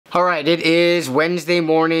Alright, it is Wednesday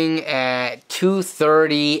morning at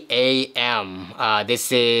 2:30 a.m.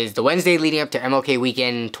 This is the Wednesday leading up to MLK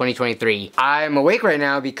weekend 2023. I'm awake right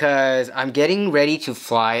now because I'm getting ready to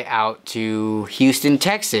fly out to Houston,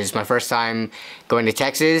 Texas. My first time going to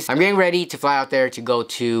Texas. I'm getting ready to fly out there to go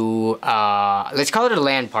to, let's call it a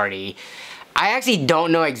LAN party. I actually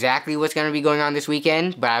don't know exactly what's going to be going on this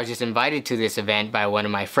weekend, but I was just invited to this event by one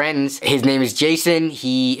of my friends. His name is Jason.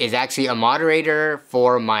 He is actually a moderator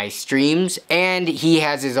for my streams, and he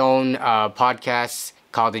has his own podcast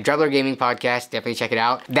called the Drebler Gaming Podcast. Definitely check it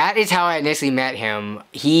out. That is how I initially met him.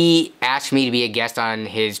 He asked me to be a guest on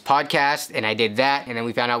his podcast, and I did that, and then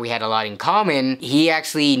we found out we had a lot in common. He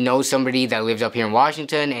actually knows somebody that lives up here in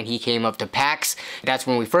Washington, and he came up to PAX. That's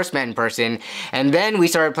when we first met in person, and then we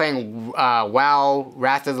started playing WoW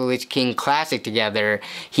Wrath of the Lich King Classic together.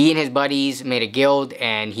 He and his buddies made a guild,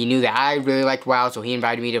 and he knew that I really liked WoW, so he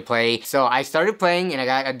invited me to play. So I started playing, and I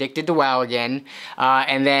got addicted to WoW again,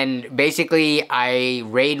 and then basically I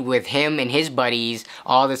raid with him and his buddies,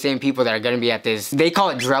 all the same people that are going to be at this. They call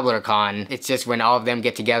it Drebler Con. It's just when all of them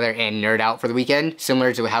get together and nerd out for the weekend,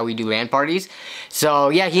 similar to how we do LAN parties. So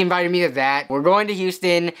yeah, he invited me to that. We're going to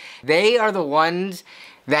Houston. They are the ones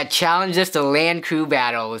that challenged us to LAN crew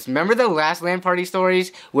battles. Remember the last LAN party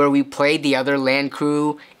stories where we played the other LAN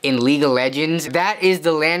crew in League of Legends? That is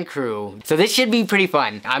the LAN crew. So this should be pretty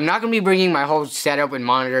fun. I'm not going to be bringing my whole setup and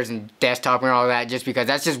monitors and desktop and all that, just because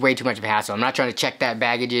that's just way too much of a hassle. I'm not trying to check that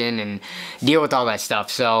baggage in and deal with all that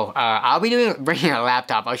stuff. So I'll be bringing a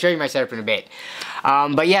laptop. I'll show you my setup in a bit.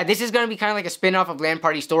 But yeah, this is going to be kind of like a spin-off of LAN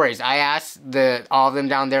party stories. I asked all of them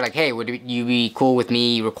down there, like, hey, would you be cool with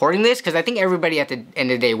me recording this? Because I think everybody at the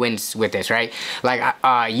end of the day wins with this, right? Like,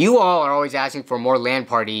 you all are always asking for more LAN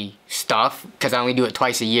party stuff, because I only do it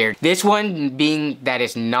twice a year. This one being that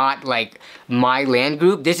it's not like my LAN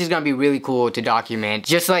group, this is going to be really cool to document.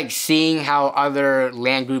 Just like seeing how other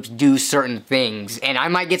LAN groups do certain things. And I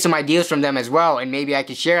might get some ideas from them as well, and maybe I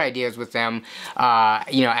could share ideas with them,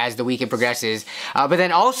 you know, as the weekend progresses. But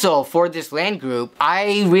then also, for this LAN group,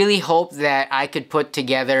 I really hope that I could put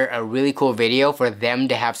together a really cool video for them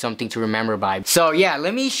to have something to remember by. So yeah,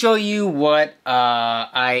 let me show you what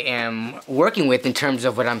I am working with in terms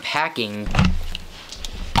of what I'm packing.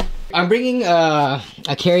 I'm bringing a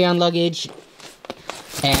carry-on luggage,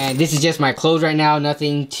 and this is just my clothes right now,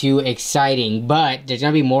 nothing too exciting, but there's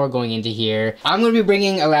gonna be more going into here. I'm gonna be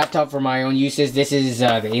bringing a laptop for my own uses. This is the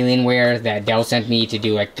Alienware that Dell sent me to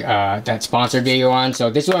do like that sponsored video on,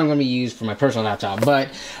 so this is what I'm gonna be used for my personal laptop. But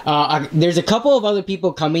there's a couple of other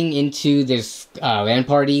people coming into this LAN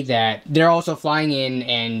party that they're also flying in,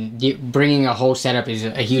 and bringing a whole setup is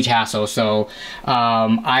a huge hassle. So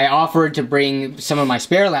I offered to bring some of my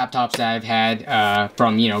spare laptops that I've had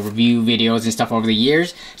from, you know, review videos and stuff over the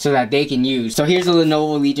years, so that they can use. So here's the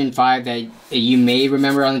Lenovo Legion 5 that you may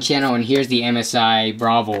remember on the channel, and here's the MSI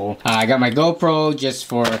Bravo. I got my GoPro just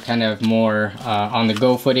for kind of more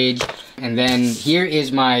on-the-go footage. And then here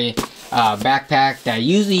is my backpack that I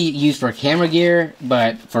usually use for camera gear,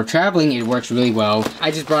 but for traveling it works really well.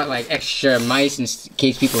 I just brought like extra mice in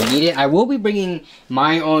case people need it. I will be bringing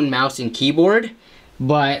my own mouse and keyboard,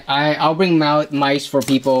 but I'll bring mice for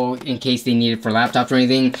people in case they need it for laptops or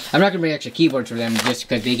anything. I'm not gonna bring extra keyboards for them just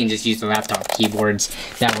because they can just use the laptop keyboards.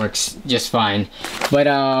 That works just fine. But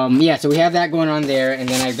yeah, so we have that going on there, and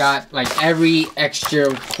then I got like every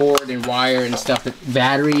extra cord and wire and stuff,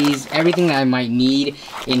 batteries, everything that I might need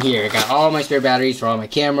in here. I got all my spare batteries for all my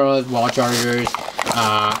cameras, wall chargers,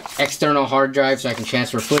 external hard drive so I can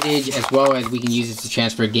transfer footage, as well as we can use this to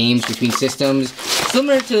transfer games between systems,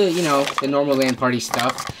 similar to, you know, the normal LAN party stuff.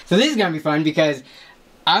 So this is gonna be fun because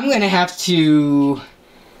I'm gonna have to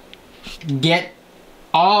get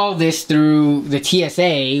all this through the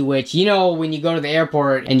TSA, which, you know, when you go to the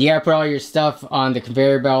airport and you gotta put all your stuff on the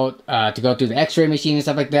conveyor belt to go through the x-ray machine and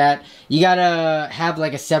stuff like that, you gotta have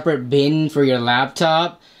like a separate bin for your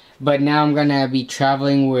laptop. But now I'm gonna be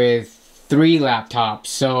traveling with 3 laptops,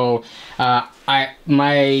 so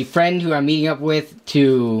my friend who I'm meeting up with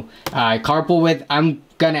to carpool with, I'm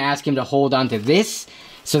gonna ask him to hold on to this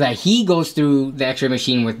so that he goes through the x-ray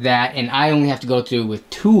machine with that, and I only have to go through with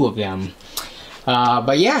 2 of them.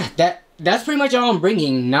 But yeah, that's pretty much all I'm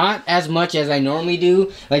bringing. Not as much as I normally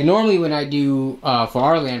do. Like normally when I do for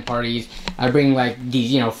our LAN parties, I bring like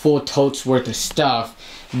these, you know, full totes worth of stuff.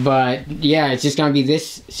 But yeah, it's just gonna be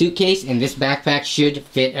this suitcase, and this backpack should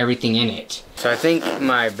fit everything in it. So I think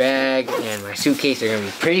my bag and my suitcase are gonna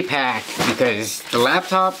be pretty packed, because the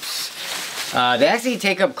laptops, they actually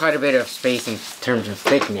take up quite a bit of space in terms of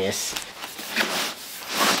thickness.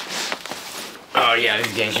 Oh yeah, this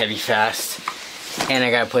is getting heavy fast. And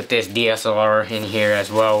I gotta put this DSLR in here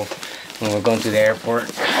as well when we're going through the airport.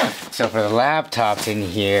 So for the laptops in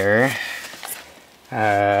here,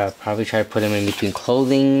 probably try to put them in between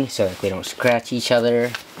clothing so that they don't scratch each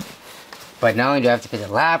other. But not only do I have to fit the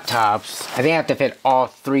laptops, I think I have to fit all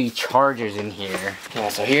 3 chargers in here. Yeah,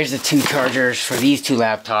 so here's the 2 chargers for these 2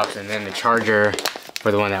 laptops, and then the charger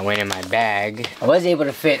for the one that went in my bag. I was able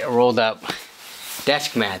to fit a rolled up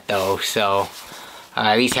desk mat though, so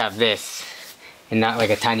I at least have this and not like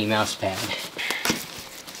a tiny mouse pad.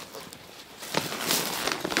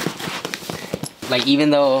 Like, even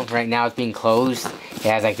though right now it's being closed, it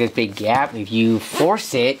has like this big gap. If you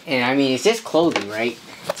force it, and I mean, it's just clothing, right?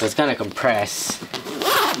 So it's gonna compress.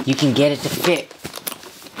 You can get it to fit.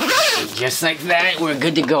 And just like that, we're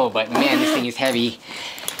good to go. But man, this thing is heavy.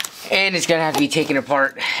 And it's gonna have to be taken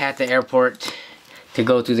apart at the airport to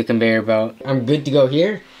go through the conveyor belt. I'm good to go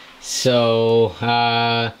here. So,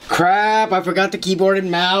 crap, I forgot the keyboard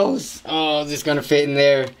and mouse. Oh, is this gonna fit in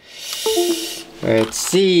there? Let's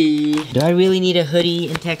see. Do I really need a hoodie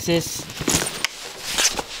in Texas?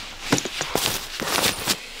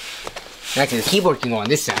 Actually, the keyboard can go on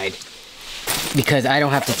this side because I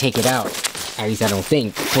don't have to take it out. At least I don't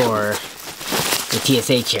think, for the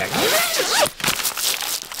TSA check.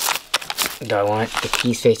 Do I want the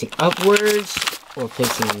keys facing upwards or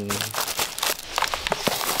facing...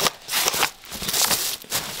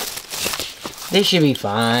 This should be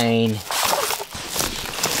fine.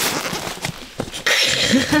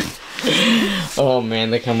 Oh man,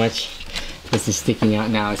 look how much this is sticking out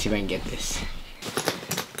now. Let's see if I can get this.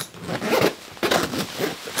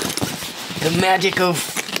 The magic of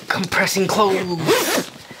compressing clothes.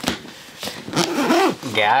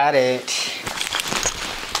 Got it.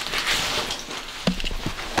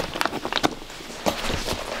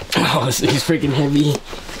 Oh, this is freaking heavy.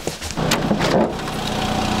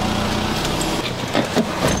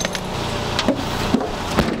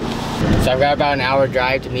 So I've got about an hour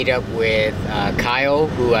drive to meet up with Kyle,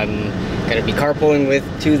 who I'm gonna be carpooling with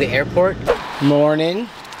to the airport. Morning.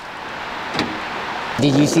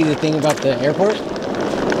 Did you see the thing about the airport? You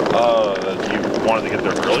wanted to get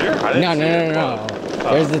there earlier? No.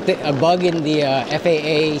 There's a bug in the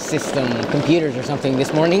FAA system computers or something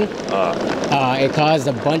this morning. It caused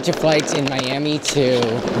a bunch of flights in Miami to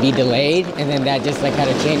be delayed, and then that just like had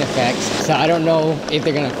a chain effect. So I don't know if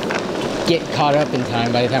they're gonna get caught up in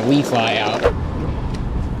time by the time we fly out.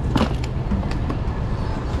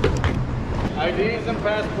 IDs and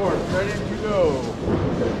passports ready to go.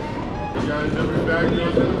 You guys, every bag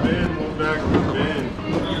goes in the bin, one bag in the bin.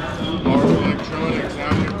 All electronics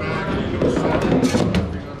out your bag.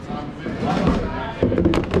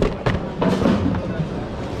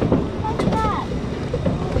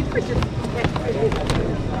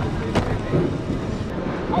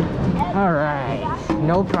 All right,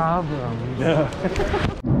 no problem. Yeah.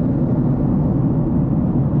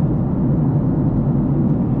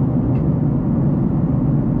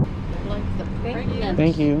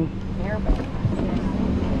 Thank you.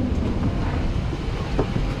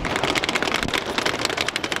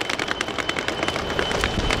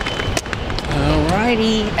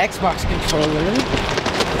 Alrighty, Xbox controller.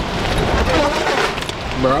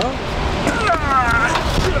 Bro.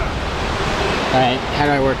 Alright, how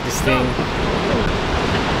do I work this thing?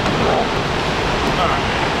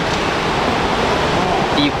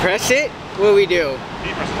 Do you press it? What do we do?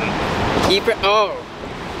 Oh.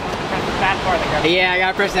 Yeah, I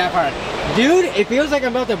gotta press that part. Dude, it feels like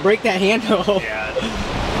I'm about to break that handle. Yeah.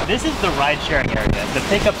 This is the ride sharing area. The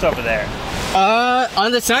pickup's over there.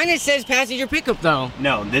 On the sign it says passenger pickup though.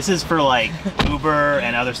 No, this is for like Uber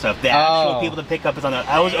and other stuff. The actual people to pick up is on the...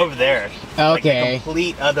 I was over there. Okay. Like the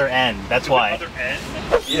complete other end. That's why. Other end?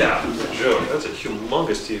 Yeah, Joe, that's a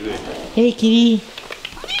humongous TV. Hey, kitty.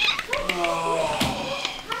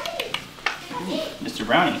 Mr.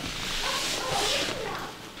 Brownie.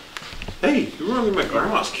 Hey, you remind me of my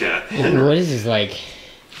grandma's cat. What is this, like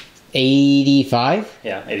 85?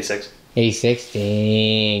 Yeah, 86. 86,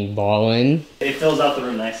 dang, ballin'. It fills out the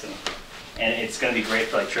room nicely. And it's going to be great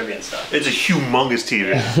for like trivia and stuff. It's a humongous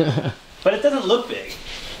TV. But it doesn't look big.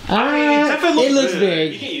 It looks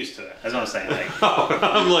big. You get used to it. That's what I'm saying. Like,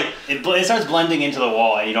 I'm like... It starts blending into the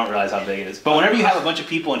wall and you don't realize how big it is. But whenever you have a bunch of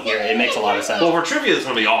people in here, it makes a lot of sense. Well, for trivia, it's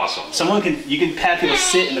going to be awesome. You can have people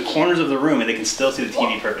sit in the corners of the room and they can still see the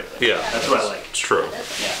TV perfectly. Yeah. That's what I like. It's true.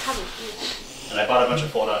 Yeah. And I bought a bunch of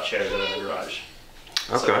fold-out chairs that are in the garage.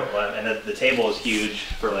 Okay. So, and the table is huge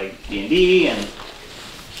for like D&D and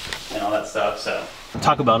all that stuff, so.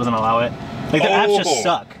 Taco Bell doesn't allow it. Like the apps just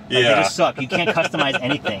suck. Like, Yeah. they just suck. You can't customize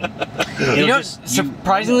anything. You know,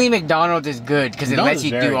 surprisingly, McDonald's is good because it lets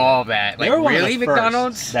you do all that. Like, really,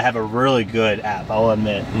 McDonald's? That have a really good app, I'll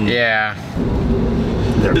admit. Yeah.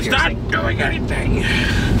 It's not doing anything.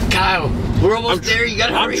 Kyle, we're almost there. You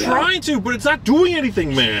gotta hurry I'm trying to, but it's not doing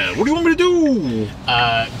anything, man. What do you want me to do?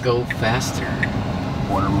 Go faster.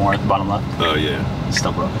 Order more at the bottom left. Oh, yeah.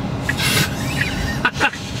 Still broken.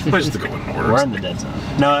 I just to go in order. We're in the dead zone.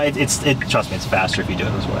 No, trust me, it's faster if you do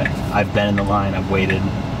it this way. I've been in the line, I've waited.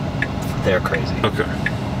 They're crazy. Okay.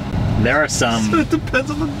 There are some. It depends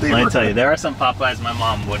on the day. Let me tell you, there are some Popeyes my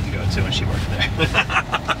mom wouldn't go to when she worked there.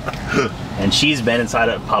 And she's been inside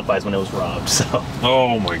of Popeyes when it was robbed, so.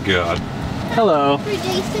 Oh my god. Hello. For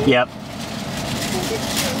Jason? Yep.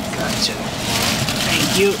 Gotcha.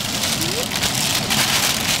 Thank you.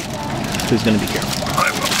 Who's gonna be careful? I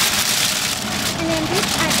will. And then this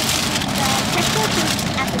is the pretzel piece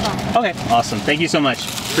at the bottom. Okay, awesome. Thank you so much.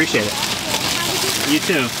 Appreciate it. You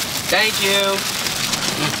too. Thank you.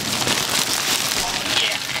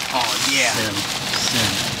 Oh, yeah.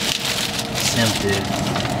 Sim, dude.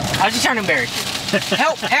 I was just trying to embarrass you.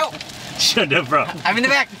 Help, help. Should have, bro. I'm in the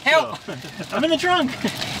back. Help. I'm in the trunk.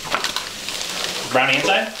 Brownie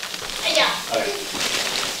inside? Yeah. Okay.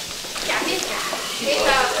 Yeah, he's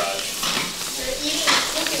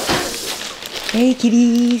Hey,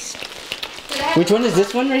 kitties. Which one is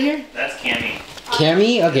this one right here? That's Cammy.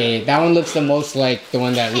 Cammy? Okay, that one looks the most like the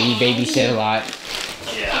one that we babysit a lot.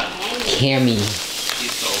 Yeah. Cammy.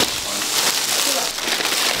 She's so fun.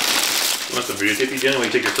 You want the videotape again when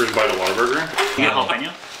you take your first bite of Whataburger? You get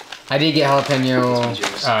jalapeno? I did get jalapeno.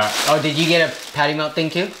 Juice. Oh, did you get a patty melt thing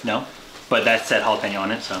too? No. But that said jalapeno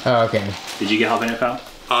on it, so. Oh, okay. Did you get jalapeno, Kyle?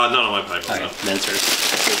 Not on my pipe. Okay, then it's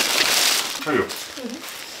hers. There you go.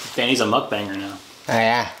 Danny's a mukbanger now. Oh,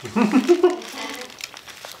 yeah.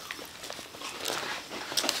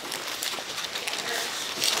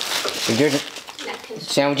 Is your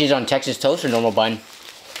sandwiches on Texas toast or normal bun?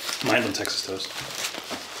 Mine's on Texas toast.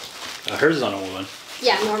 Hers is on a normal one.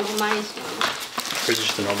 Yeah, normal. Mine is normal. Hers is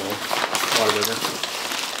just a normal Whataburger.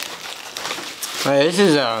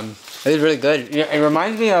 This is really good. It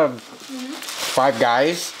reminds me of Five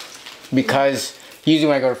Guys because usually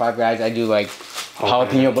when I go to Five Guys I do like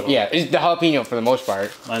jalapeno, but yeah, it's the jalapeno for the most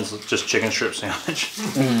part. Mine's just chicken strip sandwich.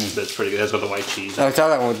 That's pretty good. That's got the white cheese. I saw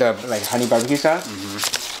that one with the like honey barbecue sauce.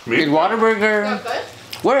 Is Whataburger? good?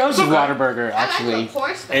 Where else is Whataburger I like actually? the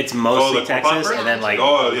pork stuff. It's mostly the Texas, Popeyes? and then like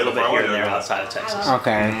Oh, a yeah, little the bit here and Popeyes, there yeah. outside of Texas.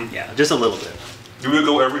 Okay. Yeah, just a little bit. You would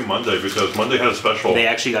go every Monday because Monday had a special. They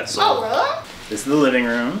actually got sold. Oh, really? This is the living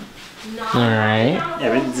room. All right.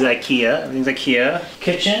 Everything's IKEA. Everything's IKEA.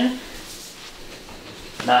 Kitchen.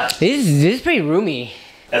 Not. This is pretty roomy.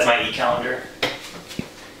 That's my e-calendar.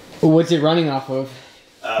 What's it running off of?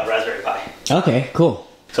 Raspberry Pi. Okay, cool.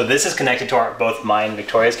 So this is connected to both mine and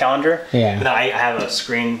Victoria's calendar. Yeah. But then I have a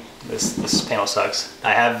screen. This panel sucks.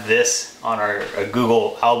 I have this on our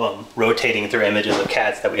Google album rotating through images of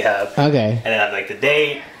cats that we have. Okay. And then I have like the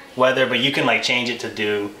date, weather, but you can like change it to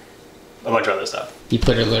do a bunch of other stuff. You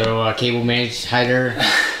put a little cable managed hider.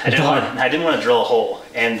 I didn't want to drill a hole,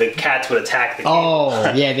 and the cats would attack the cable.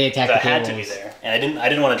 Oh, yeah, they attack So the it had cables. to be there, and I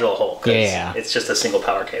didn't want to drill a hole. 'Cause Yeah. It's just a single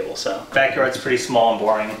power cable. So backyard's pretty small and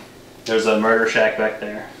boring. There's a murder shack back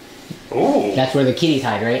there. Ooh. That's where the kitties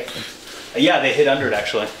hide, right? Yeah, they hid under it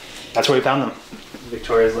actually. That's where we found them.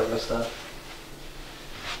 Victoria's Lego stuff.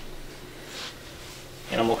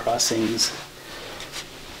 Animal Crossings.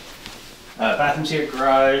 Bathrooms here,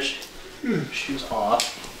 garage. Shoes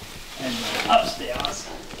off. And upstairs.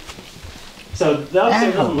 So the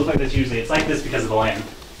upstairs doesn't look like this usually. It's like this because of the land.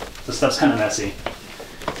 The stuff's kind of messy.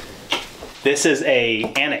 This is a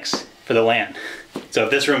annex for the land. So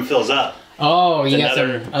if this room fills up, Oh, you got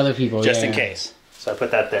another- some other people. just yeah. in case. So I put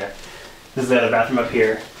that there. This is the other bathroom up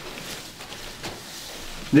here.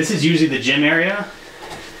 This is usually the gym area,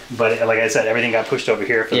 but like I said, everything got pushed over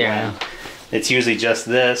here for the Yeah. land. It's usually just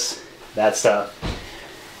this, that stuff,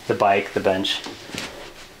 the bike, the bench.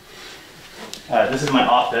 This is my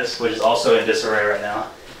office, which is also in disarray right now.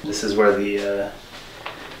 This is where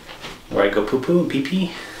where I go poo poo and pee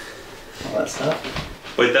pee, all that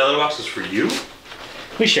stuff. Wait, that little box is for you?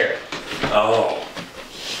 We share it. Oh.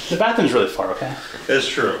 The bathroom's really far, okay? That's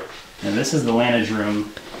true. And this is the landage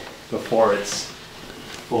room before it's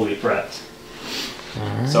fully prepped.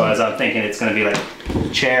 So as I'm thinking, it's gonna be like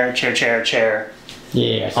chair, chair, chair, chair,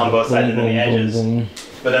 Yeah. on both sides and then the edges. boom.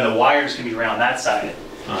 But then the wires can be around that side,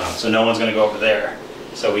 so no one's gonna go over there.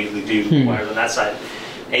 So we do wires on that side.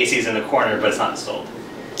 AC's in the corner, but it's not installed.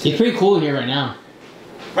 It's pretty cool in here right now.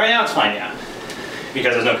 Right now it's fine, yeah.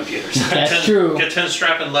 because there's no computers. That's true. Get 10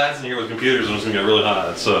 strapping lads in here with computers and it's gonna get really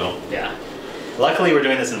hot, so. Yeah. Luckily, we're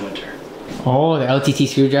doing this in winter. Oh, the LTT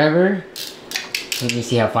screwdriver. Let me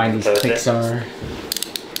see how fine these So clicks are.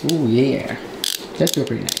 Ooh, yeah. That's feel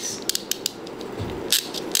pretty nice.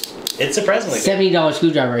 It's surprisingly good. $70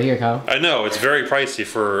 screwdriver right here, Kyle. I know, it's very pricey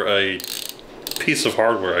for a piece of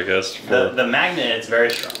hardware, I guess. The magnet is very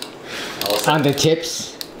strong. On the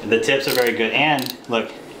tips. The tips are very good, and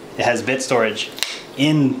look, it has bit storage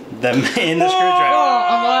in the screwdriver. Oh,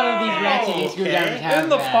 a lot of these ratchet screwdrivers have In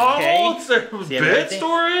the that. pommel, Okay. there's See bit everything?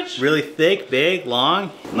 storage? Really thick, big,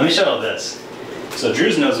 long. Let me show you this. So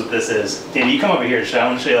Drews knows what this is. Dan, you come over here. I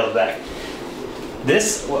want to show you all the back.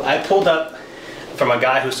 This I pulled up from a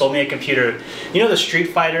guy who sold me a computer. You know the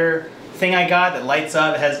Street Fighter thing I got that lights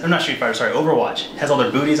up? It has, not Street Fighter, sorry, Overwatch. It has all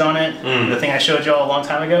their booties on it. The thing I showed y'all a long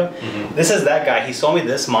time ago. This is that guy. He sold me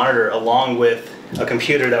this monitor along with a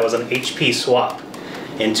computer that was an HP swap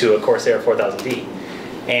into a Corsair 4000D.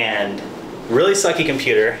 And really sucky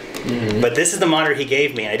computer. But this is the monitor he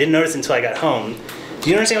gave me. I didn't notice until I got home. Do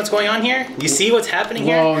you understand what's going on here? You see what's happening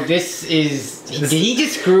here? Whoa, this is... Did he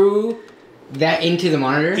just screw that into the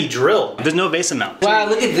monitor? He drilled. There's no VESA mount. Wow,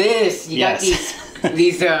 look at this. You got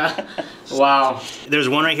these, wow. There's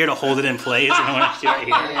one right here to hold it in place and one right here.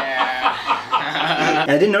 Yeah.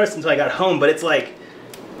 And I didn't notice until I got home, but it's like,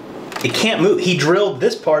 it can't move. He drilled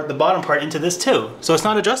this part, the bottom part, into this too. So it's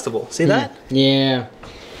not adjustable. See that? Yeah.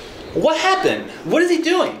 What happened? What is he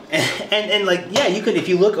doing? And like, yeah, you can, if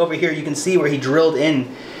you look over here, you can see where he drilled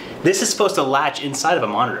in. This is supposed to latch inside of a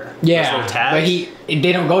monitor. Yeah, Those little tabs. but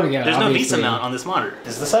they don't go together. There's no obviously. VESA mount on this monitor.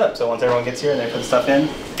 This is the setup. So once everyone gets here and they put the stuff in,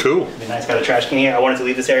 Cool. it'd be nice. Got a trash can here. I wanted to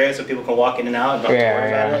leave this area so people can walk in and out and not have to worry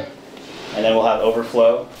about it. And then we'll have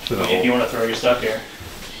overflow if you want to throw your stuff here.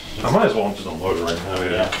 I might as well just unload it right now,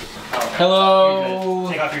 yeah. Hello.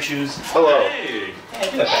 Take off your shoes. Hello. Hey!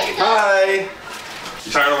 Hey, do that baggage. Hi.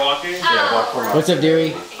 You tired of walking? Yeah, walk 4 miles. What's up,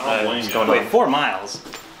 Dewey? I don't blame you. Wait, 4 miles?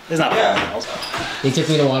 It's not 4 miles. They took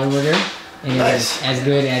me to Waterburger, and it Nice. was as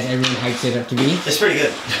good as everyone hypes it up to be. It's pretty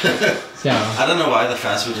good. So, I don't know why the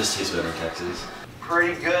fast food just tastes better in Texas.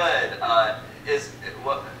 Pretty good.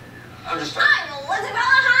 What? I'm just trying. I'm Elizabeth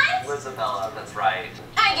Hines. Elizabella, that's right.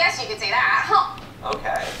 I guess you could say that. Huh.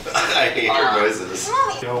 Okay. I hate your noises.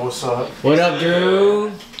 Yo, what's up? what up,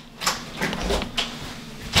 Drew?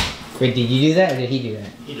 Wait, did you do that or did he do that?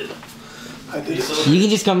 He did it. I did it. You can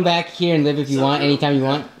just come back here and live if you want, anytime you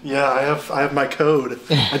want. Yeah, I have my code.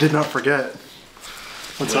 I did not forget.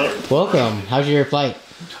 What's up? Welcome. How's your flight?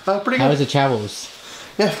 Pretty How good. was the travels?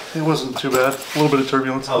 Yeah, it wasn't too bad. A little bit of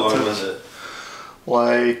turbulence. How long but, was it?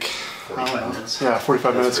 Like, 45 minutes. yeah,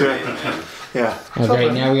 45 minutes. Yeah. Yeah. Oh,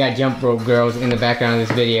 great. Now we got jump rope girls in the background of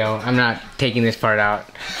this video. I'm not taking this part out.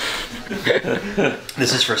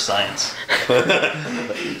 This is for science.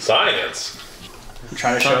 Science. I'm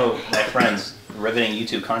trying to show my friends riveting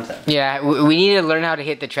YouTube content. Yeah, we need to learn how to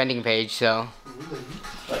hit the trending page, so.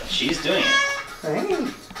 But she's doing it. Hey,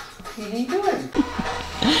 how you doing?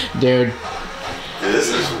 Dude. Dude, this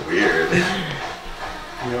is weird.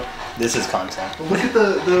 Yep. This is content. Look at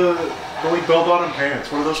the like bell-bottom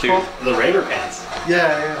pants. What are those called? The Raider pants.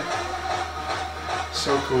 Yeah.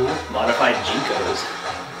 So cool. Modified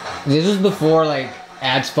Jinkos. This was before, like,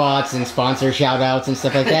 ad spots and sponsor shout-outs and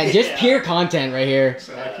stuff like that. Just Yeah. pure content right here.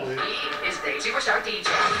 Exactly.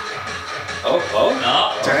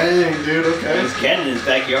 Oh. Dang, dude. Okay. There's Ken in his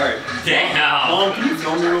backyard. Damn. Mom, can you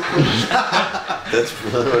film me real quick? That's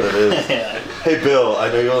really what it is. Yeah. Hey Bill, I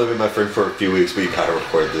know you only been my friend for a few weeks, but you gotta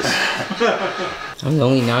record this. I'm the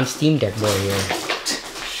only non-Steam Deck boy here.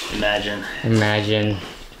 Imagine. Imagine.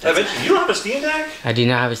 I bet you don't have a Steam Deck? I do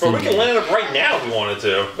not have a Or Steam we can Deck. land it up right now if we wanted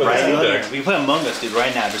to. With a Right Steam on Deck. there. We can play Among Us, dude,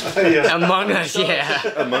 right now. Just Yeah. Among Us, yeah.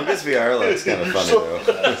 Among Us VR looks kind of funny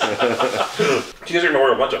though. You guys are gonna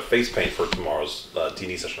wear a bunch of face paint for tomorrow's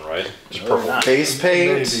TD session, right? Just purple. not. Face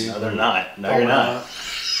paint? Maybe. No, they're not. No, you're not.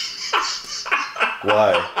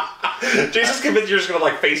 Why? Jason's convinced you're just gonna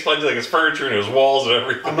like face paint like his furniture and his walls and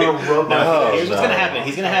everything. I'm gonna rub my No. face. Here's what's gonna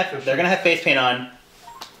happen. They're gonna have face paint on.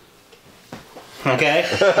 Okay?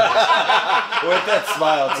 With that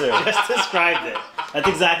smile too. Just described it. That's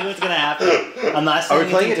exactly what's gonna happen. I'm not saying Are we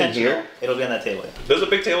playing anything it in here? intentional. It'll be on that table. There's a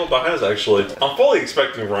big table behind us actually. I'm fully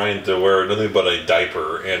expecting Ryan to wear nothing but a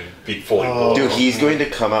diaper and be fully Oh. Dude, he's going to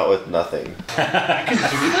come out with nothing. I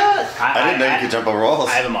didn't know you could jump over walls.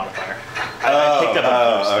 I have a modifier. I picked up a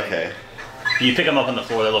post thing. okay. You pick them up on the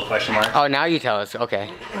floor, that little question mark. Oh, now you tell us. Okay.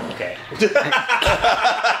 Okay.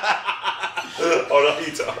 Oh no,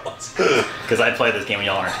 you tell us. Because I play this game when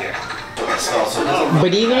y'all aren't here.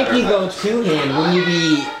 But even if you go to him, wouldn't you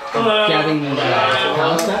be grabbing the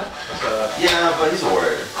house stuff? Yeah, but he's a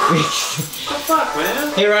warrior. What the fuck,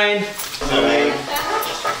 man? Hey Ryan.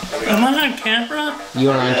 Am I on camera? You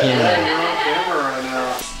are on camera. You're on camera right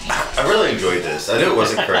now. I really enjoyed this. I knew it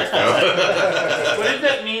wasn't correct though. What did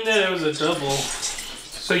that mean that it was a double?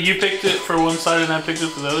 So you picked it for one side and I picked it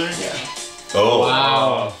for the other? Yeah. Oh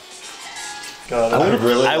Wow. God, I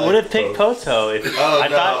would have picked Koto if I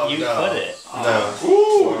thought you put it. No.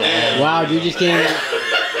 Ooh, damn. Wow, dude just came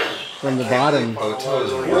from the bottom. Photo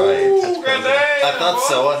is right. I thought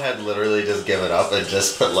someone had literally just given up and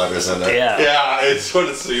just put letters in there. Yeah. Yeah, it's what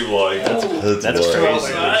it seemed like. That's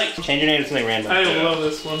crazy. Right. Change your name to something random. I love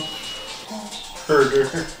this one. Herder.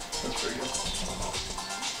 That's pretty good.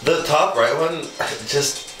 The top right one,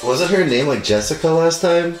 just wasn't her name like Jessica last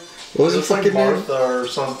time? What was her It's like fucking name? Martha or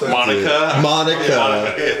something. Monica.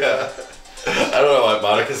 Monica. Yeah. I don't know why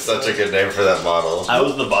Monica's such a good name for that model. I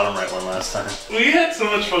was the bottom right one last time. We had so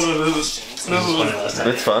much fun with this. This Funny was, last time.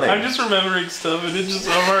 It's funny. I'm just remembering stuff and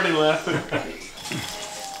I'm already laughing.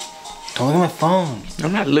 Don't look at my phone.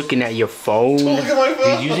 I'm not looking at your phone. Look at my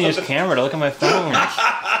phone. He's using his camera to look at my phone.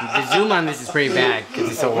 The zoom on this is pretty bad because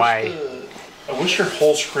it's so wide. I wish your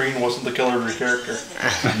whole screen wasn't the color of your character.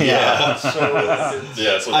 Yeah.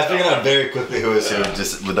 Yeah, so I figured out very quickly who was who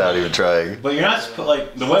just without even trying. But you're not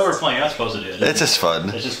like the way we're playing. You're not supposed to do it. It's just fun.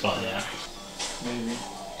 It's just fun, yeah. Maybe.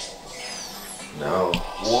 No.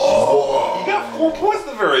 Whoa. You got 4 points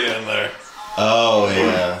at the very end there. Oh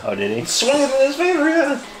yeah. Oh, did he? Swung it in his favor,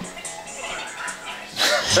 yeah.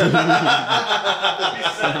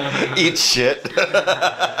 Eat shit.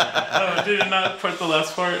 Oh, did not put the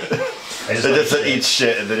last part? It just said eat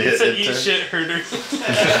shit and then It said it eat shit herder.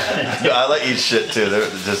 No, I like eat shit too.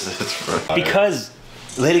 It's fun. Because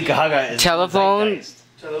Lady Gaga is Telephone? zeitgeist.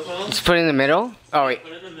 Telephone? It's put in the middle? Oh wait.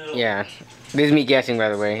 Put it in the middle. Yeah. This is me guessing, by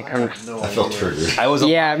the way. I felt triggered. I was.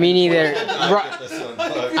 Yeah, me neither.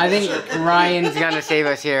 I think Ryan's gonna save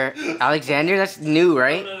us here. Alexander, that's new, I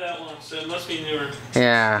right? don't know that one, so it must be newer.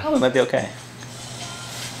 Yeah. Oh, it might be okay.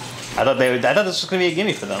 I thought this was gonna be a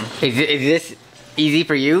gimme for them. Is this easy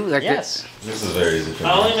for you? Like Yes, This is very easy for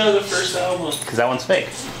I only me. know the first album. because that one's fake.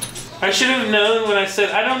 I should have known when I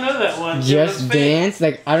said I don't know that one. It was Just fake. Dance?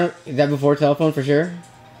 Like, I don't. Is that before Telephone for sure?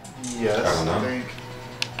 Yes, I don't know. think.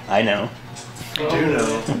 I know. I do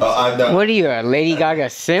know. I'm not. What are you, a Lady Gaga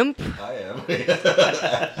simp? I am. Okay.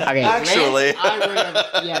 Actually. I would have,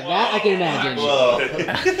 yeah, that I can imagine.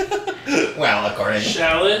 Well, according.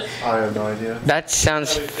 Shallot. I have no idea. That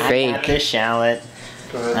sounds fake. this shallot.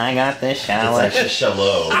 Go ahead. I got this It's shallot. actually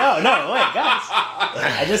shallow. No, wait, guys.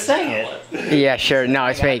 I just sang it. Yeah, sure. No,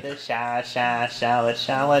 it's fake. This shallot.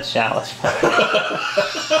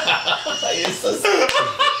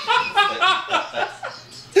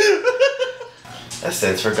 That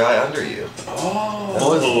stands for guy under you.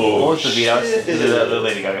 What was the beat? I was the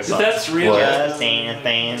Lady Gaga song. That's real. Just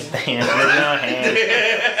dance with your hands.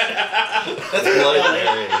 That's Bloody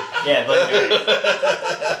Mary. Yeah, but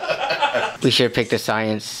We should have picked the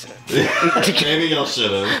science. Maybe y'all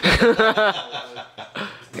should have.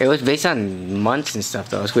 It was based on months and stuff,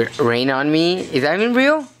 though. It's weird. Rain on Me? Is that even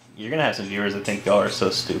real? you're gonna have some viewers that think y'all are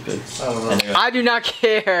so stupid. I don't know. And they're I do not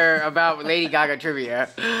care about Lady Gaga trivia.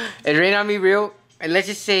 Is Rain on Me real? And let's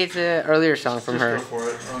just say it's an earlier song from Just her. go for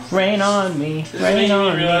it. Rain on me, This rain made me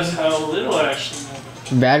on realize me. how little I actually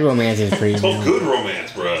know. Bad Romance is pretty Oh, real. good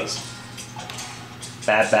romance, bros.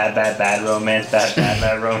 Bad romance,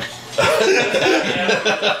 bad romance.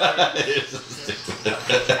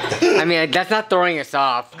 I mean, that's not throwing us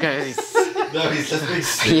off, because... No, he's just being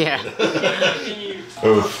stupid. Yeah.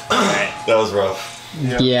 Oof. That was rough.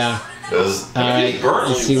 Yeah. It was. Alright,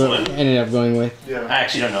 let's see what we ended up going with. Yeah. I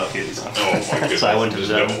actually don't know a few of these songs. Oh my goodness. So I wouldn't There's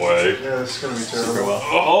have no done way. Yeah, it's gonna be super terrible. well.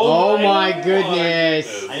 Oh my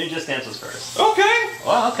goodness. I knew Just Dance was first. Okay.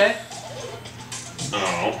 Oh, okay.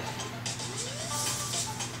 Oh.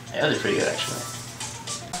 Yeah, those are pretty good actually.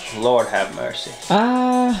 Lord have mercy.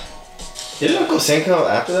 Didn't Uncle Sam come out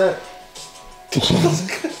after that?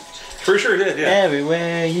 Pretty sure it did, yeah.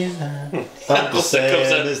 Everywhere you go. Uncle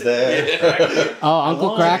Sam is there. Oh,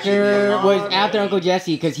 Uncle Cracker was after Uncle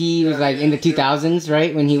Jesse, because he was like in the 2000s,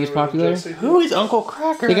 right? When he was popular. Who is Uncle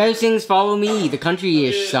Cracker? The guy who sings Follow Me, the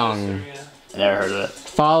country-ish song. I never heard of it.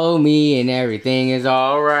 Follow me and everything is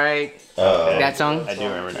alright. That song? I do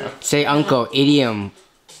remember now. Say Uncle, idiom.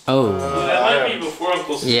 Oh. That might be before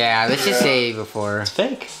Uncle Sam. Yeah, let's just say before. It's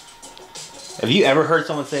fake. Have you ever heard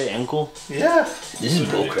someone say uncle? Yeah. This is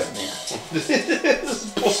bullcrap,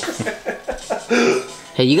 man.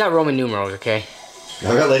 Hey, you got Roman numerals, okay? I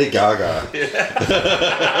got Lady Gaga.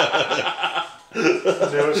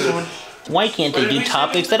 Newest one? Why can't What they did do we say?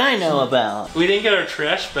 topics that I know about? We didn't get our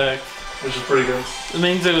trash back. which is pretty good. It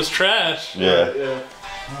means it was trash. Yeah. Yeah.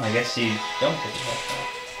 Oh, I guess you don't get it.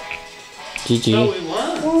 GG. No, we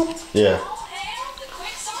won. Yeah.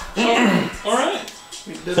 All right.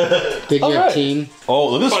 Good job, team. Oh,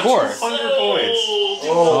 look at the score. 100 points.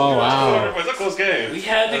 Oh, wow. 200 points. That's a close game. We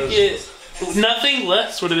had to get nothing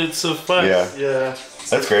less would have been suffice. Yeah. Yeah.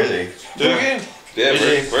 That's crazy. Do it again. Yeah,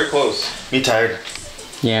 very, very close. You tired?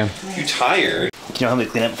 Yeah. You tired? Do you know how to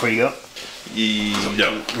clean up before you go?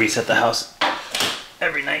 No. Reset the house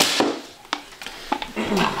every night.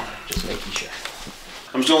 Just making sure.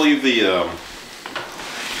 I'm just gonna leave the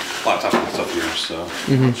laptop and stuff here, so.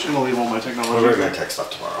 I'm just gonna leave all my technology. We're gonna text stuff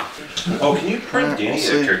tomorrow. Oh, can you print Danny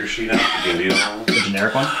a character sheet out? D&D one? The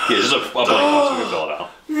generic one? Yeah, just a blank one so we can fill it out.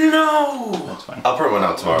 No. That's fine. I'll print one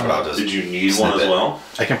out tomorrow, but I'll just. Did you need snip one as it. well?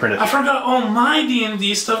 I can print it. I forgot all my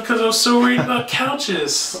D&D stuff because I was so worried about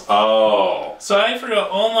couches. Oh. So I forgot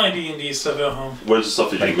all my D&D stuff at home. What is the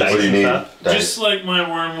stuff that you Like miss? dice What do you and need? stuff? Dice. Just like my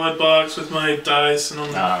wormwood box with my dice and all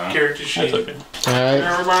my character sheet. okay.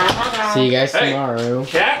 Alright. See you guys Hey. tomorrow.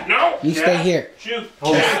 Cat, no! You stay here. Shoot!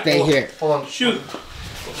 You stay here. Hold on. Shoot.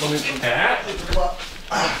 Cat?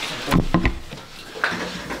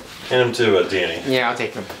 Hand him to Danny. Yeah, I'll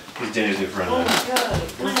take them. He's Danny's new friend.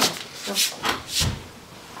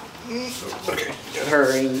 Okay.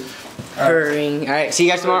 Hurrying. Hurrying. Alright, see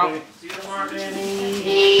you guys tomorrow. See you tomorrow,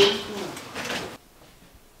 Danny.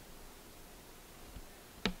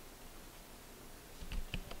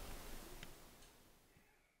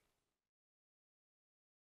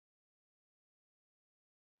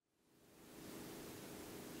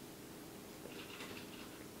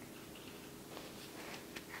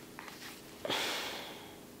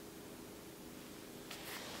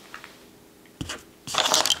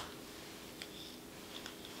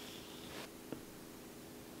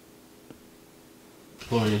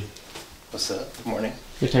 Morning. What's up? Good morning.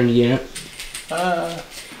 What time did you get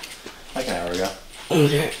Like an hour ago. up?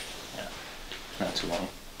 Okay. Not too long.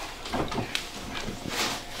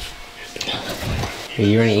 Are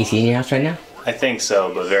you running AC in your house right now? I think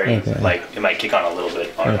so, but very, Okay. like, it might kick on a little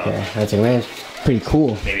bit on and Okay, off. that's a man. Pretty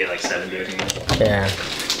cool. Maybe at like 70 or something. Yeah.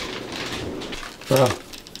 Bro,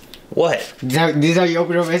 What? this is how you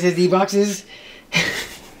open up SSD boxes?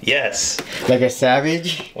 Yes. Like a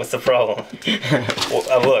savage? What's the problem?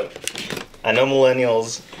 Well, look, I know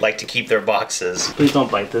millennials like to keep their boxes. Please don't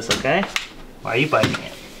bite this, okay? Why are you biting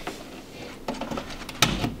it?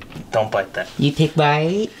 Don't bite that. You take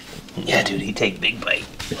bite? Yeah, dude, he take big bite.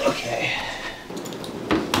 Okay.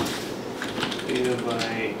 Beta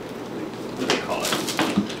bite. What do they call it?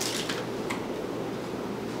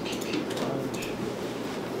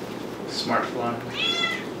 Smart plunge.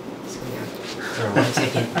 For 1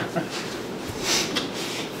 second.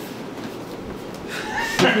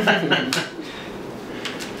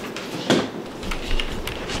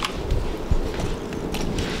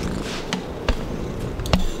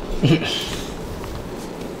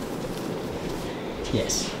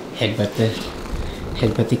 Yes.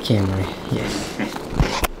 Headbutt the camera. Yes.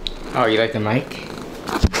 Oh, you like the mic?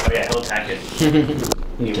 Oh yeah, he'll attack it.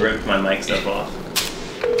 He ripped my mic stuff off.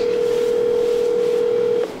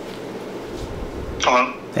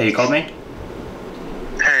 Hello? Hey, you called me?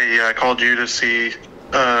 Hey, yeah, I called you to see,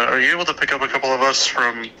 are you able to pick up a couple of us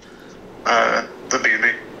from, the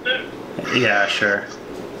B&B? Yeah, sure.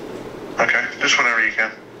 Okay, just whenever you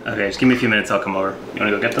can. Okay, just give me a few minutes, I'll come over. You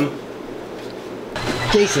wanna go get them?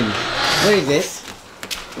 Jason, what is this?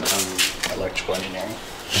 Electrical engineering.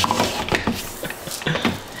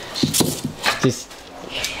 Just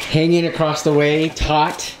hanging across the way,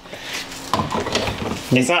 taut.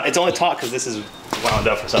 It's not, it's only taut because this is wound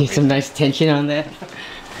up for some Get some reason. nice tension on that.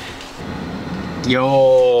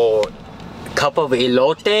 Yo, cup of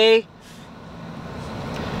elote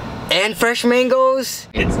and fresh mangoes.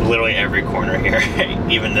 It's literally every corner here,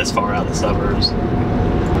 even this far out in the suburbs.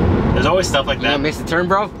 There's always stuff like You gonna that. miss the turn,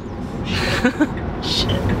 bro? Shit.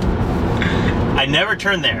 I never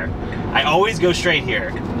turn there. I always go straight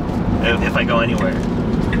here if I go anywhere.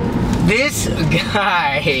 This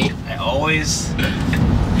guy.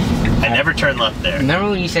 I never turn left there. Remember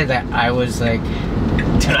when you said that I was like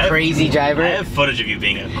Dude, a crazy driver? I have footage of you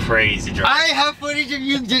being a crazy driver. I have footage of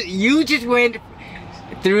you. You just went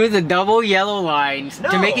through the double yellow lines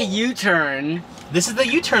to make a No. U-turn. This is the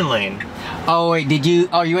U-turn lane. Oh wait, did you?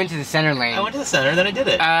 Oh, you went to the center lane. I went to the center, then I did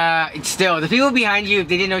it. Still, the people behind you, if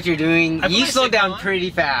they didn't know what you're doing, I put you my slowed signal down on. pretty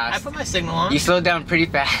I fast. put my signal on. You slowed down pretty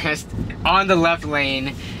fast on the left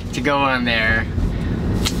lane to go on there.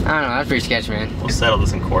 I don't know, that's pretty sketch, man. We'll settle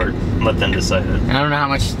this in court and let them decide it. I don't know how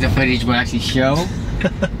much the footage will actually show.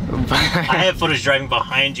 I have footage driving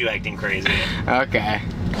behind you acting crazy. Okay.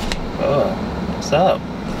 Oh, what's up?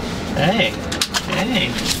 Hey, hey.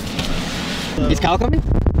 Is Kyle coming?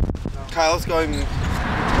 Kyle's going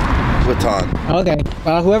with Ton. Okay.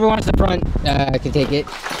 Well, whoever wants the front can take it.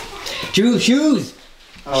 Shoes!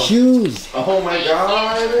 Oh. Shoes! Oh my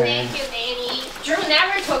god! Thank you, Danny. Drew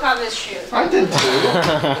never took off his shoes. I did too.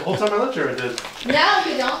 The whole time I lived here, I did. No,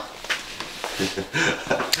 you don't.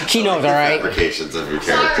 She knows, alright? Fabrications of your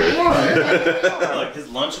character. Look, his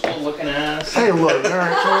Lunchable looking ass. Hey, look,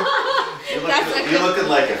 alright, You're looking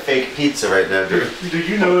like a fake pizza right now, Drew. dude,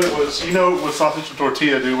 you know it was sausage and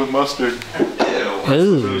tortilla, dude, with mustard.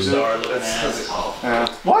 Ooh. 3-star looking ass. Yeah.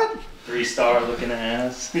 What? 3-star looking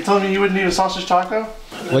ass. You telling me you wouldn't eat a sausage taco?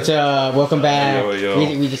 What's up? Welcome back. Yo, yo.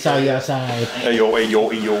 We just saw you outside. Hey yo, hey yo,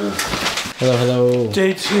 hey yo. Hello, hello.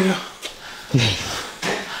 Day 2.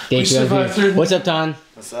 Day two out survived here. through- What's up, Ton?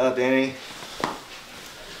 What's up, Danny?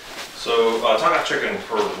 So, Tom got chicken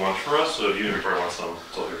for lunch for us, so if you and Victoria want some,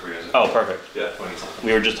 it's all here for you guys. Oh, perfect. Yeah, if I need something.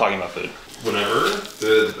 We were just talking about food. Whenever,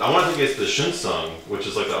 I want to think it's the Shinsung, which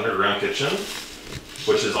is like the underground kitchen,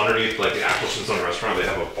 which is underneath like the actual Shinsung restaurant. They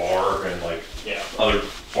have a bar and like other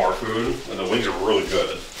bar food, and the wings are really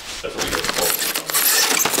good. That's what we get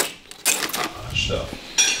stuff.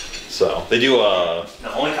 So they do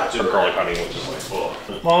The only super garlic honey, which is like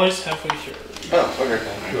I'm always halfway here. Oh,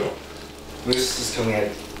 okay. cool. Moose is coming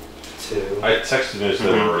at 2. I texted Moose that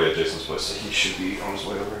we're already at Jason's place, so he should be on his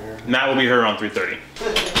way over here. Matt will be here around 3:30.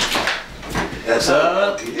 What's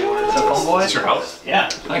up? What's up, homeboy? Is this your house? Yeah.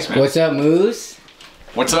 Thanks, man. What's up, Moose?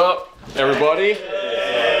 What's up, everybody?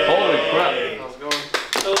 Holy crap. How's it going?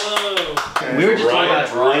 Hello. We were just talking about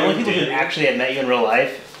the Ryan, only people who actually have met you in real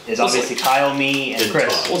life is obviously Kyle, me, and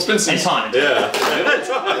Chris. Well, it's been And since Ton. Yeah.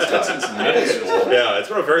 since middle school. Yeah, it's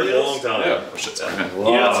been a very long time. Yeah, shit's happening.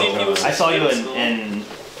 You don't see people. I saw you in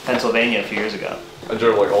Pennsylvania a few years ago. I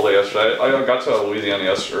drove like all day yesterday. I got to Louisiana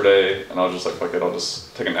yesterday, and I was just like, fuck it, I'll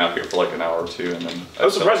just take a nap here for like an hour or two, and then. I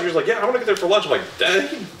was surprised you were like, yeah, I want to get there for lunch. I'm like, dang,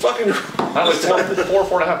 fucking. I had like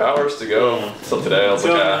 4.5 hours to go. So today I was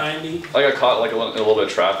like, Go yeah. 90. I got caught like a little bit of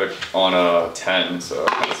traffic on 10, so.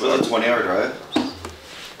 Was it a 20-hour drive?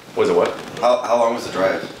 Was it what? How long was the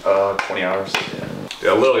drive? 20 hours.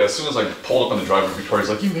 Yeah, literally, as soon as I pulled up in the driveway, Victoria's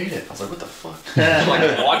like, you made it. I was like, what the fuck?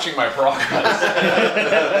 Like, watching my progress.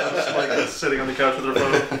 Just like sitting on the couch with her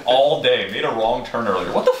phone. All day. Made a wrong turn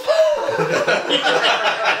earlier. What the fuck?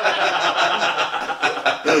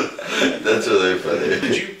 That's really funny.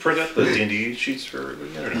 Did you print out the D&D sheets for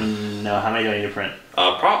weekend or no? No, how many do I need to print?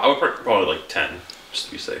 I would print probably like 10, just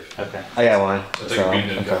to be safe. Okay. I got one. I think we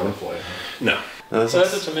didn't go for it. No. So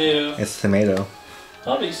that's a tomato. It's tomato.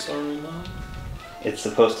 I'll be sorry, Mom. It's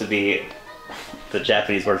supposed to be the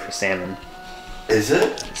Japanese word for salmon. Is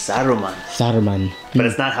it? Saruman. Saruman. But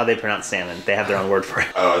it's not how they pronounce salmon. They have their own word for it.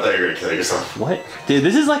 Oh, I thought you were gonna kill yourself. What? Dude,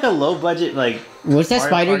 this is like a low budget, like... What's that Mario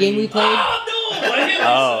spider Party. game we played? Oh, no! I hit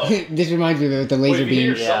Oh. This reminds me of the laser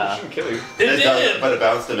beam. Yeah. Shouldn't kill you. It did! But it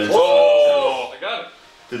bounced him into. Oh, I got it.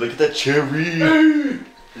 Dude, look at that cherry.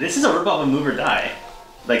 This is a ripoff of Move or Die.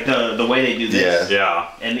 Like the way they do this.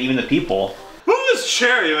 Yeah. And even the people. Who is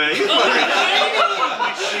Cherry, man? You fucking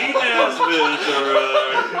cheating ass bitch over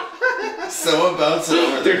there. Someone bounced it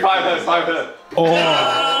over there. Dude, 5 head, 5 head.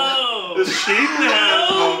 Oh! This cheating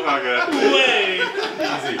ass motherfucker. No way!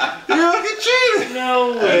 You're fucking cheating. No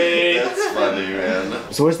way! That's funny,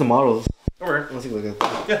 man. So where's the models? Over. Let's take a look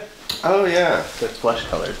at that. Oh, yeah. They're flesh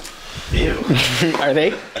colored. Ew. Are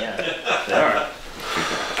they? Yeah. They are.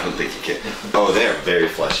 I don't think you can. Oh, they're very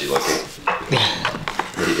fleshy looking.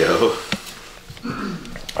 There you go.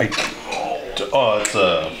 Oh, it's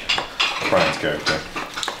Brian's character.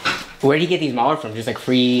 Where do you get these models from? Just like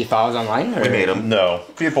free files online? Or? We made them. No,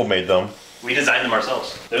 people made them. We designed them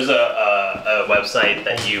ourselves. There's a website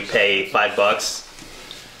that you pay $5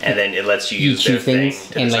 and then it lets you You use their choose thing things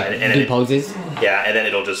to and design like it. And do it, poses? yeah, and then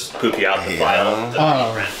it'll just poop you out the Yeah. file.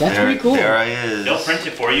 Oh, that's pretty cool. There I is. They'll print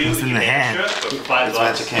it for you. It's in You the pay hand. extra, but for $5, It's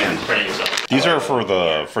magic hand. you print it yourself. These are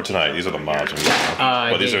for tonight. These are the mods.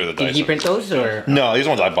 But these are the Did dice. he print those or? No, these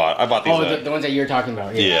ones I bought. I bought these. Oh, the ones that you're talking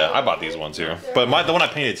about. yeah, I bought these ones here. But the one I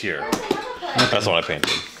painted is here. That's the one I painted.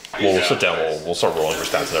 We'll sit down. We'll start rolling for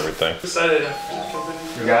stats and everything. Decided.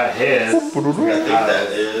 You got his. I think that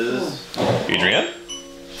is. Adrian?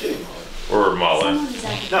 Or Molly?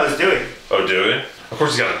 No, it's Dewey. Oh, Dewey? Of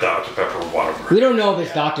course he's got a Dr. Pepper whatever. We don't know if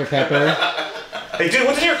it's Dr. Pepper. Hey, dude,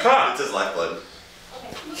 what's in your cup? It's his lifeblood.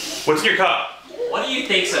 What's in your cup? What do you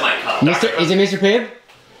think's in my cup? Is it Mr. Pibb?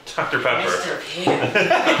 Dr. Pepper. Mr. Pig.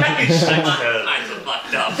 Mine's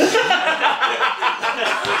fucked up.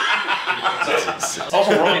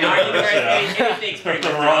 Also wrong. Anything's pretty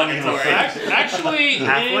derogatory. Actually,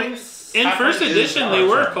 Halflings? In first edition, they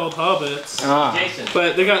were called hobbits,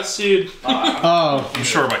 but they got sued. Oh, I'm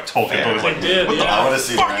sure my Tolkien was like, did, what the yeah. I want to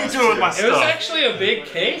see fuck are you doing with my It was stuff? actually a big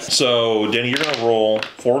case. So, Danny, you're gonna roll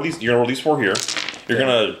 4 of these. You're gonna roll these 4 here. You're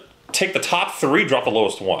gonna take the top 3, drop the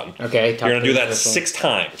lowest one. okay. You're gonna do that 6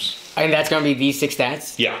 times. And that's gonna be these 6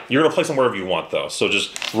 stats? Yeah, you're gonna place them wherever you want though. So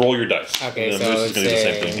just roll your dice. Okay, And so this is gonna do the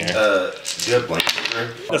same thing here. Do you have blank paper?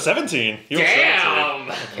 A 17. You have Damn!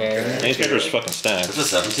 17. Okay. These papers fucking stacked. It's a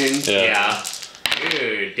 17? Yeah.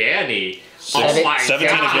 Dude, Danny. Six- Oh my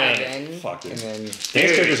 17 God. again. Fuck it. And then... These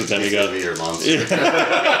papers a demigod. Be your monster.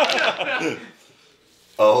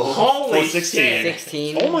 Oh. Holy 16.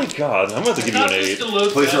 16. Oh my god, I'm about to give you an 8.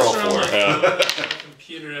 Please roll 4.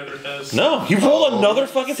 Computer ever has. No, you roll another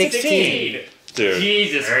fucking 16. Dude.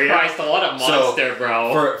 Jesus Christ, what a monster,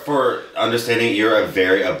 bro. For understanding, you're a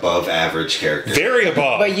very above average character. Very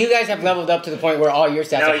above. But you guys have leveled up to the point where all your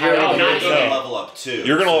stats No, are you're higher all than not yours. You're gonna level up too.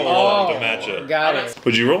 You're gonna level up Oh, to match it. got it.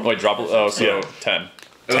 Would you roll? Wait, drop. Oh, so 10.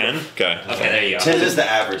 10? Okay. Okay, there you go. 10 is the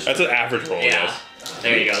average. That's an average roll, Yeah. yes.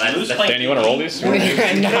 There you go. That's Dan, you want to roll these?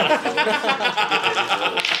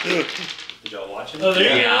 Did y'all watch it? Oh,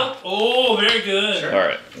 there you Yeah. go. Oh, very good. All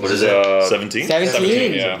right. What is it? 17?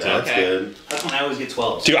 17? Yeah. That's Okay. good. That's when I always get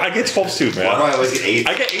 12. Dude, I get 12 too, Why do man. I always get 8?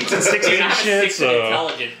 I get 8s and 6s You're and not shit, 6 so...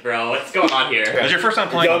 intelligent, bro. What's going on here? It's your first time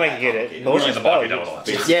playing? Don't get it. Usually the block down with a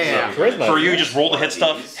lot. Yeah. For you, just roll the hit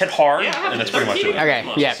stuff, hit hard, and that's pretty much it. Okay,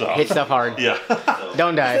 yeah, So- hit stuff hard. Yeah.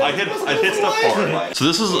 Don't die. I hit stuff hard. So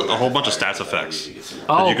this is a whole bunch of stats effects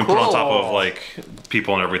Oh, that you can put on top cool. of like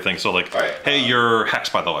people and everything. So like, Alright. hey, you're Hex,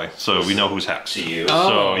 by the way. So we know who's Hex. you.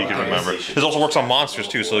 So you can remember. This also works on monsters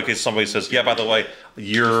too. So in case somebody says, yeah, by the way,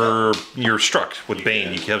 you're struck with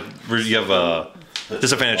Bane. You have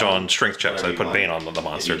disadvantage on strength checks. I put Bane on the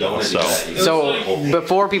monster though. So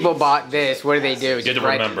before people bought this, what do they do? You have to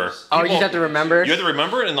remember. Oh, you just have to remember? You have to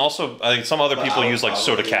remember, and also I think some other people use like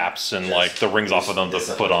soda caps and like the rings off of them to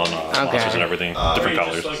put on monsters and everything, different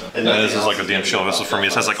colors. And this is like a DM shield. This is for me.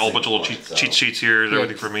 It has like a whole bunch of little cheat sheets here.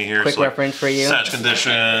 Everything for me here. Quick So, like, reference for you. Satch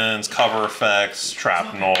conditions, cover effects,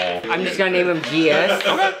 shrapnel. I'm just gonna name him GS.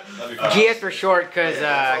 GS for short because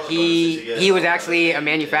he was actually a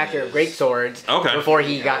manufacturer of great swords before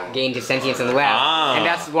he gained his sentience in the lab, and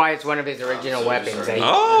that's why it's one of his original weapons. That he,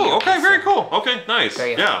 Okay, very cool. Okay, nice. So,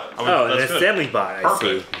 yeah. Yeah. Oh, an that's good. assembly bot. I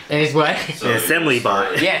see. Perfect. It is what? An assembly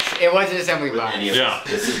bot. Yes, it was an assembly bot. Yeah.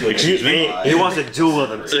 Excuse me. He wants to duel with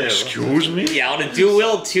them too. Excuse me? Yeah, I want to dual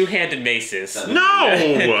wield 2-handed maces. No!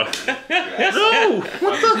 No! What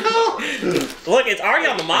the hell? Look, it's already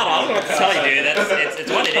on the model. I don't know what to tell you, dude.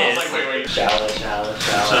 It's what it is. Shallow.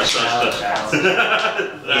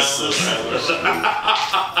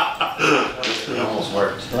 It almost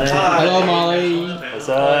worked. Hello, Molly. What's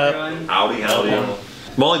up? Howdy.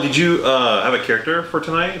 Molly, did you have a character for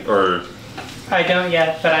tonight, or? I don't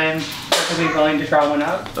yet, but I am perfectly willing to draw one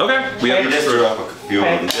out. Okay. We just threw up a few of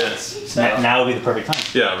them. Yes. Now would be the perfect time.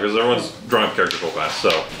 Yeah, because everyone's drawing up characters real fast, so.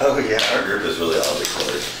 Oh yeah, our group is really oddly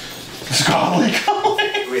colored. It's oddly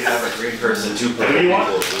colored. We have a green person, 2 purple people, 1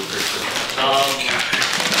 blue person.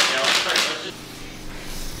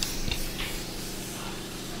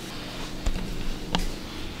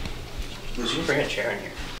 You can bring a chair in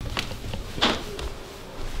here.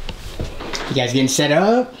 You guys getting set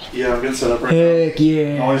up? Yeah, I'm getting set up right Heck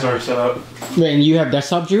yeah. now. Always already set up. Wait, and you have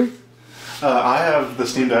desktop, Drew? I have the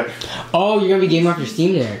Steam Deck. Oh, you're gonna be gaming off your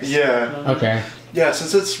Steam Deck? Yeah. Okay. Yeah,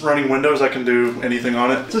 since it's running Windows, I can do anything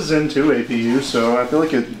on it. It's a Zen 2 APU, so I feel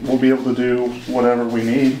like it will be able to do whatever we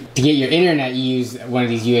need. To get your internet, you use one of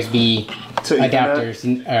these USB adapters.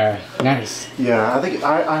 Nice. Yeah,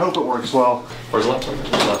 I hope it works well. Where's the laptop? Where's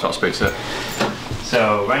the laptop space at?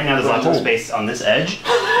 So right now there's laptop space on this edge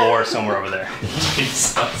or somewhere over there.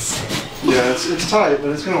 Yeah, it's tight, but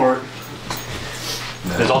it's gonna work.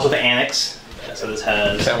 There's also the annex. So this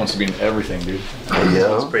has. That wants to be in everything, dude.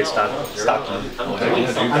 Yeah. It's pretty stocky.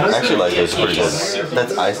 I actually like those pretty good.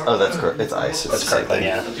 That's ice. Oh, that's correct. It's ice. It's the same thing.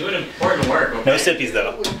 Yeah. Doing important work. Okay? No sippies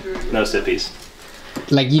though. No sippies.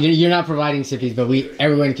 Like you're not providing sippies, but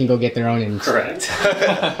everyone can go get their own. Correct.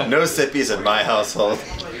 No sippies in my household.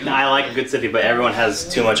 I like a good sippy, but everyone has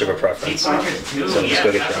too much of a preference. So just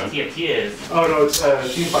go get your own. Oh no, it's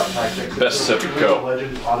Cheese Bite Tactics. Best sippy, go.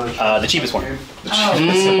 The cheapest one.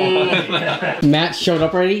 Matt showed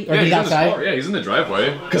up already? Or Yeah, he's he's in his outside? car. Yeah, he's in the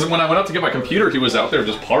driveway. Because when I went out to get my computer, he was out there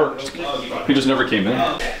just parked. He just never came in.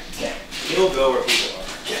 He'll go where people are.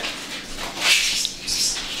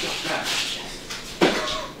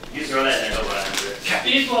 You throw that in over after it.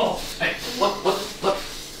 People! Hey, look.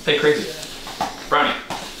 Hey, crazy. Brownie.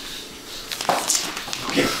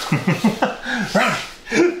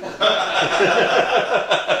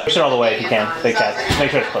 Push it all the way if you can. Big tap. Make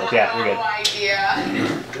sure it's closed. Yeah, you're good.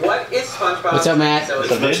 What is SpongeBob? What's up, Matt?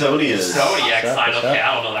 Zodiacs. Zodiac sign. Okay,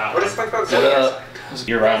 I don't know that one. What is SpongeBob Zodiac?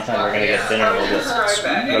 You're right on time. We're gonna get dinner in a little bit.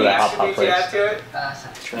 Go to the hot pot place.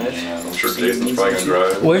 I'm sure Jason's probably gonna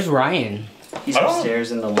drive. Where's Ryan? He's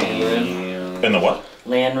upstairs in the LAN room. In the what?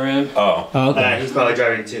 LAN room. Oh. Oh, okay. He's probably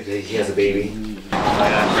driving too because he has a baby.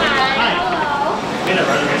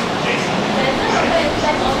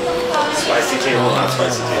 Spicy table, not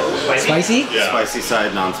spicy table. Spicy? Yeah. Spicy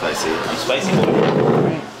side, non-spicy. I'm spicy.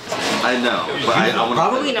 I know, but I want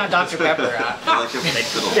Probably not Dr. Pepper.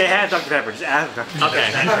 They had Dr. Pepper. Just add Dr. Pepper. Okay,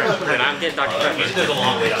 then I'm getting Dr. Pepper. There's a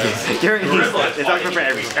long way to go. It's Dr. Pepper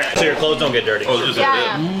everywhere. So your clothes don't get dirty. Oh, there's a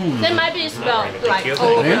Yeah. They might be spelled like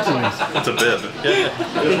over. bib. It's a bib.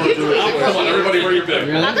 Come on, everybody, wear your bib.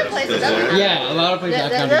 Other places doesn't. Yeah, a lot of places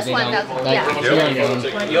have countries This they one don't. doesn't. Like,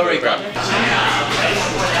 Yeah. you already got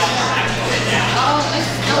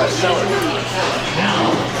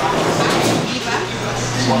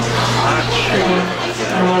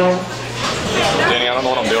Danny, I don't know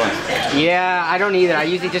what I'm doing. Yeah, I don't either. I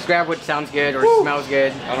usually just grab what sounds good or smells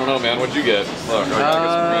good. I don't know, man. What'd you get? Look, I got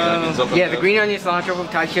some green onions up in Yeah, the this. green onion, cilantro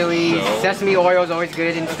with Thai chili, So- sesame oil is always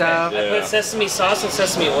good and stuff. I put sesame sauce and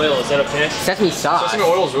sesame oil. Is that okay? Sesame sauce? Sesame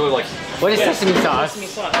oil is really like... What is sesame sauce? Sesame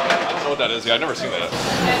sauce. I don't know what that is. Yeah, I've never seen that.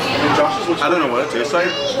 I don't know what it tastes like.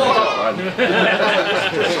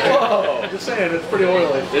 Whoa! Just saying, it's pretty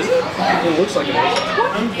oily. Is it? It looks like it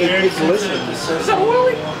is. It's glistening. Is that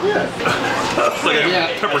oily? Yeah. It's like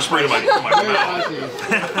a pepper spray to my mouth. Oh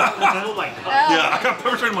my god. Yeah, I got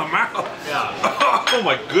pepper spray in my mouth. Yeah. Oh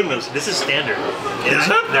my goodness. This is standard. Is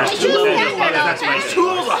it? There's It's two just levels. standard, That's okay? spicy. Two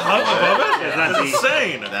levels of hot above it? It's not That's deep.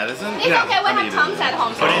 insane. That isn't? It's okay, we have Tom's at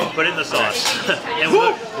home. Put it in the sauce. And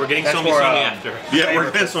look, we're getting That's somi for, after. Yeah,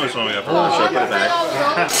 we're getting so much on me after. Should I put it back?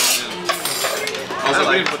 I was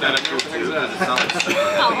like, put that in food too.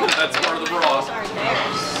 That's part of the broth.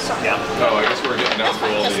 Yeah. Oh, I guess we're getting down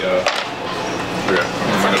through all the, okay.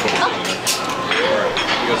 I'm trying to put it in there. Alright,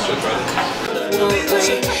 you guys should try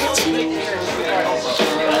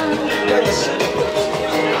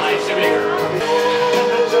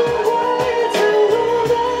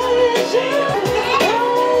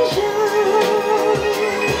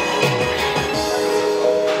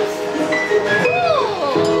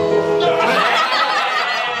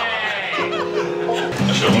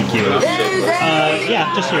Thank you.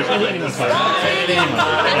 Yeah, just yours. Anyone's fine.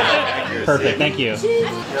 Perfect. Thank you.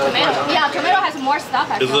 Tomato. Yeah, tomato has more stuff.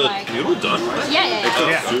 I Is feel the like. noodle done? Yeah, yeah, yeah.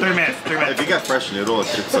 Yeah, 3 minutes. 3 minutes. If you got fresh noodle, it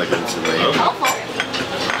cooks like instantly. Helpful.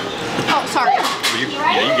 Oh, sorry.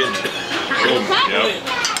 Yeah, you get it.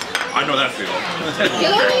 Yeah. I know that feeling.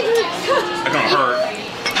 That gonna hurt.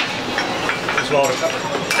 Swallow the pepper.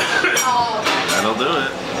 That'll do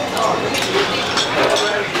it.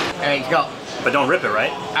 Alright, go. But don't rip it,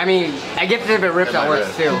 right? I mean, I get if it rips, that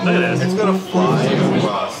works too. Look at this. It's gonna fly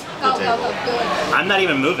across the Go, go, table. go. Do it. I'm not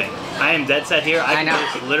even moving. I am dead set here. I know.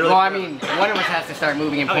 Can literally. Well, I mean, one of us has to start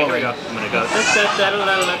moving and Okay, here we pulling. go. I'm gonna go.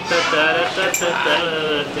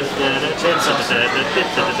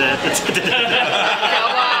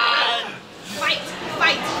 Come on. Fight,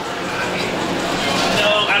 fight. No,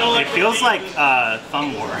 I don't like. It feels like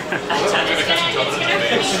thumb war.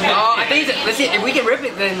 Oh, I think let's see, if we can rip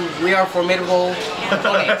it, then we are formidable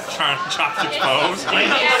opponents. Trying to chopsticks pose.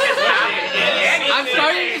 I'm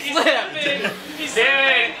starting to slip. He's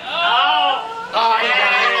doing. Oh. Oh, he got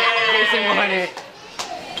it. Jason won it.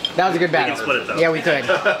 That was a good battle. We can split it though. Yeah, we could.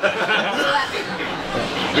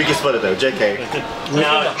 We can split it though, JK.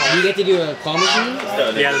 Now, You get to do a claw machine?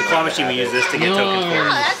 yeah, the claw machine we use this to get tokens Oh, for.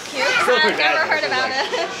 that's cute. I've never heard about it.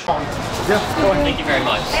 Thank you very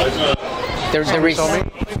much. The race. You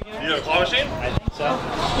have a claw machine? I think so.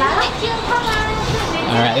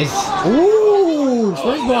 Alright, it's. Ooh,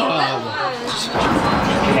 SpongeBob.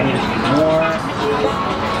 Can you just more?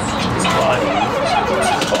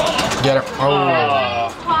 Get it. Oh.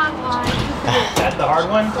 That's the hard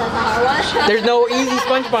one? There's no easy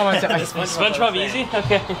SpongeBob on top. SpongeBob easy?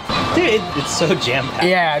 Okay. Dude, it's so jam packed.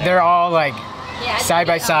 Yeah, they're all like side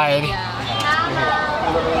by side. I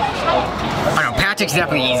don't know, Patrick's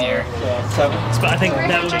definitely easier. I think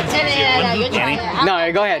that would be Danny.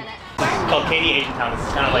 No, go ahead. It's called KD Asian Town. This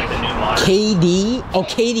is kind of like the new modern. KD? Oh,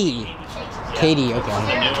 KD. KD, The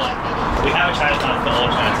okay. new one. We have a Chinatown, the old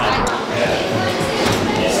Chinatown.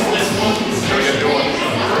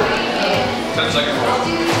 10 seconds.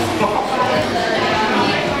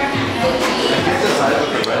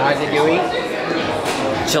 How's it doing?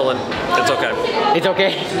 Chilling. It's okay. It's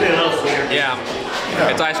okay. Yeah.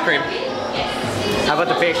 It's ice cream. How about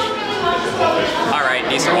the fish? All right,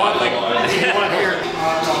 decent one.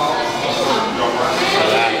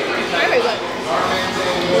 Very good.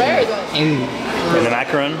 Very good. And the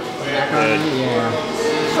macaron. Yeah.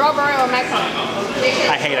 Strawberry or macaron?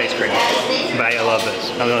 I hate ice cream, but I love this.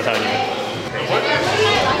 I'm gonna tell you.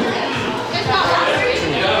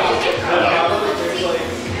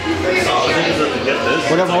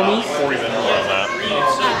 What up, homies? 40 minutes on that.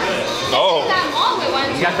 Oh.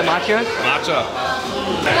 You got the matcha? Matcha.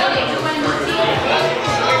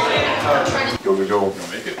 Go. Do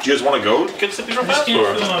you guys want to go get Sippy real fast?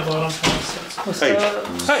 Hey.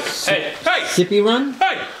 Sippy run?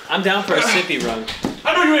 Hey! I'm down for a sippy run.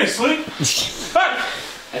 I know you ain't asleep. Hey!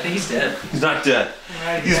 I think he's dead. He's not dead.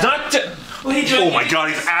 He's not dead. Oh my god,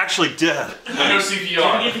 he's actually dead. No CPR. Do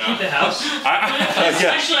we get to keep the house? Yes.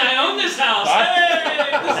 Actually, I own this house. Hey!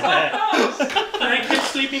 This is my house. I keep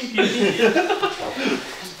sleeping beauty.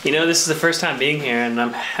 You know, this is the first time being here, and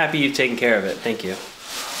I'm happy you've taken care of it. Thank you.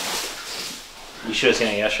 You should have seen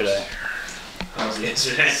it yesterday. How was it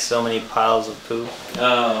yesterday? So many piles of poop.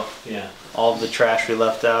 Oh, yeah. All of the trash we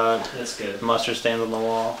left out. That's good. Mustard stains on the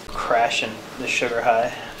wall. Crashing the sugar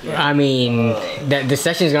high. I mean, the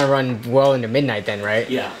session's gonna run well into midnight then, right?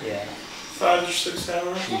 Yeah. 5 or 6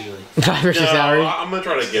 hours? Usually. 5 or 6 hours? I'm gonna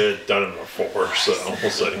try to get it done in 4, so we'll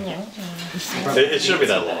see. It shouldn't be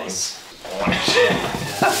that long.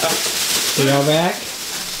 We all back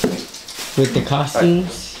with the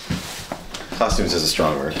costumes. Costumes is a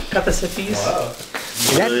strong word. Got the sippies. Wow.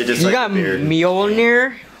 You got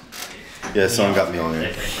Mjolnir? Yeah, someone got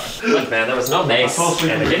Mjolnir. Look, man, there was no mace,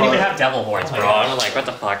 and they didn't even have devil horns, bro. I'm like, what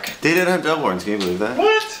the fuck? They didn't have devil horns, can you believe that?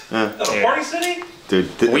 What? Yeah. Party City?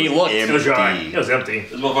 Dude, We looked. empty. It was empty.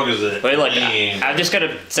 This motherfucker's it. Wait, look, I'm just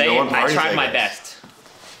gonna say No one I parties, tried I my guess.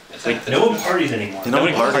 best. No one parties anymore. No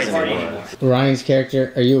one parties party anymore. Ryan's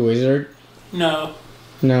character, are you a wizard? No.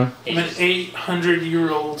 No. I'm an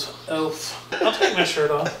 800-year-old elf. I'll take my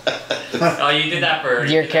shirt off. Oh, you did that for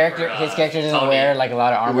Your character, his character doesn't wear like a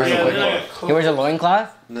lot of armor. He wears a loincloth. He wears a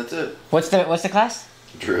loincloth? And that's it. What's the class?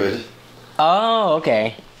 Druid. Oh,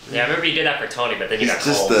 okay. Yeah, I remember you did that for Tony, but then you He's got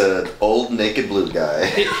just cold. the old naked blue guy.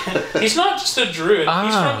 He's not just a druid. Ah.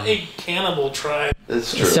 He's from a cannibal tribe.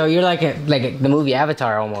 That's true. So you're like the movie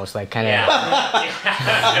Avatar almost, like kind of Yeah.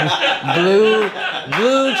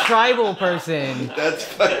 blue tribal person. That's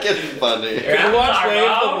fucking funny. Go watch Avatar, Way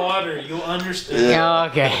of bro. the Water. You'll understand. Yeah.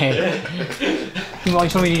 Okay. You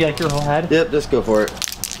want me to do like your whole head? Yep, just go for it.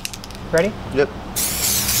 Ready? Yep.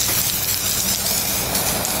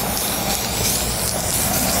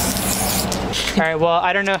 Alright, well,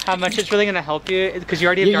 I don't know how much it's really gonna help you because you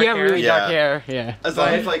already have You dark have hair. really Yeah. dark hair. Yeah. As long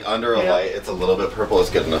as like under a light, it's a little bit purple, it's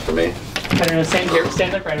good enough for me. I don't know, stand here,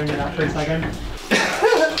 stand like right under that for a second.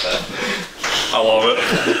 I love it.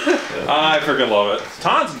 I freaking love it.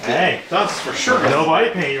 Ton's Ton's for sure. No body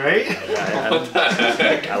paint, right?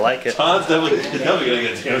 I like it. Ton's definitely gonna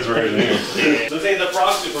get Tana's version here. This ain't the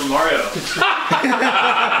proxy from Mario.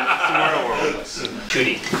 Tomorrow World.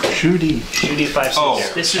 Shooty 5 Oh.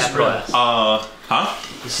 This is real. Huh?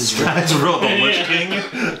 This is It's real. The Lich King.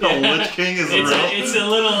 The Lich King is real. It's a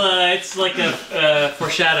little, it's like a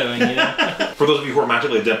foreshadowing, you know? For those of you who are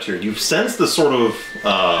magically adept here, you sense the sort of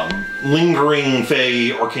lingering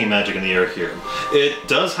fey arcane magic in the air here. It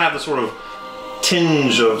does have the sort of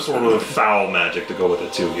tinge of sort of foul magic to go with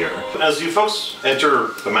it too here. As you folks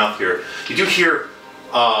enter the mouth here, you do hear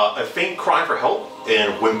a faint cry for help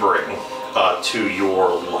and whimpering to your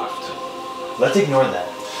left. Let's ignore that.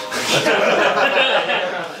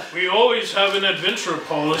 We always have an adventure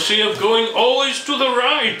policy of going always to the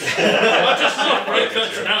right. Let us not break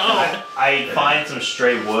that now. I find some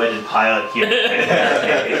stray wood and pile it here. We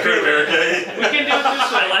can do it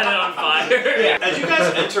this way. I light it on fire. As you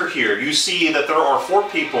guys enter here, you see that there are 4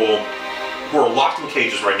 people who are locked in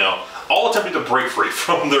cages right now, all attempting to break free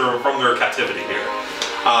from their captivity here.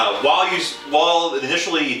 While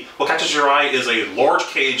initially what catches your eye is a large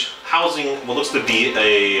cage housing what looks to be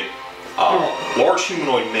a large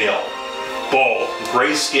humanoid male, bald,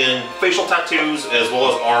 gray skin, facial tattoos, as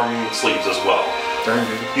well as arm sleeves as well.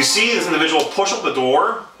 You see this individual push up the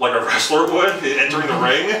door like a wrestler would entering the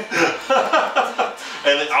ring,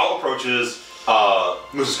 and then out approaches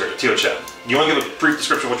Moose's character, Tio Chen. You want to give a brief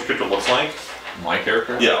description of what your character looks like? My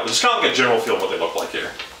character? Yeah, just kind of like a general feel of what they look like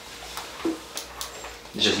here.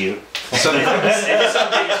 It's just you. Something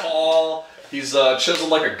tall. He's chiseled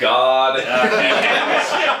like a god.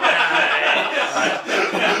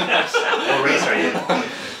 What race are you?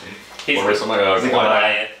 What race am I?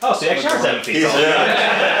 Goliath. Oh, so you actually are 7 feet tall.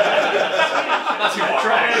 That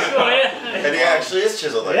tracks. And he actually is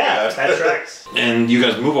chiseled like that. That tracks. And you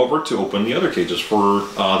guys move over to open the other cages for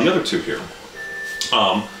the other 2 here.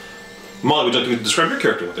 Molly, would you like to describe your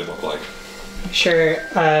character, what they look like? Sure.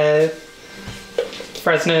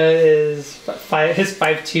 Fresno is his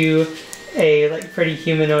 5'2", a like pretty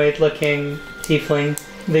humanoid-looking tiefling.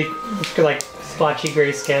 They like splotchy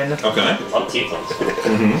gray skin. Okay. Love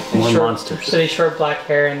tieflings. More monsters. Really short black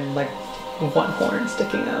hair and like one horn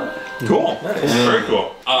sticking out. Cool. Very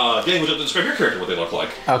cool. Danny, would you describe your character, what they look like?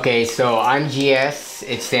 Okay, so I'm GS.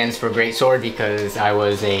 It stands for Great Sword because I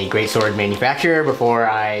was a Great Sword manufacturer before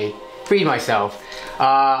I freed myself.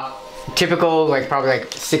 Typical, like probably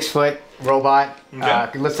like 6 foot robot. Okay.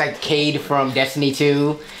 It looks like Cade from Destiny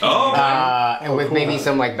 2. Oh. And with maybe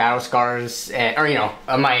some like battle scars, or you know,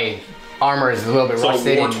 my armor is a little bit So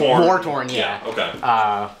rusted. war-torn. War-torn, yeah. Okay.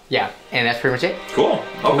 Yeah, and that's pretty much it. Cool.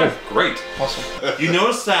 Okay, great. Awesome. You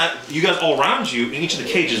notice that you guys all around you, in each of the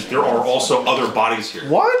cages, there are also other bodies here.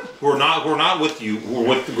 What? Who are not with you, who are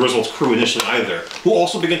with the Grizzle's crew initially either, who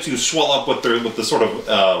also begin to swell up with the sort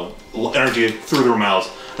of energy through their mouths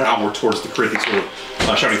and outward towards the create these sort of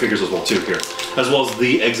shiny figures as well too here. As well as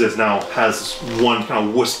the exit now has one kind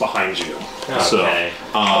of wisp behind you. Okay. So, Okay.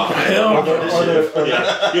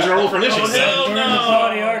 yeah, you guys are roll for initiative. Hell no!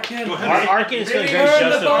 Arkin's feeling very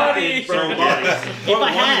justified. If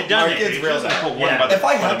I had done it. If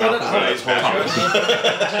I had done it, I would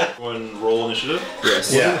have One roll initiative.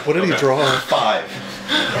 Yes. Yeah. What did he draw? 5.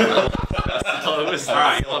 Alright, so Is that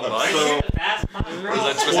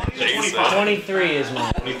 25. 23 is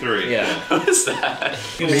mine. 23. Yeah. What is that?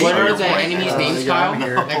 What are the enemies' names, Kyle?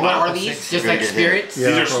 Like what are these? Just like spirits?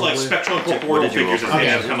 Yeah, These are like spectral corporeal figures that they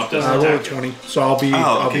have come up to I rolled a attack. 20, so I'll be.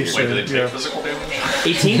 I'll be Wait, do they soon. take Yeah. physical damage?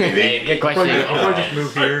 18? Good question. I'll probably just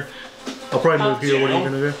move here. I'll probably move here. What are you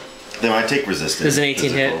gonna do? They might take resistance. Does an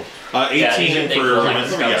 18 hit? 18 Yeah, they for go like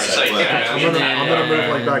momentum, scouts. yes. I'm gonna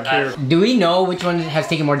move like back here. Do we know which one has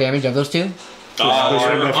taken more damage of those two?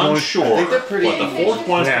 I'm unsure. I think they're pretty. But the fourth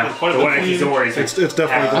one is quite a bit. It's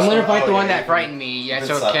definitely I'm this. gonna fight the one that frightened me. Yeah,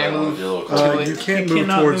 so can I move to You it? can't move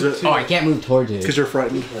towards it Oh, I can't move towards it. because you're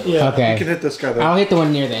frightened. Yeah. Okay. You can hit this guy though. I'll hit the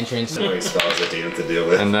one near the entrance. Spells that you have to deal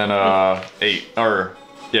with. And then 8 or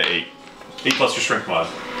yeah 8. 8 plus your strength mod.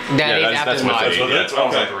 That is after the mod. with 8. Yeah, that's what I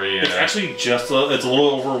was like 3. It's actually just it's a little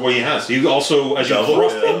over what he has. You also, as you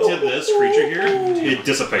thrust into this creature here, it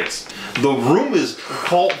dissipates. The room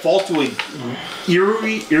falls to a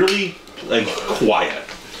eerily like quiet.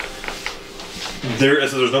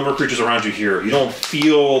 There's a number of creatures around you here. You don't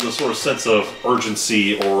feel the sort of sense of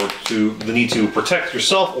urgency or the need to protect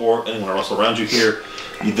yourself or anyone else around you here.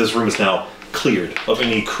 This room is now cleared of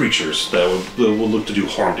any creatures that would look to do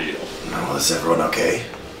harm to you. Oh, is everyone okay?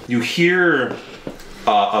 You hear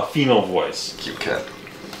a female voice. Cute cat.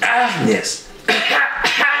 Agnes!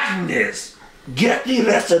 Agnes! Get the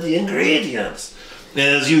rest of the ingredients!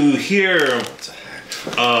 As you hear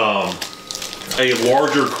a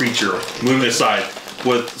larger creature moving aside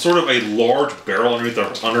with sort of a large barrel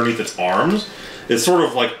underneath its arms. It's sort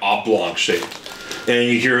of like oblong shaped. And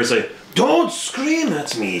you hear it say, "Don't scream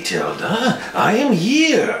at me, Tilda. I am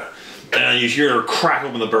here." And you hear her crack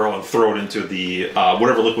open the barrel and throw it into the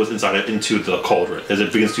whatever liquid was inside it into the cauldron as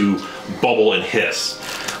it begins to bubble and hiss.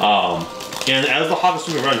 And as the hawk is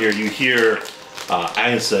swimming around here, you hear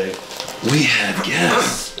Agnes say, "We have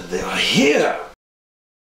guests. They are here."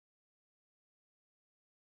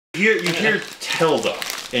 You hear Tilda,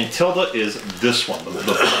 and Tilda is this one, the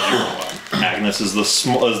bigger one. Agnes is the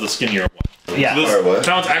skinnier one. Yeah. So this,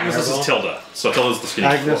 Agnes, this is Tilda. So Tilda's the skinnier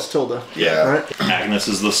one. Agnes Tilda. Yeah. Right? Agnes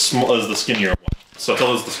is the skinnier one. So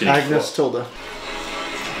Tilda's the skinnier one. Agnes Tilda.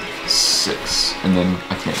 6, and then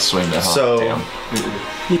I can't swing that. So- Damn.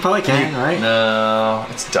 You probably can, right? No,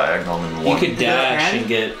 it's diagonal and You 1. could dash and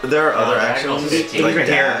get. There are other diagonals actions, and get like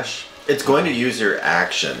taken. dash. It's going to use your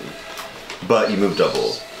action, but you move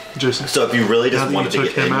double. Just So if you really Now just that wanted you to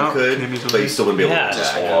took get in, him you out, could, can you but you still wouldn't be able Yeah. to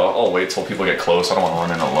attack. I'll wait till people get close. I don't want to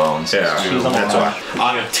run in alone. So Yeah, just do that's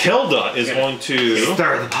why. Tilda is going to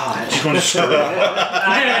Stir the pot. She's going to stir the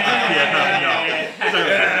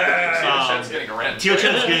Shit's getting rent. He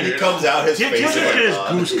comes out, his face is like, his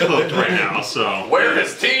goose cooked right now, so. Where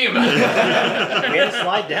is team? We had to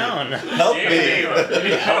slide down. help me. You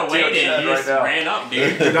gotta wait it. You right just now. ran up,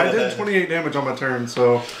 dude. Dude, I did 28 damage on my turn,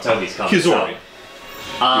 so Toby's coming. Kizori.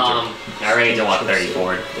 I already don't want 30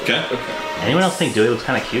 forward. Okay. Anyone else think Dewey looks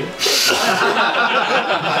kind of cute?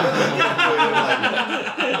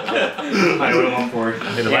 I went on for it.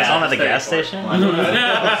 Did the on at the gas station?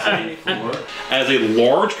 As a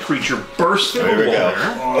large creature bursts through There the we go.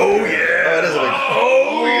 wall. Oh yeah. That is a big.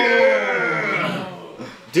 Oh yeah.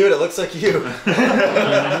 Dude, it looks like you.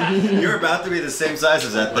 You're about to be the same size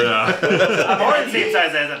as that thing. I'm already the same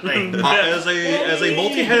size as that thing. As a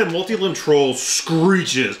multi-headed, multi-limbed troll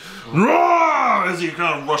screeches, "Roar!" as he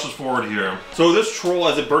kind of rushes forward here. So this troll,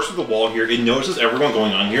 as it bursts through the wall here, it notices everyone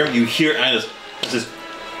going on here. You hear Anna's says,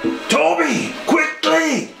 "Toby,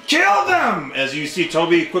 quickly kill them!" As you see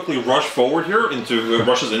Toby quickly rush forward here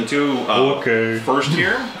rushes into first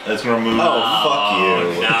here. It's gonna move. Oh, fuck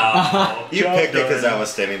you! No. You picked it because I was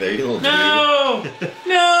standing there. You little No!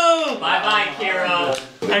 No! Bye-bye, Kiro.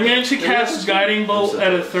 I'm going to cast Guiding Bolt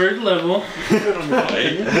at a 3rd level.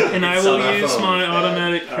 And I will use my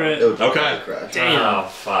automatic crit. Okay. Damn. Oh,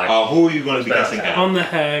 fuck. Who are you going to be casting at? On the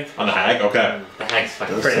hag. On the hag? Okay. The hag's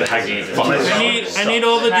fucking pretty. I need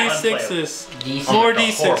all the D6s. More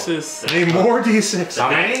D6s. I need more D6s.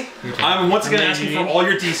 Okay. I'm once again asking for all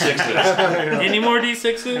your D6s. Any more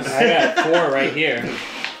D6s? I got 4 right here.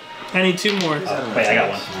 I need 2 more. Wait, I got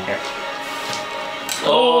 1. Here.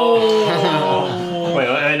 Oh. Wait,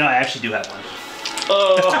 no, I actually do have 1.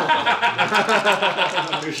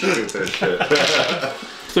 You're shooting this shit.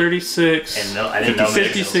 36. And no, I didn't know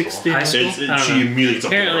 50, 60. She immediately gets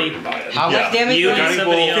Apparently, how much damage? You and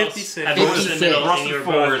somebody else 56. have moved in the middle and you were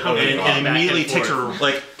forward both humping and immediately back and takes her forth.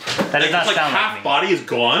 like That does not like sound half like me. body is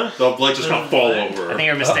gone. The leg just kind of fall over. I think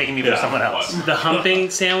you're mistaking me for someone else. The humping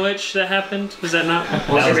sandwich that happened, was that not? That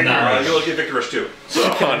was not. You'll get Victorious too. So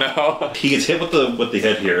no. He gets hit with the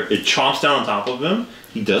head here. It chomps down on top of him.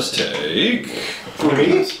 He does take. For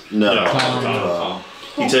me? No.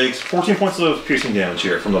 He takes 14 points of piercing damage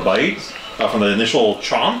here from the bite. From the initial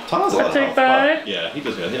chomp. I take that. Yeah, he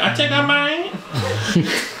does good. I take that mine.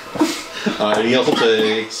 And he also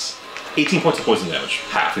takes 18 points of poison damage.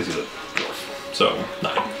 Half is the dwarf. So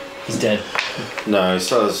 9. He's dead. No, he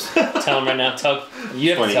still has. Tell him right now.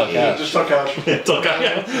 You have to tell Couch. Just tell Couch. Tell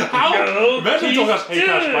Couch. How? Imagine tell Couch. Hey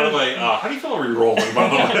Couch, by the way, how do you feel re-rolling, by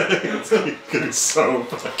the way? It's so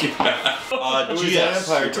fucking bad. GS.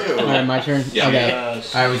 Empire too. Alright, my turn? Yeah. Okay.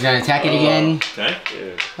 Alright, we're gonna attack it again.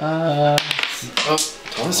 Okay.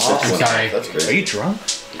 I'm sorry. That's great. Are you drunk?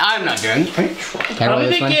 I'm not drunk. How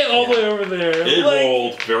did they get all the way over there? It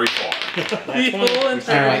rolled very far.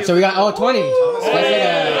 Alright, so we got 20.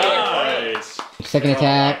 Nice. Second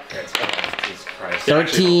attack.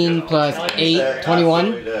 13 plus 8,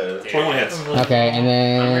 21. 21 hits. Okay, and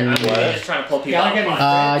then Just trying to pull people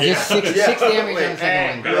out. just 6 damage on the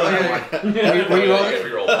second one. Were you rolling?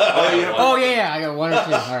 Oh yeah, I got 1 or 2.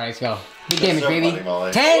 Alright, let's go. Big damage, baby. 10,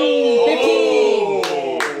 15.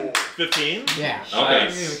 15? Yeah. Okay.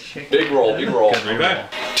 Big roll, big roll. Okay.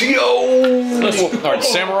 Alright,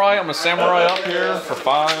 samurai. I'm a samurai up here for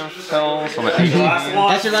 5 spells. I'm at 18.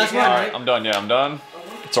 That's your last one, right? I'm done, yeah, I'm done.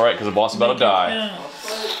 It's alright, because the boss is about to die.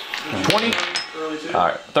 20.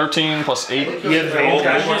 Alright, 13 plus 8. You have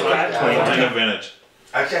advantage.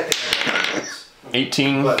 Actually, I think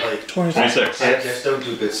 18. but like 26. I just don't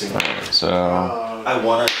do good singing. So. I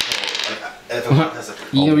want to. Like, if it has like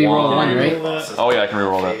You can reroll 1, right? Oh yeah, I can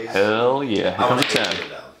reroll that. Hell yeah. Here comes a 10.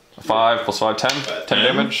 5 plus 5, 10. 10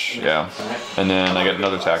 damage. Yeah. And then I get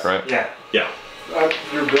another attack, right? Yeah. Yeah.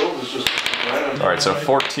 Your build is just. Alright, so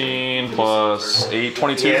 14 plus 8,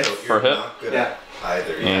 22 for a hit. Yeah.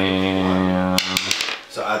 Either. And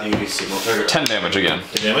So either you do signal trigger. 10 damage again.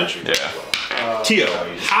 10 damage? Yeah. Tio,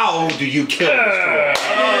 how do you kill this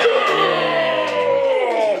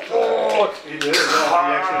troll? He did. He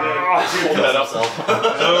Pull that up. So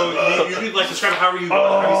you could like describe how you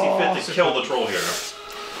see fit to kill the troll here.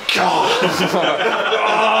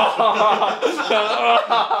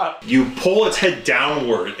 You pull its head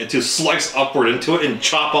downward and to slice upward into it and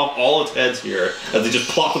chop off all its heads here as they just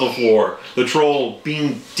plop to the floor. The troll,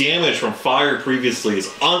 being damaged from fire previously,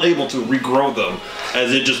 is unable to regrow them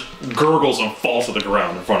as it just gurgles and falls to the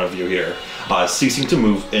ground in front of you here, ceasing to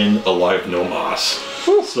move in alive no mas.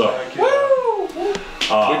 So,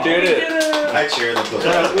 we did it. I cheer the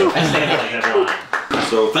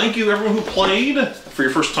So thank you everyone who played for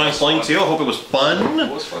your first time playing Tio. I hope it was fun.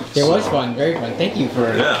 It was fun, very fun. Thank you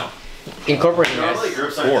for incorporating Normally us.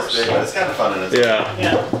 groups aren't this big, but it's kind of fun in its Yeah.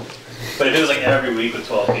 But if it was like every week with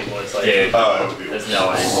 12 people, it's like, it would be there's no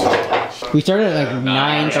way. We started at like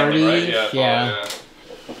 9:30. Right? Yeah.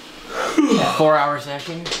 4-hour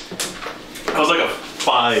session. That was like a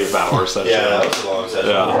 5-hour session. Yeah, that was a long session.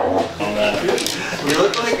 Yeah. You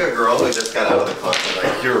look like a girl who just got out of the club and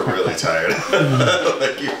like you're really tired.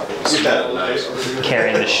 Like you're that nice.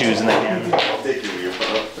 Carrying the shoes in the hand. I'll take you your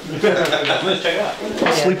phone. Let's check it out.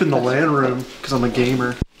 I sleep in the LAN room because I'm a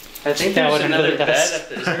gamer. I think That there's would another include bed.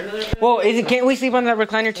 us. Is there another bed? Well, can't we sleep on that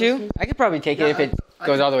recliner too? I could probably take it if it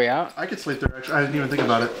goes all the way out. I could sleep there actually. I didn't even think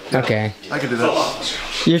about it. Okay. I could do that.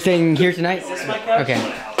 You're staying here tonight? Okay.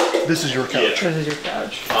 This is your couch. This is your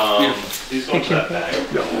couch. He's going to that bag.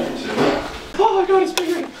 Yeah. Oh my god, it's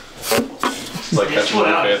bigger. It's like catching a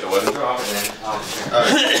buffet at the wedding.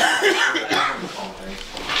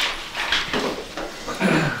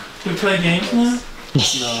 We play games now? No.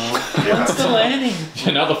 What's the landing?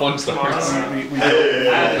 Now the fun starts. Who's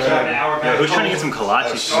trying to get some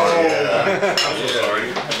kolaches?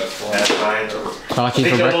 That's fine. Kolache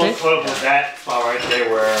for birthday? That spot right there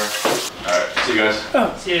where. Alright, see you guys.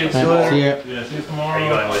 Oh, see you. See ya. See you tomorrow. Are you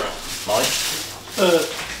going with Molly?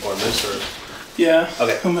 Or Miss or? Yeah.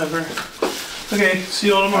 Okay. Whomever. Okay, see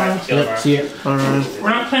you all tomorrow. Yep, see ya. We're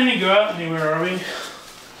not planning to go out anywhere, are we?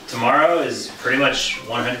 Tomorrow is pretty much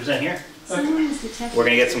 100% here. We're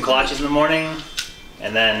gonna get some kolaches in the morning,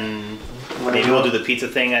 and then maybe we'll do the pizza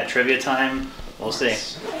thing at trivia time. We'll see.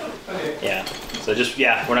 Yeah. So just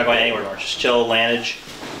we're not going anywhere more. Just chill, land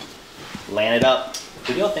it up.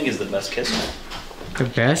 Who do y'all think is the best kisser? The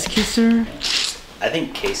best kisser? I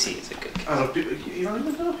think Casey is a good kisser. You don't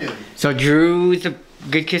even know him. So Drew's a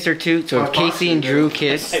good kisser too. So if Casey and Drew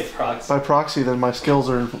kiss. By proxy, then my skills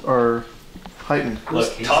are heightened.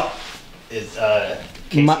 Look, top is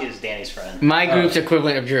Casey is Danny's friend. My group's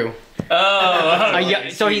equivalent of Drew.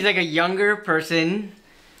 So he's like a younger person.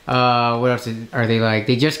 What else are they like?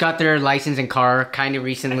 They just got their license and car kind of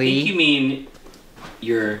recently. I think you mean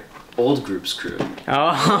your old group's crew.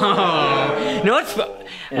 Oh. No,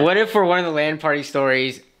 what if for one of the LAN party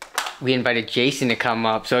stories, we invited Jason to come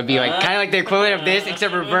up? So it'd be like kind of like the equivalent of this,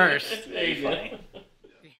 except reverse. Very funny.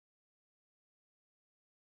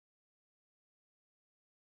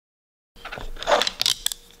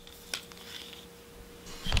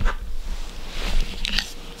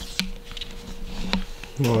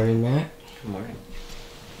 Morning, Matt. Good morning.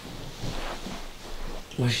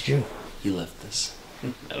 What's Drew? You left this.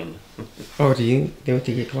 I don't know. Oh, they went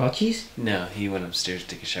to get kolaches? No, he went upstairs to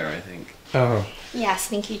take a shower, I think. Oh. Yeah,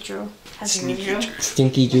 Stinky Drew. Sneaky Drew.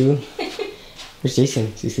 Stinky Drew. Where's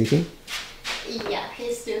Jason? Is he sleeping? Yeah,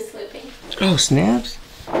 he's still sleeping. Oh, snaps.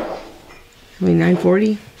 Only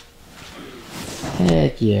 9:40?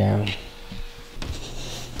 Heck yeah.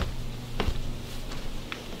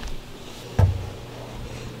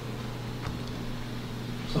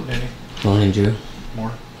 What's up, Danny? Morning, Drew.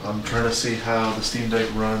 More. I'm trying to see how the Steam Deck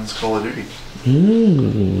runs Call of Duty.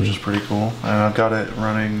 Which is pretty cool. And I've got it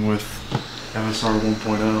running with MSR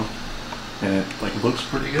 1.0. And it looks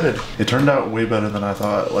pretty good. It turned out way better than I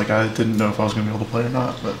thought. Like, I didn't know if I was gonna be able to play or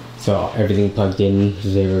not, but So everything plugged in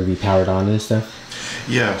was able to be powered on and stuff?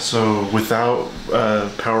 yeah, so without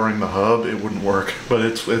powering the hub, it wouldn't work. But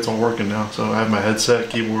it's all working now. So I have my headset,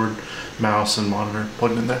 keyboard, mouse, and monitor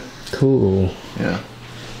plugged in there. Cool. Yeah.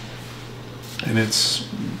 And it's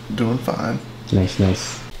doing fine. Nice,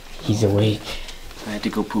 nice. He's awake. I had to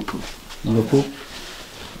go poo poo. You go poop?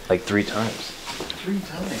 Like 3 times. 3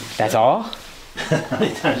 times. That's all? How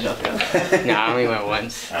many times y'all go? No, I only went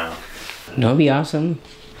once. Oh. No, it'd be awesome.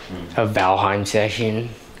 A Valheim session.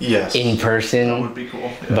 Yes. In person. That would be cool.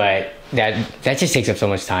 Yeah. But that just takes up so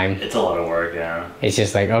much time. It's a lot of work, yeah. It's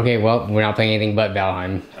just like, okay, well, we're not playing anything but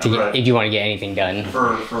Valheim Right. if you want to get anything done.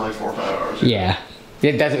 For like 4 or 5 hours. Yeah.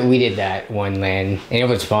 We did that one LAN, and it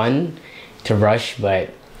was fun to rush, but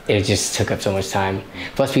it just took up so much time.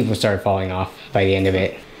 Plus, people started falling off by the end of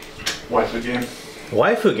it. Waifu game.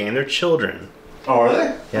 Waifu game, they're children. Oh, are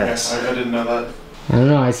they? Yes. Okay. I didn't know that. I don't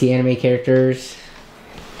know, I see anime characters.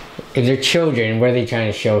 If they're children, what are they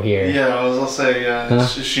trying to show here? Yeah, I was gonna say,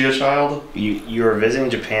 is she a child? You were visiting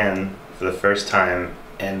Japan for the first time,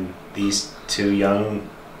 and these 2 young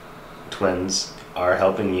twins are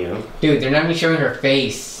helping you. Dude, they're not even showing her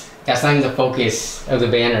face. That's not even the focus of the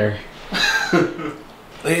banner.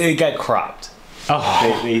 It got cropped.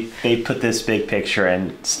 Oh. They put this big picture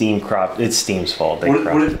and Steam cropped. It's Steam's fault. They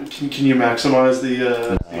cropped it. Can you maximize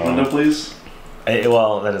the window, please?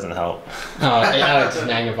 Well, that doesn't help. Oh, it just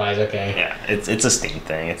magnifies, okay. Yeah, it's a Steam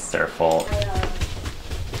thing. It's their fault.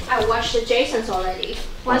 I watched the Jason's already.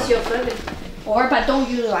 Once you're filming. But don't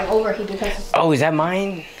use like overheat because it's... Oh, is that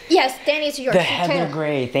mine? Yes, Danny's yours. The Heather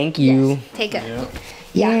Gray, thank you. Yes, take it.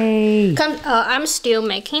 Yeah. Yay. I'm still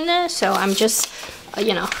making it, so I'm just,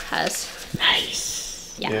 has...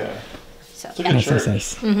 Nice. Yeah. So, Nice.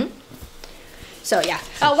 Mm-hmm. So, yeah.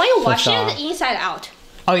 When you wash So, it, inside out.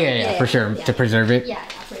 Oh, yeah, for sure. Yeah. To preserve it? Yeah,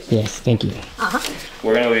 preserve it. Yes, thank you. Uh-huh.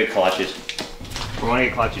 We're gonna go get kolaches. We're going to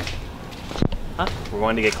get kolaches. Huh? We're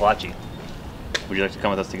going to get kolache. Would you like to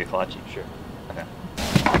come with us to get kolache? Sure. Okay.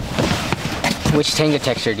 Which Tenga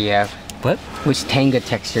texture do you have? What? Which Tenga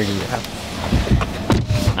texture do you have?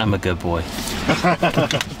 I'm a good boy.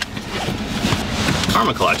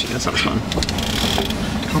 Karma kolache, that sounds fun.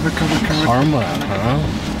 Karma, huh?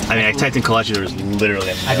 I mean, I typed in kolache, there was literally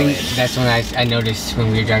a I think that's when I noticed when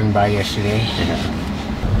we were driving by yesterday.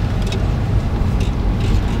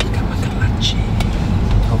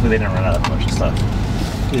 Hopefully they didn't run out of commercial stuff.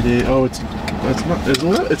 It is. Oh, it's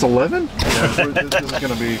not. It's 11. Yeah, this is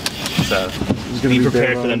gonna be. So be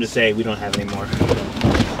prepared for them to say we don't have any more.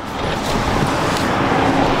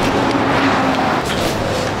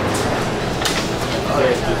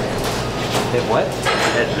 Hit what?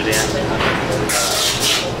 Head boudin.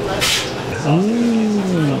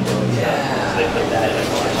 They put that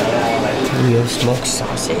in Real smoked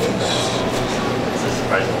sausage.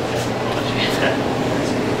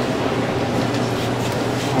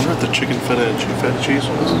 I wonder if the chicken feta and feta cheese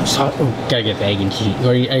was. Gotta get the egg and cheese.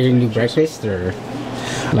 Are you gonna do breakfast or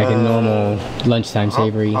like a normal lunchtime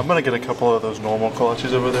savory? I'm gonna get a couple of those normal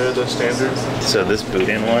kolaches over there, the standard. So this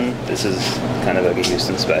boudin one, this is kind of like a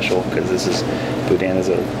Houston special because this is boudin is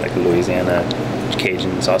like a Louisiana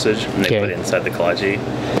Cajun sausage, and they put it inside the kolache.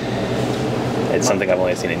 It's something I've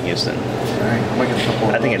only seen in Houston.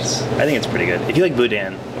 I think it's pretty good. If you like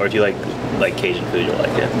boudin or if you like Cajun food, you'll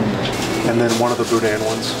like it. And then one of the boudin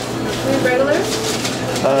ones. Regular?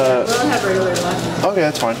 We don't have regular left. Okay,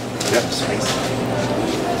 that's fine. Yeah.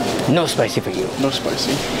 Spicy. No spicy for you. No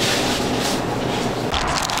spicy.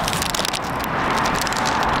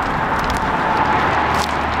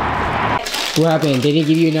 What happened? They didn't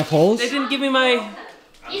give you enough holes? They didn't give me my.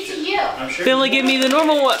 It's you. They only gave me the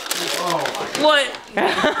normal one. What?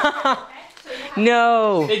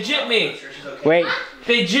 No. They jipped me. Wait.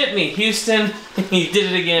 They jipped me. Houston, he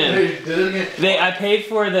did it again. They did it again? I paid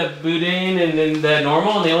for the boudin and then the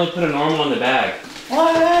normal, and they only put a normal in the bag.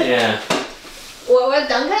 What? Yeah. What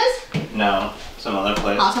Dunkas? No, some other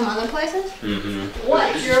place. Oh, some other places? Mm-hmm.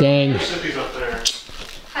 What? Dang. Mississippi's up there.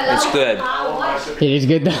 Hello? It's good. What? It is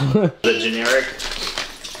good though. The generic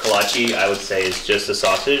kolache, I would say, is just a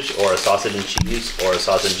sausage, or a sausage and cheese, or a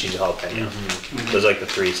sausage and cheese jalapeno. Those are like the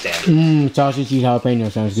three standards. Sausage cheese jalapeno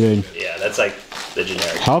sounds good. Yeah, that's like the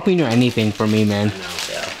generic. Jalapeno anything for me, man.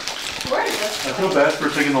 Yeah. Where is it? I feel bad for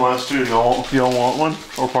taking the last two. Y'all want one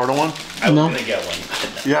or part of one? I was gonna get one.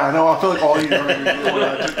 Yeah, I know. I feel like all you are gonna get one.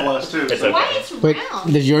 I took the last two. It's So. okay. Why it's Wait,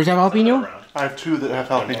 round? does yours have jalapeno? I have two that have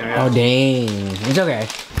jalapeno. Yeah. Oh dang. It's okay.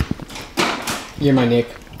 You're my Nick.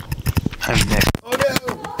 I'm Nick. Oh no!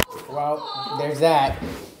 Well, there's that.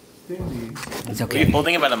 It's Are okay. you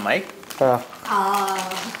holding about a mic? I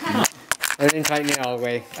didn't tighten it all the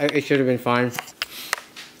way. It should have been fine.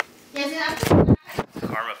 Yes,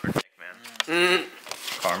 Karma for Nick, man.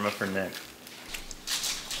 Karma for Nick.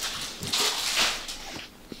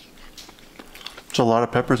 There's a lot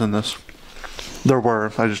of peppers in this. There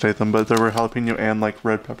were. I just ate them, but there were jalapeno and like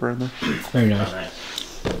red pepper in there. Very nice.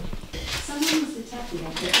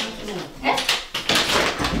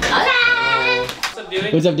 What's up,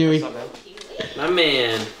 Dewey? What's up, Dewey? My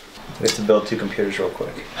man. We have to build two computers real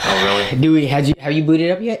quick. Oh, really? Dewey, have you booted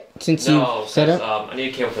up yet since No, you set up? I need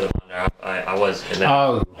a cable for the monitor. I was. And then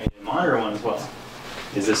Oh. I need a monitor one as well.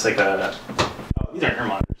 Is this like a... Oh, these aren't her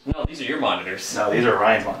monitors. No, these are your monitors. No, these are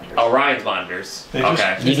Ryan's monitors. Oh, Ryan's monitors.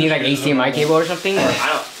 Okay. Do you need like HDMI cable or something? Or?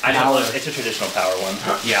 I didn't look. It's a traditional power one.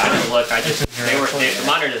 Yeah, I didn't look. I just the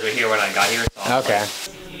monitors were here when I got here. So Okay.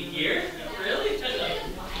 Here? Really?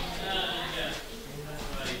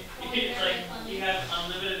 Like you have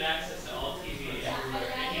unlimited access to all TVs everywhere,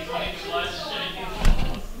 and he's wanting to watch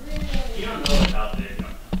anything. You don't know what's out there.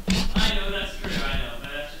 I know that's true. I know, but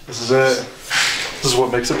that's just. This is it. This is what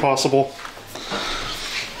makes it possible.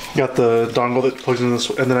 Got the dongle that plugs in this,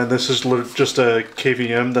 and then this is just a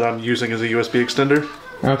KVM that I'm using as a USB extender.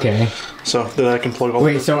 Okay. So that I can plug all.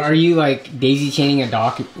 Wait, so are you like daisy chaining a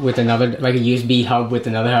dock with another, like a USB hub with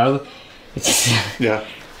another hub? Yeah.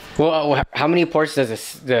 Well, how many ports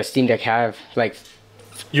does the Steam Deck have? Like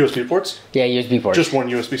USB ports? Yeah, USB ports. Just one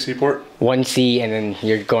USB-C port. One C, and then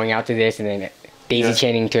you're going out to this, and then daisy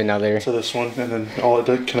chaining to another. So this one, and then all it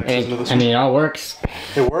connects into this one. I mean, it all works.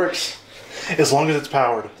 It works. As long as it's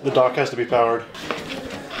powered. The dock has to be powered.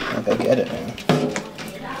 I get it, man.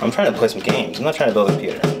 I'm trying to play some games. I'm not trying to build a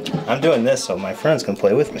computer. I'm doing this so my friends can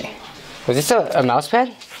play with me. Was this a mouse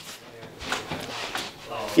pad?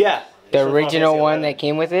 Yeah. The original one that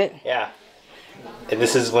came with it? Yeah. And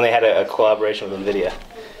this is when they had a collaboration with NVIDIA.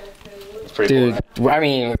 It's pretty Dude, cool. I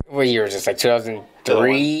mean, what year was this? Like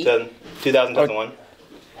 2003? 2001.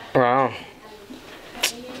 Wow.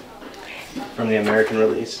 From the American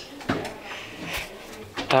release.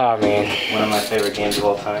 Oh man. One of my favorite games of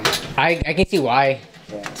all time. I can see why.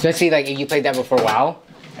 Yeah. Especially like if you played that before WoW.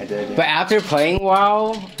 I did. Yeah. But after playing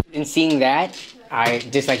WoW and seeing that, I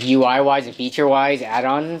just like UI wise and feature wise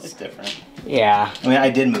add-ons. It's different. Yeah. I mean, I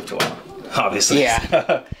did move to WoW, obviously. Yeah.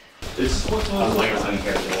 What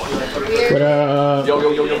Yo.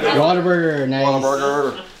 Whataburger, nice.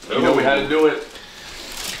 Whataburger. You know we had to do it.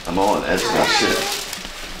 I'm on. That's my shit.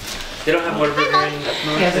 They don't have Whataburger in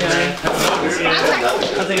How's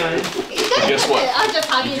it going? Guess what? I'm just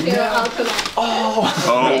talking to Ultimate. Oh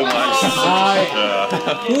my.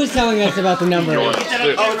 Who's telling us about the number? Oh,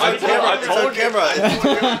 it's on camera.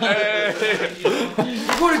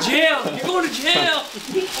 You're going to jail. You're going to jail.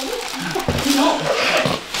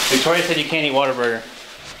 Victoria said you can't eat Whataburger.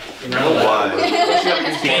 Why?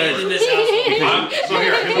 Because in this house. So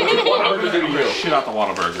here, I'm gonna do shit out the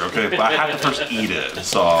Whataburger, okay? But I have to first eat it.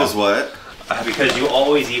 So. Because what? Because you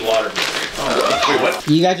always eat Whataburger. Wait, what?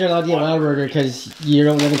 You guys are allowed to eat Whataburger because you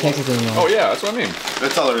don't live in Texas anymore. Oh yeah, that's what I mean.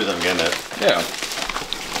 That's all the reason I'm getting it. Yeah.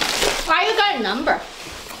 Why you got a number?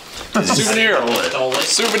 Souvenir.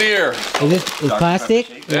 Souvenir. Is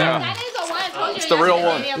plastic? Yeah. That is the one I told you. It's the real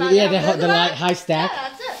one. Yeah, the high stack. Yeah,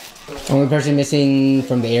 that's it. Only person missing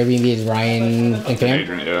from the Airbnb is Ryan and Pam.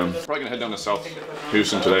 Adrian, yeah. Probably gonna head down to South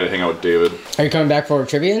Houston today to hang out with David. Are you coming back for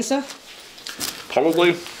trivia and stuff?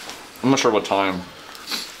 Probably. I'm not sure what time.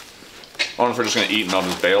 I don't know if we're just gonna eat and I'll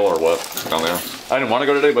just bail or what down there. I didn't want to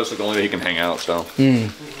go today, but it's like the only day he can hang out, so.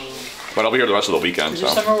 But I'll be here the rest of the weekend, Is so.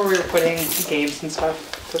 there somewhere where we were putting games and stuff?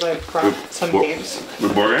 Because I brought some games.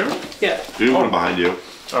 With board game? Yeah. There's one behind you.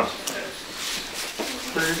 Oh.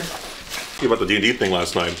 Bird. About the D&D thing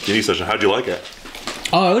last night, D&D session. How'd you like it?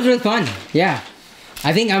 Oh, it was really fun. Yeah.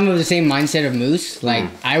 I think I'm of the same mindset of Moose. Like,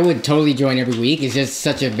 I would totally join every week. It's just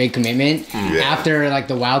such a big commitment. Yeah. After, like,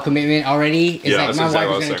 the WoW commitment already, it's like my wife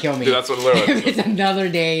is going to kill me. Dude, that's what literally. If it's another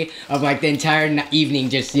day of, like, the entire evening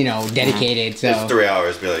just, you know, dedicated, so. It's 3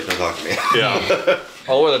 hours, be like, don't talk to me. Yeah.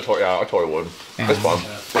 Oh, I totally would. It's fun.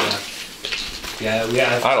 Yeah, we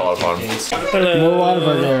had I had a lot of fun. More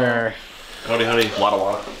Whataburger. Howdy, honey.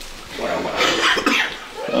 Lot.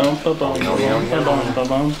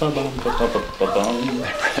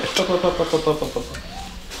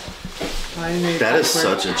 That is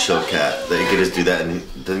such a chill cat that you could just do that and he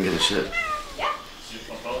doesn't give a shit.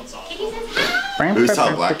 We saw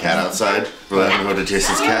a black cat outside. We're letting him go to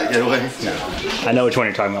Jason's cat getaway. I know which one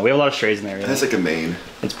you're talking about. We have a lot of strays in there. Really. That's like a mane.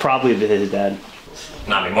 It's probably his dad.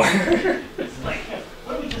 Not anymore.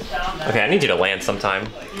 Okay, I need you to land sometime.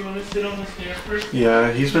 You want to sit on the stairs first?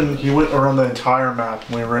 Yeah, he went around the entire map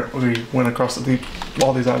when we went across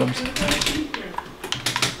all these items.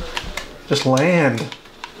 Just land.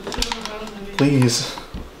 Please.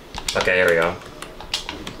 Okay, here we go.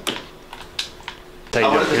 I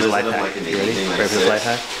want to visit them like an evening like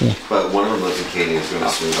 6, but one of them lives in Katie is going to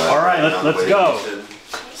swing by. Alright, let's go.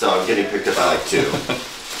 So I'm getting picked up by like 2.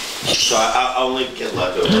 So I only get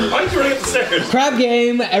leftovers. Why are you running up the stairs? Crab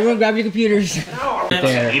game. Everyone grab your computers.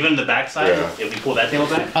 There. Even the backside, if we pull that table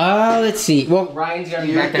back? Let's see. Well, Ryan's going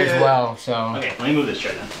to be back there as well, so. Okay, let me move this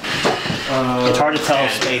chair then. It's hard to tell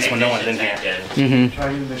space when no one's in here.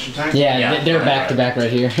 Yeah, they're back to back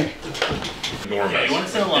right here. Yeah, you want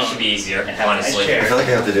to sit alone. This should be easier, honestly. I feel like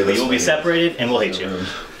I have to do this. We will be separated and we'll hate you.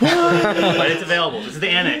 But it's available. This is the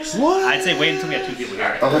annex. What? I'd say wait until we have 2 people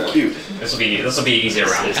here. Oh, how cute. This will be easier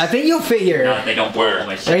around. I think you'll fit here. No, they don't work.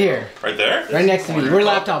 Right here. Right there? Right next to me. We're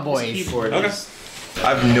laptop boys. Okay.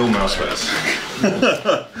 I have no mouse pads.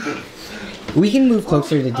 We can move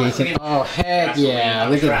closer to Jason. Oh, heck yeah.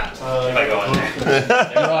 Look at If I go in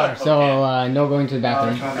there. you are. So, no going to the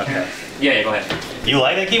bathroom. Okay. Yeah, go ahead. You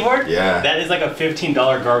like that keyboard? Yeah. That is like a $15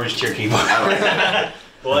 garbage tier keyboard.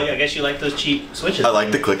 Well, I guess you like those cheap switches. I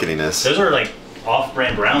like the clicketiness. Those are like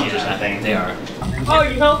off-brand browns or something. They are. Oh,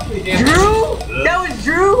 you helped me, Dan. Drew? That was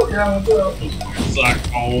Drew? It's like,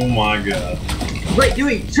 oh my god. Wait,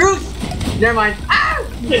 doing truth? Never mind. Ah!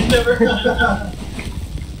 It's never.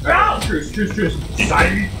 Ah! Truce.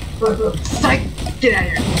 Psych. Psych! Get out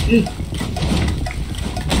of here.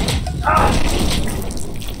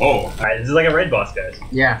 Oh, alright, this is like a raid boss, guys.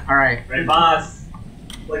 Yeah, alright. Raid boss.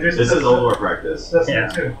 Like This is a little more practice. Yeah.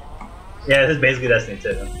 Yeah, this is basically Destiny 2.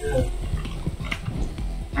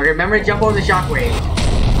 Okay, remember to jump over the shockwave.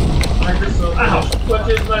 Ow! What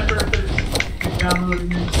is my purpose?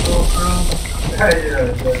 Downloading install Chrome.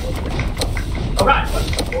 Oh god!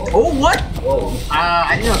 Oh, what? Whoa.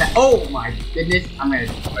 I didn't know that. Oh my goodness. I'm gonna.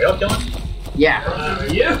 Are y'all killing? Yeah.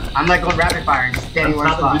 Yeah. I'm like going rapid fire and standing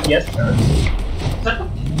one spot. Yes.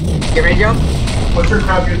 Get ready, Joe? What's your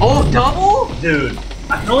crowd get? Oh, double? Dude.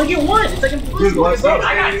 I can only get one. It's like impossible. Dude, what's up?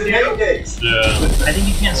 I got 2. Yeah. I think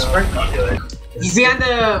you can't sprint into it. He's behind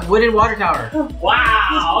the wooden water tower.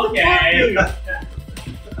 Wow, okay.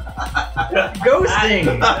 Ghosting.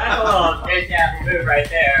 Hold on. Good job, move right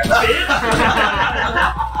there.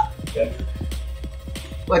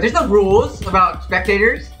 Wait, there's no rules about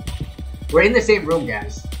spectators? We're in the same room,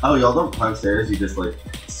 guys. Oh, y'all don't climb stairs, you just like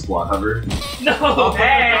squat hover? No.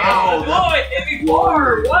 Hey. Wow. Boy, hit me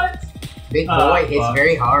forward. What? Big boy hits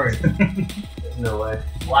very hard. No way.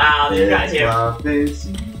 Wow, these guys hit Face.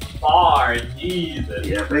 far. Jesus.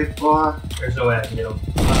 Yeah, big boy. There's no way I can get him.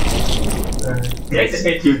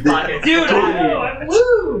 Jason hit you fucking. Dude,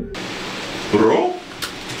 Woo! Bro?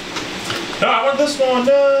 No, I want this one.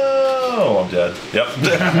 No, I'm dead. Yep.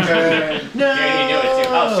 No. Yeah, you do it too.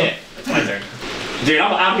 Oh shit. It's my turn. Dude,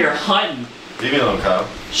 I'm out here hunting. Leave me alone, Kyle.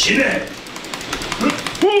 Shit!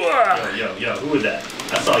 Yo, who was that?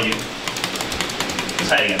 I saw you. Who's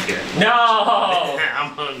hiding up here? No!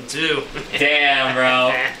 I'm hunting too. Damn,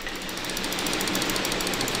 bro.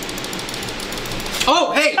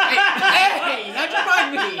 Oh, hey, how'd you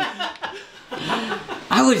find me?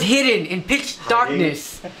 I was hidden in pitch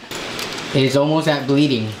darkness. It is almost at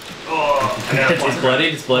bleeding. Oh, It's bloody.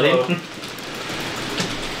 It's bloody.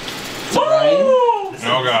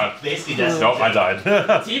 Oh god. Basically, that's Nope, I died.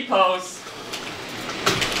 T-pose.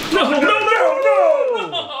 No!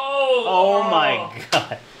 Oh my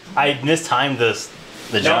god. I mistimed the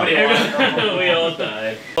jump. Nobody won. We all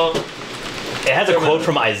died. It has a quote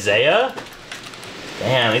from Isaiah.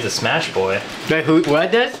 Damn, he's a Smash boy. Wait, who?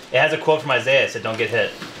 What does? It has a quote from Isaiah. It said, "Don't get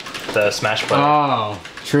hit." The Smash player. Oh,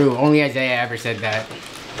 true. Only Isaiah ever said that.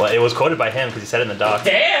 Well, it was quoted by him because he said it in the doc.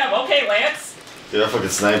 Damn. Okay, Lance. Dude, I fucking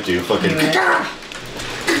sniped you. Fucking.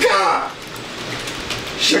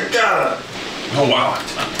 Shaka! Oh wow.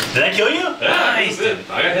 Did that kill you? Yeah, nice. I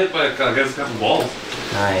got hit by a couple walls.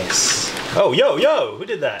 Nice. Oh, yo, who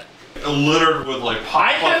did that? Littered with like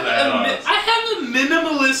I have a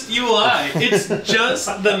minimalist UI. It's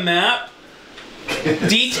just the map,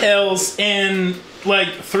 details, and like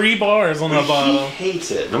 3 bars on the bottom. He hates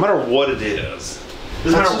it, no matter what it is.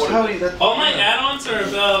 Doesn't matter what it is. All my add-ons are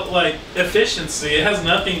about like efficiency. It has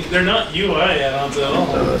nothing. They're not UI add-ons at all.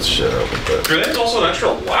 Oh, that's shit up with that. There's also an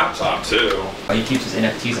extra laptop too. Oh, he keeps his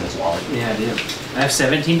NFTs in his wallet. Yeah, I do. I have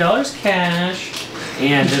 $17 cash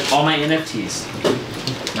and all my NFTs.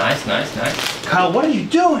 Nice. Kyle, what are you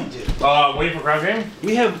doing, dude? Waiting for crowd game?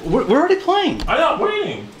 We're already playing. I'm not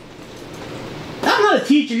waiting. I'm not a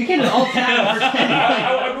teacher. You can't all time.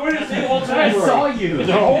 I've been waiting to see the whole time. I saw you.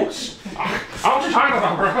 No. I was talking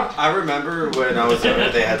about, bro. I remember when I was younger,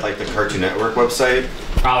 they had like the Cartoon Network website.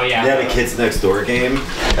 Oh yeah. They had a Kids Next Door game,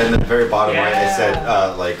 and at the very bottom right, it said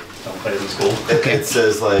like. Don't play this in school. It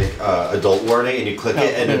says like adult warning, and you click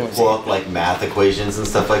it, and it pull up like math equations and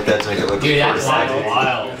stuff like that to make it look. Dude, that's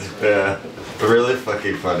wild. Yeah, really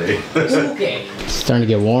fucking funny. Okay. It's starting to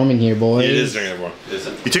get warm in here, boys. It is starting to get warm. Is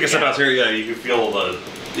it? You take a step out here, yeah, you can feel the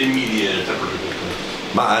immediate temperature.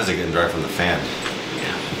 My eyes are getting dry from the fan.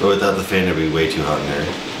 Yeah. But without the fan, it'd be way too hot in there.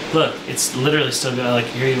 Look, it's literally still going. Like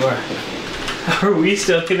here you are. Are we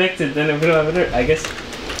still connected? Then if we don't have internet, I guess.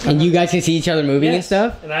 And you guys can see each other moving and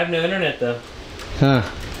stuff? And I have no internet though. Huh.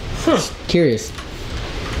 Curious.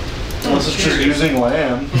 Unless it's just using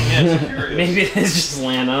LAN. Maybe it's just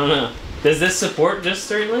LAN. I don't know. Does this support just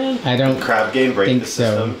straight LAN? I don't Crab game break think the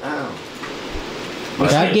system. so. Ow.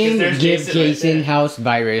 Crab game There's give Jason Jason right house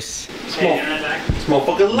virus. Small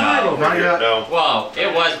fucking live over here. No. Whoa,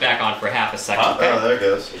 it was back on for half a second. Oh, there it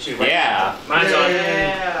goes. Yeah. Mine's on.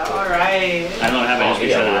 Yeah, alright. I don't have Oh, any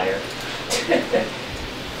he's a liar.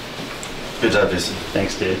 Good job, Jason.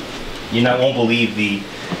 Thanks, dude. You won't believe the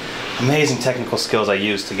amazing technical skills I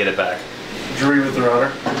used to get it back. Did you reboot the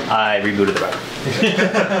router? I rebooted the router.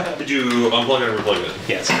 Did you unplug it or replug it?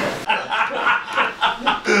 Yes.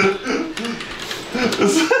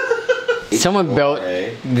 Someone built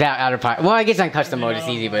that out of pocket. Well, I guess on custom mode it's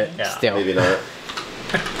easy, but still. Maybe not.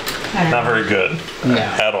 Not very good. No.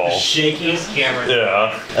 At all. Shaky camera.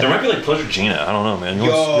 Yeah. There might be like Pleasure Gina. I don't know, man. You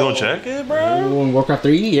want to check it, bro? Oh, and Warcraft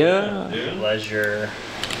 3? Yeah. Pleasure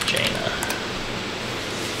Jaina.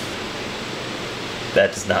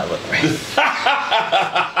 That does not look right.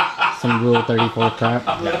 Some Rule 34 crap.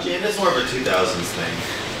 No, Jana's more of a 2000s thing.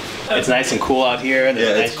 It's nice and cool out here. There's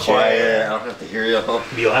Yeah, a it's nice quiet. chair. I don't have to hear y'all.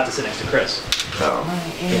 You'll have to sit next to Chris. Oh.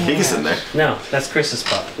 He can sit there. No, that's Chris's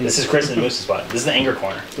spot. This is Chris and Moose's spot. This is the anger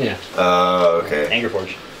corner. Yeah. Oh, okay. Anger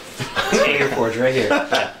Forge. Anger Forge right here.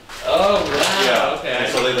 Yeah. Oh, wow. Yeah. Okay.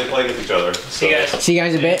 So they play with each other. See you guys. See you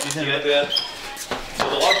guys in a bit. See you in a bit. So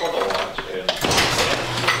the last one to watch.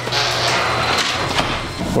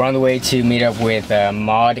 We're on the way to meet up with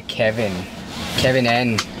Mod Kevin. Kevin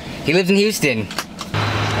N. He lives in Houston.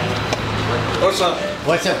 What's up?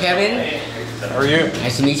 What's up, Kevin? How are you?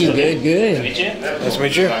 Nice to meet you. Good, good. Nice to meet you. Nice to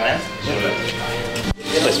meet you.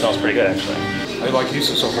 This place smells pretty good, actually. How do you like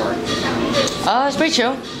Houston so far? It's pretty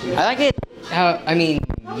chill. I like it. I mean,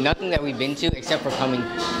 nothing that we've been to except for coming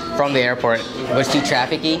from the airport was too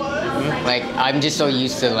trafficky. Like, I'm just so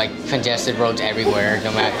used to like congested roads everywhere,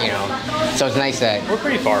 no matter, you know. So it's nice that We're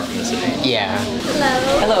pretty far from the city. Yeah.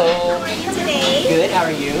 Hello. Hello. How are you today? Good. How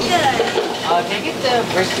are you? Good. Can I get the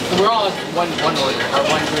brisket? We're all one order or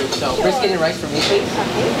one group. So brisket and rice for me, please.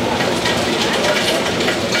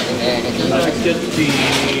 And Let's get the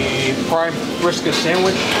prime brisket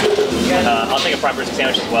sandwich. I'll take a prime brisket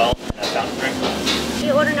sandwich as well. And a fountain drink.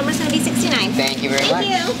 Your order number is going to be 69. Thank you very much. Thank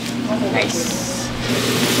you. Nice.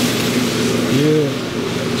 Yeah,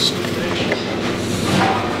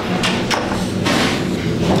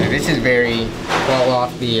 this is very fall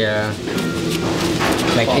off the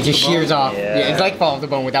like it just shears off. Yeah, it's like fall off the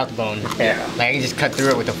bone without the bone. Yeah. Like I can just cut through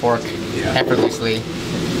it with a fork effortlessly.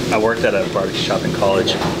 I worked at a barbecue shop in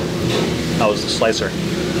college. I was a slicer.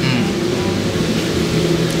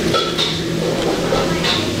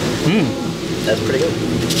 That's pretty good.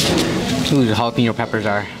 Ooh, the jalapeno peppers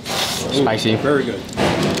are spicy. Very good.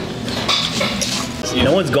 So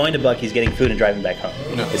no one's going to Buc-ee's getting food and driving back home.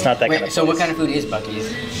 No. It's not that kind of So what kind of food is Buc-ee's?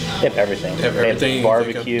 They have everything. They have everything.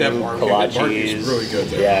 Barbecue, kolaches. Really good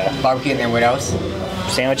there. Yeah. Barbecue and then what else?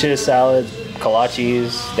 Sandwiches, salads,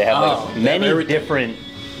 kolaches. They have like many different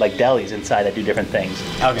like delis inside that do different things.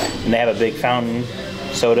 Okay. And they have a big fountain,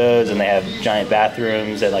 sodas, and they have giant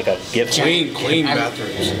bathrooms and like a gift. Clean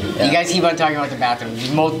bathrooms. Yeah. You guys keep on talking about the bathrooms.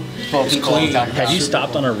 Multiple people talking about. Have you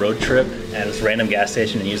stopped on a road trip at this random gas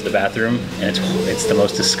station and used the bathroom, and it's the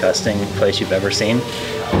most disgusting place you've ever seen?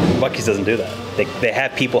 Buc-ee's doesn't do that. They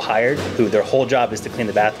have people hired who their whole job is to clean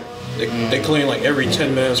the bathroom. They clean like every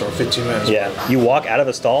 10 minutes or 15 minutes. Yeah. You walk out of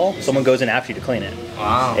the stall, someone goes in after you to clean it.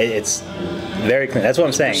 Wow. It's very clean. That's what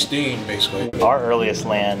I'm saying. Pristine, basically. Our earliest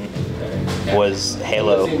LAN was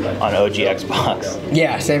Halo on OG Xbox.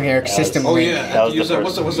 Yeah, same here. System Oh Link. yeah. That was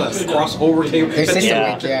the what's that? Crossover table. There's System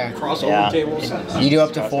Link, yeah. Crossover tables. You do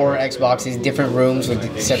up to 4 Xboxes, different rooms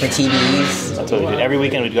with separate TVs. That's what we did. Every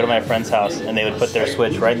weekend we'd go to my friend's house and they would put their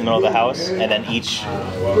Switch right in the middle of the house, and then each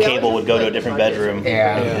cable would go to a different bedroom.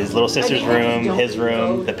 Yeah. His little sister's room, his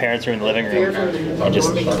room, the parents' room, the living room, and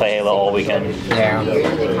just play Halo all weekend. Yeah.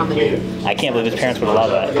 I can't believe his parents would allow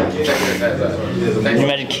that. Can you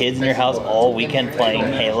imagine kids in your house all weekend playing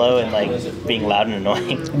Halo and like being loud and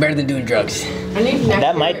annoying? Better than doing drugs.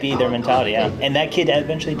 That might be their mentality, yeah. And that kid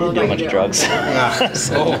eventually did do a bunch of drugs.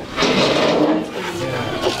 So.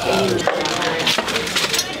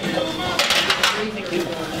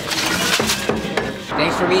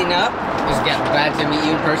 Thanks for meeting up. It was glad to meet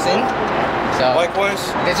you in person. So likewise.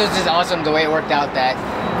 This was just awesome the way it worked out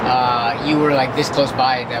that you were like this close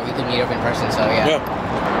by that we could meet up in person. So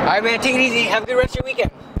yeah. All right, man. Take it easy. Have a good rest of your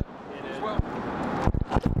weekend.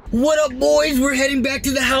 What up, boys? We're heading back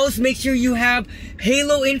to the house. Make sure you have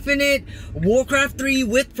Halo Infinite, Warcraft 3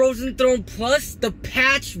 with Frozen Throne, plus the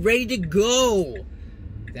patch ready to go.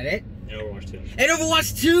 Is that it? And Overwatch 2. And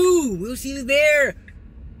Overwatch 2! We'll see you there.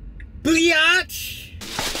 Biatch!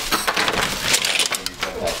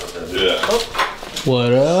 Yeah.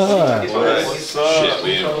 What up? What's up? Shit,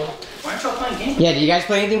 man. Yeah, did you guys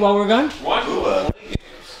play anything while we were gone?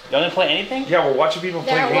 Y'all didn't play anything? Yeah, we're watching people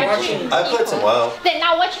play games. I played some WoW. They're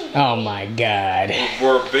not watching. Oh my god.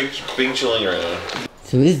 We're big chilling right now.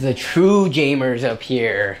 So this is the true gamers up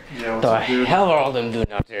here. Yeah, what's The up, dude? hell are all them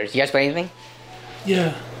doing upstairs? You guys play anything?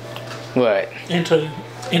 Yeah. What?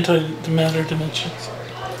 Anti-matter dimensions.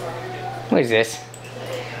 What is this?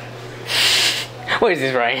 What is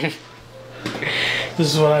this, Ryan?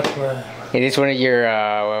 This is what I play. Is this one of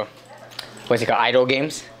your, what's it called, idol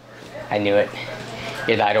games? I knew it.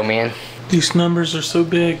 You're the idol man. These numbers are so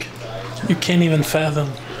big, you can't even fathom.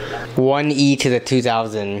 1e to the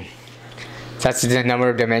 2000. That's the number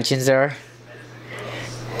of dimensions there are?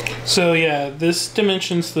 So yeah, this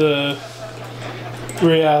dimension's the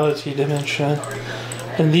reality dimension.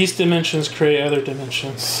 And these dimensions create other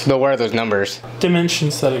dimensions. But what are those numbers?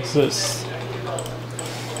 Dimensions that exist.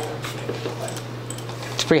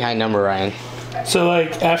 It's a pretty high number, Ryan. So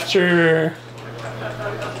like after,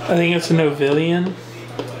 I think it's a novillion.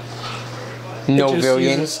 It just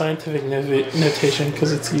Novillion? uses scientific notation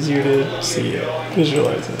because it's easier to see it,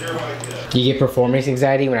 visualize it. Do you get performance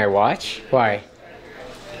anxiety when I watch? Why?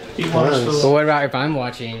 You watch the- But what about if I'm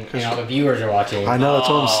watching and all the viewers are watching? I know, that's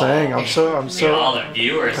what I'm saying. I'm so. all the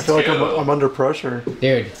viewers I feel like too. I'm under pressure.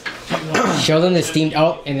 Dude, show them the Steam.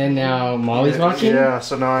 Oh, and then now Molly's watching. Yeah,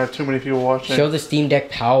 so now I have too many people watching. Show the Steam Deck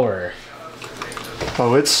power.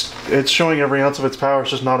 Oh, it's showing every ounce of its power.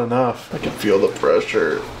 It's just not enough. I can feel the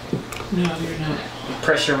pressure. No, you're not.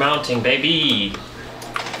 Pressure mounting, baby.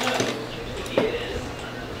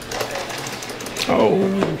 Oh,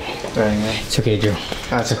 dang it. It's okay, Drew.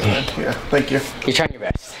 That's okay. Yeah, thank you. You're trying your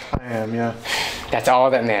best. I am, yeah. That's all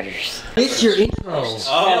that matters. It's your intro. Oh,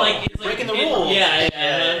 it's breaking the rules.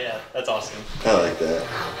 Yeah. That's awesome. I like that.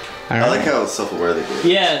 I like how self-aware they get.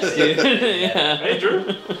 Yes, dude. Yeah. Hey, Drew.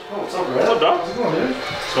 Oh, what's up, Brad? What's up, dog? What's going on, dude?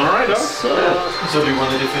 It's going alright, dog. So do you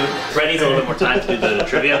want to do food? Brett needs a little bit more time to do the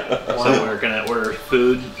trivia. So we're going to order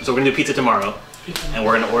food. So we're going to do pizza tomorrow. And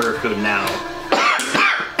we're going to order food now.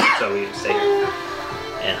 So we stay here.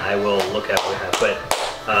 And I will look at what we have. But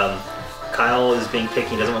Kyle is being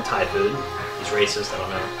picky. He doesn't want Thai food. He's racist. I don't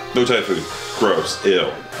know. No Thai food. Gross. Ew.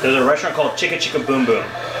 There's a restaurant called Chicka Chicka Boom Boom.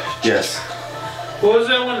 Yes. What was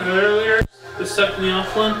that one earlier? The suck me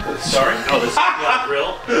off one? Sorry? Oh, the suck me off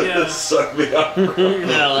grill? Yeah. Suck me off grill.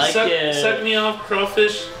 I like it. Suck me off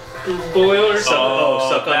crawfish boiler. Suck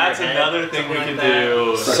on that's your head. another thing we can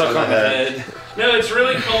do. Suck on the head. No, it's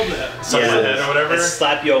really called that. Suck on the head or whatever. It's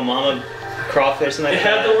slap yo mama crawfish and like It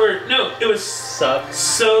that. had the word. No, it was Suck.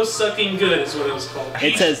 so sucking good is what it was called.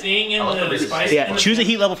 It says, Thing in the spice. yeah, choose a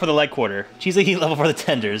heat level for the leg quarter. Choose a heat level for the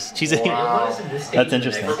tenders. Choose a heat. That's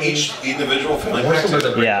interesting. For each individual filling.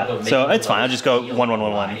 Yeah, so it's fine. I'll just go 1-1-1-1.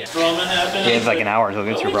 Ramen happened. Yeah, it's like an hour until it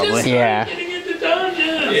gets here probably. Yeah. Getting into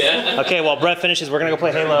dungeons. Yeah. Okay, while Brett finishes, we're gonna go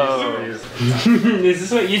play Halo. Is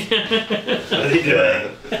this what you do? Yeah.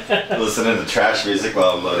 Listening to trash music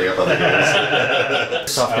while I'm loading up on the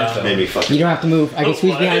games. Made me fucking. You don't have to move. I can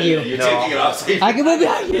squeeze behind you. You're taking it off. I can move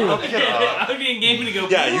behind you. I'll be engaged to go.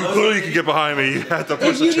 Yeah, you clearly can get behind me. You have to push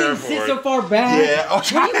If the you chair didn't sit forward. so far back, Yeah.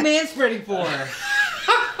 what are you man-spreading for?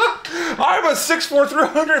 I'm a 6'4",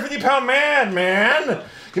 350-pound man.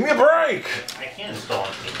 Give me a break. I can't install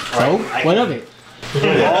it. So, what of it?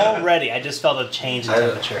 Already, I just felt a change in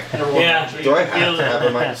temperature. Yeah. Do I have to have a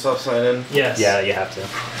Microsoft sign in? Yes. Yeah, you have to.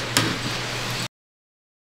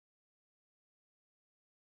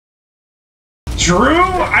 Drew,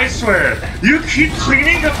 I swear, you keep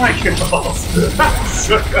cleaning up my girls. I'm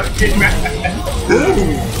so fucking mad.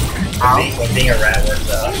 Being a rat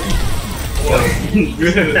works out. What?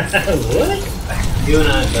 You and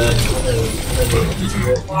I,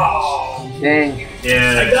 Dang.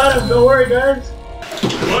 Yeah. I got him, don't worry, guys.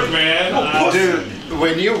 Look, man. Dude,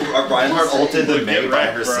 when you Reinhardt ulted the May by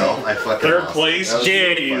herself, I fucking Third lost. place,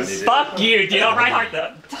 Dude, fuck you, dude. Reinhardt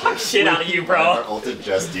the talk shit out of you, bro. Reinhardt ulted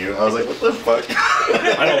just you. I was like, what the fuck?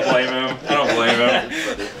 I don't blame him. I don't blame him.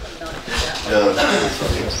 Yeah, that's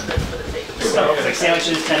funny. So, it's like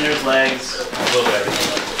sandwiches, tenders, legs, a little bit of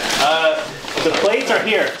everything. The plates are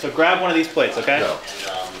here, so grab one of these plates, okay? No.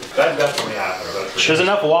 That definitely happened. There's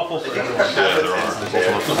enough waffles for everyone. Yeah, there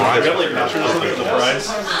are. We have like a picture or something for the prize.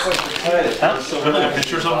 Huh? We have like a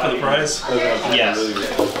picture or something for the prize. Yes.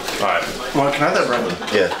 Alright. Well, can I have that bread?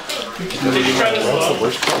 Yeah. Did you try this What's the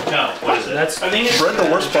worst part? No, what is it? I think it's Bread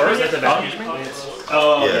the worst part? Is that the best?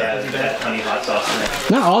 Oh, Yeah. yeah, that honey hot sauce in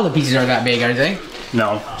there. Not all the pizzas are that big, are they?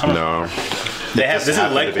 No. No. They have, this is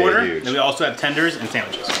happened leg to be quarter, huge. and we also have tenders and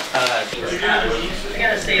sandwiches. I'll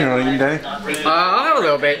have a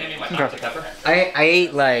little bit. I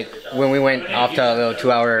ate like when we went off to a little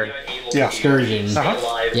 2-hour excursion.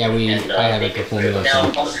 Yeah, I had like a full meal. So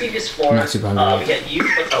I'm not super hungry.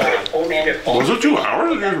 Was it 2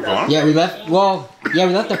 hours? You guys were gone? Yeah, we left. Well, yeah,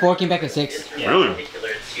 we left at 4, came back at 6. Really?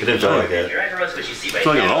 It didn't feel like it. It's not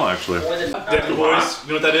like it at all, actually. Dead boys, you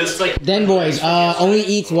know what that is? It's like Den Boys only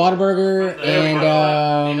eats Whataburger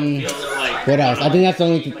and what else? I think that's the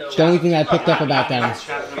only thing I picked up about them.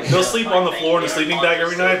 They'll sleep on the floor in a sleeping bag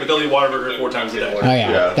every night, but they'll eat Whataburger 4 times a day. Oh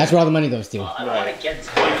yeah, that's where all the money goes to.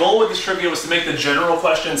 My goal with this trivia was to make the general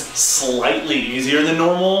questions slightly easier than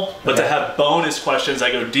normal, but to have bonus questions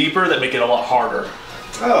that go deeper that make it a lot harder.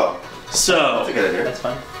 Oh. So, That's a good idea. That's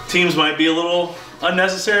fine. Teams might be a little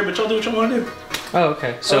unnecessary, but y'all do what you want to do. Oh,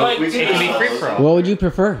 okay. So like it can be free for all. What would you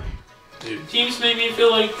prefer? Teams make me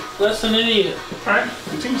feel like less than an idiot. Alright,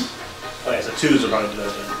 good teams. Okay, so twos are going to do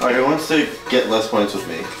that. Alright, who wants to get less points with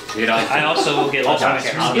me? I also will get less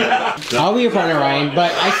points. I'll be your partner, Ryan,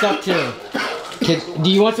 but I suck too. Do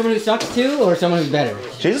you want someone who sucks too, or someone who's better?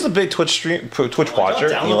 Jay's is a big Twitch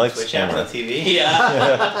watcher. He likes Twitch app on TV.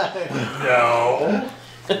 Yeah. No.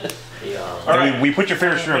 All right, we put your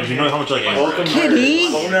favorite stream. You know how much like Kitty,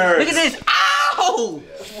 look at this! Ow!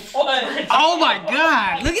 What? Oh my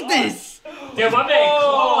God! Look at this! Dude, my big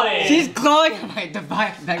clawing. She's clawing at the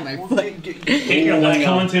back of my foot. That's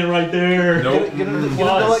content right there. Nope.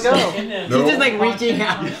 Let go. She's just like reaching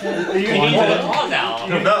out.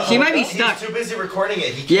 No, She might be stuck. He's too busy recording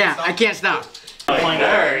it. He can't Yeah, stop. I can't stop. Do I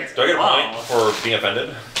get a point for being offended?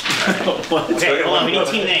 Okay, hold on, we need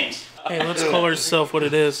team names. Hey, let's call ourselves what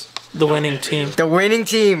it is. The winning team. The winning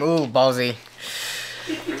team. Ooh, ballsy.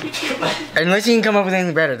 Unless you can come up with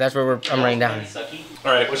anything better, that's what I'm writing down.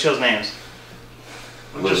 Alright, what's y'all's names?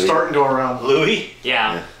 Just start and go around. Louis?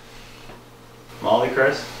 Yeah. Molly,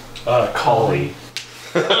 Chris? Collie.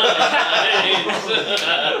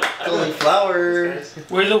 Cauliflower.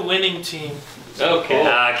 We're the winning team. Okay.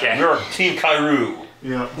 Okay. We're Team Kairu.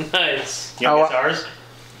 Yeah. Nice. You want ours?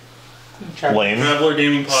 Lane. Drebler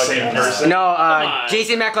Gaming Podcast. No,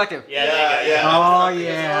 Jason Mac Collective. Yeah. Oh,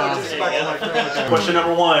 yeah. Question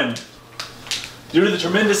number 1. Due to the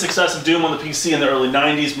tremendous success of Doom on the PC in the early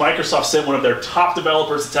 90s, Microsoft sent one of their top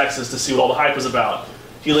developers to Texas to see what all the hype was about.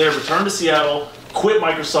 He later returned to Seattle, quit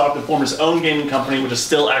Microsoft, and formed his own gaming company, which is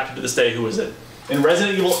still active to this day. Who is it? In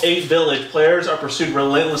Resident Evil 8 Village, players are pursued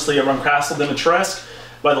relentlessly around Castle Dimitrescu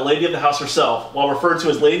by the lady of the house herself. While referred to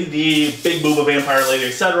as Lady D, Big Booba Vampire Lady,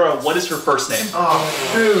 etc., what is her first name? Oh,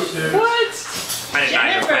 dude. What? I did not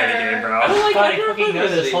even play the game, bro. I don't like I fucking know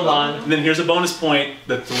this. Hold on. And then here's a bonus point.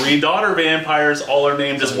 The 3 daughter vampires all are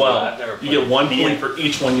named as well. You get 1 point for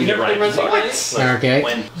each one you get right. Okay.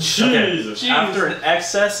 Jesus. After an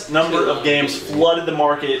excess number of games flooded the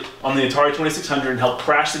market on the Atari 2600 and helped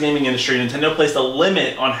crash the gaming industry, Nintendo placed a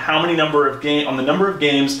limit on the number of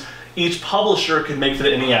games each publisher could make for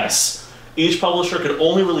the NES. Each publisher could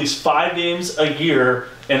only release 5 games a year,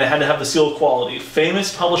 and it had to have the seal of quality.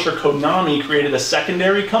 Famous publisher Konami created a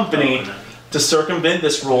secondary company to circumvent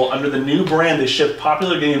this rule. Under the new brand, they shipped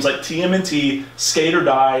popular games like TMNT, Skate or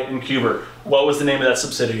Die, and Cuber. What was the name of that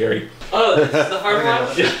subsidiary? Oh, this is the hard one?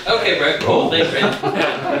 Okay, Brett. Cool. Thanks,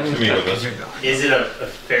 Brett. Is it a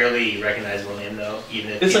fairly recognizable name, though?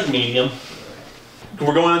 Even if It's like medium.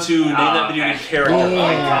 We're going to name that video game character. Oh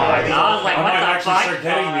my god. I was like, what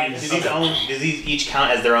the fuck? Do these each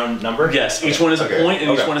count as their own number? Yes, each one is a point, and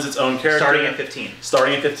each one is its own character. Starting at 15.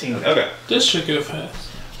 Starting at 15. Okay. This should go fast.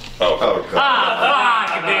 Oh, God.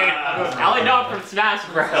 Dude. I only know it from Smash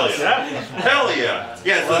Bros. Hell yeah. Hell yeah.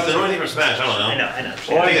 Yeah, it's the only thing from Smash. I don't know. I know.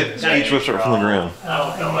 Well, I think each whips up from the ground. I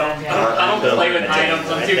don't play with items.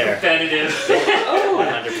 I'm too competitive.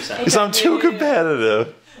 100%. Because I'm too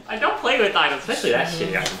competitive. I don't play with items, especially that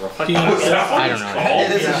shit. I don't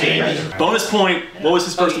know. Bonus point. What was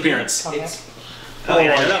his first appearance? Oh,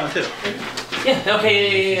 yeah, I know that one too. Yeah,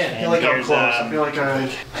 okay, I feel like I'm close. I feel like I...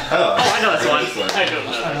 Oh, I know this one. I don't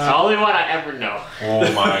know. It's the only one I ever know. Oh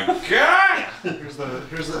my god! Here's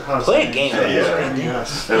the Play a game.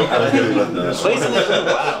 Yes. Play something.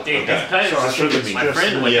 Wow. Dude, because my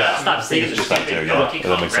friend would stop singing the stupid Donkey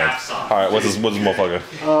Kong rap song. Alright, what's this motherfucker?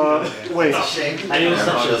 Wait. I knew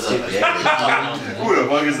something. Who the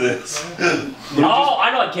fuck is this? Oh,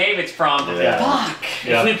 I know what game it's from. Fuck.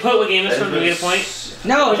 If we put what game it's from, do we get a point?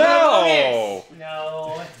 No. No.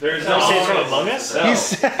 There's no say it's from Among Us?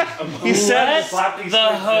 He said the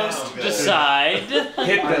host decide. Hit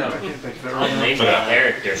them. I'll name the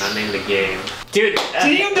character, not name the game. Dude, do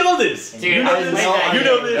you know this? Dude, you know this.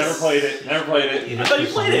 Never played it. I thought you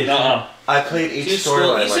played it. I played each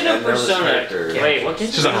storyline. You should have Persona. Wait, what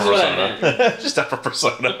game? Just have a Persona. Just have a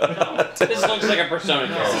Persona. This looks like a Persona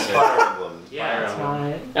character. Fire Emblem.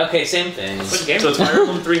 Yeah. Okay, same thing. What game? So it's Fire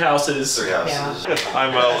Emblem 3 Houses. 3 houses.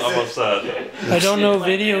 I'm upset. I don't know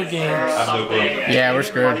video games. I have no clue. Yeah, we're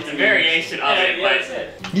screwed. It's a variation of it,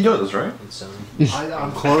 but You know this, right?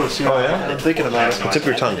 I'm close. Yeah. Oh, yeah? I'm thinking about it. Tip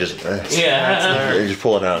your tongue, just Yeah. just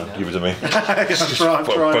pull it out, give it to me. Just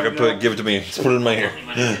fucking give it to me. Just put it in my ear.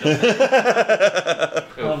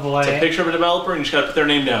 Oh boy. It's a picture of a developer, and you just gotta put their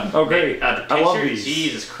name down. the picture, I love these.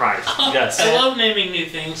 Jesus Christ. Yes. I love naming new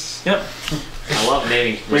things. Yep. I love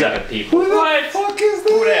naming random people. What? Fuck is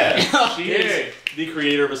this? She is the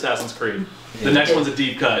creator of Assassin's Creed. The next one's a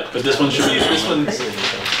deep cut, but this one should be. This one's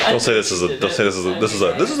Don't say this is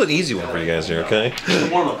an easy one for you guys here, okay?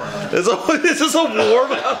 warm up. This is a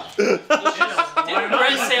warm up. Didn't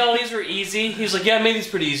Brett say all these were easy? He was like, yeah, I made these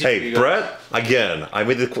pretty easy for Hey, you. Brett. Again, I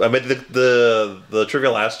made the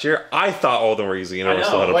trivia last year. I thought all of them were easy, and I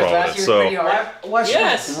still had a problem with it. So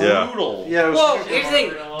Yes. Brutal. Yeah. It was Well, here's the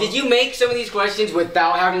thing. Did you make some of these questions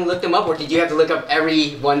without having to look them up, or did you have to look up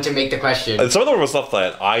every one to make the question? and some of them were stuff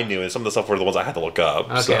that I knew, and some of the stuff were the ones I had to look up.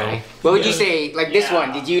 Okay. So. What would you say? Like this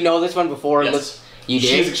one. Did you know this one before? Yes. You did?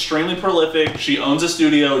 She's extremely prolific. She owns a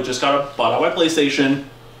studio. Just got bought out by PlayStation.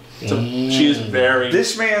 So she is very.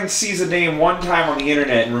 This man sees a name one time on the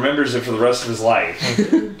internet and remembers it for the rest of his life.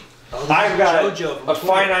 I've got a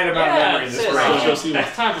finite amount of memory in this brain.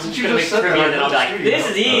 Next time, I'm just gonna make trivia, and then I'll be like, this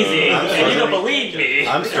is easy, and you don't believe me.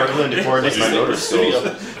 I'm struggling to coordinate my motor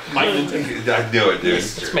skills. I knew it, dude.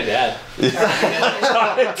 It's my dad.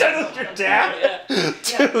 That's your dad?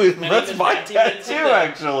 Dude, that's my dad too,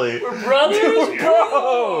 actually. We're brothers? We're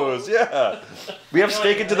bros, yeah. We have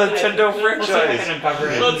stake into the Nintendo franchise.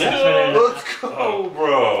 Let's go. Let's go,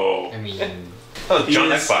 bro. I mean, John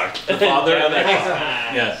Eckbach. The father of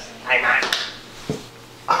Yes.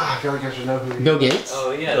 I feel like I should know who he is. Bill Gates?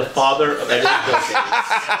 Oh yeah. The father of Bill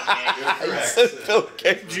Bill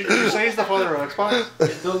Gates. Did you say he's the father of Xbox?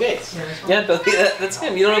 It's Bill Gates. Yeah, Bill. That's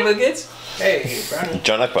him. You don't know Bill Gates? Hey, Brownie.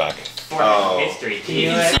 John Eckbach. Oh. History.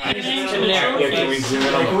 Can we zoom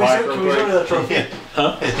in on the bike real quick? that trophy?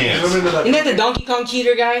 Huh? Zoom into that Isn't that the Donkey Kong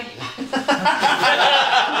cheater guy?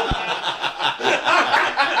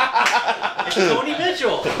 It's Tony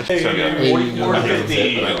Mitchell. This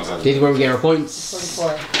is where we get our points.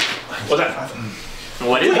 What's that?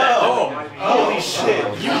 What is that? Oh, holy shit.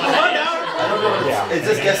 You won out? Is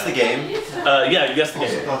this guess the game? Yeah, you guessed the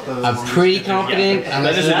game. I'm pretty confident.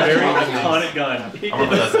 That is a very iconic gun. I'm gonna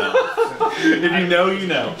put that down. If you know, you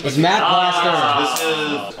know. It's Math Blaster. This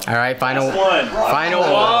is. Alright, final one. Final one.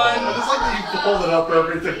 I just like that you pulled it up for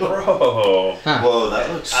everything. Bro. Huh. Whoa, that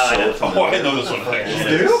looks so familiar. Oh, I know this one. You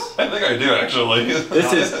do? I think I do actually.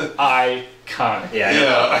 This is iconic.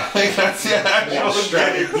 Yeah, I think that's the actual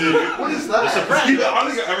game, dude. What is that? I don't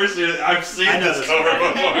think I've ever seen it. I've seen this cover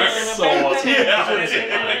before. So awesome.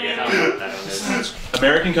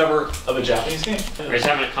 American cover of a Japanese game. We're just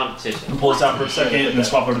having a competition. We'll pull this out for a second and then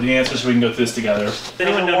swap over the answers so we can go through this together. Does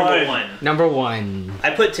anyone know number one? Number one. I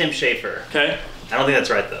put Tim Schafer. Okay. I don't think that's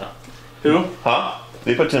right though. Who? Huh?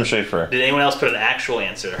 They put Tim Schafer. Did anyone else put an actual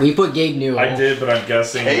answer? We put Gabe Newell. I did, but I'm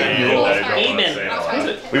guessing. Hey, Newell. I don't want to say it out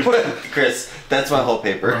loud. We put it, Chris. That's my whole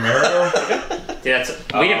paper. Yeah,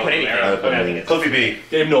 we didn't put anything. Cliffy B.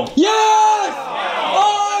 Gabe Newell. Yes!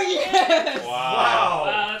 Oh, yes! Wow,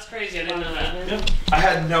 that's crazy. I didn't know that. I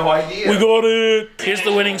had no idea. We got it. Here's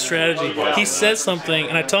the winning strategy. He says something,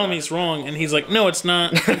 and I tell him he's wrong, and he's like, "No, it's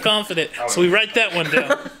not. I'm confident." So we write that one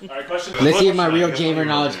down. Let's see if my real gamer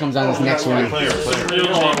knowledge comes on this next one. Good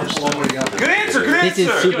answer. Good This is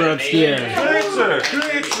answer. super obscure. Good answer. Good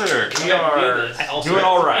answer. We are doing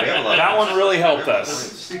all right. That one really helped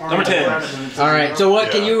us. Number 10. Alright, so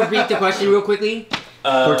what? Can you repeat the question real quickly?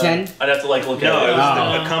 For 10? I'd have to look at it. No, it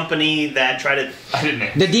was a company that tried to. I didn't know.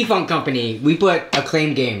 The defunct company. We put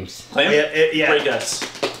Acclaim Games. Yeah. Great guess.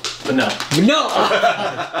 But no. No!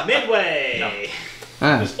 Midway.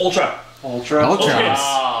 Ultra. Ultra.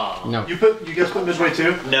 No. You guys put Midway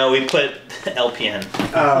too? No, we put LPN.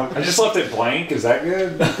 I just left it blank. Is that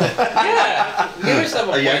good? Yeah. Give yourself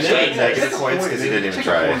a Are you point. actually at negative points because you didn't even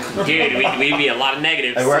try? Dude, we'd be a lot of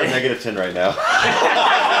negatives. We're at negative 10 right now.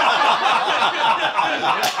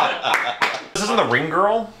 This isn't the Ring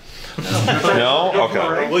Girl? No?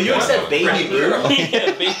 Okay. Well, you said Baby Boo.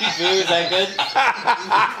 Yeah, Baby Boo, is that good?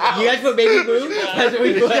 You guys put Baby Boo? That's what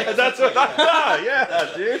we put. Yeah, that's what I thought. Yeah,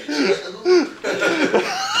 dude.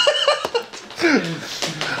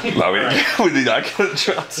 No, we did not get a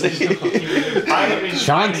Chauncey.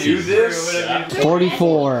 Chauncey.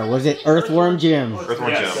 44. Was it Earthworm Jim?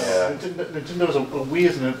 Earthworm Jim. Nintendo's a Wii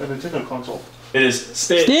isn't a Nintendo console. It is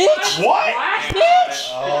Stitch. Stitch? What?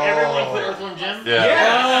 Stitch? Everyone put Earthworm Jim?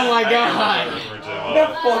 Oh my god. No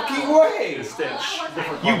fucking way. Stitch.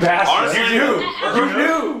 You bastard. Honestly, You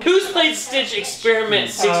knew. Who's played Stitch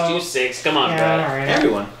Experiment 626? Come on, Brad.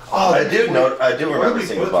 Everyone. Oh, I do remember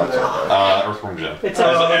seeing this box. Earthworm Jim.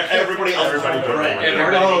 Everybody else put Earthworm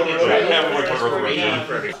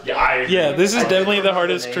Jim. Yeah, this is definitely the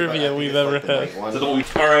hardest trivia we've ever had. All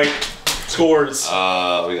right. Scores. We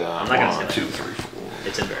got I'm not gonna say 1, that. 2, 3, 4.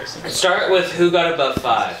 It's embarrassing. Start with who got above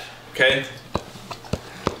 5. Okay.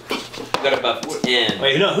 Who got above 10?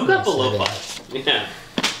 Wait, no, who got below 5? Yeah.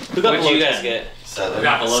 Who got What did below you guys 10? get? 7. We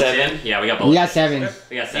got below 7? 10? Yeah, we got below We got 7.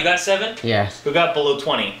 We got 7. You got 7? Yeah. Who got below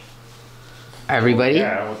 20? Everybody?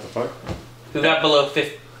 Yeah, what the fuck? Who got below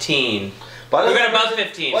 15? Who But got above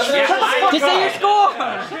 15? What's that? Just say your score!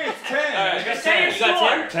 It's 10. Alright, you got 10. You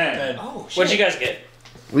got 10? 10. Oh, shit. What'd you guys get?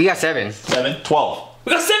 We got 7. 7. 12.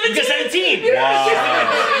 We got 17! You got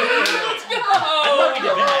 17! Let's go! I thought we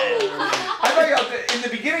did bad. I thought y'all in the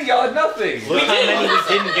beginning y'all had nothing. Look how many we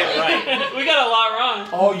didn't get right. We got a lot wrong.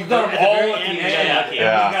 Oh, you got them all at the end. Yeah. You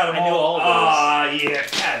got them I knew all of those. Ah, yeah.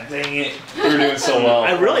 God dang it. We were doing so well.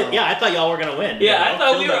 I thought y'all were gonna win. Yeah, I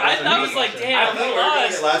thought I was like, damn, we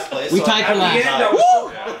lost. Last place. We tied for last. I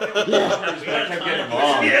kept getting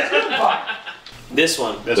wrong. This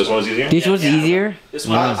one. This one's easier? This was easier? This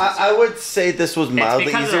one. I would say this was mildly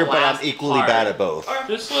because of easier, the but I'm last equally part. bad at both.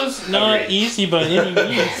 This was not easy by any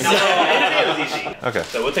means. No, it was easy. Okay.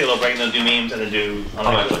 So we'll take a little break and then do memes and then do.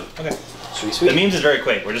 Okay. Sweet. The memes is very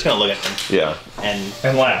quick. We're just gonna look at them Yeah. and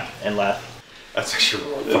laugh. That's actually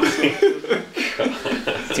really funny.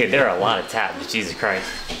 Dude, there are a lot of tabs. Jesus Christ.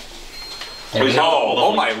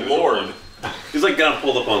 Oh my lord. He's like got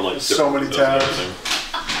pulled up on like So many tabs.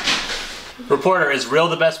 Reporter, is Real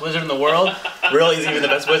the best wizard in the world? Real is even the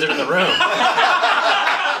best wizard in the room.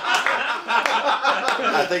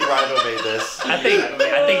 I think Rhino made this. I think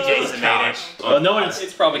Jason made it. Well, no one.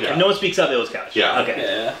 It's probably Couch. No one speaks up. It was Couch. Yeah.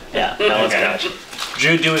 Okay. Yeah. That was Couch.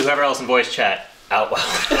 Drew, Dewey, whoever else in voice chat, out loud.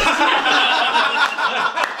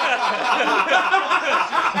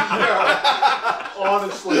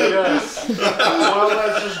 Honestly, yes. Well,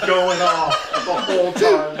 that's just going off the whole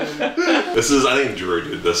time. This is, I think Drew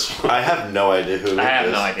did this one. I have no idea who. I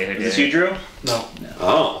have no idea who did. Is this you, Drew? No.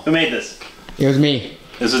 Oh. Who made this? It was me.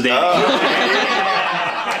 This is Danny.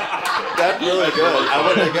 That's really good. I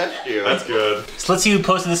wouldn't have guessed you. That's good. So let's see who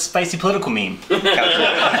posted this spicy political meme.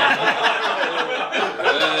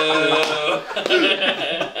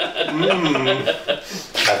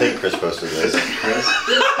 I think Chris posted this.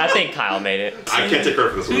 I think Kyle made it. I can't take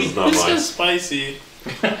credit for this one. This is not This mine. is spicy.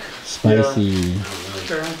 Spicy.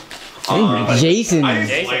 I think Jason. I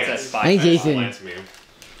Jason think says Lance. spicy. I think Jason. Lance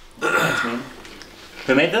meme.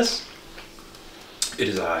 Who made this? It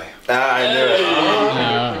is I. I knew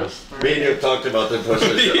it. Me and you have talked about them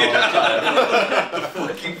posting shit all the time. The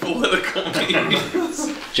fucking political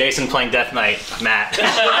memes. Jason playing Death Knight. Matt.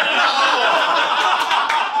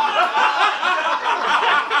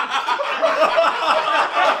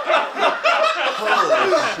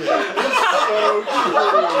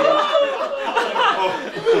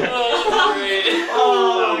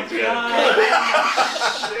 Oh, God.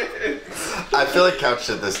 I feel like Couch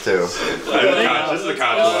did this too. This is the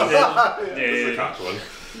Couch one. This is the Couch one.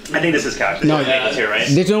 I think this is Couch. No, You made this here, right?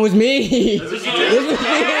 this one was me. This was you. This was me.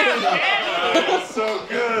 So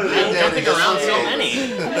good. I'm jumping around so many.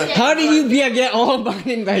 How did you get all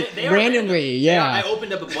mine like randomly? Yeah. I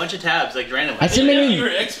opened up a bunch of tabs like randomly. I still made You're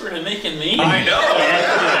an expert at making memes. I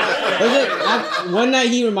know. one night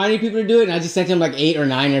he reminded people to do it, and I just sent him like 8 or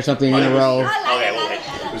 9 or something in a row. Okay, well, wait.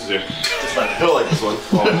 This is it. He'll like this one.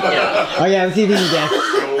 Oh yeah, let's see if he can guess.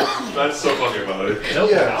 That's so fucking funny.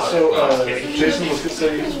 Yeah, so Jason was gonna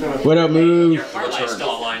say he's gonna. What up, move? Our light's still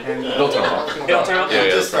online. It'll turn off. It'll turn off. Yeah,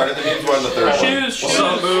 just started the memes. We're on the third one. Shoes,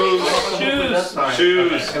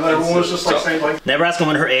 shoes. And then everyone was just like saying like. Never ask a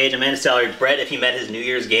woman her age. Amanda's salary. Brett, if he met his New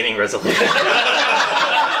Year's gaming resolution.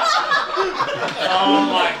 Oh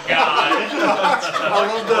my God. I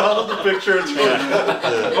love the picture. It's really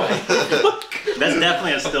That's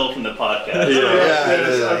definitely a still from the podcast. Yeah, it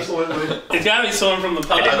is. absolutely. It's gotta be someone from the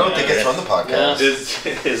podcast. I don't think it's from the podcast. Is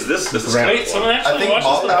this Wait, someone I actually think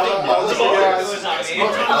watches the podcast?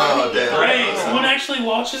 Oh, damn. Wait, someone actually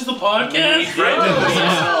watches the podcast?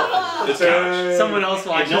 It's Couch. Someone else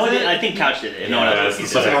watches No one did. it. I think Couch did it. No one Yeah, else.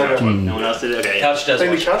 it's the second Couch one. No one else did it. Okay. Couch does Did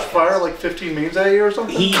watch the Couch fire like 15 memes at you or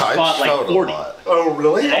something? He fought like 40. Oh,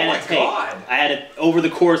 really? I had to take, I had it over the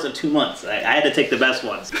course of 2 months. I had to take the best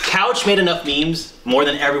ones. Couch made enough memes more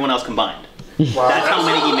than everyone else combined. Wow. That's how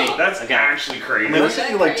many he made. That's actually crazy. I mean, I sent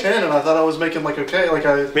you like 10 and I thought I was making like okay, like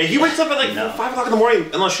I. Man, he wakes up at like 5 o'clock in the morning,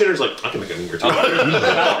 unless Shitter's like, I can make a meme or two.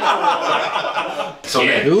 So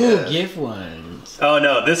Ooh, gift ones. Oh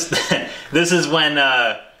no, this this is when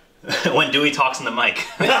Dewey talks in the mic.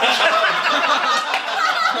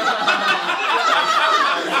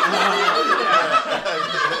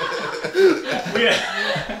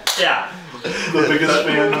 Yeah. The biggest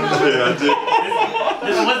fan.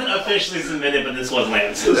 This wasn't officially submitted, but this was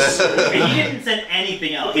Lance. He didn't send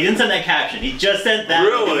anything else. He didn't send that caption. He just sent that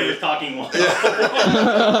when he was talking once.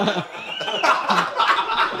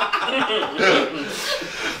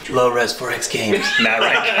 Low res 4X games. Matt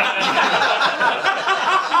Reich.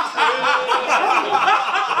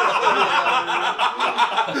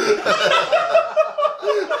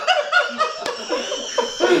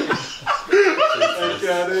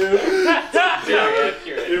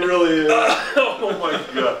 It really is. Oh my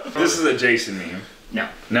god. This is a Jason meme. No.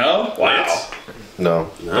 No? Wow. No.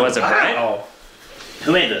 Was it Brett? Oh.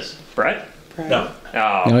 Who made this? Brett? No.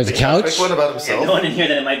 Oh. No, it's a Couch. Pick one about Yeah, himself. no one in here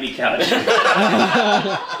that it might be Couch.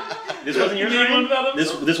 This wasn't yours, Ryan?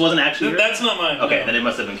 This wasn't actually yours? That's not mine. Okay, then it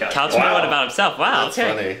must have been Couch. Couch made one about himself. Wow. That's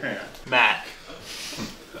Okay. funny. Matt.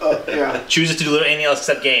 Yeah. Chooses to do anything else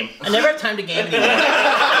except game. I never have time to game anymore.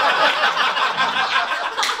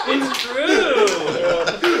 It's true.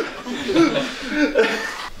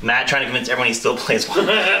 Matt trying to convince everyone he still plays one.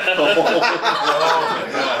 Wait, what?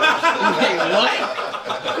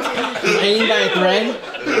 Hanging by a thread?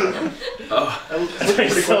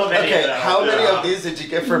 There's so many. Okay, how many of these did you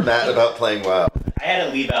get from Matt about playing WoW? I had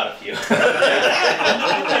to leave out a few.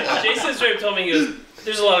 Jason straight up told me he goes,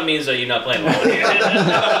 there's a lot of memes of you not playing well.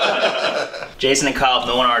 Jason and Kyle, if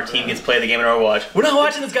no one on our team gets to play the game in Overwatch, we're not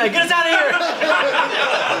watching this guy. Get us out of here!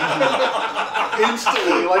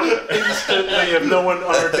 Instantly, if no one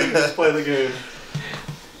on our team gets to play the game.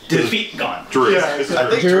 Defeat gone. Drew. Yeah, I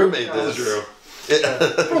think Drew made this. Drew.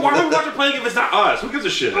 Bro, why are we watching playing if it's not us? Who gives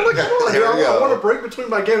a shit? I'm like, I want a break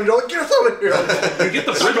between my games. You're like, get us out of here. You get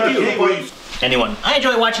the freaking game. Anyone? I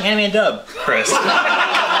enjoy watching anime and dub. Chris. God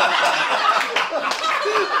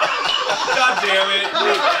damn it.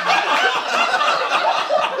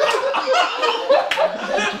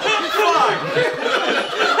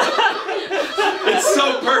 It's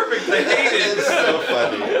so perfect. I hate it. It's so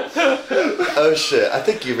funny. Oh shit! I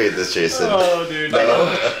think you made this, Jason. Oh, dude. No.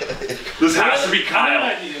 This has to be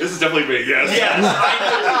Kyle. This is definitely me. Yes. Yes.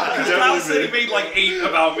 I Because Kyle said he made like 8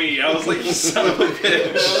 about me. I was like, you son of a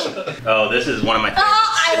bitch. Oh, this is one of my. Oh,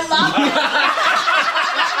 I love it.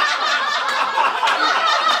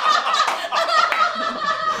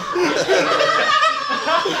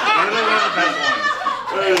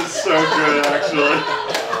 That is so good, actually.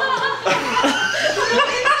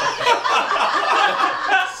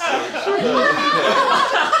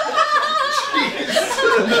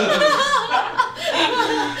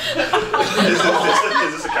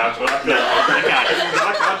 Is this a couch one? No, it's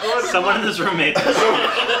not a couch one. Someone in this room made this.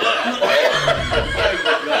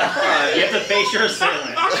 You have to face your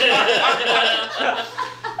assailant.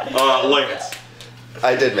 Lance.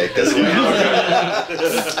 I did make this one.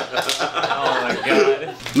 Oh my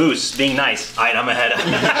god. Moose, being nice. Alright, I'm ahead.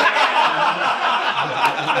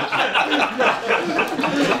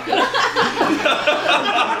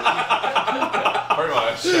 Pretty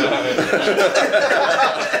much.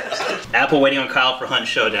 Apple waiting on Kyle for Hunt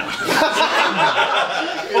Showdown.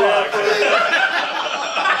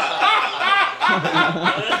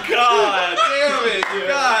 God damn it, you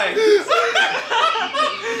guys!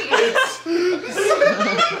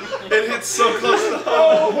 It hits so close to home.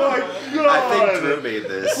 Oh my god! I think Drew made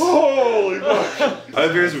this. Holy fuck! I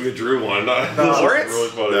have fears we drew one. This is really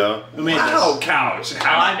funny. No. Who made Wow, this? couch. Oh,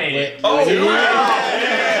 I made it. Oh,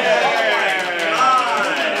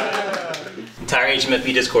 Entire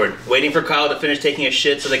HMFB Discord waiting for Kyle to finish taking a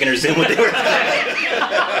shit so they can resume what they were doing.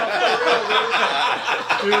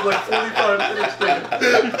 Dude, like 45 minutes later.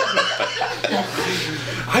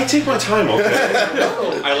 I take my time,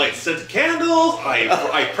 okay? I like scent candles,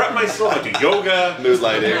 I prep myself, I do yoga. Mood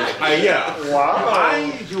lighting. Yeah. Wow.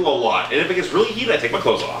 I do a lot. And if it gets really heated, I take my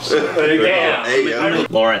clothes off. So. There you go. Hey, yo.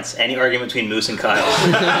 Lawrence, any argument between Moose and Kyle?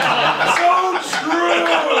 So true!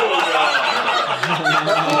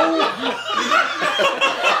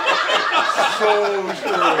 So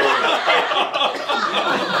true.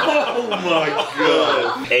 Oh my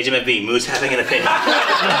god. HMFB, Moose having an opinion.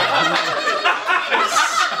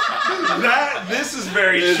 This is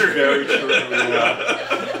very true. Very true.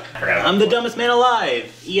 Yeah. I'm the dumbest man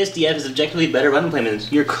alive. ESDF is objectively better weapon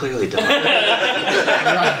placement. You're clearly dumb.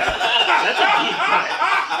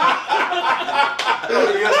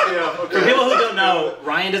 For people who don't know,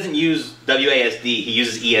 Ryan doesn't use WASD, he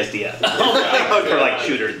uses ESDF. For like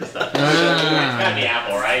shooters and stuff. It's gotta be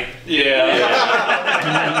Apple, right? Yeah.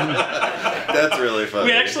 That's really funny.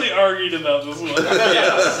 We actually argued about this one.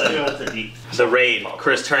 The raid,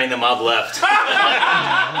 Chris turning the mob left. I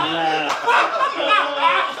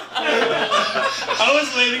was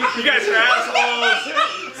waiting for you guys are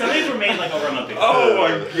assholes. Some of these were made like over a month ago. Oh my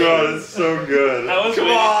god, it's so good. I was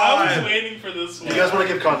waiting for this one. Do you guys want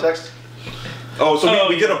to give context? Oh, so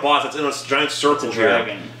we get a boss that's in a giant circle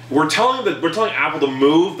here. We're telling Apple to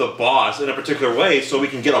move the boss in a particular way so we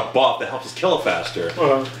can get a buff that helps us kill it faster.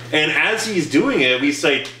 And as he's doing it, we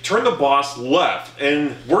say turn the boss left,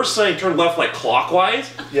 and we're saying turn left like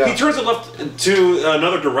clockwise. Yeah. He turns it left to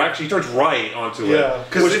another direction. He turns right onto it.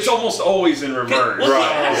 Because it's almost always in reverse.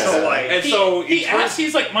 Right. So like, and so he asks,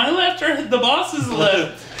 he's like, my left or the boss's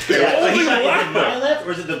left? Is it my left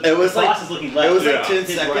or is it the boss is looking left? It was like 10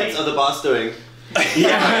 seconds of the boss doing. there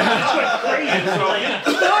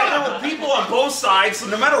were people on both sides, so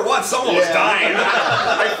no matter what, someone was dying.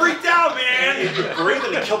 I freaked out, man. He breathed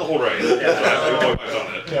and he killed the whole raid.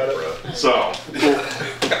 So,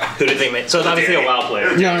 who did they make? So it's obviously a WoW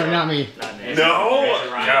player. No, not me. No,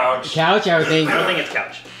 Couch. Couch, I would think. I don't think it's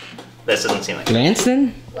Couch. This doesn't seem like it.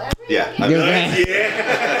 Lanston? Yeah. You're Lanston.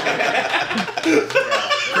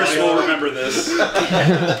 Chris will remember this.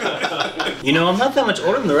 You know, I'm not that much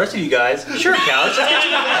older than the rest of you guys. Sure, Couch.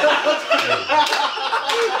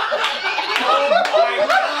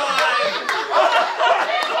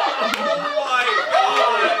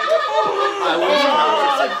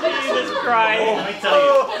 Jesus Christ. Let me tell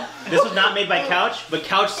you, this was was not made by Couch, but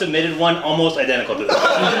Couch submitted one almost identical to this.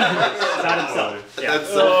 Not himself. Yeah. That's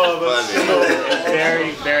so funny.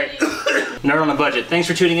 Very, very. Nerd on a budget. Thanks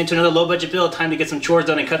for tuning in to another low budget build. Time to get some chores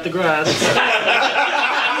done and cut the grass.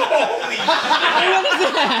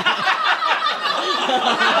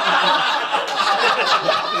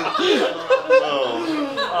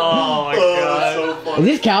 Oh my god. So funny. Is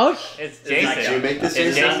this Couch? It's Jason. Did you make this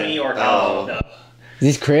It's yourself? not me or Kyle. No. Is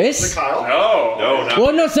this Chris? Kyle? No, not.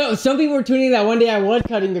 Well, no, some people were tuning in that one day I was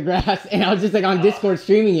cutting the grass and I was just like on Discord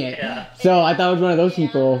streaming it. Yeah. So I thought I was one of those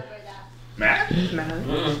people. Matt?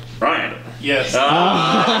 Ryan? Yes.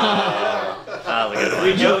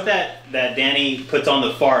 We joke that Danny puts on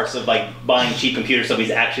the farce of like buying cheap computers so he's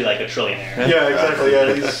actually like a trillionaire. Yeah, exactly.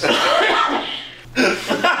 Yeah, he's.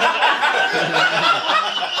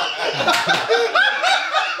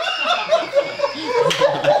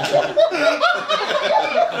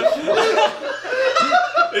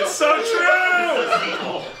 It's so true!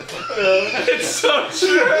 It's so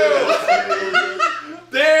true!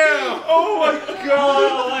 Damn! Oh my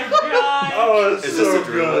god! Oh my god! Oh, it's Is so this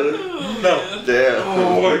a good. No. Damn.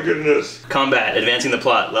 Oh my goodness. Combat, advancing the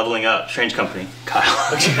plot, leveling up, strange company.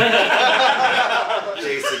 Kyle. Jason,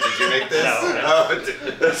 did you make this? No. Oh,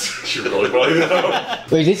 That's you really probably know.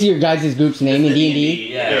 Wait, is this your guys' group's name in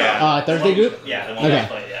D&D? Yeah. Thursday group? Yeah, the one Okay. that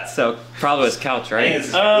played, yeah. So probably was Couch, I right? think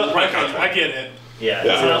it's I get it. yeah.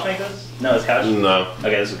 Does someone else make those? No, it's Couch. No. Okay,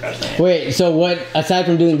 this is Couch. Thing. Wait, so what, aside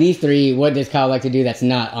from doing these three, what does Kyle like to do that's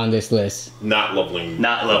not on this list? Not leveling.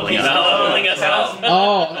 Not leveling He's up. not leveling us out.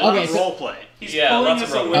 Oh, okay. So, Role play. He's pulling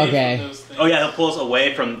us away Okay. from those things. Oh yeah, he'll pull us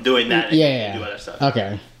away from doing that and yeah. do other stuff.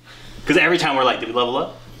 Okay. Because every time we're like, did we level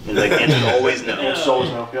up? And like, the answer's always no. It's always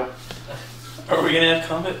no, yeah. Are we gonna have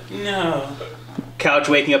combat? No. Couch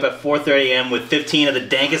waking up at 4:30 a.m. with 15 of the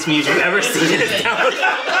dankest memes you've ever seen in his house.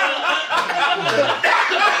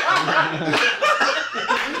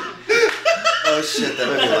 oh shit, that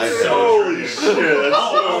made me like Holy shit, that's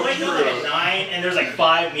I'll wake up like at 9 and there's like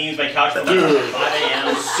 5 memes by Couch from like 5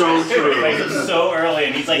 a.m. so true. He wakes up so early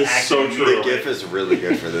and he's like It's so acting. true. The GIF is really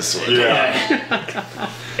good for this one. Yeah.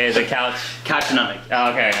 Is a Couch? Couchonomic. Oh,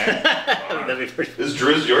 okay. That'd be pretty. Is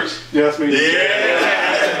Drew's yours? Yeah, that's me.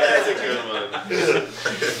 That's a good one.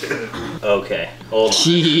 Okay, hold on.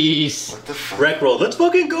 Jeez. What the fuck? Rec roll. Let's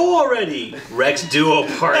fucking go already. Rex duo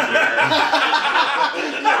partner.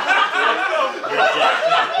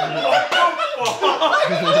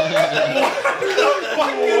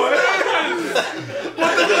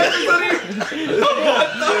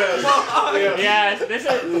 Yes, this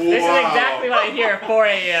is exactly what I hear at 4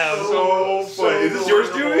 a.m. So funny. Is this yours,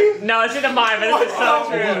 Dewey? No, it's into mine, but this is so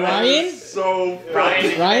true. Ryan? So Ryan,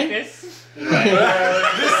 did you Ryan? make this?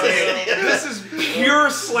 This is pure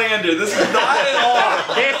slander. This is not at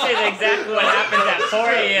all. This is exactly what happens at 4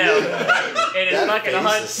 a.m. It is fucking a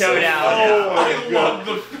hunt showdown. Oh my I love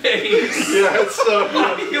the face. Yeah, it's so good.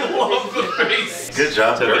 I love the face. Good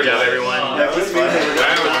job. So good job, everyone. That was fun.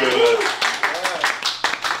 That was good.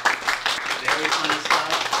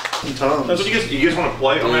 Tom. That's what you guys want to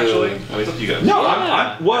play? I'm actually. I mean, it's up to you guys. No,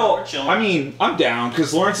 I mean, I'm down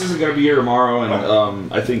because Lawrence isn't going to be here tomorrow, and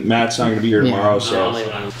I think Matt's not going to be here tomorrow. So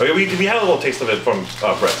Okay, we had a little taste of it from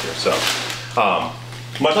Brett here. So,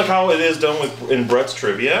 much like how it is done in Brett's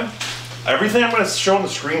trivia, everything I'm going to show on the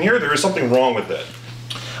screen here, there is something wrong with it.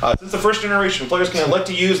 Since the first generation, players can elect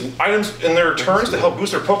to use items in their turns to help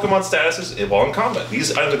boost their Pokemon statuses while in combat.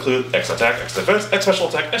 These items include X attack, X defense, X special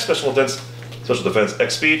attack, X special defense,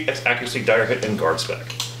 X speed, X accuracy, dire hit, and guard spec.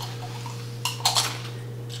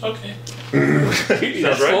 Okay.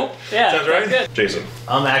 Sounds right? Cool. Yeah, Sounds right? that's good. Jason.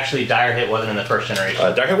 Actually, dire hit wasn't in the first generation.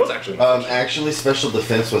 Dire hit was actually in the first Actually, special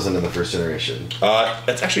defense wasn't in the first generation.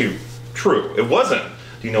 That's actually true. It wasn't.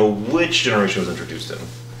 Do you know which generation was introduced in?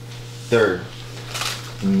 Third.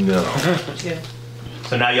 No.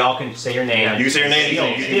 So now y'all can say your name. You can say your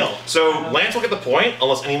name. Steal. So Lance will get the point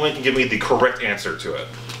unless anyone can give me the correct answer to it.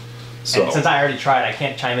 So And since I already tried, I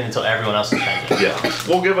can't chime in until everyone else has chimed in. yeah,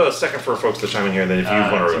 we'll give a second for folks to chime in here, and then if you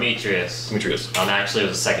want to. Demetrius. Actually, it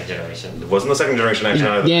was the second generation. It wasn't the second generation,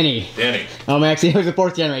 actually. Danny. Danny. Actually, it was the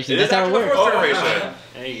fourth generation. It is That's how it actually the works. fourth generation.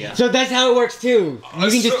 There you go. So that's how it works too. You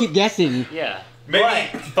can just keep guessing. Yeah. maybe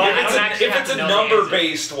But if it's a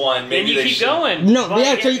number-based one, maybe then you they keep should. going. No,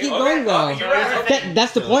 yeah, so you keep going though. You're right.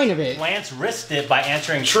 That's the point of it. Lance risked it by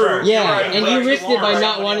answering True. first. Yeah, right. and you risked it by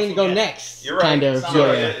not wanting to go next. You're right. Kind of.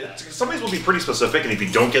 You're Yeah. right. Some of these will be pretty specific, and if you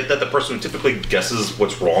don't get that, the person who typically guesses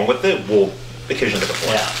what's wrong with it will occasionally get the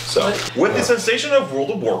point. So, with the sensation of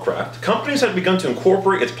World of Warcraft, companies have begun to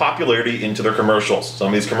incorporate its popularity into their commercials. Some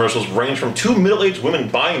of these commercials range from two middle-aged women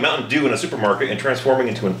buying Mountain Dew in a supermarket and transforming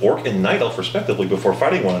into an orc and night elf respectively before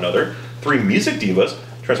fighting one another, three music divas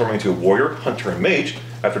transforming into a warrior, hunter, and mage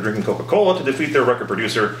after drinking Coca-Cola to defeat their record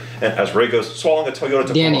producer, and Asregos swallowing a Toyota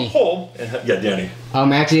Tacoma whole. And, yeah, Danny.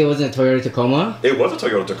 Actually, it wasn't a Toyota Tacoma. It was a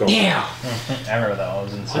Toyota Tacoma. Damn. I remember that one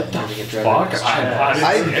was insane. What the fuck?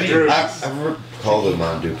 I recall the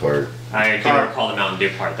Mountain Dew part. I do recall the Mountain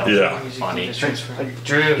Dew part. That was funny.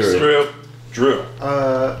 Drew.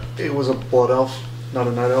 It was a blood elf, not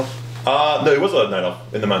a night elf. No, it was a night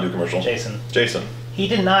elf in the Mountain Dew commercial. Jason. He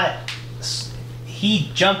did not.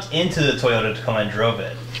 He jumped into the Toyota Tacoma and drove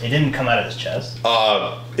it. It didn't come out of his chest.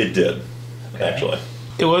 It did, actually.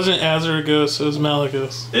 It wasn't Azaragos, it was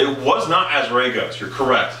Malagos. It was not Asregos, you're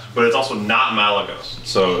correct, but it's also not Malagos.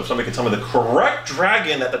 So if somebody can tell me the correct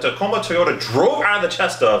dragon that the Tacoma Toyota drove out of the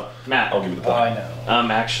chest of, Matt. I'll give you the point. I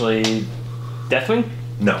know. Actually, Deathwing?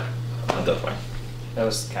 No, not Deathwing. That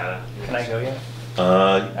was kind of. Can I go yet? I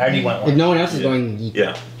already went one. If no one else is going,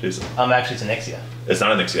 yeah, Jason. Actually, it's a Nixia. It's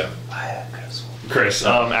not a Nixia. Chris,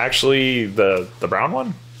 actually, the brown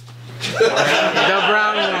one? The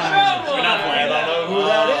brown one. I don't know who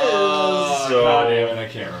that is. So God damn it, I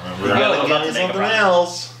can't remember. We gotta give me something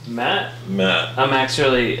else. Matt? Matt.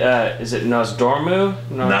 Actually, is it Nosdormu?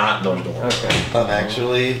 Not Nosdormu. Okay.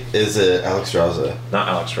 Actually, is it Alex Straza? Not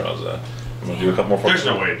Alex Straza. I'm gonna do a couple more. There's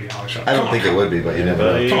no way it'd be Alex Straza. I don't think it would be, but you never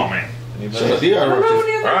know. Come on, man.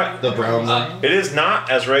 Alright, the brown one. It is not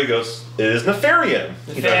Asregos. It is Nefarian.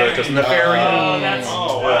 Nefarian.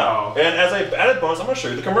 Oh, wow. And as a added bonus, I'm going to show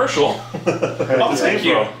you the commercial. Thank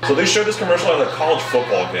you. So they showed this commercial at a college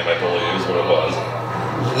football game, I believe, is what it was.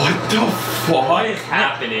 What the fuck? What is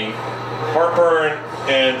happening? Heartburn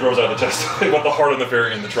and drove out of the chest with the heart of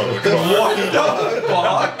Nefarian in the trunk of the car. What the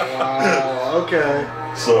fuck? Wow, okay.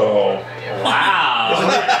 So...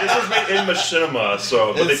 Wow. This was made in machinima,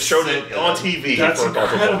 but they showed it on TV for a college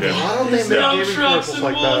football game. Why don't they make gaming commercials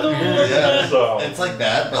like that? Yeah. So, it's like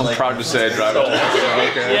that, but I'm like... proud to say I drive a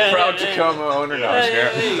Tacoma. Yeah, Proud Tacoma owner. No, I'm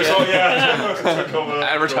scared. Tacoma.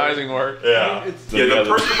 Advertising work. Yeah. The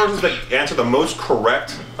persons that answer the most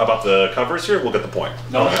correct about the covers here will get the point.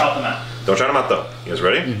 Don't shout them out. Don't shout them out, though. You guys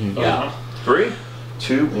ready? Yeah. 3,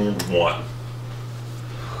 2, and 1.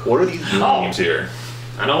 What are these games here?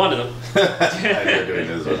 I know one of them.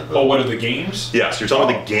 Oh, what are the games? Yes, you're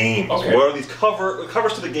talking about the games. Okay. What are these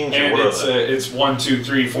covers to the games here? And What are they? it's 1, 2,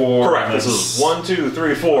 3, 4. Correct. This is 1, 2,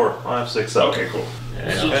 3, 4, 5, 6, 7. Okay, cool.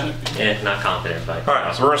 Yeah, not confident, but.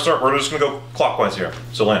 Alright, so we're gonna start. We're just gonna go clockwise here.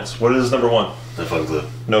 So Lance, what is number 1? No Fucking Clue.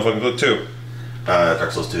 No Fucking Clue. 2.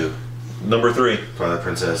 Dark Souls 2. Number 3. Twilight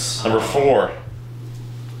Princess. Number 4.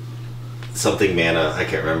 Something Mana. I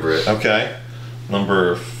can't remember it. Okay.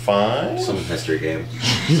 Number 5. Some mystery game.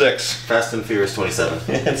 6. Fast and Furious 27.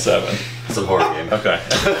 And 7. Some horror game. Okay.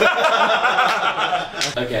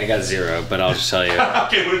 Okay, I got 0, but I'll just tell you.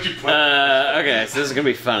 Okay, what did you put? Okay, so this is gonna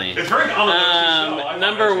be funny. It's very common.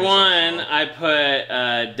 Number 1, I put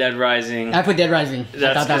Dead Rising. I put Dead Rising.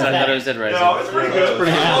 That's because I thought it was Dead Rising. No, it's pretty good.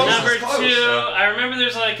 Number 2, I remember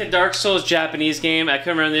there's like a Dark Souls Japanese game. I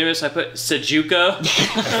couldn't remember the name of it, so I put Sajuko.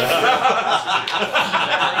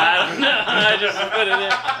 I don't know. I just put it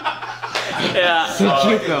in. Yeah.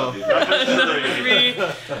 Sajuko. Number 3,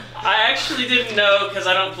 I actually didn't know because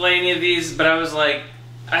I don't play any of these, but I was like,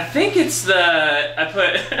 I think it's I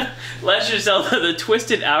put Legend of Zelda: The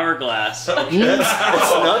Twisted Hourglass. It's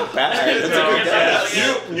not bad. It's a good guess.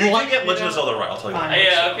 You did get Legend of Zelda right, I'll tell you that.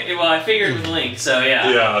 Yeah, okay, well, I figured with Link, so yeah.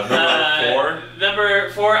 Yeah, number 4. Number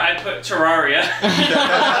 4, I put Terraria.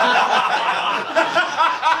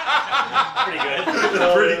 Pretty good.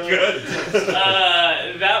 Pretty good.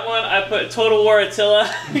 That one, I put Total War Attila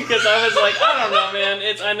because I was like, I don't know, man.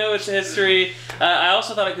 I know it's history. I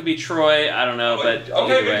also thought it could be Troy. I don't know, but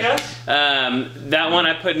okay, either way. guess. That one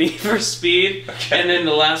I put Need for Speed, and then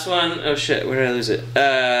the last one, oh shit, where did I lose it?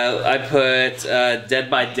 I put Dead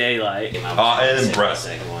by Daylight. And Breath.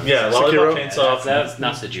 Yeah, Lollipop Chainsaw. That's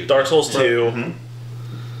not Sajuko. Dark Souls 2.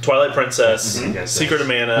 Twilight Princess, Secret of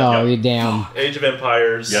Mana, Oh, you damn. Age of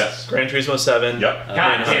Empires, Yes. Gran Turismo 7. Yep.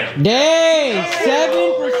 God damn. Dang!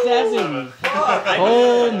 7 for 7.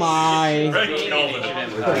 Oh my. God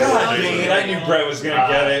dang, I knew Brett was gonna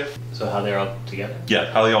get it. So how they're all together?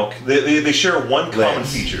 Yeah, how they share one common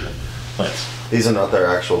feature. Lance. These are not their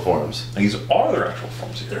actual forms. These are their actual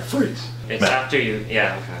forms here. They're freaks. It's after you.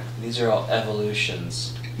 Yeah. Okay. These are all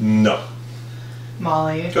evolutions. No.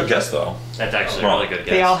 Molly. Good guess though. That's actually a really good guess.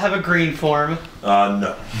 They all have a green form.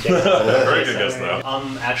 No. Very good guess though.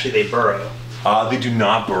 Actually, they burrow. They do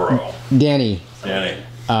not burrow. Danny. Danny.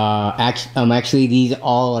 Actually, these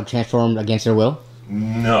all are transformed against their will.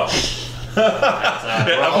 No.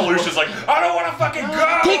 Evolution's like, I don't want to fucking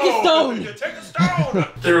go. Take the stone. Take the stone.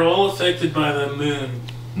 They're all affected by the moon.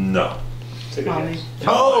 No. Mommy.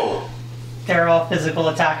 Oh! They're all physical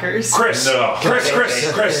attackers. Chris! No. Chris!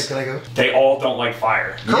 Can I go? They all don't like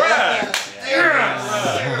fire. Correct.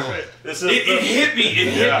 Yes! This is It hit me.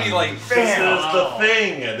 It hit me like, This is the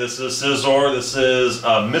thing. This is Scizor. This is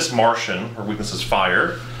Miss Martian. Her weakness is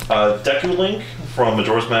fire. Dekulink from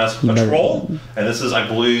Majora's Mask Patrol. And this is, I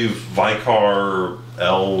believe, Vicar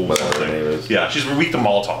L. Whatever her name is. Yeah, she's weak to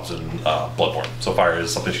Molotovs in Bloodborne. So fire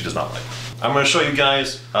is something she does not like. I'm going to show you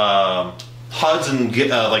guys HUDs and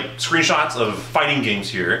like screenshots of fighting games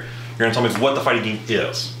here. You're going to tell me what the fighting game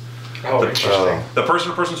is. Oh, interesting. The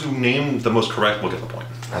persons who named the most correct will get the point.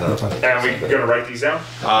 I don't know. And we're gonna write these down?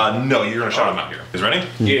 No, you're gonna shout them out here. You guys ready?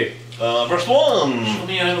 Yeah. First one.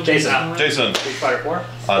 Jason. Jason. Street Fighter 4?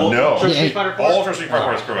 No. Street Fighter 4? All for Street Fighter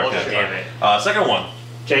 4 is correct. Oh, damn it. Second one.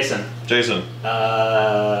 Jason. Jason.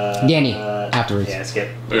 Danny. Afterwards. Yeah, skip.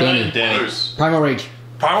 Danny. Primal Rage.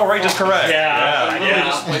 Primal Rage is correct. Yeah.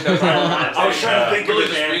 I was trying to think of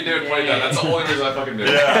it, man. We did play that. That's the only reason I fucking did.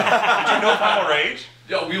 Yeah. Did you know Primal Rage?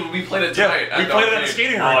 Yo, we played it tonight. Yeah, we played it at the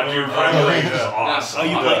skating rink. Oh, dude, Primal Rage is awesome. Oh,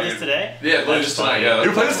 you played this today? Yeah, played this tonight. Yeah,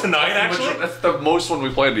 You played this tonight, actually? That's the most one we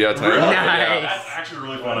played. Yeah, tonight. Really? Yeah. That's actually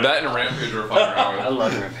really fun. That and Rampage were fucking around. I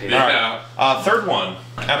love Rampage. Yeah. Third one.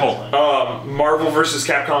 Apple. Marvel vs.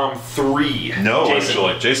 Capcom 3. No, Jason.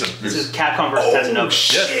 actually. Jason. This is Capcom versus Tatsunoko.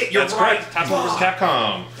 Shit, That's correct. Tatsunoko vs.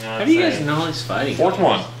 Capcom. How do you guys know all these fighting? Fourth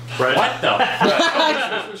one. What the?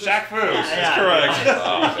 Shaq Fu. That's Yeah. correct.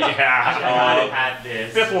 I had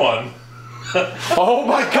this. Fifth one. Oh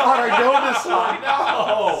my god, I know this one.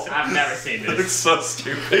 No. I've never seen this. It's so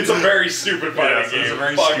stupid. It's a very stupid fighting It's game. a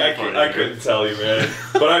very Fuck, stupid fighting I game. couldn't tell you, man.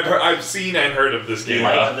 But I've seen and heard of this game.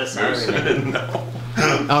 Like this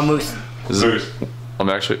No. Moose. Zeus. I'm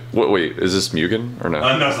actually. Wait, is this Mugen or no?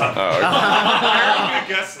 No, it's not. Oh, okay. Very good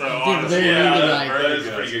guess, though, honestly. Very Yeah, good, that's like- that is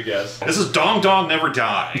a pretty good guess. This is Dong Dong Never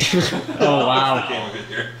Die. Oh,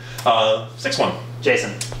 wow. Sixth one.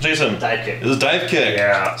 Jason. Jason. Dive kick. This is Dive Kick.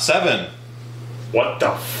 Yeah. 7. What the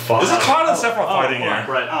fuck? This is Cloud and Sephiroth fighting hold on, here.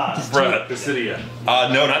 Brett. Brett. Dissidia.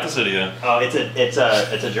 No, not Dissidia. Oh, it's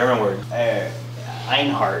a German word.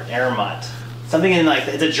 Einhard, Ermat. Something in like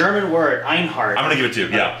it's a German word. Einhard. I'm gonna give it to you.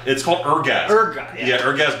 Yeah, it's called Urgaz. Urgaz. Yeah,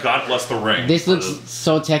 Urgaz. God bless the ring. This looks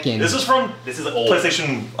so Tekken. This is from This is old.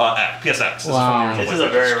 PlayStation PSX. Wow. This is a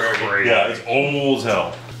very rare game. Yeah, it's old as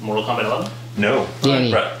hell. Mortal Kombat 11. No. Danny.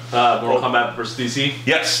 Brett. Mortal Kombat vs. DC.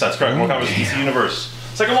 Yes, that's correct. Mortal Kombat DC Universe.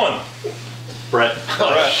 Second one. Brett.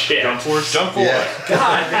 Brett. Shit. Jump Force. Jump Force. Yeah.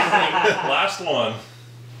 God. Last one.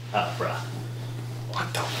 Bruh.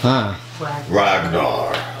 What the? Huh.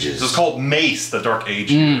 Ragnar. This is called Mace, the Dark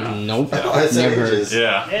Age. Nope. That's Never. ages.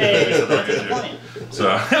 Yeah. Hey, Mace, the Dark that's a Age. point. So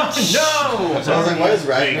no. So I was like, why is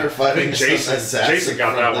Ragnar fighting some Jason. assassin Jason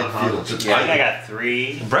got that from, one, like, huh? feudal Yeah, I think I got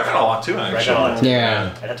 3. Brett got a lot too, Brett actually. got a lot too.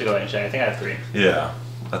 Yeah. I'd have to go ahead and check. I think I have 3. Yeah.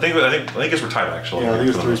 I think we're tied actually. Yeah, I think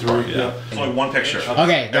it's 3-3, yeah. There's only one picture.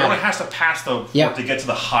 Okay, got Everyone it. has to pass the Yep. to get to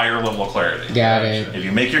the higher level of clarity. Got it. If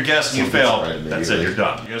you make your guess and you Something's fail, right, that's maybe. it. You're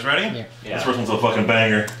done. You guys ready? Yeah. This first one's a fucking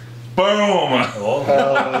banger. Boom!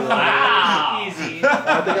 Wow. Easy.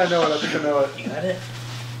 I think I know it. You got it?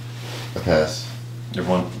 A pass.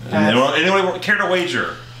 Everyone, anyone care to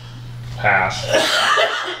wager? Pass.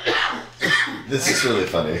 This is really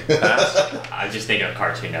funny. I'm just thinking of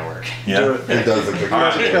Cartoon Network. Yeah. It does look like All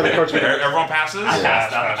right. Yeah, the cartoon. Everyone passes? I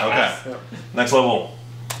passed. Okay. Next level.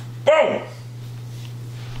 Boom!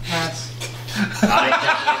 Pass.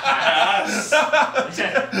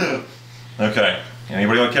 Okay.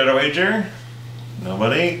 Anybody want to care to wager?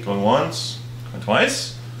 Nobody? Going once? Going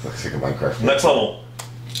twice? Looks like a Minecraft. Next level.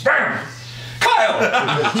 Bam! Kyle!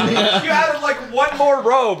 You added like one more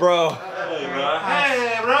row, bro.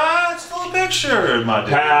 Hey, bro, it's still a picture, my dude.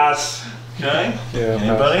 Pass. Okay. Yeah,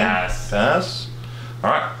 Anybody? Pass. Pass.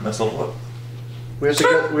 Alright, next level. We have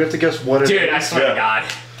to guess what it is. Dude, I swear to God.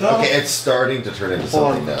 Okay, it's starting to turn into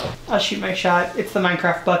something now. I'll shoot my shot. It's the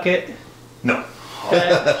Minecraft bucket. No.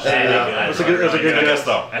 That's a good guess,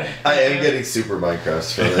 though. I am getting super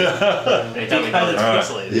Minecraft from it. They tell me Alright.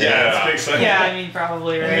 pixelated. Yeah. Yeah, I mean,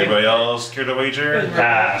 probably, right? Anybody else care to wager?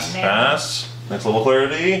 Pass. Pass. Next level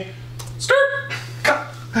clarity. Skirt!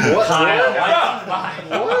 What?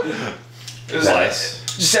 Kyle, It was like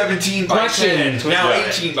 17 by Question. 10. Now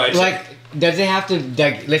 18 by 10. Like, does it have to,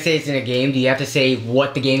 like, let's say it's in a game, do you have to say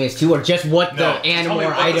what the game is too, or just what the animal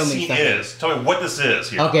or item and stuff is? Tell me what this is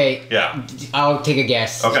here. Okay. Yeah. I'll take a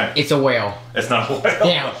guess. Okay. It's a whale. It's not a whale.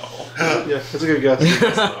 Damn. Yeah, that's a good guess.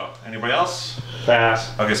 Anybody else?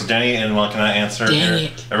 Pass. Okay, so Danny and Will cannot answer. Dang here.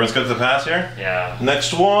 it. Everyone's good to the pass here? Yeah.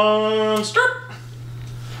 Next one, start.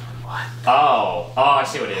 Oh, I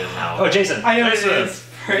see what it is now. Oh, Jason. I know what it Jason. is.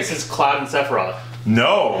 This is Cloud and Sephiroth.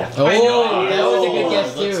 No. Oh, that was a good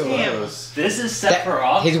guess too. Damn. This is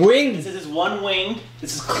Sephiroth. His wing. This is his one wing.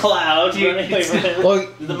 This is Cloud running away from him. Well,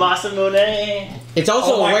 The Masamune. it's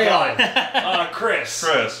also Oh a my whale. God. Chris.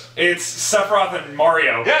 Chris. It's Sephiroth and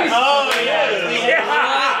Mario. Yes. Oh, yes.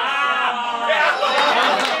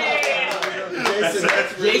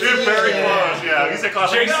 You're very close. Yeah, you said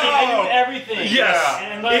close. Jason, I knew everything. Yes.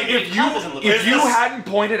 And like, If Cloud doesn't look you like hadn't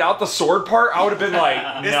pointed out the sword part, I would have been like,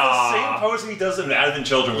 It's the same pose he does in Advent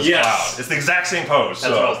Children with Yes. Cloud. It's the exact same pose.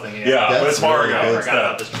 That's so. what I was thinking. Yeah, but That's it's Mario. really good. I forgot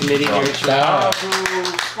about this. Committee here. Who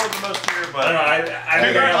scored the most here? But I don't know, I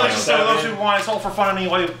congratulations to those who won. It's all for fun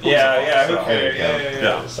anyway. Yeah, So, who cares?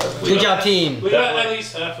 yeah. Good job, team. We got at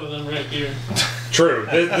least half of them right here. True.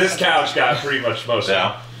 This couch got pretty much most of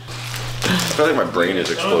it. I feel like my brain is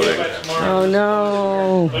exploding. Oh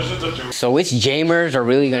no. So which Jamers are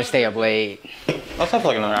really gonna stay up late? I'll stay for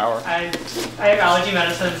like another hour. I have allergy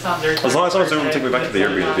medicine. It's not there. As long as someone's able to take me back to the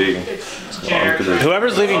Airbnb.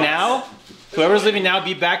 Whoever's leaving now,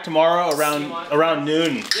 be back tomorrow around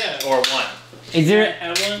noon or 1. Is there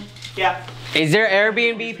Evelyn? Yeah. is there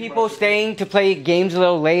Airbnb people staying to play games a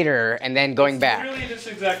little later and then going back? Really, this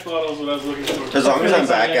exact model is what I was looking for. As long as I'm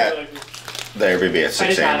back at the Airbnb at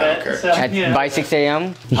 6 a.m. I don't care. At, by 6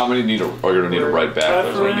 a.m. How many are you gonna need a ride back?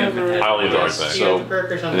 That's what I mean. I'll need a ride back. So,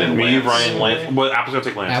 And then Me, Ryan, Lance. Well, Apple's gonna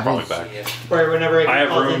take Lance probably back. Where whenever I have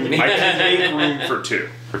call room. in. I can make room for 2.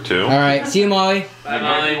 For 2. All right. See you, Molly.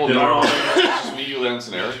 Just me, you, Lance,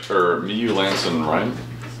 and Eric, or me, you, Lance, and Ryan.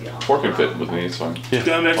 4 can fit with me. It's fine.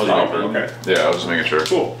 Down next to Okay. Yeah, I was just making sure.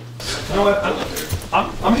 Cool. You know what?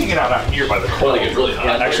 I'm hanging out here by the cold. It really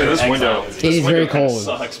hot. Actually, this window. It is very cold.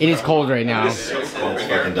 It is cold right now. It's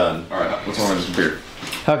fucking done. All right, what's on this computer?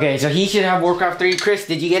 Okay, so he should have Warcraft 3. Chris,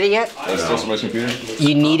 did you get it yet? That's still my computer.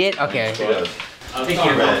 You need it? Okay.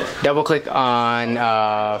 Right. Double click on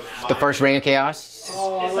the first Reign of Chaos.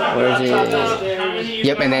 Where is it?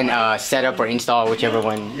 Yep, and then setup or install, whichever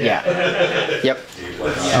one. Yeah. Yep.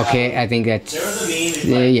 Okay, I think that's.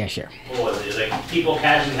 Yeah, sure. What was it? It was like people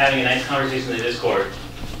casually having a nice conversation in the Discord.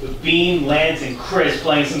 With Bean, Lance, and Chris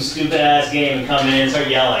playing some stupid ass game and coming in and start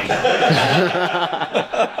yelling.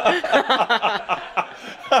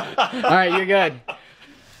 Alright, you're good.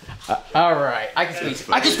 Alright, I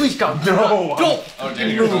can squeeze go. No, go! Oh,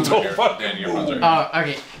 Danny, your phone's right here. Danny, your phone's right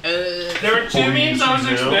here. Okay. There were 2 memes I was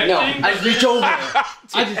expecting. No, I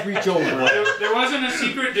just reach over. There wasn't a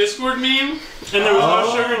secret Discord meme, and there was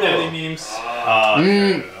no sugar daddy memes.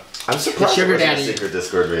 I'm surprised Sugar there wasn't daddy. a secret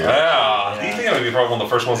Discord video. Yeah. Do you think that would be probably one of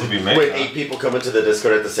the first ones to be made? Wait, 8 people come into the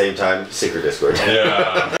Discord at the same time? Secret Discord.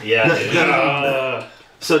 Yeah. Yeah.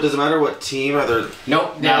 So does it matter what team? Are there...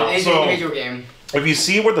 Nope, No, it's so- an individual game. If you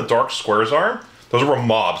see where the dark squares are, those are where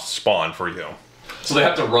mobs spawn for you. So they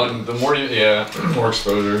have to run. The more more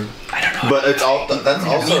exposure. But it's all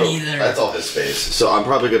that's all his space. So I'm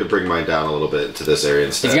probably going to bring mine down a little bit to this area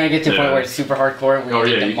instead. It's gonna get to the point where it's super hardcore. And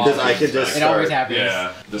we because I can just It always start. happens.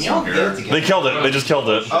 Yeah. This one here. They killed it. They just killed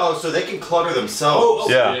it. Oh, so they can clutter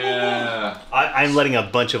themselves. Yeah. Yeah. I'm letting a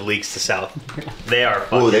bunch of leaks to south. They are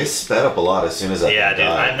fucking. Oh, they sped up a lot as soon as I Yeah, dude.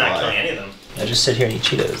 I'm not killing any of them. I just sit here and eat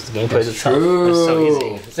Cheetos. The game plays itself. It's so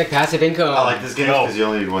easy. It's like passive income. I like this game because you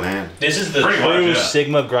only need one hand. This is the Pretty true much, yeah.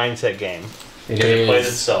 Sigma grind set game. It plays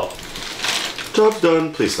is. itself. Job's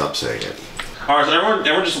done. Please stop saying it. Alright, so everyone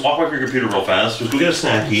just walk away from your computer real fast. Just go get a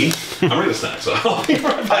snacky. I'm gonna get a snack, so I'll be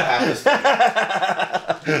right back.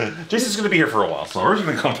 Jason's gonna be here for a while, so we're just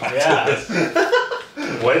gonna come back to this.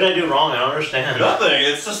 What did I do wrong? I don't understand. Nothing.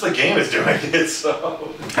 It's just the game is doing it,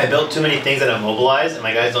 so. I built too many things that immobilize, and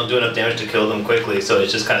my guys don't do enough damage to kill them quickly, so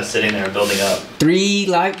it's just kind of sitting there and building up. 3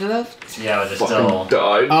 lives left? Yeah, but it's still.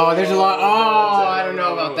 Died. Oh, there's a lot. Oh, I don't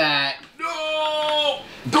know about that. No!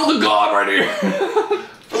 Build a god right here.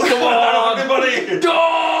 Come on, everybody!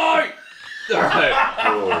 Die!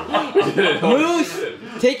 Alright. Moose,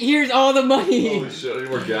 here's all the money. Holy shit! I need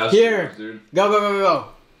more gas. Here. dude. Go.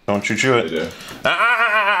 Don't you chew it. Yeah.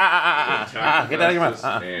 Get out of your mouth.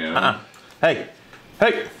 Hey.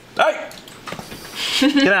 Get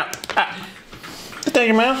out. Get out of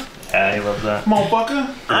your mouth. I love that.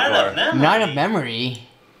 Motherfucker. Not a memory.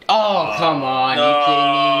 Oh, come on. Are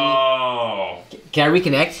you kidding me? Can I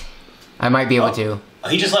reconnect? I might be able to.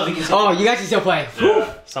 He just left. Oh, you guys can still play.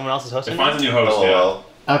 Yeah. Someone else is hosting. It finds a new host, yeah.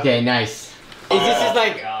 Okay, nice. Is this just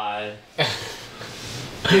like... God.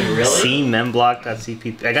 Really? C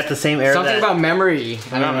memblock.cpp. I got the same error. Something about memory.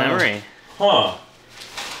 I don't know. Memory. Huh.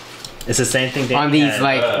 It's the same thing. On these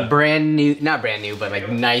like brand new, not brand new, but like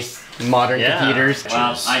nice modern computers.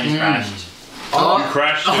 Well, I just crashed. Oh, you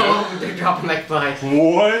crashed too? Oh, they're dropping like flies.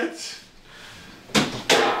 What?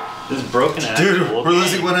 This is broken ass. Dude, we're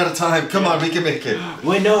losing one at a time. Come on, we can make it.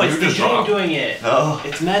 Wait, no, it's the game doing it. No.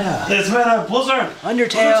 It's meta. It's meta. Blizzard.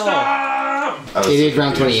 Undertale. It is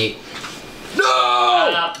round 28.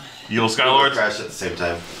 No! You little Skylord crashed at the same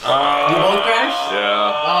time. You both crashed?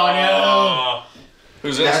 Yeah. Oh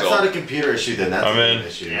Who's That's still? not a computer issue then. That's I'm a in. game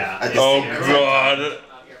issue. Yeah. Oh god.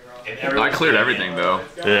 I cleared everything though.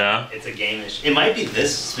 Yeah. It's a game issue. It might be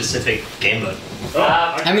this specific game mode.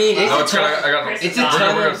 I mean, it's No, a it's good. I got it's a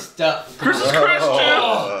ton of stuff. Chris is crashed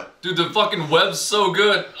too. Dude, the fucking web's so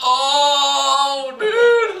good. Oh,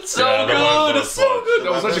 dude, it's so good. It's so good.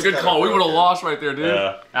 That was such a good call. We would have lost right there, dude.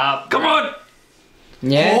 Yeah. Come on.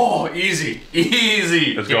 Yeah. Oh, easy,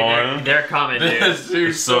 easy. It's going. They're coming, dude. This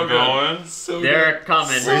dude's It's still so good. going. So They're good.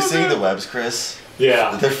 coming. Were you seeing the webs, Chris?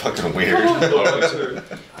 Yeah. They're fucking weird.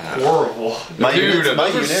 Horrible. My Dude,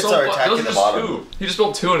 units are attacking those the are bottom. two. He just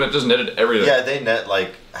built two and it just netted everything. Yeah, they net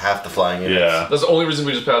like half the flying units. Yeah. That's the only reason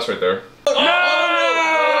we just passed right there. No!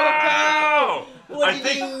 I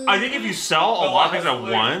think if you sell a lot of things at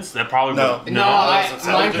once, that probably No. would. No, mine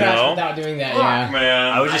crashed No? without doing that. Yeah.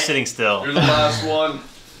 Man. I was just sitting still. You're the last one.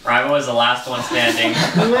 Ryan was the last one standing.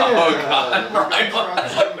 Oh god.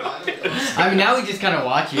 I mean, now we just kind of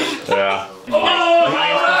watch it. Yeah.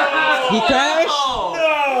 He crashed.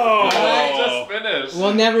 No! Just finished.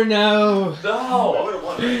 We'll never know.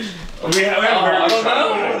 No. We have a very good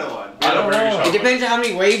shot. I don't know. It depends on how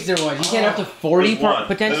many waves there was. You can't up to 40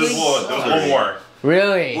 potentially. There was one more.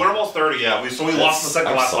 Really? We're almost 30, yeah. So we lost the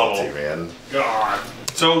second last level. Man. God.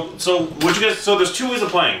 So what you guys? So there's two ways of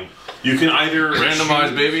playing. You can either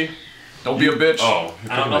Randomize, baby. Don't be a bitch. Oh,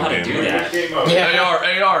 I don't know how to do that.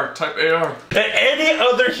 Yeah. AR, type AR. Any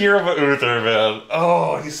other hero but Uther, man.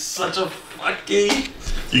 Oh, he's such a fucking.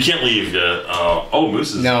 You can't leave yet. Oh,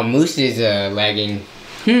 Moose is. No, Moose is lagging.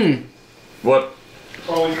 What?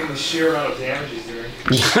 Probably from the sheer amount of damage he's doing.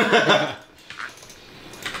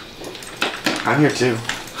 I'm here too.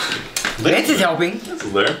 Lance is helping. This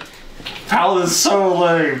is there. Paladin's is so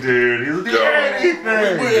lame, dude. He'll do anything.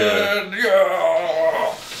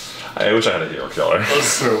 I wish I had a hero killer. That's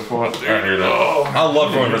so fun. I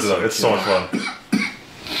love going versus them. It's so much fun.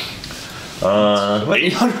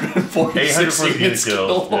 840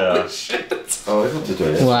 kills. Yeah. Oh, I have to do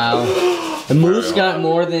it. Wow. The Moose got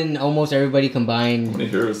more than almost everybody combined. How many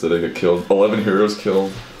heroes did I get killed? 11 heroes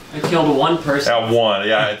killed. I killed one person. At one,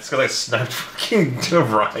 yeah. It's because I sniped fucking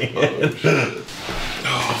Ryan.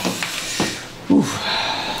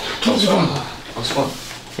 That was fun.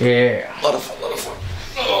 Yeah. A lot of fun.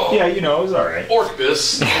 Oh. Yeah, you know, it was alright.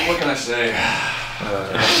 Orcbus. What can I say?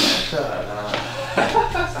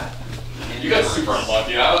 You got super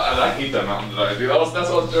unlucky. I hate that mountain today, dude. That's what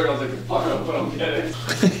I was joking. I was like, fuck up, but I'm kidding.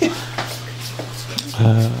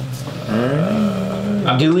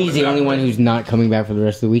 Dewey's the only one who's not coming back for the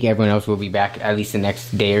rest of the week. Everyone else will be back at least the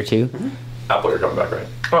next day or two. Apple, you're coming back, right?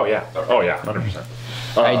 Oh, yeah. Oh, yeah, 100%.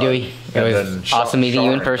 Hi, Dewey. It was awesome meeting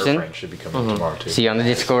you in person. Should be coming tomorrow, too. See you on the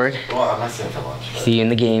Discord. Well, I'm not staying for lunch. See you in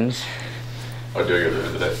the games. I'll do it at the end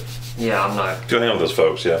of the day. Yeah, I'm not. Go hang out with those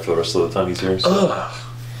folks, yeah, for the rest of the time he's here. So.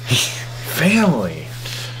 Family.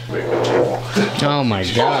 Oh my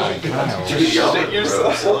god. It's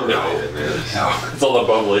all the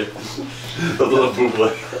bubbly. It's all the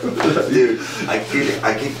bubbly. Dude, I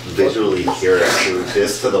can visually hear it through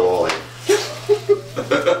this to the wall. Like,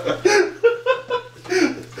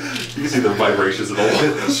 you can see the vibrations of the wall.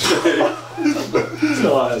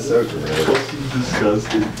 Oh, so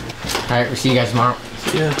disgusting. Alright, we'll see you guys tomorrow.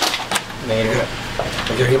 Yeah. Later. I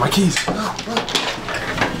gotta get my keys.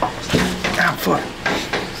 Ah, fuck.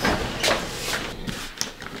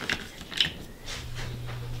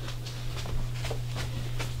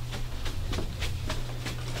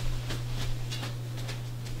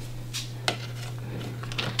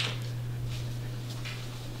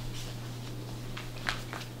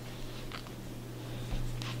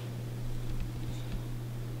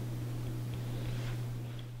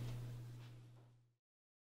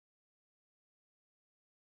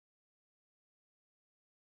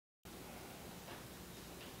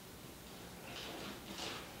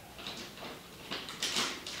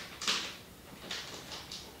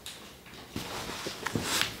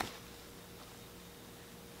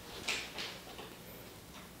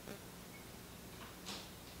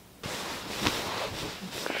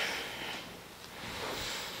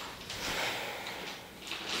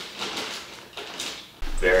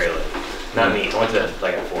 Very late. Not me. I went to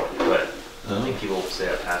like at 4, but I think people will say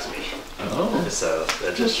that past me. Oh. So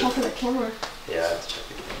that Just just check the camera. yeah. Let's check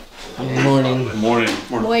the camera. Morning. Morning.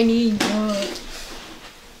 Morning.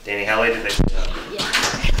 Danny, how late did they stay up?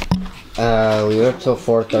 We were up till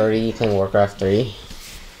 4:30 playing Warcraft 3.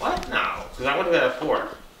 What? No, because I went to bed at 4.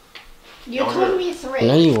 You told me 3.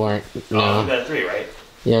 No, you weren't. No. I went No. to bed at 3, right?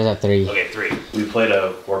 Yeah, it was at 3. Okay, 3. We played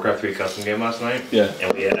a Warcraft 3 custom game last night. Yeah.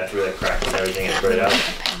 And we had after we like cracked and everything and spread it out.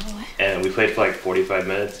 And we played for like 45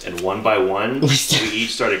 minutes, and one by one, we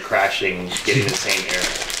each started crashing, getting the same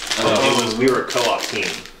error. We were a co-op team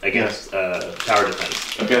against tower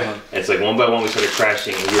defense. Okay. And it's like one by one we started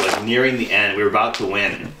crashing, and we were like nearing the end. We were about to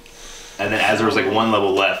win, and then as there was like one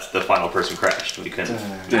level left, the final person crashed. We couldn't.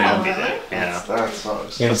 Damn. Yeah. That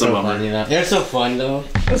sucks. They're so funny though. They're so fun though.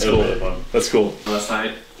 That's It cool. was really fun. That's cool. Last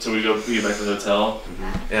night, so we get back to the hotel,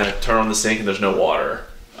 and I turn on the sink and there's no water.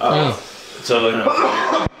 So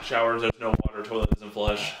like showers, there's no water, toilet doesn't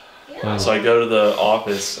flush. So I go to the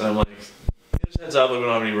office and I'm like, just heads up, like, we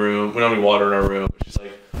don't have any room, we don't have any water in our room. She's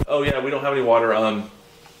like, oh yeah, we don't have any water.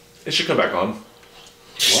 It should come back on.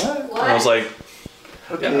 What? And I was like,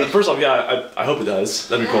 yeah. First off, yeah, I hope it does.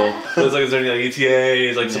 That'd be cool. But it's like, is there any like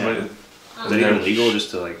ETAs, like somebody? Is it even legal just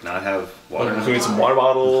to like not have water? Can we get some water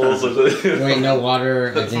bottles? Wait, no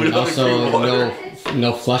water, as in also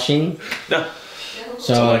no flushing? No.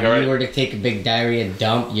 So, So, like, if you alright. were to take a big diarrhea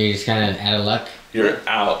dump, you're just kind of out of luck? You're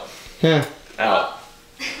out. Huh. Out.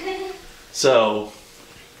 So,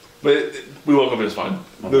 but we woke up and it was fine.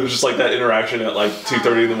 There was just like that interaction at like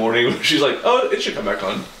 2:30 in the morning where she's like, oh, it should come back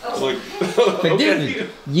on. I was like, But okay. dude,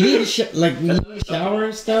 you need to you need to shower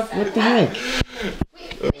and stuff? What the heck?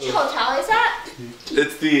 Which hotel is that?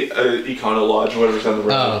 It's the Econo Lodge, whatever's on the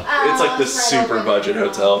road. Oh. It's like the super budget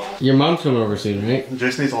hotel. Your mom's coming over soon, right?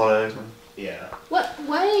 Jason needs a lot of eggs, man. Yeah.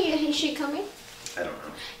 When is she coming? I don't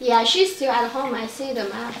know. Yeah, she's still at home. I see the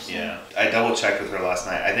maps. Yeah. I double checked with her last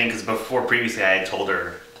night. I think because before previously I had told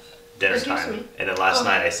her dinner Excuse time, me? and then last Oh.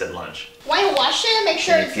 night I said lunch. Why you wash it? Make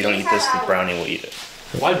sure And it's if you don't eat this, the brownie will eat it.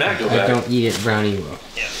 Why'd Matt go I back? don't eat it, brownie will.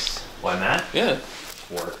 Yes. Why Matt? Yeah.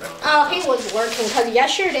 Work. Oh, he was working because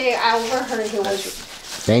yesterday I overheard he was.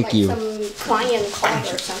 Thank you. Some client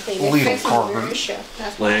called or something. They Leave fixed Carmen. some issue.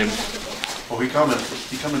 That's why I Lame. had to go. Oh, he coming.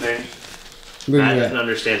 He coming, Danny. Where Matt you doesn't at?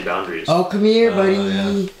 understand boundaries. Oh, come here,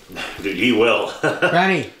 buddy. Dude, he will.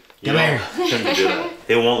 Brownie, come here. Shouldn't do that.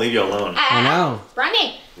 They won't leave you alone. I know.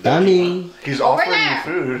 Brownie, Brownie. He's over offering there. you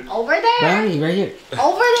food. Over there. Brownie, right here.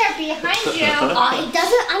 Over there behind you. Oh, he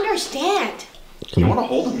doesn't understand. You want to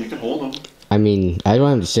hold him? You can hold him. I mean, I don't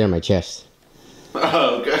want him to sit on my chest,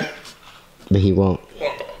 Oh, okay. but he won't. Hey,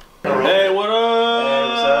 what up?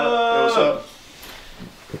 Hey, what's up?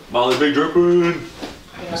 Molly Big Drippin'.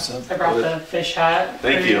 I brought the fish hat.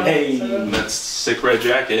 Thank you. Hey, that's sick red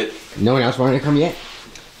jacket. No one else wanted to come yet?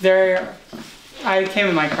 I came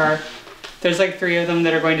in my car. There's like 3 of them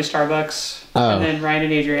that are going to Starbucks. Oh. And then Ryan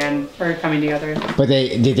and Adrienne are coming together. But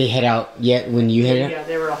did they head out yet when you headed out? Yeah,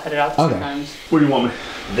 they were all headed out sometimes. What do you want me?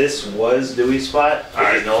 This was Dewey's spot.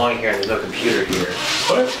 He's no longer here. There's no computer here.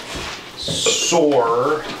 What?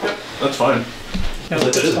 Sore. That's fine. No,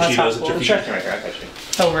 Look, there's some that's Cheetos possible. and turkey right here. I got you.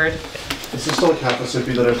 Oh, word. This is still like half a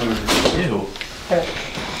sippy that I've ever. Ew.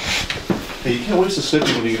 Hey, you can't waste a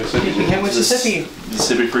sippy when you get a sippy. You can't waste a sippy. The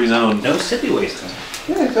sippy free zone. No sippy wasting.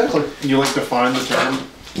 Yeah, exactly. You like define the term?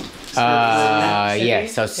 Yeah,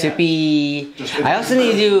 so sippy. I also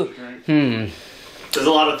need to do, There's a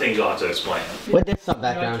lot of things you'll have to explain. what desktop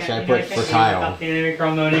background should I put for Kyle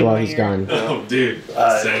while he's gone? Oh, dude. Same.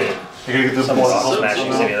 I gotta get this Some board rock off.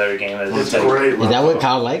 smashing simulator game. It's great. Is that what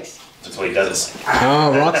Kyle likes? That's what he does.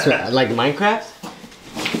 Oh, rocks like Minecraft?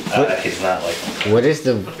 He's not like. What is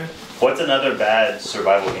the? What's another bad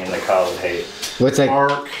survival game that Kyle would hate? What's like?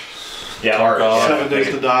 Ark. Yeah, Ark. Yeah, 7 Days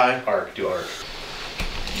to Die. Ark. Do Ark.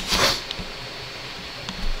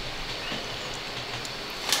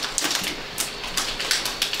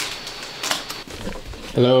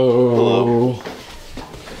 Hello.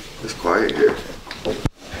 It's quiet here.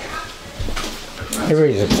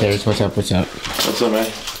 Everybody's upstairs. What's up? What's up? What's up, man?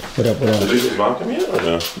 What up? What up? Did Lisa's mom come yet or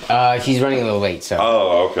no? She's running a little late, so.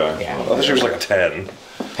 Oh, okay. Yeah. I thought she was like a 10.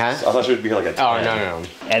 Huh? I thought she would be like a 10. Oh, no.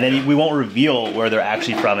 And then we won't reveal where they're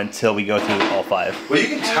actually from until we go through all 5. Well, you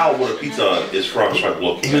can tell where the pizza is from just by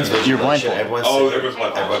looking at it. You're blindfolded. Everyone's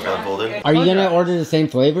blindfolded. Are you gonna order the same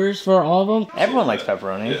flavors for all of them? Everyone likes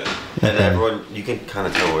pepperoni. And everyone, you can kind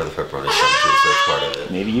of tell where the pepperoni is from too, so it's part of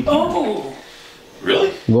it. Maybe you can. Oh.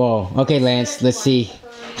 Really? Whoa. Okay, Lance. Let's see.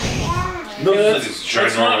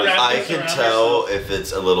 I can tell if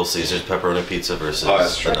it's a Little Caesars pepperoni pizza versus another.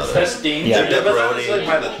 Yeah. Their pepperoni.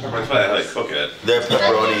 Their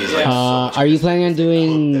pepperoni is like. Are you planning on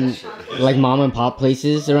doing like mom and pop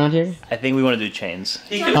places around here? I think we want to do chains.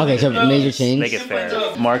 Okay, so major chains. Make it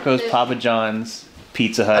fair. Marco's, Papa John's,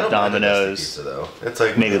 Pizza Hut, Domino's. It's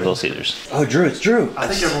like maybe Little Caesars. Oh, Drew, it's Drew. I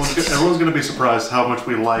think everyone's gonna be surprised how much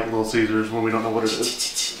we like Little Caesars when we don't know what it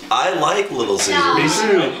is. I like Little Caesars. Me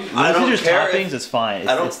too. Little Caesars toppings is fine.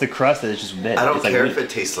 It's the crust that is just bit. I don't It's like care if it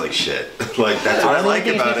tastes like shit. Like that's what I like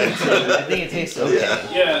about it. I think it tastes okay.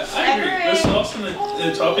 Yeah, I agree. The sauce and the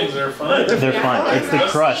toppings are fine. They're fine. It's the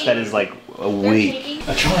crust that is like a weak.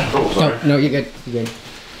 No, you're good. You're good.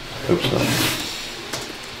 Oops.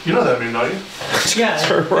 You know that meme, don't you? Yeah.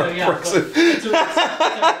 Turn right, yeah. Brexit.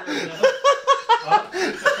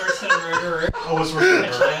 Oh, it's worth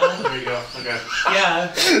it. There you go. Okay. Yeah.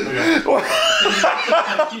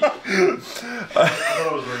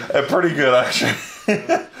 Pretty good, actually.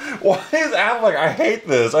 Why is Adam like, I hate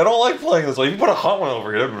this. I don't like playing this way. You put a hot one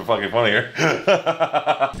over here, that would be fucking funnier.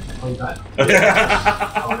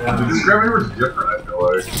 This gravity was different, I feel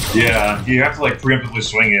like. Yeah, you have to like preemptively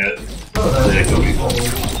swing it.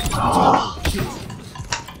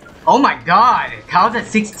 Oh my god! Kyle's at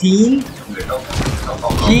 16?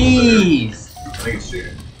 Jeez! I think it's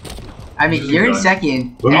cheating. I mean, you're in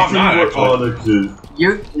second. Let me see what Onyx is.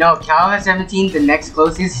 No, Kyle has 17, the next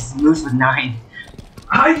closest moves with 9.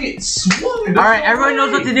 I get swung. Alright, everyone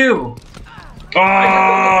knows what to do.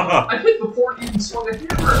 I hit before he even swung a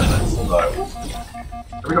hammer. I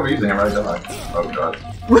think I'm using hammer, don't I? Oh god.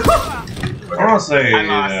 I want to say that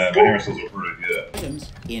my hammer skills are pretty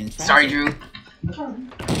good. Sorry, Drew.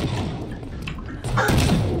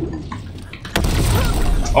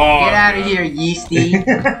 Get out of here, Yeasty.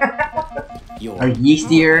 Or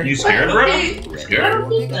Yeastier. You scared, bro? Scared?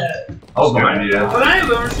 I was behind you. But I ain't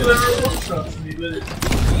learned to ever one-shots me, but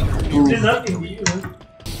it's nothing to you.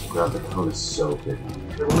 God, the code is so big.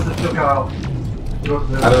 It wasn't took out. I don't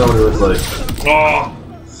know what it was like. Oh!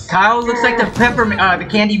 Kyle looks like the the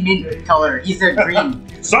candy mint color. He's the green.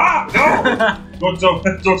 Stop! No!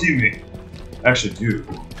 don't team me. Actually, do.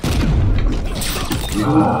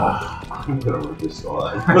 I'm gonna rip this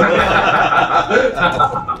slide.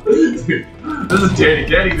 This is Danny.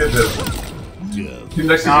 Danny did this.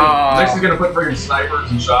 Next he's gonna put friggin'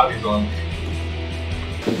 snipers and shotties on.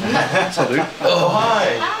 What's up, dude? Oh,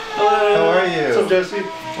 hi. Hello. How are you? What's up, Jesse?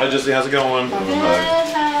 Hi, Jesse. How's it going?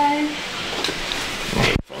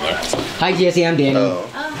 Hi, Jesse. I'm Danny. Oh.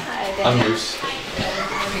 hi, I'm Bruce.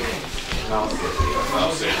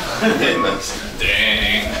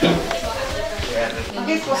 Dang. I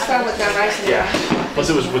guess we'll start with that rice. Yeah. Plus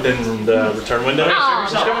it was within the return window. Oh.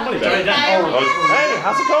 Just got my money back. Hey,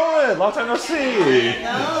 how's it going? Long time no see.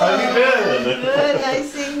 How have you been? Good,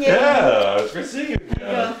 nice seeing you. Yeah, it's great seeing you.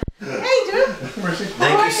 Hey, Drew.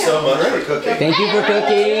 Thank you so much for cooking. Thank you for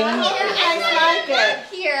cooking. I like it.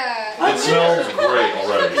 Here. It smells great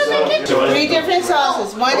already. So. 3 different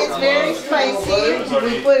sauces. One is very spicy.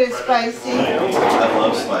 We put it spicy. I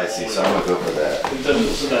love spicy, so I'm gonna go for that. Everything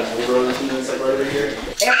is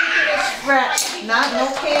fresh. No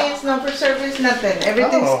cans, no preservatives, nothing.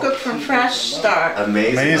 Everything's cooked from fresh start.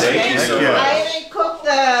 Amazing. Thank you so much. I even cooked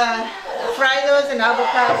the fry those in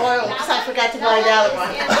avocado oil because I forgot to buy the other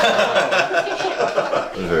one.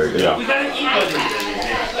 Very good. We gotta eat with it.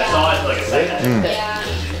 That's all I like I said.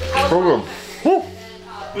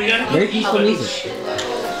 We gotta Very peaceful music. You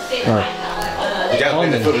gotta play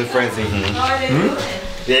the food with frenzy.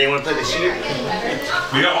 Yeah, you wanna play the shooter?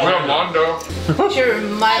 We got Mondo. Sure,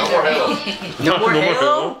 No more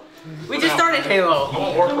Halo? We just started Halo. I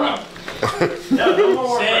want Warcraft.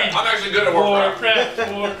 I'm actually good at Warcraft. Oh,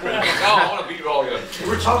 I want to beat you all again.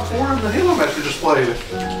 We're top 4 in the Halo match we just played.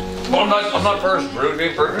 Well, I'm not first, Drew.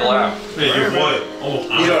 Being first to laugh. Hey, you're what?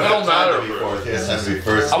 You don't It don't matter, bro. It has to be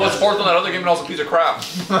first. I was fourth on that other game and I was a piece of crap.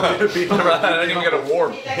 I didn't even get an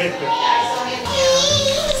award.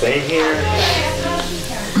 Same here.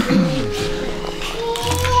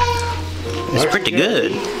 It's pretty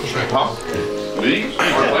good.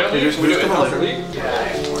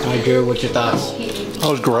 Hi, Drew. What's your thoughts? That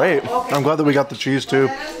was great. I'm glad that we got the cheese too.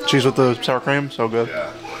 Cheese with the sour cream, so good.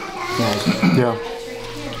 Yeah.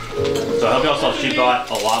 So I hope y'all saw she bought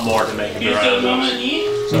a lot more to make it around.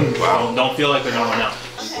 So don't feel like they're going out.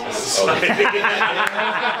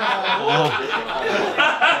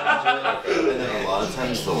 And then a lot of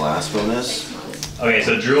times the last bonus. Okay,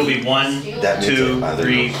 so Drew will be 1, 2,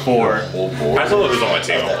 3, 4. I thought it was on my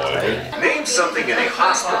team. Name something in a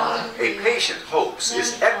hospital a patient hopes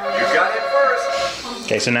is. You got it first.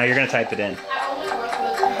 Okay, so now you're gonna type it in.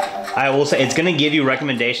 I will say it's gonna give you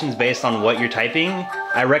recommendations based on what you're typing.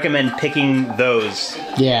 I recommend picking those.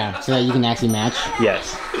 Yeah, so that you can actually match.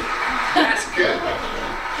 Yes. That's good.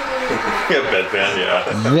 Yeah, bedpan, yeah.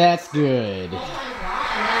 That's good.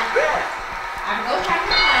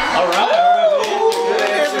 Alright.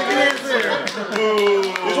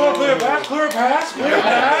 You want to clear a pass? Clear a pass? Clear a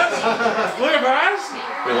pass? Clear a pass?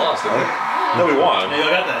 We lost, didn't we? No, we won. Yeah, you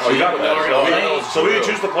got that. Oh, you got that. So we can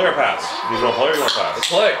choose the player pass. You want to play or you want to pass? Let's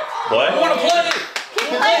play. Play? I want to play.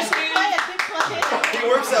 He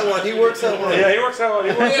works that one. He works that one. Yeah, he works that one.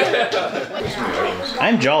 He works that one.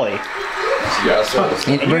 I'm jolly. Yes.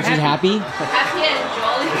 And versus happy. Happy and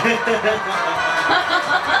jolly.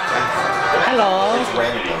 Hello.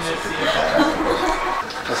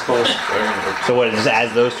 That's cool. So what? It just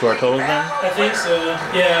adds those to our totals then? I think so.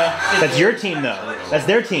 Yeah. That's your team though. That's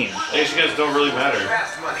their team. I guess you guys don't really matter.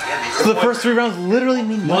 So the first 3 rounds literally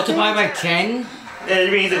mean nothing? Multiply by 10.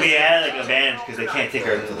 It means that we add like advantage because they can't take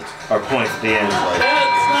our points at the end. That's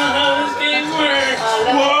not how this game works.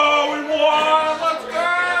 Whoa, we won! Let's go!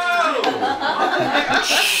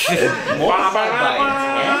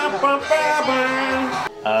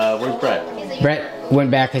 Where's Brett? Brett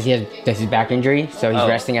went back because he has his back injury, so he's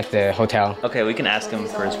resting at the hotel. Okay, we can ask him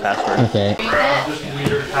for his password. Okay.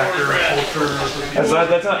 That's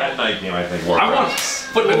not at night game, I think. I want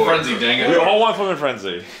Footman Frenzy, dang it. We all want Footman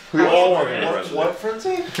Frenzy. We all want Footman Frenzy. What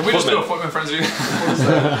frenzy? Can we just do a Footman Frenzy?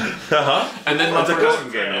 Uh-huh. And then it's a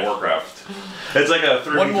custom game in Warcraft. It's like a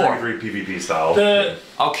 3v3 PvP style.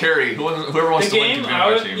 I'll carry. Whoever wants The to win game can be on I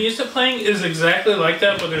my was team. used to playing is exactly like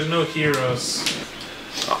that, but there's no heroes.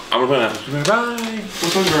 I'm gonna play that. Bye.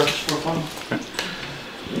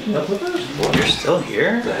 You're still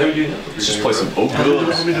here? Let's just play some Oakwood.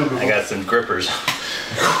 I got some grippers.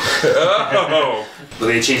 Oh. But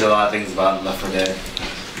they changed a lot of things about Left 4 Dead.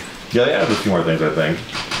 Yeah, they added a few more things, I think.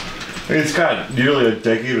 It's got nearly a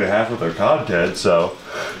decade and a half of their content, so.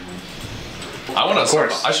 I want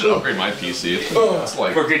to. I should upgrade my PC. It's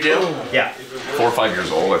like For a good deal? Yeah. 4 or 5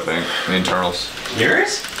 years old, I think. The internals.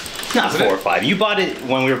 Yours? Not 4 or 5. You bought it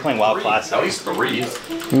when we were playing WoW Classic. At least 3.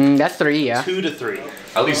 That's 3, yeah. 2 to 3.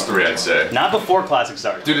 At least 3, I'd say. Not before Classic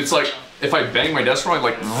started. Dude, it's like if I bang my desk wrong,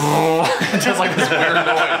 like it does like this weird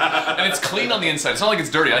noise, and it's clean on the inside. It's not like it's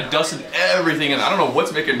dirty. I dusted everything, and I don't know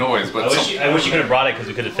what's making noise. But I wish you could have brought it because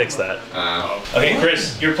we could have fixed that. Okay,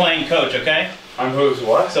 Chris, you're playing coach, okay? I'm who's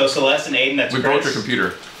what? So Celeste and Aiden, that's we Chris. broke your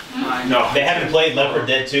computer. No. They haven't played Left 4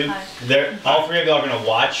 Dead 2. All 3 of y'all are gonna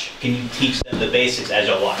watch. Can you teach them the basics as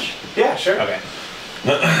y'all watch? Yeah, sure. Okay.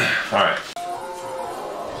 Alright.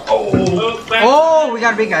 Oh, we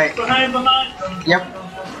got a big guy. Behind. Yep.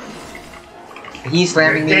 He's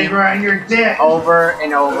slamming me Ryan, you're dead. over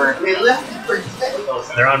and over.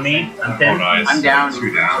 They're on me. I'm dead. Oh, nice. I'm down.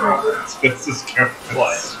 Two down. This is going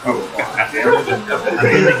What? so bad. I'm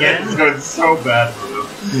in again. It's going so bad for them.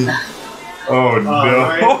 Oh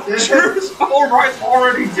no. Drew's Alright's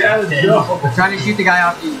already dead. No. I'm trying to shoot the guy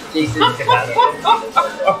off you, Jason.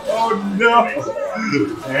 Oh no.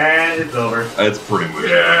 And it's over. It's pretty much.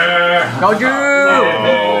 Yeah. Go, Drew!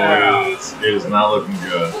 Oh, it is not looking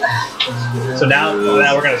good. So now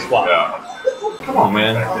we're gonna swap. Yeah. Come on,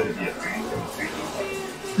 man.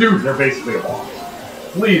 Dude, they're basically a wall.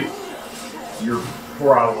 Please. You're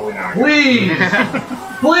probably not. Please!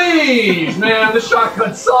 Please! Man, the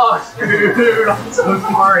shotgun sucks, dude! I'm so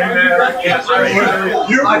sorry, man. I can't say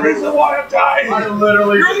You're the reason why I'm dying! I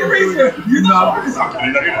literally. You're the reason! You're not.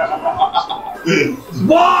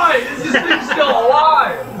 Why? Is this thing still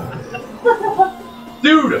alive?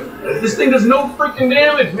 Dude, this thing does no freaking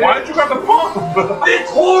damage, man. Why'd you have the pump?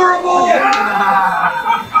 It's horrible!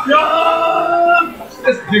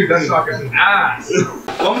 Dude, that shotgun's ass. It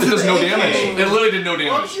does no damage. It literally did no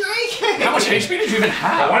damage. How much HP did you even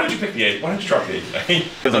have? Why did you pick the 8? Why did you drop the 8?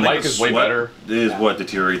 Because the mic is way better. Is what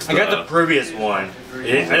deteriorates. I got the previous one. I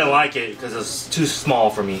didn't like it because it's too small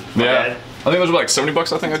for me. Yeah. I think those were like $70.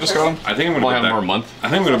 I think I just got them. I think I'm gonna have them for a month. I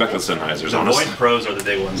think I'm gonna go back to the Sennheisers. The Void Pros are the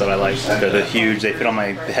big ones that I like. They're huge. They fit on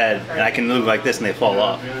my head, and I can move like this, and they fall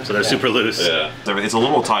off. So they're super loose. Yeah. It's a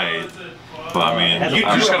little tight, but I mean, You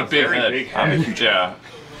just got a big head. I'm a huge. Yeah.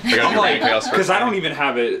 I'm like, because I don't even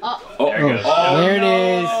have it. There it is. There it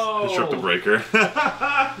is. I stripped the breaker.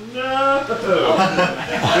 No.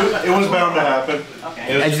 It was bound to happen.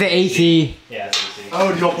 It's the AC. Yeah, it's AC. Oh,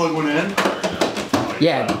 did y'all plug one in?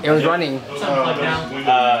 Yeah, it was running.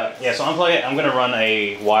 Yeah, so unplug it. I'm gonna run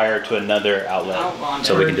a wire to another outlet,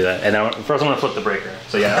 so we can do that. And then first I'm gonna flip the breaker.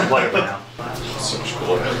 So yeah, unplug it for now. So much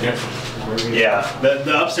cooler. Yeah,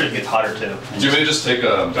 the upstairs gets hotter too. Do you want me to just take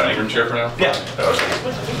a dining room chair for now? Yeah.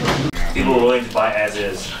 Okay. People are willing to buy as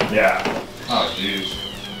is. Yeah. Oh jeez.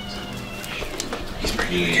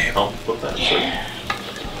 help with that?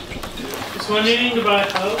 Is one needing to buy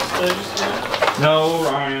a house? Did I just do that? No,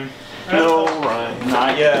 Ryan. No, Ryan.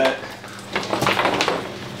 Not yet.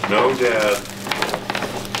 No, Dad.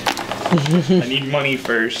 I need money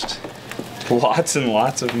first. Lots and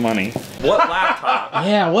lots of money. What laptop?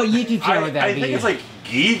 Yeah, what YouTube channel would that I be? think it's like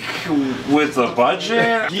Geek with a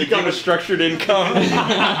budget. Geek on a structured income. On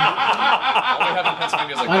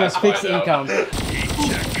a fixed income.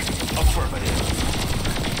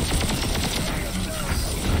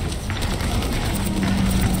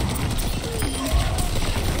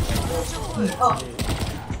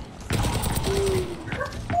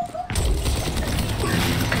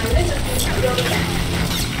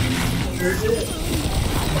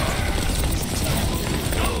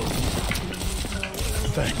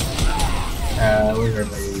 Where's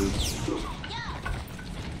everybody?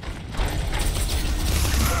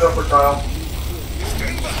 What's up for Kyle?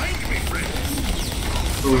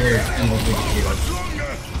 Weird.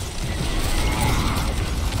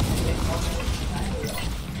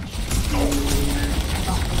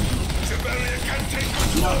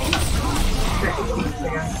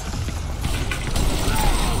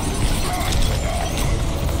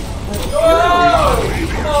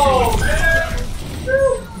 Oh, man!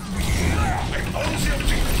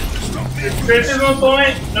 Chris is on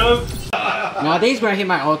point. No. No, I think he's gonna hit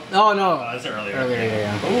my ult. Oh no. Oh, that's earlier. Earlier,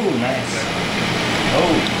 yeah. Oh, nice.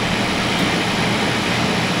 Oh.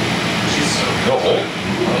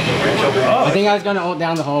 I think I was gonna ult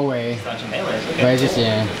down the hallway. But it's just,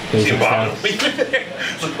 yeah. Basic stuff.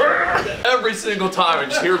 Every single time I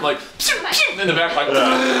just hear him like in the back, like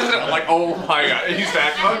I'm like, oh my god, and he's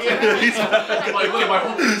back. He's like, look at my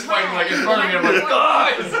whole team's fighting like in front of me. I'm like,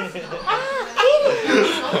 guys.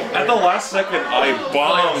 At the last second, I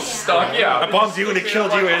bombed. Stuck, yeah. I bombed you and it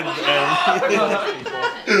killed you and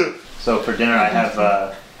So for dinner, I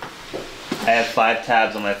have 5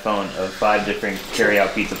 tabs on my phone of 5 different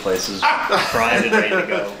carry-out pizza places, primed and ready to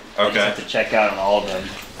go. I just have to check out on all of them,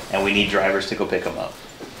 and we need drivers to go pick them up.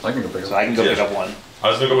 I can go pick So I can go pick up one. I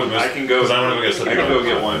was gonna go with Miss. I can go. Because I want to go get something. I can go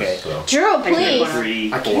get one. Okay. So. Drew, please. 3,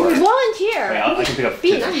 4. Volunteer. Wait, I can pick up 2.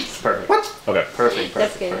 Be nice. Perfect. What? Okay. Perfect.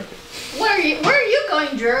 That's good. Where are you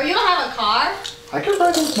going, Drew? You don't have a car? I can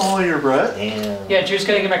ride them smaller, Brett. Damn. Yeah, Drew's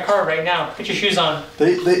gonna get my car right now. Put your shoes on.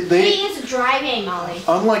 They He is driving, Molly.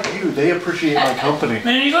 unlike you, they appreciate my company.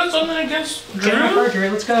 Man, you got something against Get in my car, Drew? Drew.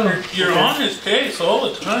 Let's go. You're on his case all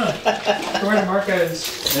the time. Where are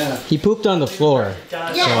Marco's? Yeah. He pooped on the floor.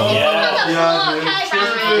 Yeah, So- okay, Ryan? You're I not the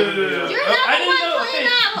didn't one know.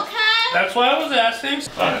 cleaning up, okay? That's why I was asking.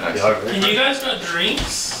 Can you guys got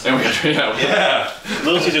drinks? And we got Yeah.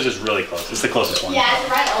 Little Caesars is really close. It's the closest one. Yeah, it's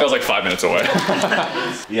right That was like 5 minutes away.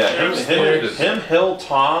 Yeah, him, Hill,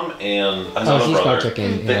 Tom, and another he's brother.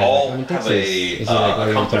 partaking, They yeah. all I mean, have Texas is like what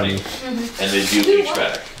you're company, telling me. and they do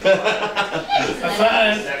HVAC.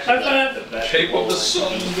 High Shape of the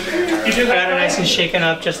sun. You do got her nice and shaken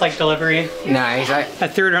up, just like delivery. Nice. I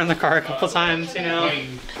threw it on the car a couple times, you know.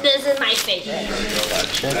 This is my favorite.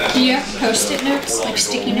 Do you have post-it notes, like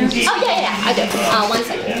sticky notes? Oh, yeah, I do. 1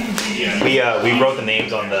 second. We wrote the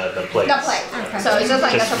names on the plates. The plate. So it's just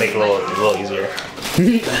like Just to make it a little easier.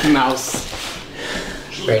 Mouse.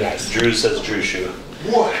 Very nice. Drew says Drew shoe.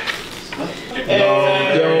 What?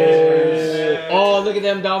 Yo. Oh, look at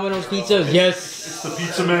them Domino's pizzas. Yes. It's the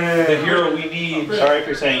pizza man. The hero we need. Sorry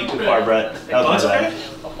for saying you too far, Brett. That was my bad.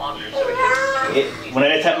 When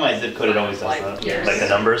I type my zip code, it always does that. Yes. Like the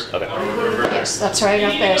numbers? Okay. Yes, that's right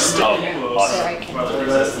up there. Sticky Oh, notes. awesome. So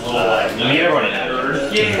I can... Meet everyone in there.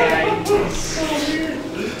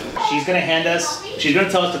 She's gonna hand us. She's gonna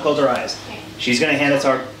tell us to close our eyes. She's gonna hand us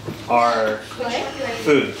our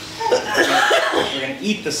food. We're gonna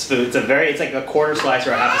eat this food. It's like a quarter slice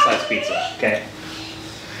or a half a slice pizza. Okay.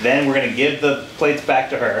 Then we're gonna give the plates back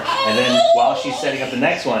to her, and then while she's setting up the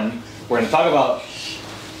next one, we're gonna talk about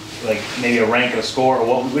like maybe a rank or a score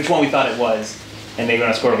or which one we thought it was, and maybe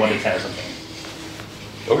on a score of 1 to 10 or something.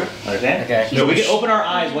 Okay. Understand? Okay. So we can open our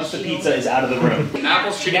eyes once the pizza is out of the room.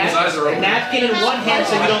 Apple's cheating, his eyes are open. Napkin in one hand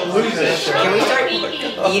so you don't lose it. Can we start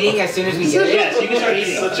eating as soon as we get it? Yes, you can start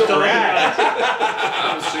eating. Such a rat.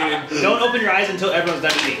 Don't open your eyes until everyone's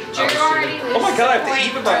done eating. Oh my god, I have to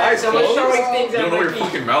eat with my eyes closed. You don't know where your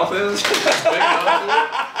fucking mouth is?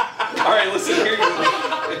 Alright, listen, here you go.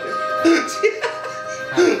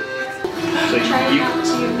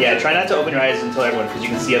 So yeah, try not to open your eyes until everyone, because you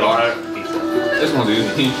can see other pizza. This one's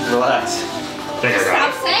easy. Relax.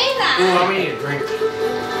 Stop saying that. I need a drink.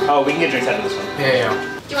 Oh, we can get drinks out of this one.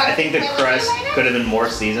 Yeah. I think the crust could have been more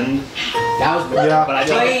seasoned. That was but I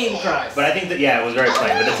think plain crust. But I think that it was very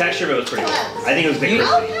plain. But the texture of it was pretty good. I think it was a bit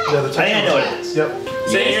crispy. Yeah, the I think I know what it is. Yep.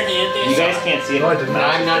 Say your hand, You guys can't see it. No, I didn't.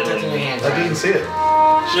 I'm not touching my hands. I didn't see it.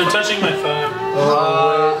 You're touching my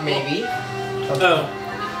phone. Maybe. Oh.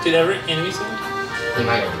 Did every enemy see it? He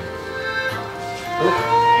might have. Oop,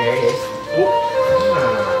 there it is.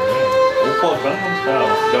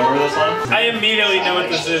 Don't remember this one? I immediately know what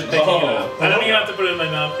this is picking it up. I don't even have to put it in my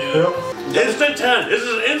mouth yet. Instant 10. This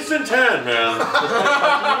is an instant 10, man.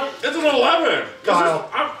 It's an 11. Kyle.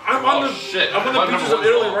 I'm on the shit. I'm on the beaches of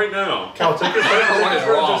Italy right now. Kyle, take your phone. One is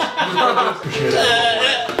wrong.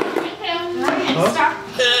 Stop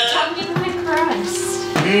tonguing my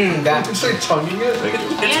crust. That. Did you say tonguing it?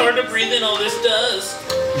 It's hard to breathe in all this dust.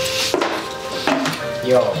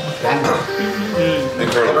 Yo, that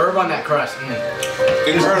Incredible. herb on that crust.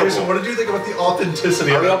 Jason, what did you think about the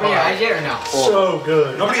authenticity Are of we that opening your pie? eyes yet or no? So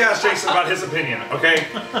good. Nobody asked Jason about his opinion, okay?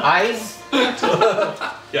 Eyes?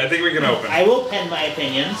 Yeah, I think we can open. I will pen my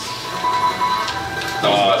opinions.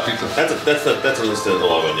 That's a instant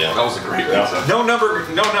 11, yeah. That was a great pizza. No numbers.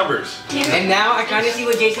 And now I kind of see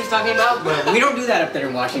what Jason's talking about, but we don't do that up there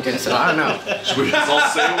in Washington, so I don't know. Should we just all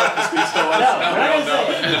say what this pizza was? No, we're not gonna say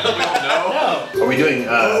it. No, we don't know. Are we doing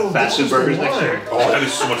fast food burgers next year? Oh, that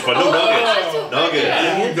is so much fun. No nuggets.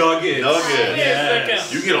 Nuggets. Yes.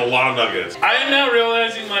 You get a lot of nuggets. I am now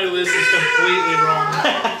realizing my list is completely wrong.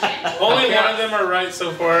 Only one of them are right so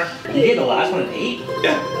far. You get the last one at 8?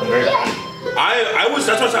 Yeah. I'm very happy.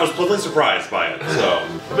 That's why I was pleasantly surprised by it. So,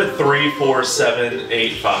 But 3, 4, 7,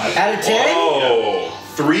 8, 5. Out of 10? oh,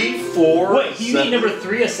 3, 4. Wait, you need number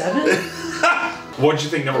 3 of 7? What did you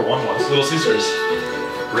think number 1 was? Little Caesars.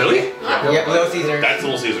 Really? Yep, Little Caesar. That's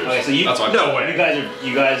Little Caesars. Okay, so you. That's what No way. You guys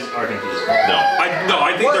are confused. No.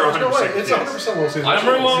 I think they're 100%. No way, it's 100% Little Caesars.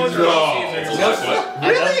 Number 1 was Little No. Caesars.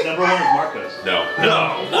 Really? Number 1 was Marco's. No.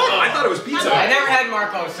 What? I thought it was pizza. I never had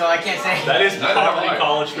Marco's, so I can't say. That is Neither have poverty I.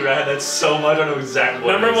 college food. I had that so much. I know exactly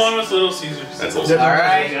what Number it is. 1 was Little Caesars. That's Little Caesars.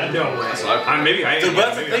 Alright. No way. Maybe I. Dude,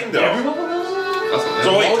 that's the thing, though.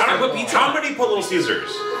 So wait, how many put Little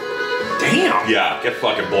Caesars? Damn. Yeah, get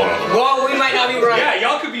fucking blown out of the Well, we might not be right. Yeah,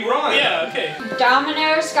 y'all could be wrong. Yeah, okay.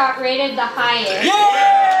 Domino's got rated the highest.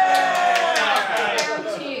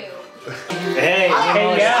 Hey,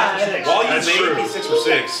 yeah. While you That's may true. be 6 for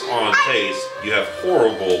 6 on taste, you have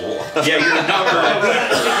horrible. Yeah, you're number.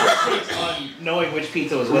 on knowing which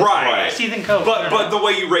pizza was which. Right. Season code. But the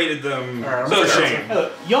way you rated them, no shame.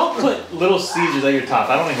 Look, y'all put Little Caesars at your top.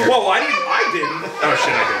 I don't want to hear. Well, I didn't. Oh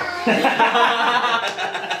shit, I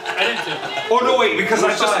did. Oh no, wait, because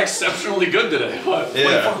I It's just thought. exceptionally good today. What?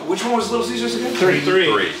 Yeah. Which one was Little Caesars again? 3.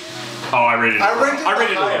 3. Oh, I rated it. I ranked it I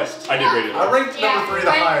rated the it highest. lowest. I did rate it. I lowest. ranked number 3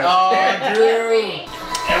 the highest. Oh, Drew.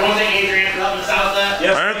 Everyone thank Adrian for helping us out with that.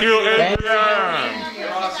 Yes. Thank you, Adrian.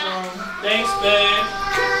 Thanks, babe.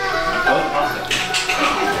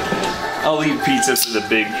 I'll leave pizza to the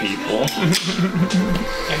big people.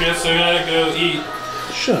 I guess I gotta go eat.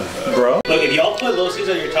 Bro. Look, if y'all put Little Caesars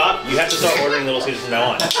at your top, you have to start ordering Little Caesars from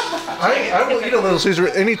now on. I will eat a Little Caesar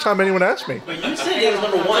anytime anyone asks me. But you said it was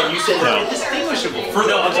number 1. You said no. Indistinguishable.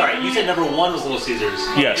 No, I'm sorry. You said number 1 was Little Caesars.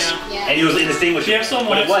 Yes. And it was indistinguishable. You have some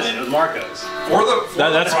but it Weston? wasn't. It was Marco's.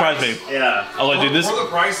 That surprised me. Yeah. I was like, dude, this. For the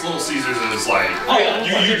price, Little Caesars is like. Oh, yeah.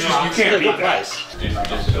 You can't beat that.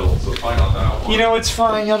 You know, it's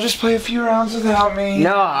fine. Y'all just play a few rounds without me.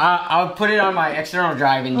 No, I'll put it on my external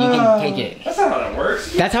drive and you can take it. That's not how that works.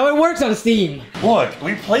 That's how it works on Steam. Look,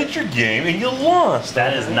 we played your game and you lost.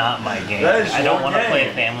 That is not my game. That is I don't your want to play a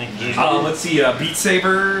game. family feud. Let's see, Beat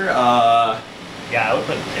Saber. Yeah, I would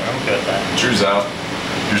put. Yeah, I'm good with that. Drew's out.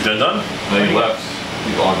 You're done? No, he left.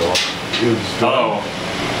 He's on the Oh.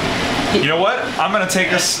 You know what? I'm gonna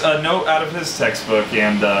take a note out of his textbook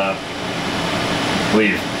and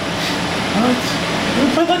leave. What? We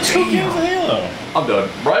played like 2 games of Halo. I'm done.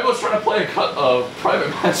 Rival's trying to play a private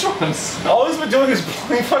match on himself. All he's been doing is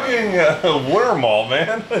playing fucking Winter Mall,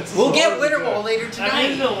 man. We'll get Wintermall later I'm in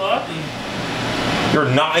tonight. the lobby. You're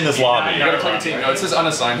not in this lobby. You gotta click team. No, it says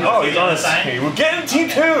unassigned. Oh, he's on his team. We're getting team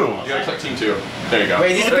 2. You gotta click team 2. There you go.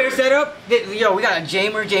 Wait, is this a better setup? Yo, we got a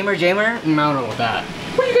Jamer. I don't know what that.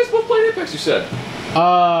 Well, you guys both played Apex, you said.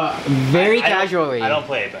 Very casually. I don't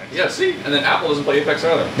play Apex. Yeah, see? And then Apple doesn't play Apex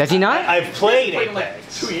either. Does he not? I've played Played in like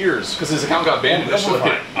Apex. 2 years, because his account got banned initially.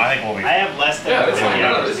 I think we'll be. I have less than. Yeah, that's 30 fine. No,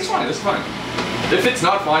 hours. this is fine. This is fine. If it's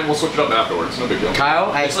not fine, we'll switch it up afterwards. No big deal.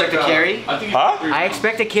 Kyle, I It's like expect a carry. I think Huh? I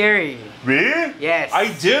expect a carry. Me? Yes.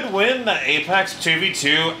 I did win the Apex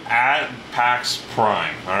 2v2 at PAX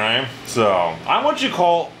Prime, alright? So, I'm what you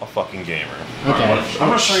call a fucking gamer. Okay. I'm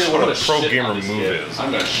gonna show you what a pro shit gamer on this move kid. is.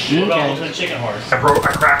 I'm gonna What about Ultimate Chicken Horse? I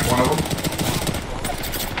cracked one of them.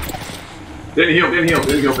 Didn't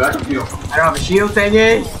heal. Back up heal. I don't have a shield thing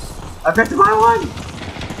is. I pressed the button one.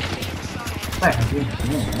 Oh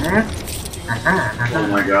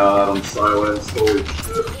my god, I'm silenced. Holy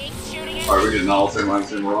shit. Alright, we didn't all say mine,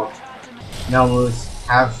 same rock. No, Moose.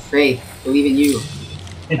 Have faith. Believe in you.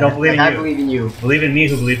 Hey, don't believe in you. I believe in you. Believe in me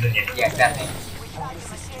who believes in you. Yes, that thing.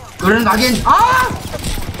 Couldn't log in. Ah!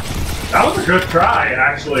 That was a good try,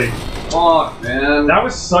 actually. Fuck, man. That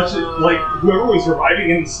was such a, like, whoever was reviving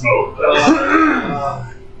in the smoke.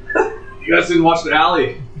 You guys didn't watch the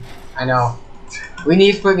alley. I know. We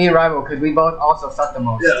need to split me and Rival because we both also suck the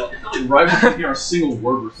most. Yeah, Rival can't hear a single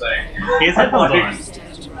word we're saying. He has headphones on.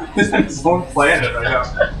 He's in his own planet right now.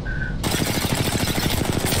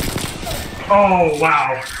 Oh,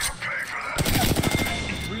 wow.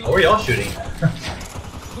 Where are y'all shooting?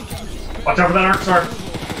 Watch out for that arc star.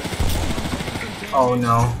 Oh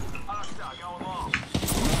no.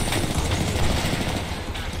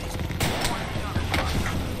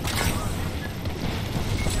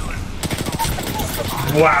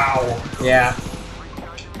 Wow. Yeah.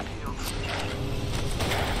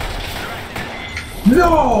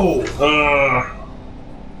 No!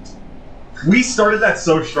 We started that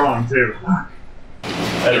so strong, too.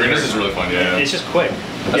 Arenas is really fun, yeah. It's just quick.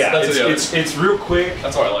 It's real quick.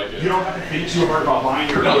 That's why I like it. You don't have to think too hard about buying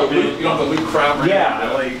your You don't have to loot crap or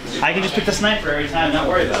Yeah, anything. I can just pick the sniper every time and not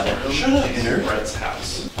worry about it. Shut up, Red's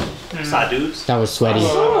house. Saw dudes. That was sweaty.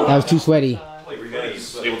 That was too sweaty. Were you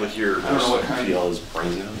guys able to hear I don't know what kind PL's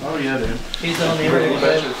brains out? Oh yeah, dude. He's the only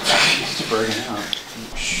neighborhood. He's breaking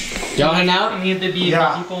out. Y'all hang out? Any of the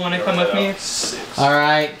BB people want to come with me?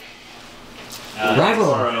 Alright.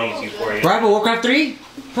 Rival. Rival, Warcraft 3?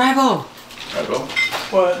 Rival. Rival?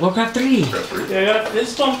 What? Warcraft 3. Yeah, I got a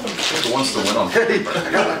fist bump from Who wants to win on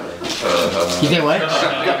You did what?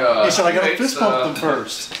 He said I gotta fist bump them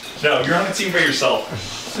first. No, you're on a team by yourself.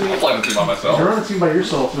 I'm playing the team by myself. You're on a team by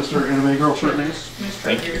yourself, Mr. Anime Girl Shirt Names.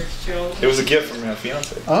 Thank you. It was a gift from my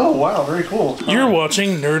fiance. Oh wow, very cool. You're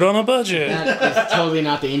watching Nerd on a Budget. That is totally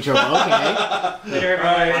not the intro, but okay. Later,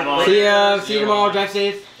 everybody. See ya tomorrow, drive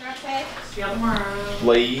safe. See you tomorrow.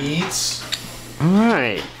 Late.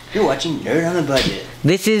 Alright. You're watching Nerd on a Budget.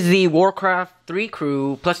 This is the Warcraft 3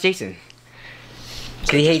 crew plus Jason.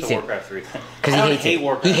 Because he hates it. Warcraft 3. Because he hates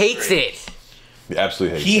it. He hates it. He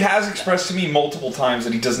absolutely hates He has expressed to me multiple times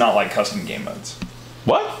that he does not like custom game modes.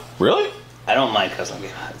 What? Really? I don't mind custom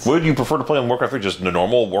game modes. Would you prefer to play on Warcraft 3 just the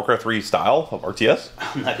normal Warcraft 3 style of RTS?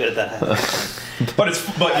 I'm not good at that. But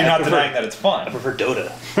you're not denying that it's fun. I prefer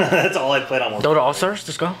Dota. That's all I played on Warcraft. Dota All-Stars?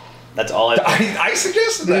 Let's go. That's all I played. I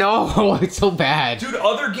suggested that. No, it's so bad. Dude,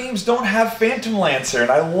 other games don't have Phantom Lancer, and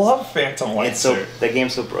I love Phantom Lancer. That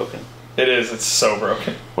game's so broken. It is. It's so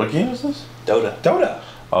broken. What game is this? Dota. Dota.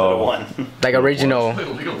 Oh. Dota 1. Like original.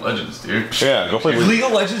 League of Legends, dude. Yeah, go play League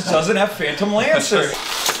of Legends doesn't have Phantom Lancer.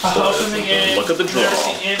 I hop in the game. Look at the draw. Never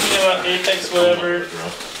seen anything about Apex, whatever.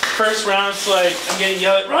 First round, it's like, I'm getting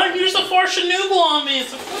yelled at, Ryan, use the Farshanoogle on me.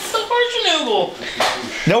 It's like, what's the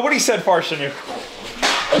Farshanoogle? Nobody said Farshanoogle.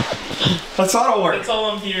 That's not a word. That's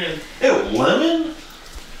all I'm hearing. Ew, lemon?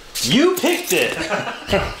 You picked it.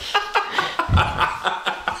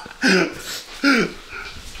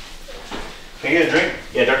 Can I get a drink?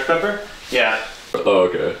 Yeah, Dr. Pepper? Yeah. Oh,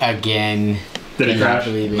 okay. Again. Did he crash?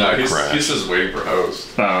 No, he's just waiting for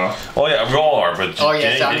host. Oh. Oh yeah, we all are, but Oh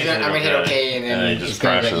yeah, so I'm gonna hit okay and then he it's just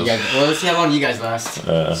gonna crashes. you guys. Well, let's see how long you guys last.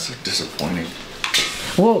 So disappointing.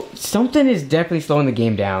 Well, something is definitely slowing the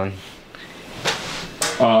game down.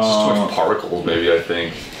 Just too much particles, maybe, I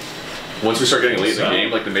think. Once we start getting late in the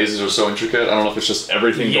game, like the mazes are so intricate, I don't know if it's just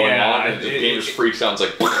everything going on and the game just freaks out.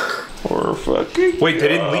 It's like, or fucking. Wait, they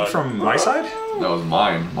didn't leak from my side? That was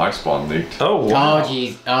mine. My spawn leaked. Oh, wow. Oh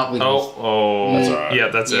jeez. Oh, That's alright. Yeah,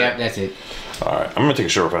 that's it. Yeah, that's it. Alright, I'm gonna take a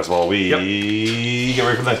short rest while we get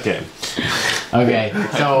ready for the next game. Okay,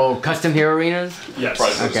 so custom hero arenas? Yes.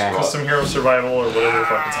 Okay. Custom Hero Survival or whatever the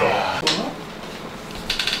fuck it's called.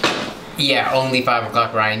 Yeah, only 5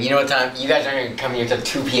 o'clock, Ryan. You know what time? You guys aren't gonna come here till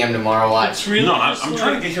 2 p.m. tomorrow. Watch. Really No, I'm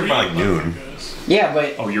trying to get here by like noon. Yeah,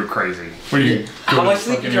 but Oh, you're crazy. What are you? how much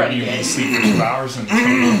sleep you trying to You get? sleep for 2 hours and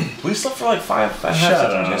We slept for like 5 Shut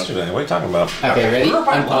hours up. yesterday. What are you talking about? Okay, ready?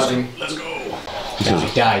 I'm pausing. Let's go.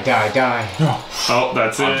 Die. Oh,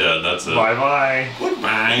 that's it. I'm dead, that's it. Bye bye.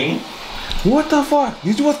 Goodbye. What the fuck?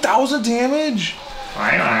 You do 1,000 damage?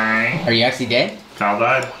 Bye bye. Are you actually dead? Cal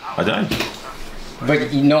died. I died.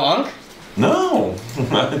 But you no unk? No.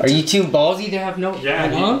 Are you too ballsy to have no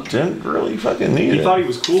unk? Didn't really fucking need He it. thought he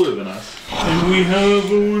was cooler than us. And we have a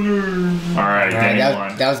winner. Alright, Alright, Danny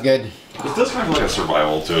won. that was good. It does kind of like a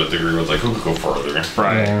survival to a degree with like who could go further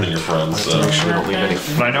Right. than your friends. So. But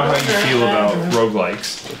I know how you feel about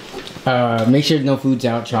roguelikes. Make sure no food's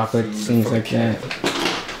out, chocolates, things like that.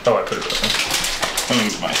 Oh, I put it there. Let me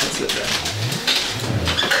move my headset there.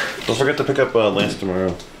 Don't forget to pick up Lance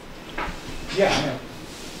tomorrow. Yeah, I know.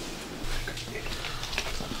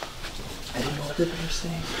 I didn't know what they were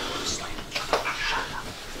saying.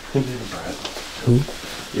 Who?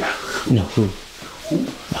 Yeah. No, who?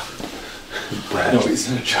 Brad. No, he's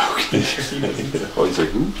in a joke. Oh, he's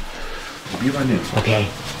like, who? Be my name. Okay.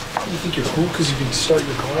 You think you're cool because you can start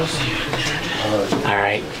your cars? All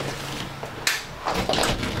right.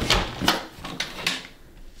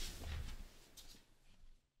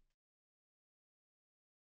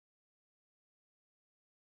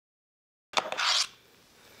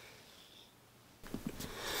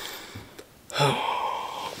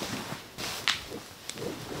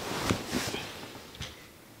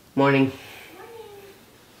 Morning.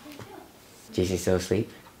 Jason's still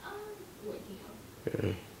asleep?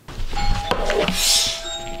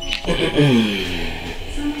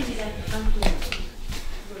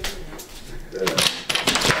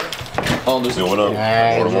 Oh, there's no one up.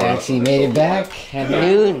 Alright, we actually made it back at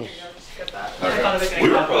noon. We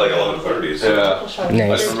were probably like 11:30. So. Yeah.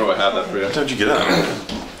 Nice. I don't remember what I had that for you. What time did you get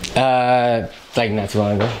out? Like not too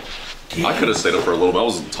long ago. I could have stayed up for a little bit. I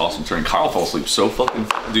was tossing and turning. Kyle fell asleep so fucking.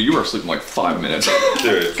 Dude, you were asleep in like 5 minutes.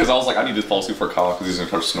 Dude. Because I was like, I need to fall asleep for Kyle because he's gonna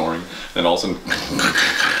start snoring. Then all of a sudden,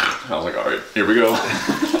 I was like, all right, here we go.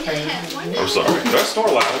 I'm sorry. Did I snore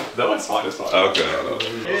loud? No, it's fine. It's fine. Okay.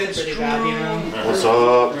 It's pretty bad, you know. What's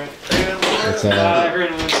up? What's up?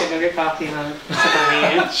 Everyone wants to go get coffee, man.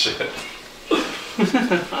 Shit.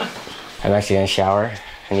 I'm actually gonna shower.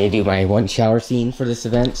 I need to do my one shower scene for this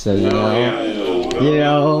event, so you know. You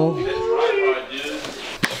know.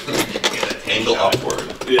 Angle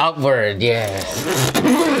upward. Upward, yeah.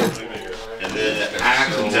 And then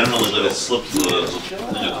accidentally let it slip to the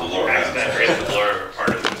lower half. The lower part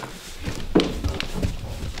of it.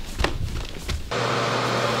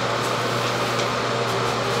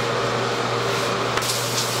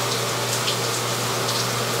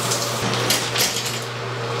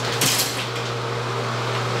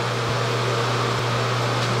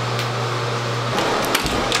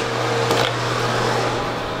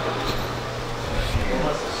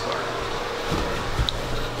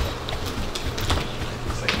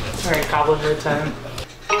 Alright, goblin mood time.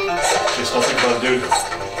 Just don't think about it, dude.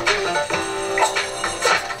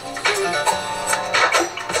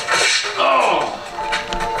 Oh!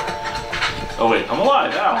 Oh wait, I'm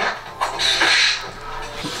alive now.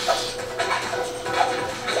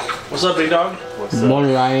 What's up, big dog? What's Good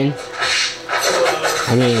morning, Ryan.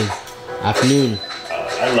 I mean, afternoon.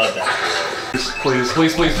 I love that. Please,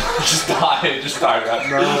 please, please. Just die. Just die, man.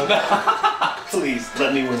 No. Please,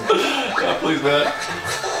 let me win. Yeah, please, man.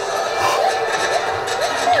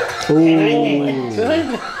 I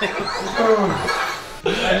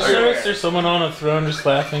just noticed there's someone on a throne just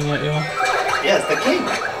laughing at you. Yeah, it's the king.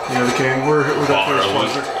 Yeah, the king. We're that first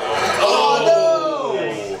sponsor. Oh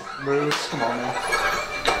no! Moose, come on, man.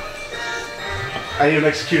 I even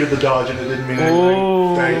executed the dodge and it didn't mean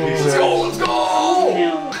anything. Thank you, sir. Let's go, let's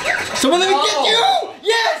go! Someone let me get you!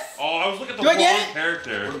 Yes! Oh, I was looking at the Do I get wrong it?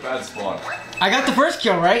 character. What a bad spawn. I got the first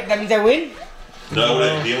kill, right? That means I win? No,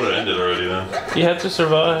 the game would have ended already then. You have to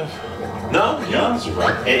survive. No, yeah,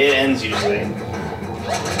 survive. It ends usually.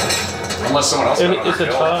 Unless someone else got It's a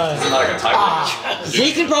tie. It's not like a tie.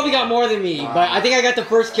 Jason probably got more than me, but I think I got the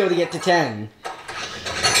first kill to get to 10.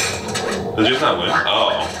 Did you not win?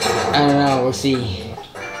 Oh. I don't know, we'll see.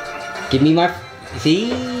 Give me my...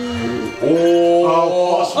 See?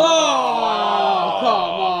 Oh, come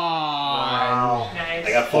on!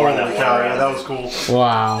 I got 4 in that cow. Yeah, that was cool.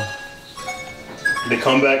 Wow. The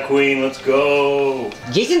comeback queen, let's go.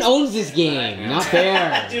 Jason owns this game, not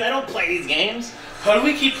fair. Dude, I don't play these games. How do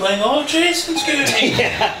we keep playing all of Jason's games?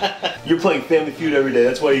 Yeah. You're playing Family Feud every day.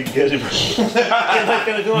 That's why you get it. Did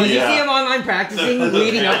you see him online practicing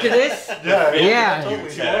leading up to this? Yeah. Yeah. Totally, he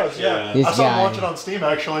was, yeah. This I saw him guy. watch it on Steam,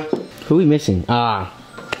 actually. Who we missing? Ah,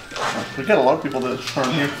 We got a lot of people that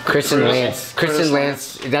aren't here. Chris and Lance. Chris and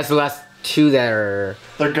Lance, that's the last two that are...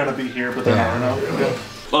 They're gonna be here, but they're not right now. Yeah.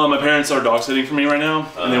 Well, my parents are dog sitting for me right now,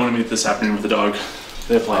 and they want to meet this afternoon with the dog.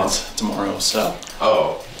 They have plans tomorrow, so.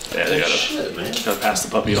 Oh. Yeah, they gotta pass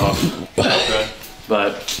the puppy off. Okay.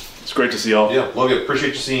 But it's great to see y'all. Yeah, Logan,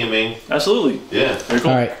 appreciate you seeing me. Absolutely. Yeah. Very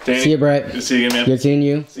cool. All right, Danny, see you, Brett. Good to see you again, man. Good seeing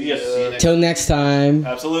you. See ya. Till next time.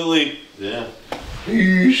 Absolutely. Yeah.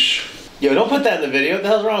 Yo, don't put that in the video. What the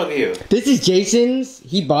hell's wrong with you? This is Jason's.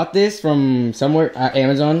 He bought this from somewhere,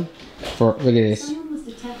 Amazon. Look at this. I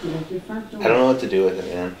don't know what to do with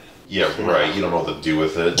it, man. Yeah, right. You don't know what to do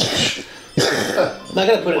with it. I'm not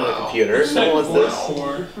gonna put it in the computer. Someone wants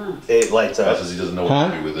this. It lights up. That's because he doesn't know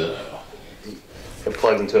what to do with it. It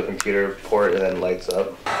plugs into a computer port and then lights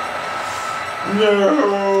up.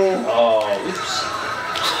 No. Oh, oops.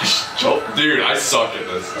 Dude, I suck at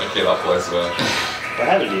this. I cannot play Smash. What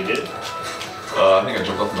happened to you, dude? I think I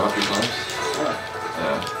jumped off the map 3 times.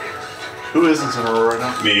 Yeah. Who is in Cinema right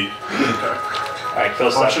now? Me. Alright, kill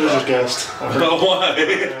I should have just guessed. Why?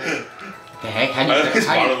 The heck? How do you He's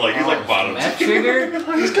bottom, like he's like bottom. Left trigger?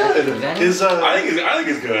 He's good. His I think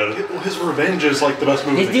he's good. His revenge is like the best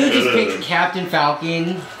move. This dude just picked Captain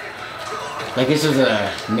Falcon. Like this was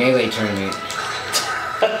a melee tournament.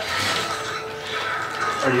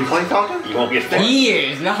 Are you playing Falcon? You won't get fit. He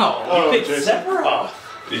is, no. You picked Sephiroth.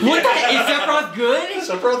 What the heck? Is Sephiroth good?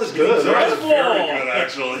 Sephiroth is good. Sephiroth is very good,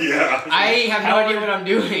 actually. Yeah. I have no idea what I'm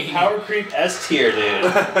doing. Power creep S tier,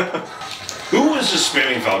 dude. Who was just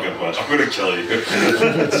spamming Falcon Punch? I'm gonna kill you.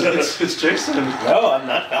 it's Jason. No, I'm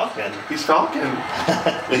not Falcon. He's Falcon.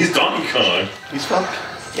 He's Donkey Kong. He's Falcon.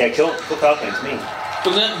 Yeah, kill Falcon. It's me.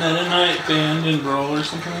 Was that Meta Knight banned in Brawl or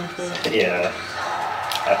something like that? Yeah.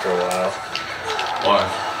 After a while. Why?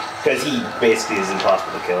 Because he basically is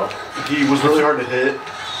impossible to kill. He was really hard to hit.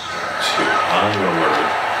 I'm gonna murder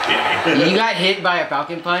Danny. You got hit by a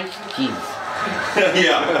Falcon Punch? Jeez.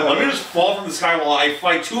 Yeah, let me just fall from the sky while I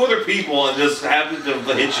fight 2 other people and just happen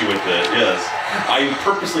to hit you with it. Yes, I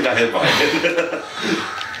purposely got hit by it.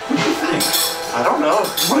 I don't know.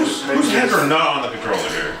 Whose hands are not on the controller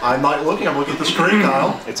here? I'm not looking. I'm looking at the screen,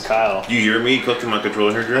 Kyle. It's Kyle. You hear me clicking my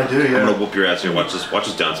controller here, Drew? I do, yeah. I'm gonna whoop your ass here. Watch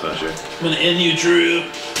this down smash here. I'm gonna end you, Drew.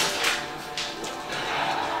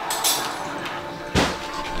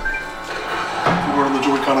 You were on the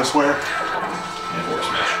Joy-Con, I swear. And forward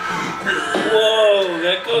smash. Whoa,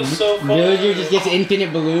 that goes so far. Villager just gets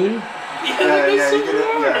infinite balloon? Yeah, that goes so you get it.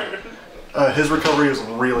 Yeah. His recovery is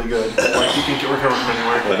really good. Like you can get recovered from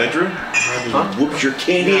anywhere. Like that, Drew? Whooped your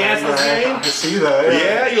candy ass in this game? I see that.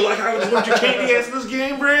 Yeah, you like how I just whooped your candy ass in this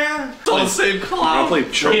game, Brad? It's on the same cloud.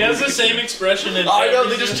 He has the same expression in I know,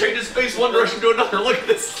 they just changed his face one direction to another. Look at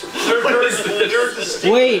this.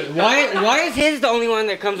 Wait, why is his the only one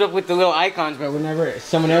that comes up with the little icons, but whenever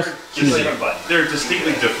someone else chooses it? They're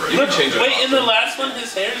distinctly different. Wait, in the last one,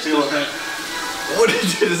 his hair is different. What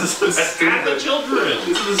is this? This is so stupid. Avid children.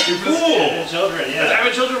 This is the stupid fool. Avid children, yeah. It's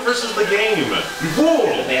Avid children versus the game. You fool.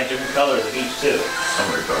 They have different colors of each too. I'm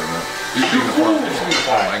already talking about. You're speaking the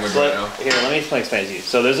foreign language right now. Here, let me explain to you.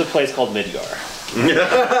 So there's a place called Midgar.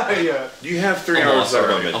 Yeah. You have 3 hours to talk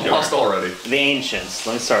about Midgar. I'm lost already. The Ancients.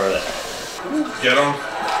 Let me start with that. Get him.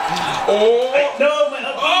 Oh! No, my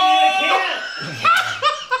I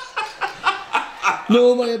can't!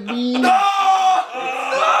 No, my bean. No!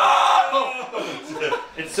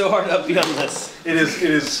 It's so hard to upbeat on this. It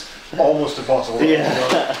is almost impossible.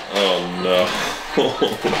 Yeah. Oh no. Oh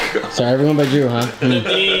my god. Sorry, everyone but Drew, huh?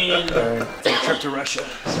 Take a trip to Russia.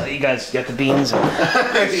 So you guys got the beans?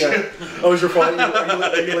 Yeah. Oh, is your flight?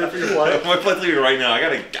 Are you late for your flight? My flight's leaving right now. I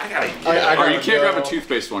gotta You can't grab a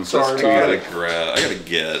toothpaste one. So Sorry, I gotta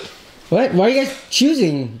get. What? Why are you guys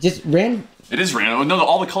choosing? Just random? It is random. No,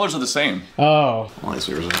 all the colors are the same. Oh. All these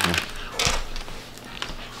flavors are here.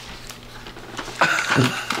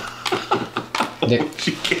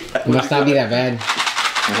 It must not be that bad. Okay.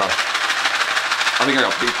 I think I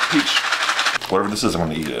got peach. Whatever this is, I'm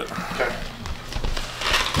gonna eat it. Okay.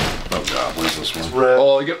 Oh god, what is this one? Red.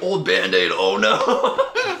 Oh, you get old Band-Aid. Oh no.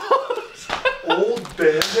 Old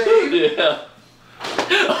Band-Aid? Yeah.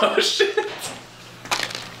 Oh shit.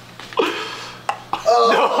 Oh.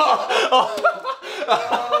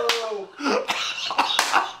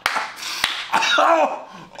 Oh,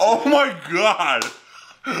 oh my god.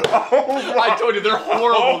 Oh my. I told you, they're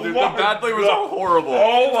horrible, dude. The bad flavors are horrible.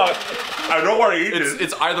 Oh my. I don't want to eat it.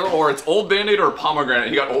 It's either or. It's old Band-Aid or pomegranate.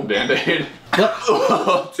 He got old Band-Aid.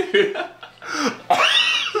 Oh, dude.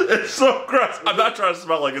 It's so gross. I'm not trying to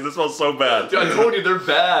smell like it. This smells so bad. Dude, I told you, they're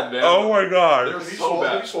bad, man. Oh my god. They're so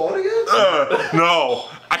bad. Have you swallowed it yet? No.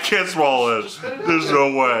 I can't swallow it. There's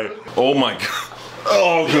no way. Oh my god.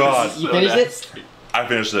 Oh god. You finished it? I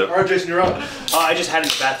finished it. Alright, Jason, you're up. I just had it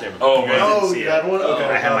in the bathroom. Oh, you guys didn't see you had one? Okay.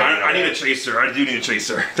 I need a chaser. I do need a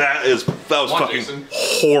chaser. That was fucking Jason.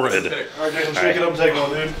 horrid. Alright, Jason, shake it up and take one,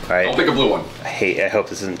 dude. Alright. I'll pick a blue one. I hope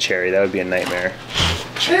this isn't cherry. That would be a nightmare.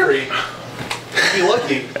 Cherry? You'd be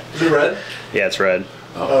lucky. Is it red? Yeah, it's red.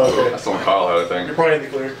 Oh, okay. That's the one Kyle had, I think. You're probably in the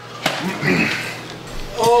clear.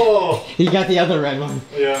 Oh! He got the other red one.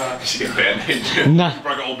 Yeah. She got Band-Aid too. Nah. I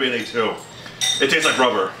got Old Band-Aid too. It tastes like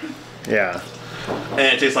rubber. Yeah. And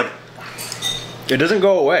it tastes like... It doesn't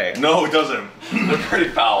go away. No, it doesn't. They're pretty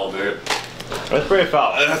foul, dude. That's pretty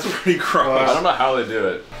foul. That's pretty gross. I don't know how they do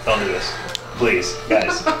it. Don't do this. Please,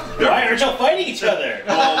 guys. Why aren't y'all fighting each other?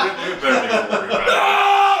 Oh, we better need to worry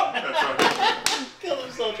about it. Kill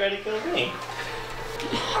himself trying to kill me.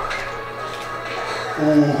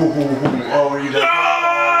 Oh, you done?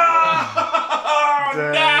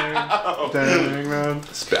 Dang, man.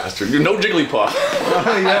 This bastard. No Jigglypuff.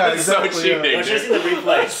 Yeah, It's so exactly. cheating. I should see the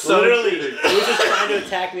replay. So Literally, cheating. he was just trying to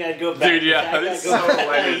attack me. I'd go back. Dude, yeah, attack, it's I'd go so back.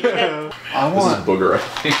 lame. I This want. is Booger, I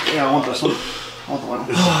think. Yeah, I want this one. I want the one.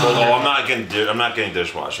 Oh, I'm not getting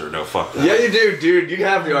dishwasher. No, fuck that. Yeah, you do, dude. You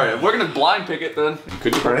have the alright. We're gonna blind pick it then.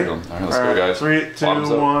 Could you Ready? Alright, let's go, guys. 3, 2, Bottoms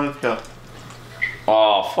up. 1, go.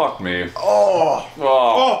 Oh, fuck me. Oh.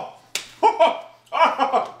 Oh.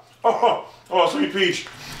 Oh, sweet peach.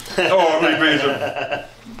 Oh, sweet peach.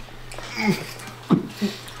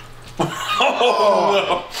 Oh,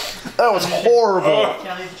 no. That was horrible. Can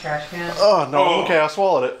I leave the trash can? Oh, no. Okay, I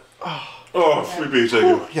swallowed it. Oh, sweet peach, thank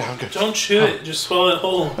you. Yeah, I'm good. Don't chew it. Just swallow it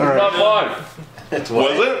whole. It's not fun. Was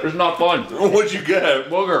it? It's not fun. What'd you get?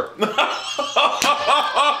 Booger.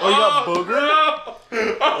 Oh, you got booger?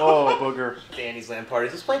 Oh, booger. Danny's LAN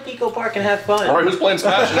parties. Let's play Pico Park and have fun. Alright, who's playing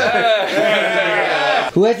Smash?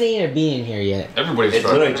 Who hasn't eaten a bean in here yet? Everybody's It's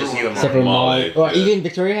literally just you and Except for Molly. Molly. Or even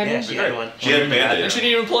Victoria had Yeah, one? she had one. She had a band-aid. And she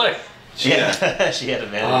didn't even play. She had a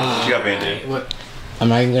man. She got band-aid. What? I'm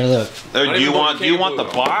not even gonna look. Do you want the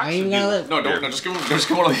box? I ain't even gonna look. No, don't. No, just give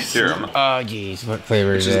him one of these. Here. Oh, jeez. What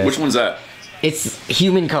flavor is it? Which one's that? It's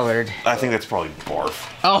human colored. I think that's probably barf.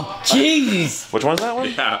 Oh, jeez. Which one's that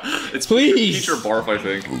one? Yeah, it's Please. Peach or Barf, I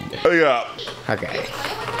think. Oh, yeah. Okay.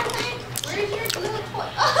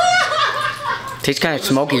 Tastes kind of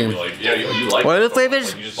smoky. Like, yeah, you like What are it. the flavors?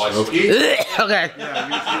 Like, you just buy smoky. Okay.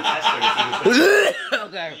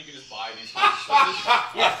 Okay.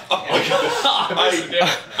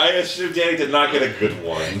 I assume Danny did not get a good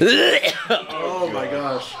one. Oh my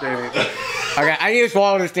gosh, Danny. Okay, I need to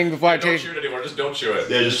swallow this thing before I Don't taste chew it anymore. Just don't chew it.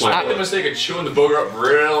 Yeah, just I swallow made the it. mistake of chewing the booger up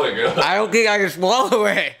really good. I don't think I can swallow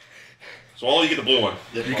it. Swallow, you get the blue one.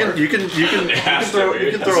 You can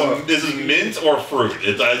throw up. This is mint or fruit.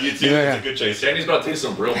 It's a good chase. Danny's about to taste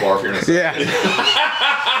some real barf here in a second. Yeah.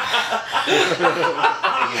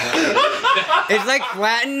 It's like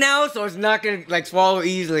flattened now, so it's not gonna like swallow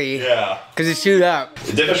easily. Yeah. Cause it's chewed up.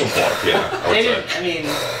 The official barf, yeah. They didn't, I mean,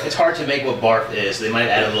 it's hard to make what barf is. They might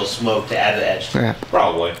add a little smoke to add the edge. Yeah.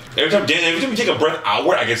 Probably. Every time you take a breath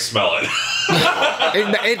outward, I can smell it.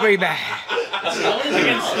 It's pretty bad.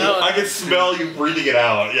 I can smell you breathing it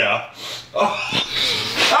out, yeah.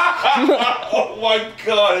 Oh my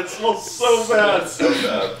god, it smells so bad. It's so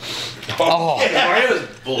bad. Oh. Mario is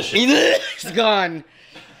bullshit. It's gone.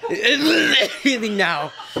 It's leaving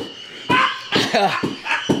now.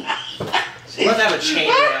 So let's have a chain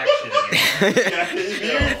reaction here. If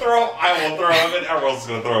you throw up, I will throw up, and everyone else is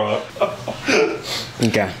gonna throw up.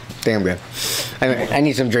 Okay. Damn good. I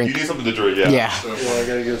need some drink. You need something to drink, yeah. Yeah. Well, I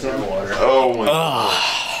gotta get some water. Oh my god.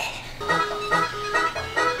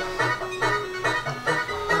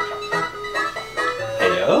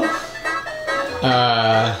 Hello?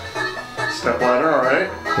 Step ladder, alright.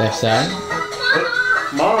 Left side.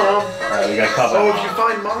 Mom! Alright, we got covered. Oh, if you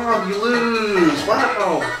find Mom, you lose!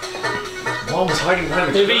 Wow! Mom was hiding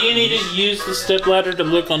behind the Maybe you need to use the stepladder to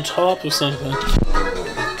look on top of something.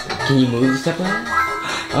 Can you move the step ladder?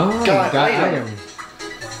 Oh, God, got item. item.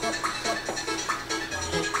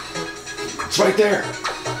 It's right there.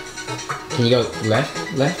 Can you go left?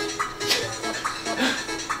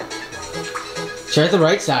 Try the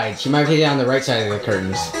right side. She might be on the right side of the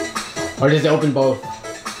curtains. Or does it open both?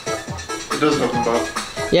 It doesn't open both.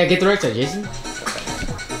 Yeah, get the right side, Jason.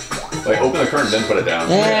 Like, open the curtain, then put it down.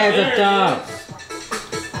 Yeah, it's up top.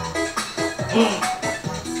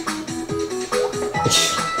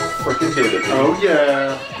 Freaking did it. Oh,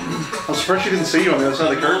 yeah. I'm surprised she didn't see you on the other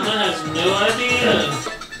side of the curtain. Mama has no idea.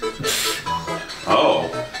 Oh.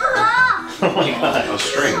 Oh my god. How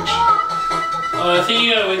strange. Oh, I think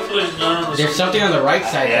you gotta wait till it's done. There's something on the right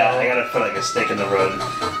side. Yeah, though. I gotta put like a stake in the road.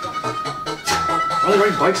 Why are they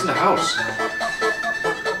riding bikes in the house?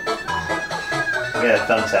 We got a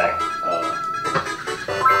thumbtack.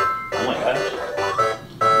 Oh my gosh.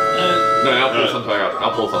 No, I'll pull something out.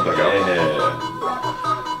 I'll pull something out.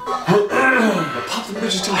 Pop the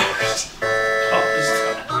bitch's tires.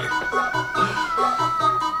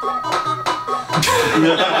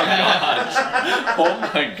 Oh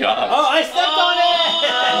my god. Oh, I stepped on it!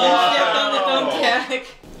 You stepped on the thumbtack.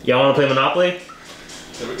 Y'all wanna play Monopoly?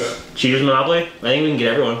 Yeah, we could. Cheaters Monopoly? I think we can get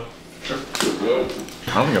everyone. Sure. I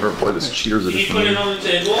don't think I've ever played this Cheaters Can you Edition. put it on the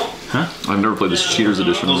table? Huh? I've never played this Cheaters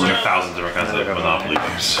Edition. Those are like thousands of different kinds of Monopoly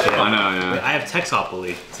games. I know, yeah. I have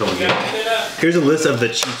Texopoly. So here's a list of the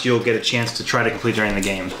cheats you'll get a chance to try to complete during the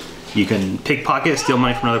game. You can pickpocket, steal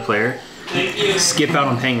money from another player, skip out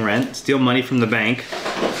on paying rent, steal money from the bank,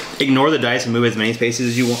 ignore the dice and move as many spaces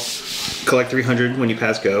as you want, collect 300 when you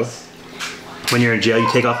pass go, When you're in jail, you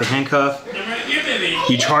take off the handcuff.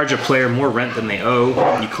 You charge a player more rent than they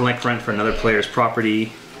owe. You collect rent for another player's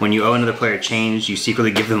property. When you owe another player change, you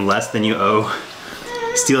secretly give them less than you owe.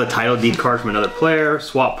 Steal a title deed card from another player.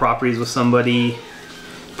 Swap properties with somebody.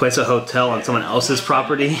 Place a hotel on someone else's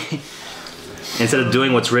property. Instead of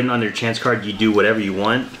doing what's written on their chance card, you do whatever you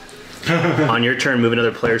want. On your turn, move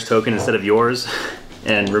another player's token instead of yours.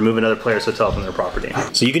 And remove another player's hotel from their property.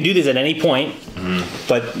 So you can do these at any point,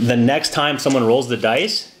 but the next time someone rolls the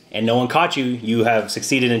dice and no one caught you, you have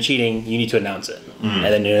succeeded in cheating, you need to announce it. And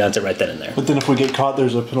then you announce it right then and there. But then if we get caught,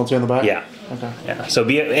 there's a penalty on the back? Yeah. Okay. Yeah. So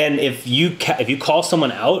and if you call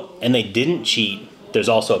someone out and they didn't cheat, there's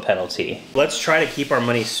also a penalty. Let's try to keep our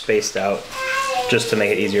money spaced out just to make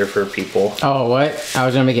it easier for people. Oh, what? I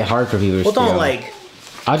was gonna make it hard for people to Well, don't steal. like...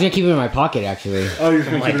 I was gonna keep it in my pocket, actually. Oh, you're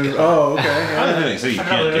gonna keep it in... Oh, okay. I didn't think so. You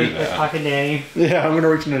can't do that. Pocket Danny. Yeah, I'm gonna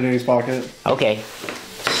reach into Danny's pocket. Okay.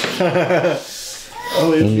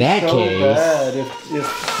 Oh, it'd In be that so case... bad if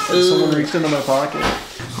someone reached into my pocket.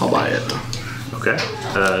 I'll buy it. Okay.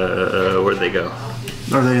 Where'd they go?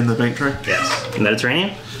 Are they in the bank tray? Yes.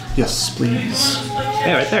 Mediterranean? Yes, please.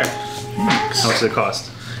 Yeah, right there. Thanks. How much does it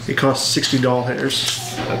cost? It costs 60 doll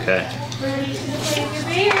hairs. Okay.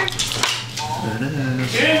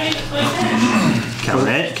 Count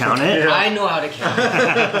it, count it. I know how to count.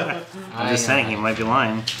 I'm just saying, he might be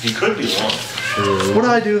lying. He could be wrong. Would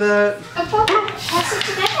I do that? Pass it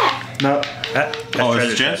to Dad. No. Oh,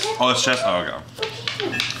 it's chest? Oh, it's chest? Oh, okay.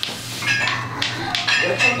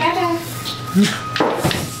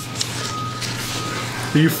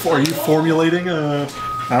 Are you formulating a...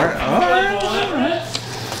 Alright.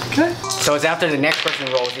 Okay. So it's after the next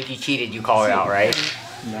person rolls. If you cheated, you call it out, right?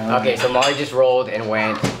 No. Okay, so Molly just rolled and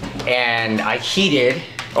went, and I cheated.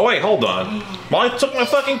 Oh, wait, hold on. Molly took my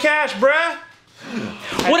fucking cash, bruh.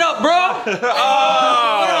 What up, bro?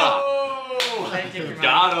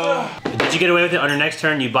 Got him. Did you get away with it? On your next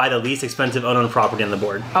turn, you buy the least expensive unowned property on the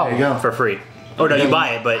board. Oh, there you go. For free. Oh no, you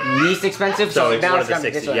buy it, but least expensive. So So it's now one it's of the gonna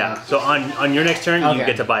be 60. this one. Yeah. So on your next turn, you Okay.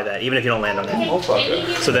 get to buy that, even if you don't land on it.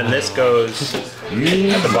 So then this goes at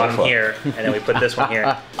the bottom here, and then we put this one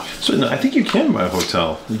here. So no, I think you can buy a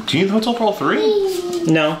hotel. Do you need the hotel for all three?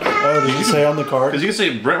 No. Oh, did you say on the card? Because you can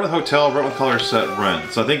say rent with hotel, rent with color, set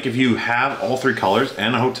rent. So I think if you have all three colors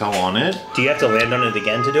and a hotel on it. Do you have to land on it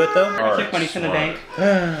again to do it though? I took money from the bank.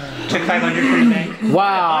 Took 500 from the bank.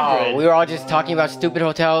 Wow, we were all just talking about stupid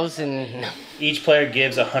hotels and... Each player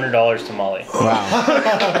gives $100 to Molly. Wow.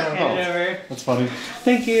 Hand it over. That's funny.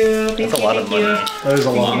 Thank you. That's a lot of money. That is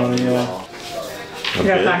a lot of money, yeah. You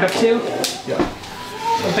got backup too? Yeah.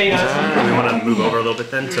 I'll pay you out. We want to move over a little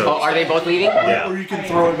bit then. So Oh, are they both leaving? Yeah. Or you can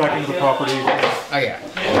throw it back into the property. Oh,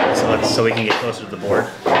 yeah. So we can get closer to the board.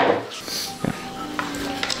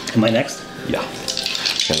 Am I next? Yeah.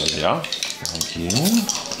 Yeah. Thank you.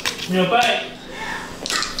 No bite.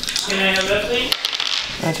 Can I have that, please?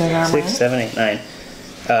 6, 7, 8, 9.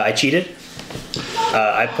 I cheated.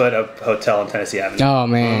 I put a hotel on Tennessee Avenue. Oh,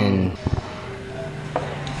 man.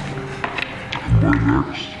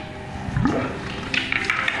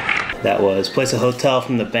 That was place a hotel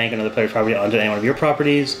from the bank on another player's property onto any one of your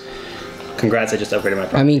properties. Congrats, I just upgraded my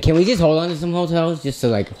property. I mean, can we just hold on to some hotels? Just to,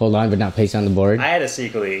 like, hold on but not place on the board? I had to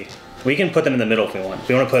secretly... We can put them in the middle if we want. If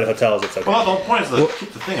we want to put hotels, it's okay. Well, the whole point is to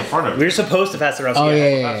keep the thing in front of you. We're supposed to pass it around. Oh,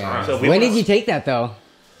 yeah. So if we When wanna- did you take that, though?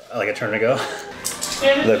 Like a turn ago.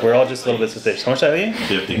 Look, we're all just a little bit suspicious. How much did I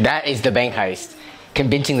give you? 50. That is the bank heist.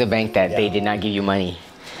 Convincing the bank that they did not give you money.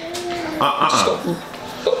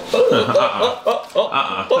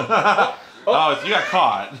 Oh, you got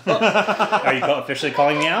caught. Are you officially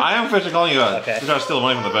calling me out? I am officially calling you out. Okay. You're trying to steal the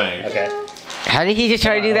money from the bank. Okay. How did he just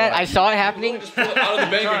try to do that? I saw it happening. Out of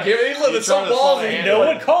the bank and give it. Look, it's so ballsy. No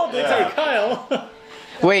one called it except Kyle.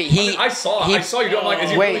 Wait, I saw you doing. I'm like,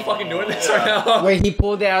 is he really fucking doing this right now? Wait, he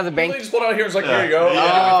pulled it out of the bank. He just pulled it out here and was like, here you go. Oh.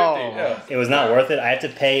 Yeah. It was not worth it. I have to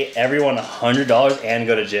pay everyone $100 and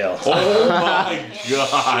go to jail. Oh my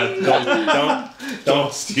god.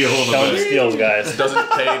 Don't steal the Don't bank. steal, guys. It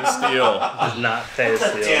doesn't pay to steal. Does not pay to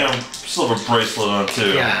steal. Damn silver bracelet on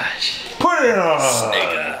too. Gosh. Put it on.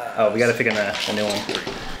 Oh, we gotta figure a new one.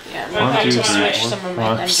 Yeah, 1, 2, 3, switch 4, some of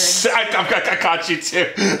my 5. I caught you too.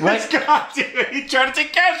 I got you. He tried to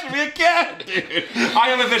take cash from me again, dude. I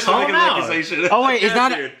am officially making an accusation. Oh wait, it's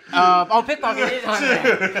not. Dude. Pickpocket is on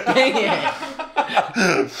there. Dang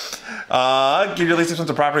it. Give your least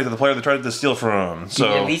expensive property to the player that tried to steal from.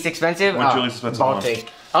 So Your least expensive? What's your least expensive Baltic. one?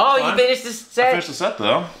 Oh, Fine. you finished the I set? finished the set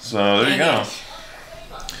though, so there you go.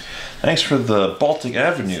 Thanks for the Baltic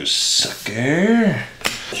Avenue, sucker.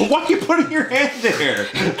 Why are you putting your hand there?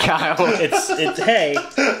 Kyle. It's hey,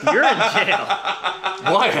 you're in jail.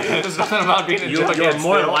 What? There's nothing about being in jail. You're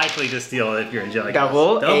more likely to steal if you're in jail.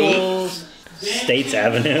 Doubles. States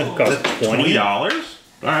Avenue costs $20.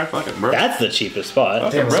 Alright, fuck it, bro. That's the cheapest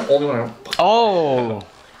spot. Oh.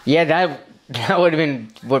 Yeah, that would have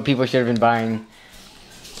been what people should have been buying.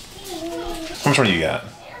 How much money you got?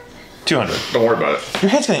 200. Don't worry about it. Your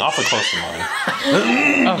head's getting awfully close to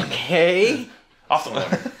mine. Okay. Off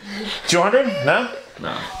the 200? No?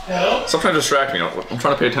 No. Stop trying to distract me. I'm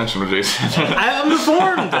trying to pay attention to Jason. I'm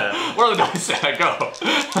informed. Where are the dice at? Go.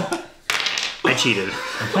 I cheated.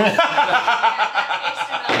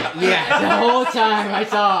 Yeah, the whole time I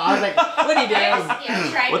saw, I was like, what did he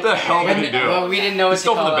do? What the hell did he do? Well, we didn't know what He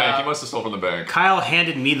stole to from the call bank. out. He must have stole from the bank. Kyle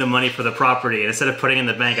handed me the money for the property, and instead of putting it in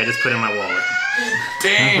the bank, I just put it in my wallet.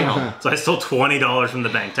 Damn. So I stole $20 from the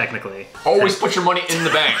bank, technically. Always put your money in the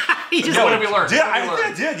bank. He just what have we learned?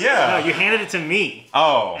 I did, yeah. No, you handed it to me.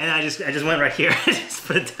 Oh. And I just went right here and just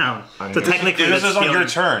put it down. So technically, this that's is on your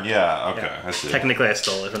stealing. turn. Yeah. Okay. I see. Technically, I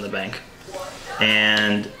stole it from the bank.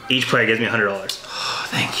 And each player gives me $100. Oh,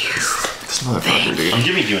 thank you. This motherfucker, dude. I'm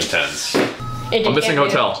giving you intense. I'm missing a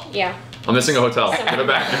hotel. Yeah. I'm missing a hotel. Give it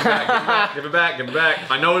back. Give it back. Give it back.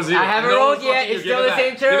 I know it's you. I haven't rolled yet. It's still the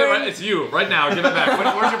same turn. It's you right now. Give it back.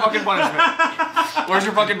 Where's your fucking punishment? Where's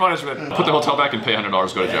your fucking punishment? Put the hotel back and pay $100.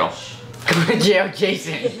 Go to jail. Go to jail,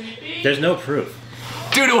 Jason. There's no proof.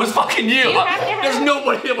 Dude, it was fucking you. There's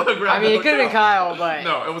nobody able to grab I mean, it could have been Kyle, but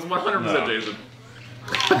no, it was 100% Jason.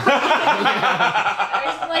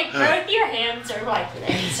 Like both your hands are like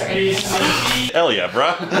this right now. Hell yeah,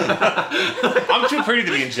 bro. I'm too pretty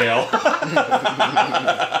to be in jail.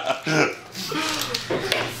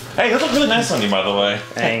 Hey, those look really nice on you, by the way.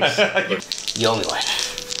 Thanks. You only win.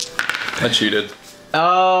 I cheated.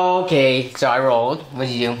 Okay, so I rolled. What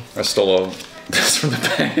did you do? I stole this from the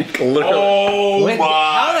bank. Literally. Oh my.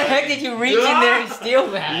 How the heck did you reach in there and steal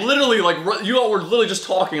that? Literally, like, you all were literally just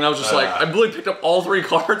talking, and I was just like, I literally picked up all 3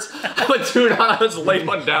 cards. I went 2 down, I just laid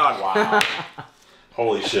one down. Wow.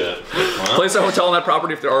 Holy shit. Place a hotel on that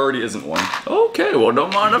property if there already isn't one. Okay, well,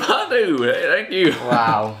 don't mind if I do. Hey, thank you.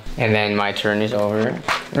 Wow. And then my turn is over.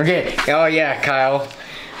 Okay. Oh, yeah, Kyle.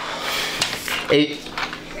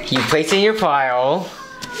 You place it in your pile.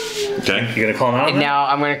 Okay. You gonna call him out? And now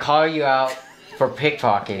I'm gonna call you out for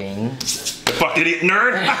pickpocketing. Fuck idiot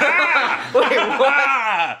nerd! Wait,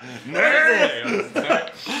 what?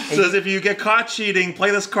 Nerd! Says if you get caught cheating,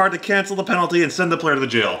 play this card to cancel the penalty and send the player to the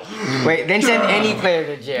jail. Wait, then send any player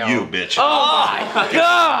to jail. You bitch. Oh my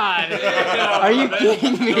god! Are you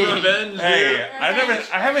kidding me? Hey,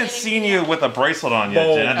 I haven't seen you with a bracelet on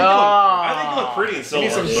yet, Jen. I think you look pretty in silver. You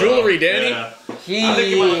need some jewelry, Danny. Yeah. I think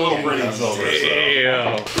you might look a little pretty in silver.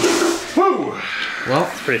 Whew. Well,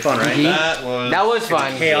 it's pretty fun, right? That was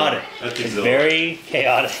fun. Chaotic. That's It's very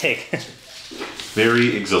chaotic.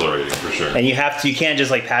 Very exhilarating for sure. And you can't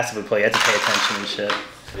just like passively play. You have to pay attention and shit.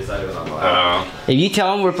 He's not even on If you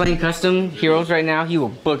tell him we're playing custom heroes right now, he will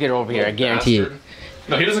book it over here. I guarantee it.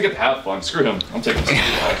 No, he doesn't get to have fun. Screw him. I'm taking some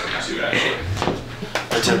too, actually.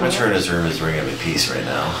 The temperature in his room is bringing me peace right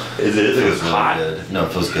now. Is it? It feels really hot? good. No,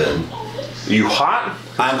 it feels good. Are you hot?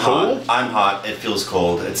 I'm cold? hot. I'm hot. It feels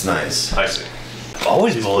cold. It's nice. I see.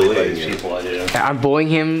 Always bully these people, I do. I'm bullying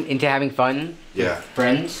him into having fun. Yeah.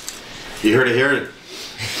 Friends. You heard it here.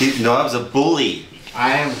 No, I was a bully.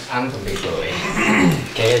 I'm a big bully.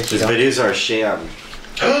 Okay, His videos are a sham.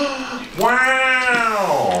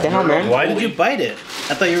 Wow! The hell, man? Why did you bite it?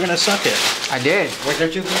 I thought you were gonna suck it. I did. Was there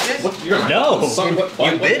 2 pieces? No,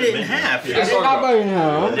 you bit it in half. I did not bite it in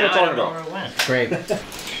half. Now I don't know where it went. Great.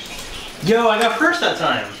 Yo, I got first that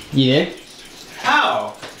time. You did?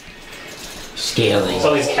 How? Scaling.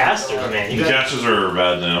 So these casters, man. The catches are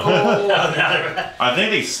bad now. I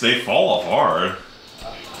think they fall off hard.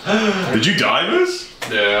 Did you die, Moose?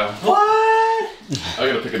 Yeah. What? I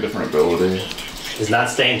gotta pick a different ability. He's not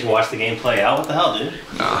staying to watch the game play out. What the hell, dude?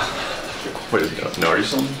 Nah. What is it? No, are you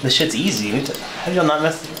something? This shit's easy. How did y'all not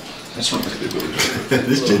mess? That's not the ability.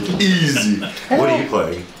 This shit's easy. What are you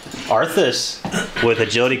playing? Arthas with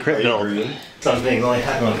agility crit build. Some things only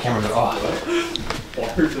happen on camera. They're off.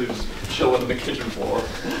 Arthas just chilling on the kitchen floor,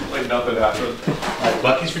 like nothing happened. Like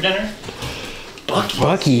Buc-ee's for dinner?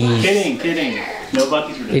 Buc-ee's. Kidding. No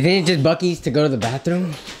Buc-ee's for dinner. Isn't it just Buc-ee's to go to the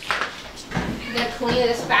bathroom? The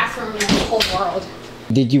cleanest bathroom in the whole world.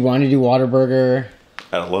 Did you want to do Whataburger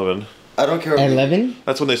At 11. I don't care. at 11?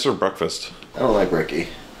 That's when they serve breakfast. I don't like Ricky.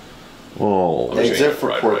 Oh. Except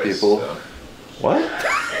for poor people. What?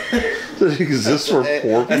 That exists for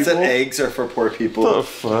poor people? I said eggs are for poor people. The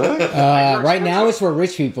fuck? Right now it's for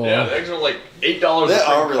rich people. Yeah, the eggs are like $8. They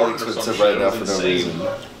are really expensive right now for no reason.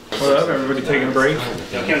 What up? Everybody taking a break?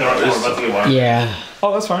 Yeah.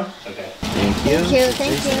 Oh, that's fine. Okay. Thank you.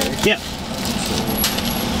 Thank you. Yeah.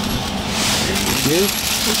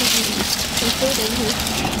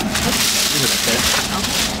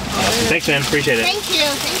 Thanks, man. Appreciate it. Thank you.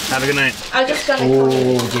 Have a good night. I'm just gonna.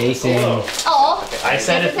 Oh, Jason. Oh. I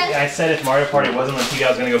said if Mario Party wasn't with you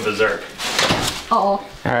guys, I was gonna go berserk. Oh.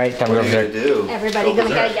 All right, time to go berserk. Everybody gonna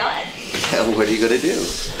get yelled at. Yeah, what are you gonna do?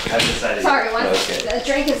 I've decided. Sorry, the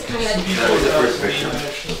drink is kind of. That was the first picture.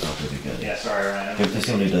 Yeah, sorry, Ryan. If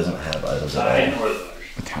somebody doesn't have items at all.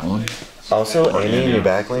 A talon? Also, Amy in your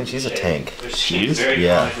back lane, she's a tank. She is?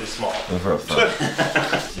 Yeah. Small. Give her a fuck.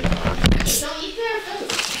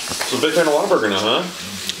 So big fan of Whataburger now, huh?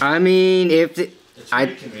 I mean, if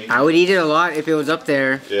I would eat it a lot if it was up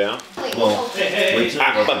there. Yeah. Well, wait till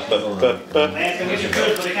Lance, come get your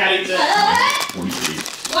food for the cat eats it.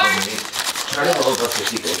 try to roll up for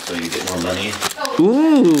people so you get more money.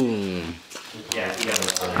 Ooh. Yeah, you got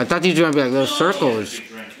I thought these were gonna be like little circles.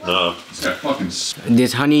 No.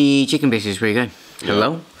 This honey chicken base is pretty good.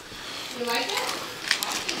 Hello?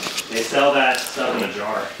 They sell that stuff in a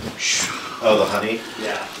jar. Oh, the honey?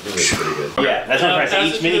 Yeah. It's pretty good. Yeah, that's not price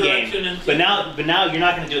each mini game. But now you're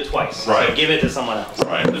not going to do it twice. Right. So give it to someone else.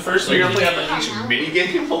 Right. The first one you're gonna play on each mini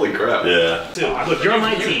game? Holy crap. Yeah. Dude, look, you're on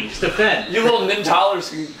my team. Just defend. You little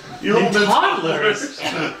toddlers. You little toddlers.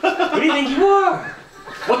 What do you think you are?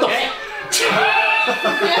 What the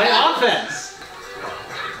Play offense.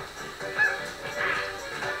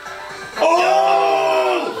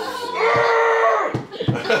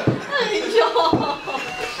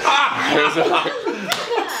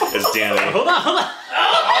 It's Danny. Hold on.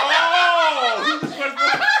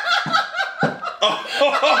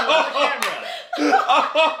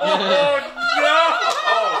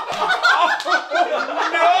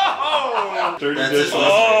 Dirty dishes.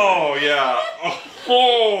 Oh, yeah.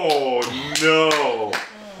 Oh, no.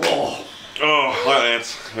 Oh,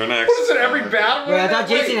 Lance. They're next. What is it, every battle? Wait, I thought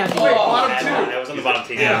Jason had to do it. Bottom two. That was on the bottom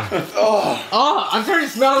team. Yeah. Oh, I'm starting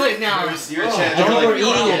to smell it now. I think we're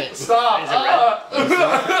eating it. Stop.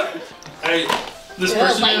 This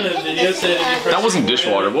person in the video said That wasn't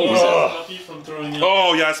dishwater. What was that?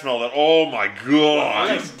 Oh, yeah, I smell that. Oh, my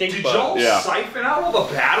God. Did y'all siphon out all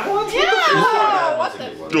the bad ones? Yeah. What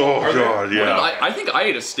the? Oh, God, yeah. I think I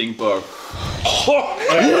ate a stink bug.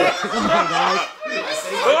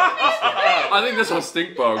 I think this was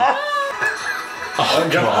stink bug. Oh,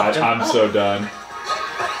 God. I'm so done.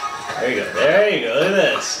 There you go. There you go. Look at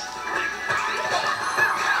this.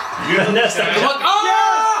 You got this.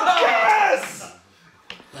 Yes!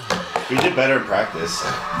 We did better in practice.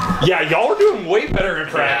 Yeah, y'all were doing way better in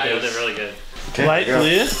Yeah, practice. you did really good. Light blue?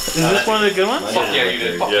 Is this one of the good ones? Fuck yeah, you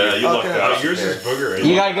did. Yeah, you lucked out. Okay. Yours is booger.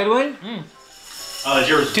 You got a good one? Oh, is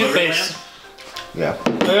yours Toothpaste. Yeah.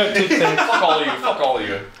 Fuck all of you. Fuck all of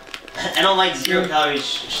you. I don't like 0 calorie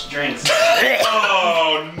drinks.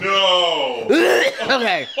 Oh, no.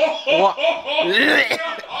 Okay.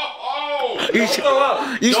 You Throw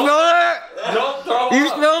up. You smell that? Don't throw You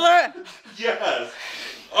up. smell that? Yes.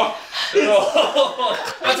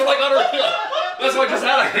 That's what I got. That's what just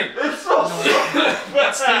happened. It smells so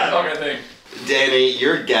That's stink bug, I think. Danny,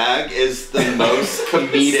 your gag is the most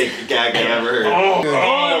comedic gag I've ever heard.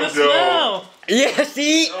 Oh, the smell. Yeah,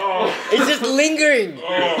 see? It's just lingering.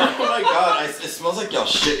 Oh my God, it smells like y'all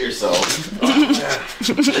shit yourselves.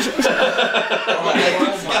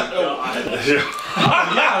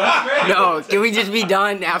 No, can we just be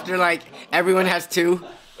done after like everyone has two?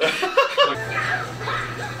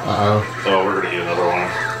 Oh, we're gonna eat another one.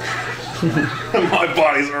 My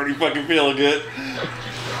body's already fucking feeling good.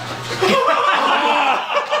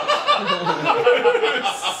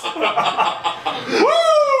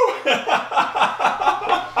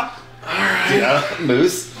 Dude,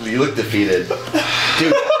 Moose, you look defeated.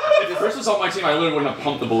 Dude, if Chris was on my team, I literally wouldn't have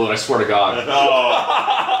pumped the balloon, I swear to God.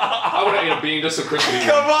 I would have ate a bean just so Chris could eat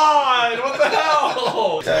Come on! What the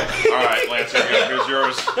hell? okay. Alright, Lance, here we go. Here's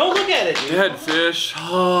yours. Don't look at it, dude. Dead fish. You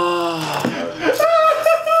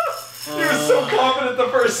were so confident the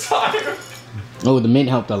first time. Oh, the mint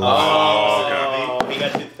helped a lot. Oh, okay. We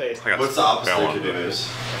got toothpaste. What's the opposite of Moose?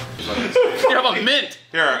 You have a mint.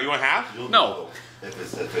 Here, you want half? No. If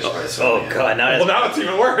it's the fish by Oh God! Well, now it's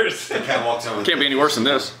even worse. The cat walks over. Can't be any worse than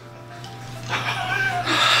this.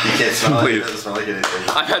 You can't smell it. It doesn't smell like anything.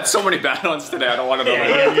 I've had so many bad ones today, I don't want to know.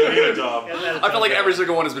 You did a good job. I feel like every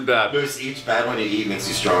single one has been bad. Moose, each bad one you eat makes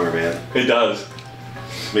you stronger, man. It does.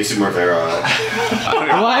 Makes you more virile.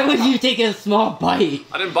 Why would you take a small bite?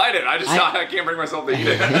 I didn't bite it. I just thought I can't bring myself to eat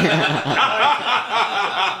it.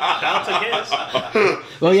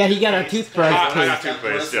 Well, yeah, he got a toothbrush. I got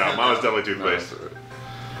toothpaste. Yeah, mine was definitely toothpaste.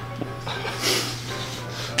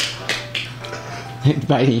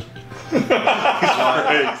 Biting.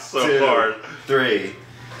 Trying so hard. 3.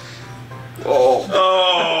 Oh.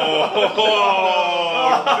 Oh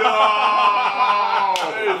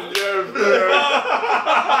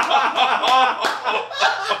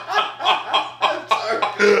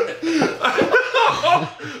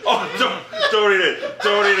don't eat it.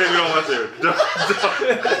 Don't eat it. You don't want to.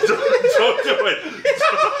 Don't do it.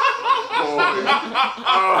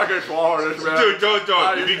 Oh, I can swallow this, man. Dude,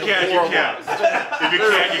 don't. If you can't, you can't. If you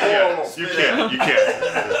can't, you can't. You can't. You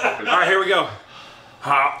can't. All right, here we go.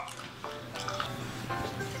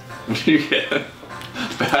 You get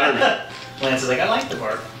bad. Lance is like, I like the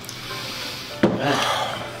bark.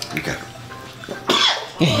 You got it.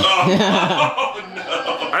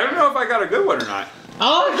 I don't know if I got a good one or not.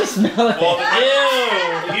 Oh, I can smell it. Well,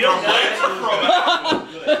 If you don't like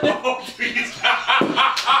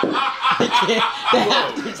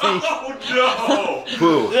Oh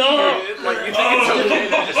Boo. Like, you think it's okay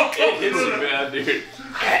to just it hits you bad, dude.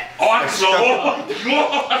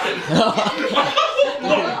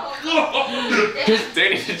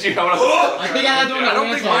 Danny, did you have one? I think I had one. I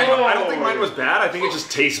don't think mine was bad. I think it just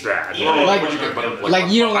tastes bad. Like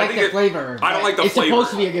you don't like the flavor. I don't like the flavor. It's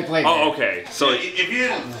supposed to be a good flavor. Oh, okay. So if you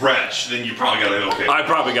didn't retch, then you probably got it okay. I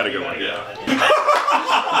probably got a good one. Yeah.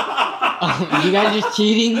 You guys just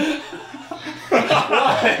cheating?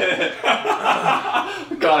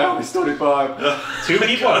 God, it's 25. 2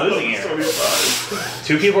 people are losing here.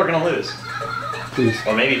 2 people are gonna lose. Please.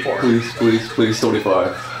 Or maybe 4. Please,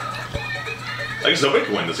 25. I guess nobody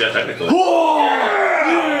can win this, yeah, technically.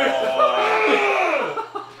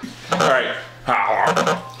 Alright.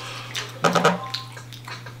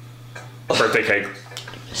 Birthday cake.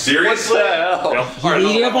 Seriously? What the hell? Yep. You're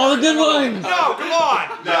eating up all the good ones. No, come on!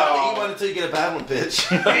 You have to eat one until you get a bad one, bitch.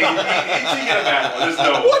 You get a bad one. There's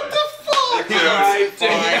no What way. the fuck?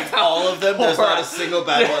 Fine. All of them. There's not a single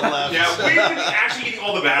bad one left. Yeah, we've been actually eating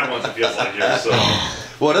all the bad ones, it feels like here, so.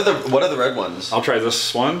 What are the red ones? I'll try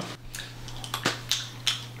this one.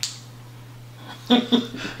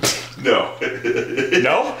 No.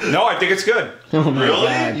 No, I think it's good. Oh my Really?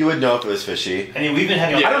 God. You would know if it was fishy. I mean, we've been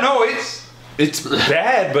having. I don't know. It's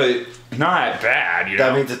bad, but not bad. You know.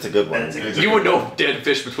 That means it's a good one. You would know dead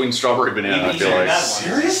fish between strawberry and banana, I feel like.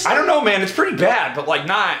 Serious? I don't know, man. It's pretty bad, but like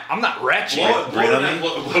not. I'm not wretched.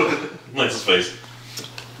 Lance's face.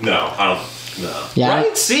 No, I don't. No. Yeah.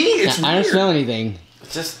 Right? See, it's I don't weird. smell anything.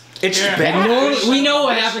 It's just. It's And bad. we know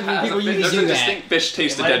what happens when people usually There's do a that. distinct fish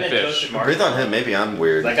taste to Might have dead been fish. toasted mark. Breathe on him. Maybe I'm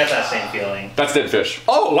weird. I got that same feeling. That's dead fish.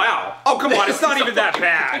 Oh wow! Oh come on! It's not even that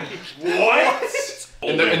bad. What?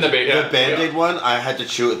 In the The Band-Aid one, I had to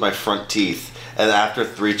chew it with my front teeth. And after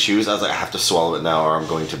 3 chews, I was like, I have to swallow it now or I'm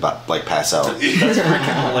going to like pass out. That's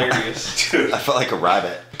freaking hilarious. Dude. I felt like a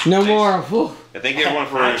rabbit. No more. Whew. Thank you everyone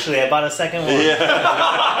for... Actually, I bought a second one. Yeah.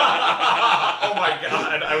 Oh my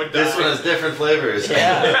god! I would. This one has different flavors.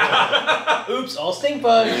 Yeah. Oops, all stink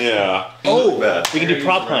bugs. Yeah. Oh. We can do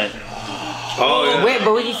prop hunt. Oh, yeah. Wait,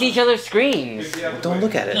 but we can see each other's screens. Don't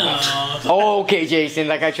look at it. Oh, okay, Jason.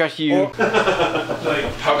 Like I trust you.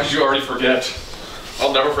 How could you already forget?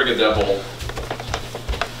 I'll never forget that bowl.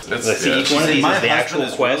 Let's see, each one of these is the actual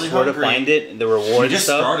quest, where to find it, the reward You just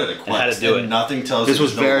stuff, started a and how to quest, do and it. nothing tells This you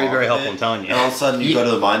was there's no very, log very of helpful, it, I'm telling you. And all of a sudden you go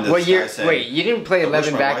to the mind What this year? guy saying, Wait, you didn't play I wish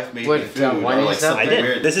 11 my back wife made with me food, one or and like stuff? something I did.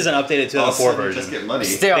 weird. This is an updated All of a 2004 sudden you version. just get money.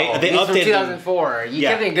 Still, They these were updated 2004. You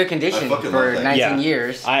kept it in good condition I fucking for love that. 19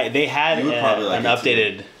 years. They had You would probably like an it too.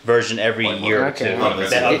 updated version every year or two. Okay.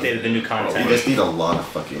 That updated the new You content. just need a lot of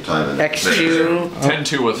fucking time in it. X2.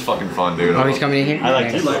 10-2 was fucking fun, dude. Oh, he's coming in here? I like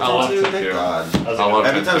Okay. You like I love 10-2? 10-2. Thank God. I love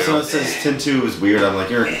Every time 10-2. someone says 10-2 is weird, I'm like,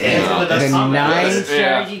 you're an idiot. The 9 Yeah.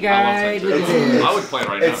 strategy guide. Look at this. I would play it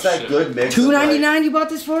right now. It's that shit. good mix. of, $2.99 you bought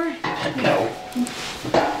this for? No.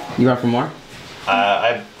 You got for more?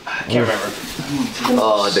 I can't remember.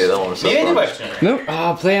 Oh, dude, that one was so Maybe I did fun. buy it. Nope.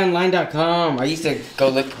 Oh, playonline.com. I used to go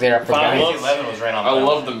look there up for Final guides. 11 was right on. I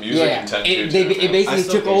love the music Yeah, in 10-2. it basically I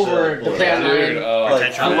still took over think the so. play online. Dude, Oh,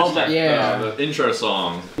 like, I love that. Yeah. The intro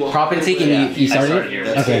song. Prop and seek, and you started it?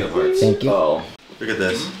 That's Okay, Kingdom Hearts. thank you. Oh. Look at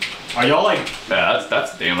this. Are y'all like? Yeah,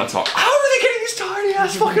 that's damn, that's all. How are they getting these tiny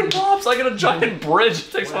ass fucking props. I get a giant bridge.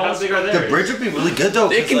 It takes How big are they? The bridge would be really good though.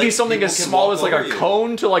 It can be like, something as small as like a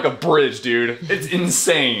cone to like a bridge, dude. It's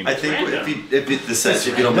insane. I think if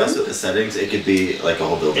you don't mess with the settings, it could be like a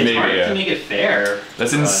whole building. It's hard to make it fair.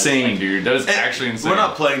 That's insane, dude. That is actually insane. We're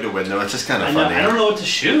not playing to win though. It's just kind of I know, funny. I don't know what to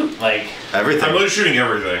shoot. Like everything. I'm really shooting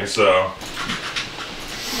everything, so.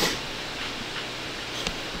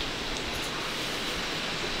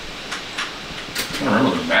 I don't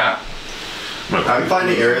remember the map. I'm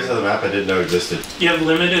finding areas of the map I didn't know existed. You have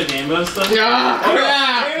limited game modes though? Ah,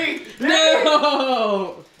 crap!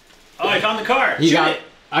 No! Oh, I found the car. You Shoot got. it.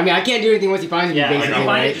 I mean, I can't do anything once you find me. Yeah, basically, when you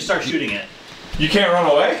find right? it, just start shooting it. You can't run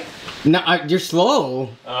away? No, you're slow.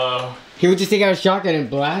 He would just take out a shotgun and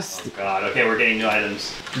blast. Oh God. Okay, we're getting new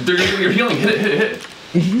items. You're healing. Hit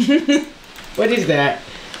it. What is that?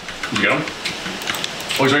 You get him?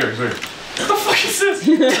 Oh, he's right here. He's right here. What the fuck is this?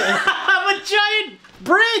 I'm a giant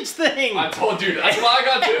bridge thing. I told you. That's what I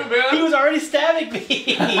got too, man. He was already stabbing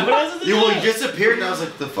me. Well, he disappeared and I was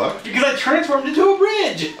like, the fuck? Because I transformed into a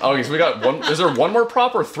bridge. Okay, so we got one. Is there one more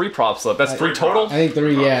prop or 3 props left? That's 3 total? I think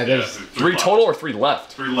 3, yeah. There's 3 total or 3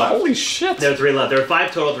 left? 3 left. Holy shit. There are 3 left. There are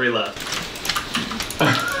 5 total, 3 left.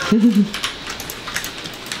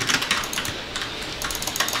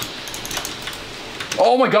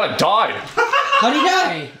 Oh my god, I died. How'd he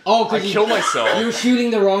die? Oh, I killed myself. You were shooting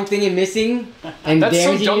the wrong thing and missing, and That's so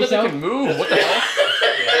damaging dumb yourself. that they can move. What the hell?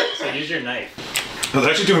 So use your knife. I was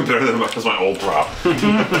actually doing better than my old prop. than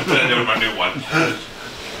I did with my new one.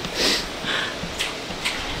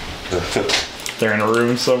 They're in a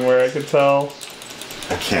room somewhere, I can tell.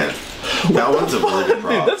 I can't. That one's a really good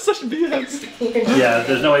prop. Dude, that's such a BS. Yeah,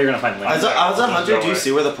 there's no way you're gonna find links. As a hunter, do you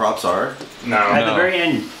see where the props are? No. At the very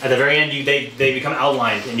end, they become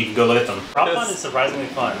outlined and you can go look at them. Prop fun is surprisingly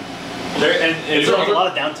fun. There's a lot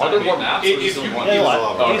of downtime. Are there more maps? If you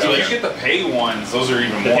get the pay ones, those are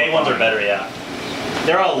even more. The pay ones are better, yeah.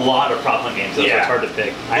 There are a lot of prop hunt games, so it's hard to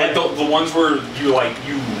pick. Like the ones where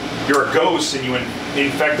you're a ghost and you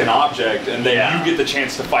infect an object, and then you get the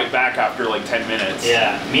chance to fight back after like 10 minutes.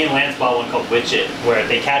 Yeah, me and Lance bought one called Witch It, where if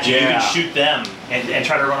they catch you, you can shoot them and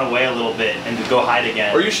try to run away a little bit and go hide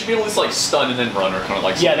again. Or you should be able to just like stun and then run, or kind of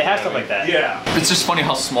like. Yeah, they have stuff like that. Yeah. It's just funny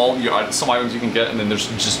how small some items you can get, and then there's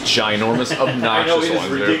just ginormous, obnoxious I know, it is ones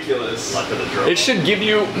ridiculous. It should give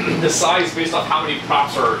you the size based off how many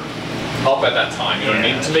props are up at that time. You know what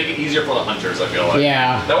I mean? To make it easier for the hunters, I feel like.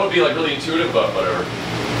 Yeah. That would be like really intuitive, but whatever.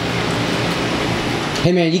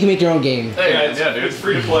 Hey man, you can make your own game. Hey, yeah, dude. It's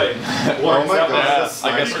free to play. Oh my god,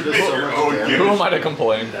 I guess you're so much damage. who am I to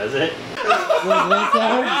complain? Does it?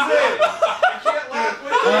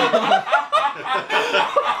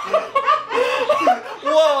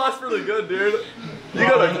 Whoa, that's really good, dude. You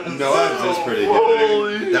gotta. No, that's pretty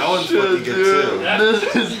good. That one's fucking good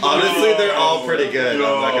too. Honestly, they're all pretty good.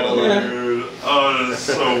 I'm not gonna lie. Dude. Oh, this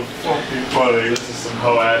is so fucking funny. This is some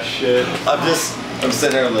hoe ass shit. I'm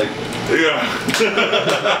sitting there like, oh yeah.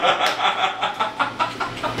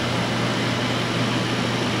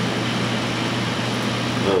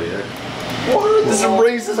 What? This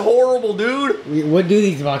race is horrible, dude. What do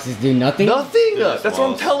these boxes do? Nothing? Nothing. That's what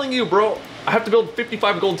I'm telling you, bro. I have to build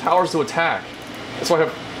 55 gold towers to attack. That's why I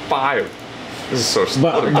have 5. This is so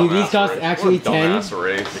stupid. But do these cost actually 10? Dumbass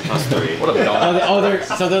race. They cost 3. What a dumb.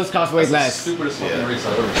 So those cost way less. Stupidest fucking race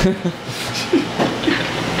I've ever.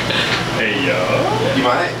 Hey yo. You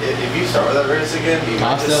might, if you start with that race again, you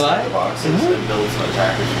might just set the boxes and build some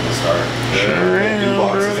attackers from the start. New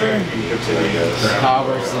boxes there. You can continue those. Car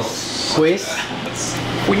versus Quiz.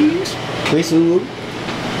 Quiz.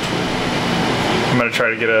 I'm gonna try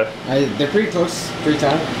to get a. They're pretty close. Pretty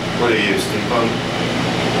tight. What do you use? Steampunk?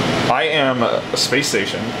 I am a space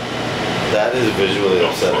station. That is visually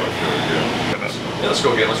upsetting. Yeah, let's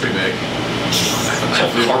go again. Let's remake. I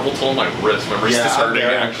have carpal tunnel in my wrist. My wrist is I'm hurting.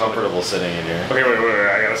 very Actually. uncomfortable sitting in here. Okay, wait.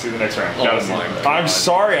 I gotta see the next round. Oh Gotta see. my God. I'm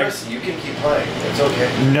sorry. Chris, you can keep playing. It's okay.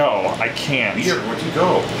 No, I can't. Here, where'd you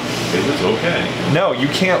go? It was okay. No, you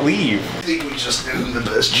can't leave. I think we just knew the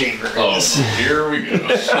best chamber. Oh, here we go.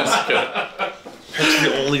 That's good. That's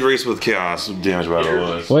the only race with chaos damage battle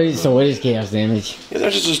was. What is chaos damage? Yeah,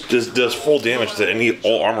 that's just does full damage to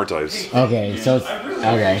all armor types. Okay, so it's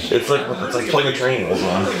okay. It's like playing a train.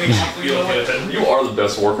 You are the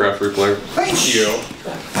best Warcraft 3 player. Thank you.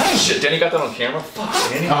 Shit, Danny got that on camera? Fuck,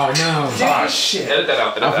 Danny. Oh no. Ah, shit. Edit that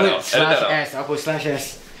out. Edit that out. Edit that out. I'll put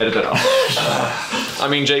 /S. Edit that out. I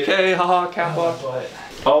mean, JK, haha, Kappa.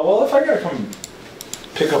 Oh well, if I gotta come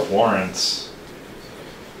pick up Lawrence.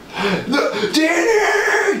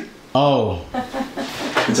 Danny! Oh.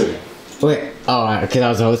 It's okay. Wait. Oh, because I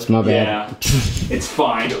was a host. My bad. Yeah. It's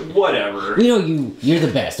fine. Whatever. We know you're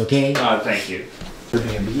the best. Okay. Thank you.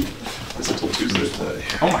 Airbnb. It's until Tuesday.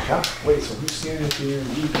 Oh my god. Wait, so who's staying at the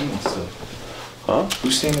Airbnb still? Huh?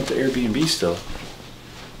 Who's staying at the Airbnb still?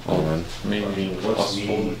 Oh man. Me, and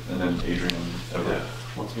then Adrian and Everett. Yeah.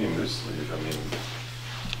 What's me and Moose leave? I mean.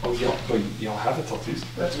 Oh, y'all have it till Tuesday?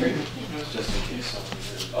 That's great. Just in case.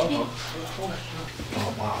 Oh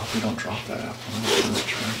wow, if we don't drop that out.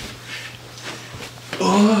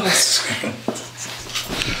 Oh, that's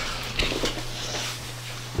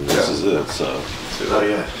This is it, so. Oh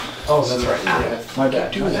yeah. Oh, that's right. Yeah. My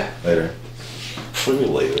bad. Do that. Later. What do you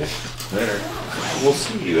mean later? Later. We'll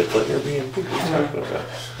see you at the Airbnb. We'll talk about that.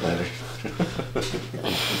 Later. I'm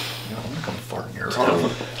gonna come fart in your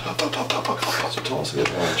room. So tell us to get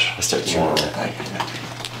lunch. I start chewing that.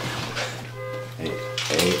 8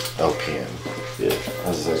 p.m. Yeah. I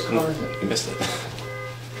was like, you missed it.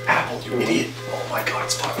 Apple, you idiot. Oh my god,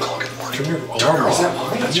 it's 5 o'clock in the morning. Turn your car. Is that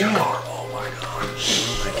mine? That's your car. Oh my god. Oh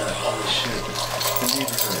my god. Holy shit.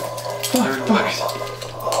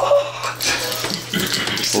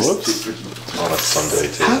 Whoops. On a Sunday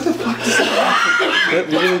too. How the fuck does that happen? That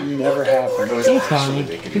literally never happened. It's fine.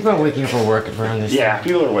 People are waking up for work around this Yeah, time.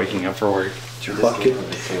 people are waking up for work. Bucket.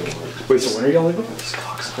 Wait, so when are y'all leaving?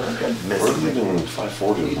 We're leaving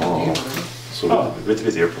 5:40 tomorrow. So we have to be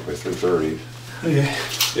at the airport by 3:30. Okay.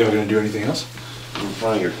 Yeah, we're gonna do anything else? I'm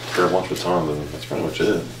trying to grab lunch with Tom, and that's pretty much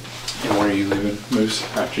it. And when are you leaving, Moose?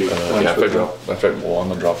 After you Yeah, I'm gonna drop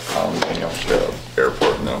Colin at the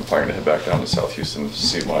airport, and then I'm planning to head back down to South Houston to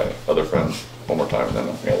see my other friend one more time, and then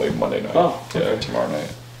I'm gonna leave Monday night. Oh, okay. Yeah, tomorrow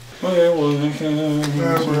night. Okay, well,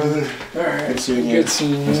 brother. Alright, good seeing you.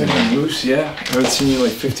 Moose, yeah. I haven't seen you in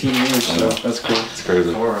like 15 years, so that's cool. It's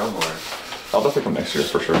crazy. I'll definitely come next year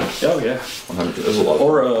for sure. Oh, yeah. 100%. There's a lot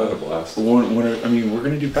of blast. I mean, we're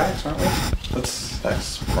gonna do packs, aren't we?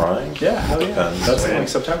 That's Prime? Yeah, hell yeah. Depends. That's in like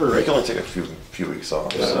September, right? We can only take a few weeks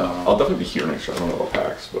off. Yeah. So. I'll definitely be here next year. I don't know about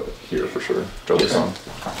PAX, but here for sure. Drebler Con.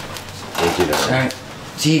 Thank you, Darren. Alright.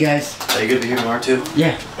 See you guys. Are you gonna be here tomorrow too?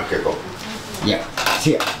 Yeah. Okay, cool. Yeah.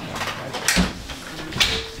 See ya.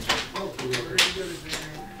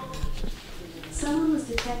 Someone was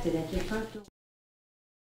detected at your front door.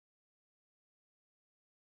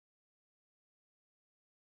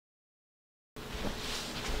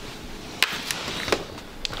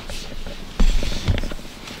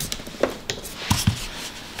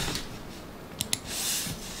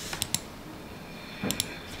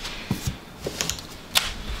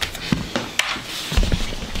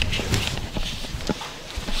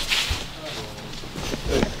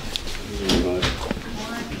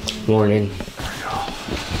 Morning.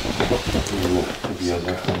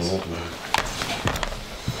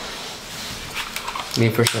 Any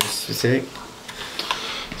first one specific?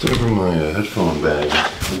 Took it from my headphone bag.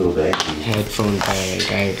 A little bag. Headphone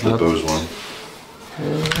bag. The Bose one. I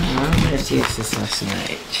just used this last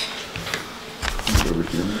night. Over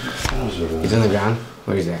here. It's on the ground?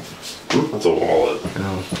 What is that? That's a wallet.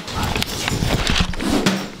 Oh.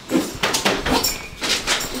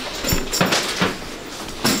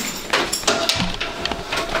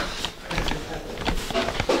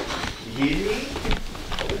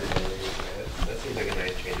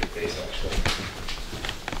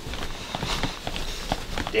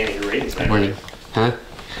 Danny, your ratings Good morning. Huh?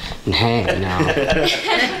 Hey, no.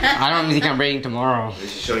 I don't think I'm rating tomorrow.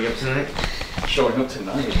 Is she showing up tonight? Showing up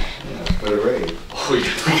tonight? Yeah, better rate. Oh, yeah.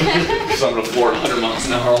 Because I'm going to floor 100 miles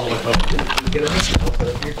an hour all the way up. Get a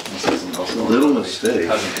Little mistake.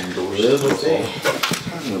 Hasn't endorsed. Little mistake.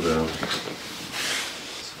 Talking about.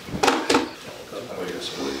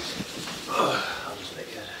 I'll just make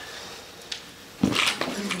it.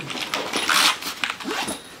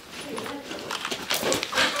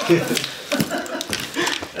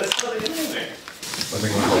 That's not in there. I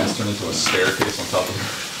think my glass turned into a staircase on top of it.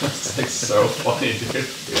 It's like so funny, dude.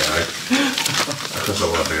 Yeah, I took so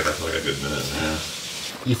long to get that for like a good minute. Yeah.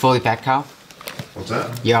 You fully packed, Kyle? What's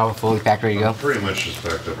that? You all fully packed, ready to go? Pretty much just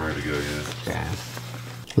packed up, ready to go. Yeah. Yeah.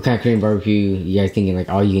 What kind of Korean barbecue you guys thinking? Like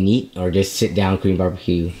all you can eat, or just sit down Korean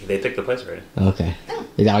barbecue? They picked the place already. Okay.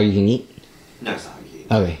 Is that all you can eat? No, it's not all you can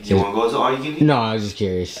eat. Okay. You want to go to all you can eat? No, I was just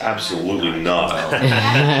curious. Absolutely not.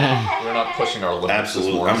 We're not pushing our limits.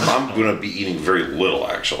 Absolutely. I'm going to be eating very little,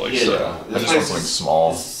 actually. Yeah, So. I just want something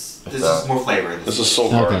small. This is more flavor. This is so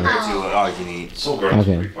Okay. hard. Compared to all you can eat. So hard.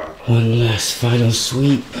 Okay. One last final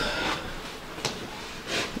sweep.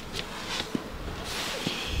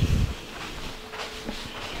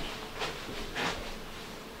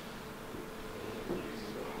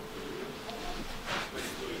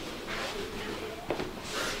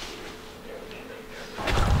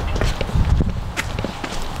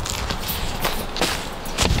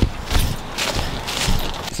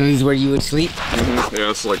 So this is where you would sleep? Yeah,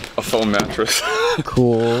 it's like a foam mattress.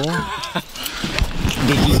 Cool.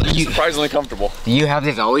 Surprisingly comfortable. Do you have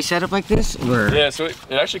this always set up like this? Or? Yeah, so it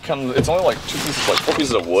actually comes, it's only like 4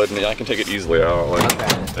 pieces of wood, and I can take it easily out. Like,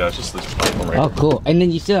 yeah, it's just this platform right Oh, here. cool. And then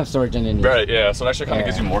you still have storage underneath. Right, yeah, so it actually kind of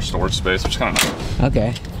gives you more storage space, which is kind of nice.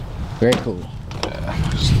 Okay. Very cool. Yeah,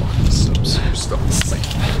 just some stuff.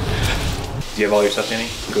 Do you have all your stuff, Danny?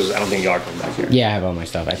 Because I don't think you are coming back here. Yeah, I have all my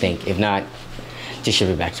stuff, I think. If not, just ship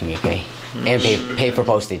it back to me, okay? And pay for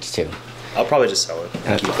postage, too. I'll probably just sell it.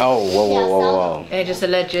 Oh, whoa. And just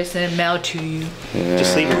let Jason mail to you. Yeah.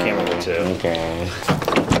 Just leave your camera there, too. Okay.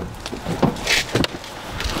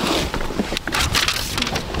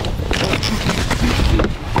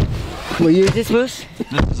 What year is this, Moose?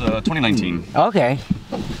 This is 2019. Okay.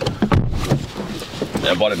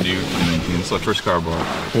 Yeah, I bought it new in 2019. It's the first car I bought.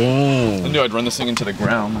 Dang. I knew I'd run this thing into the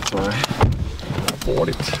ground, that's why I bought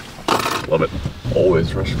it. Love it.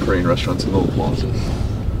 Always Korean restaurants in little plazas.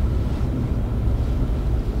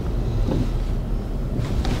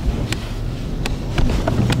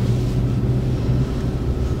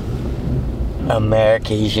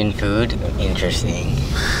 American food? Interesting.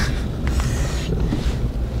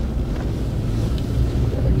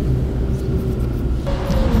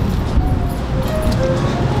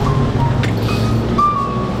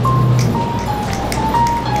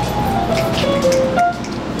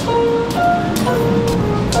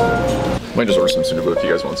 Might just order some Sudoku if you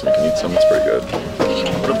guys want some. We can eat some. It's pretty good.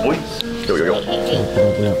 What up, boys? Yo.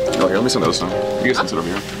 Oh, here, let me send those now. You guys can sit over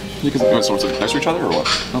here. You guys want to sit next to each other or what?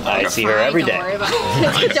 Oh, I see her every day. Don't worry about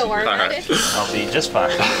it. Don't worry about it. I'll see you just fine.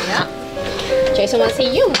 Yeah. Jason wants to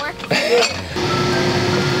see you more.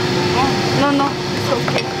 No. It's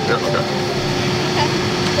okay. Yeah, okay.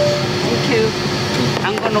 Thank you.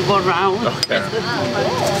 I'm gonna go around. Okay.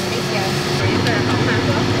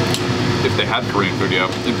 If they had Korean food, yeah.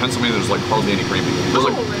 In Pennsylvania, there's like hardly any Korean people. There's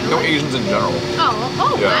like no Asians in general.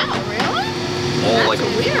 Oh Yeah. wow, really? All like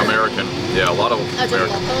weird. American. Yeah, a lot of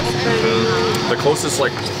American. The closest,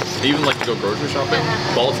 like, even like to go grocery shopping,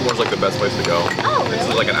 Baltimore's like the best place to go. Oh, This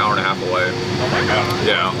is like an hour and a half away. Oh my god.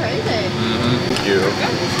 Yeah. Crazy. Thank you.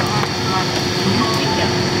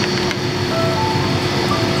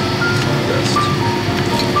 Best.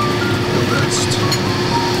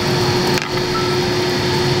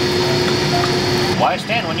 Why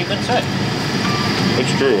stand when you can sit?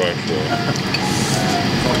 It's true, actually.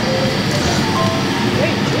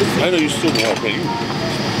 I know you still know, can't you?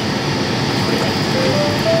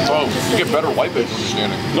 Oh, you get better white bait when you're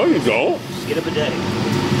standing. No, you don't. Get a bidet.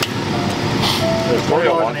 There's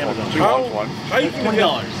 $20 on Amazon. How you gonna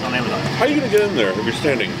 $20 on Amazon. How are you gonna get in there if you're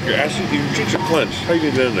standing? Your cheeks are clenched. How are you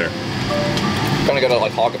gonna get in there? Kind of gotta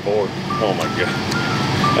like hog it forward. Oh my god.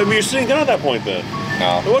 I mean, you're sitting down at that point then.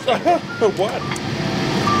 No. What the hell? What?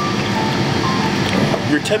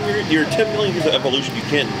 You're 10 million years of evolution. You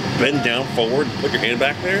can't bend down forward and put your hand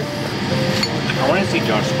back there? I want to see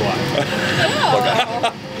Josh squat.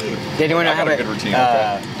 Did anyone have a good routine?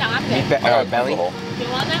 belly? You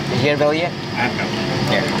want that? Did you get a belly yet? I have no.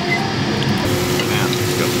 Here.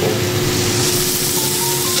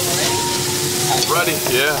 Ready?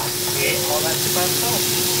 Yeah. He ate all that shit by himself.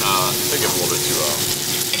 I think it's a little bit too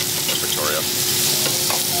Victoria.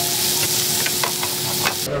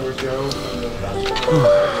 There we go.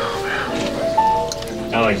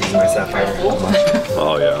 I like using my sapphire so much.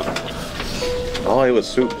 Oh yeah. All I ate was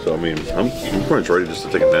soup, so I mean, I'm pretty much ready just to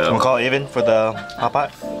take a nap. Want to call even for the hot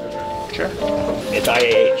pot? Sure. It's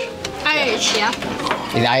IAH. IH, yeah.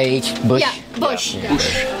 Is IH Bush? Yeah, Bush. Yeah.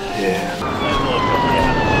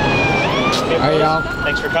 Alright, y'all.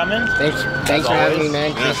 Thanks for coming. Thanks for having me,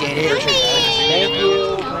 man. Appreciate it. Thank you.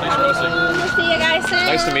 See you guys soon.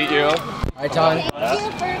 Nice to meet you. Alright, Tom. Thank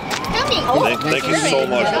you for coming. Oh, Thank you so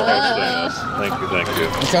much for hosting us. Thank you.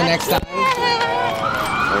 Until next time.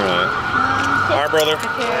 Alright. Alright, brother.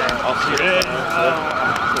 I'll see you next time.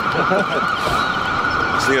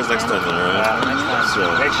 See you guys next time then, alright? Next time. So,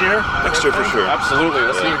 Next year? Next year for sure. Absolutely.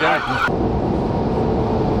 Let's see you again.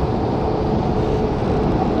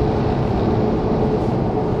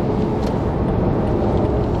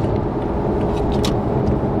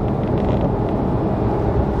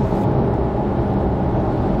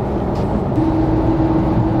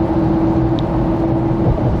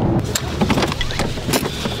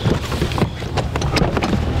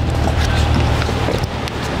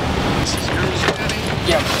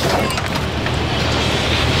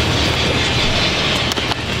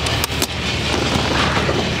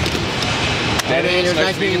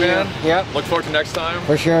 Nice meeting you, man. Yep. Look forward to next time.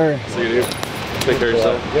 For sure. See you, dude. Take care of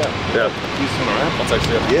yourself. Yeah. Peace on around. I'll text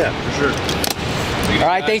you. Yeah, for sure.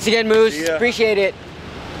 Alright, thanks again, Moose. Appreciate it.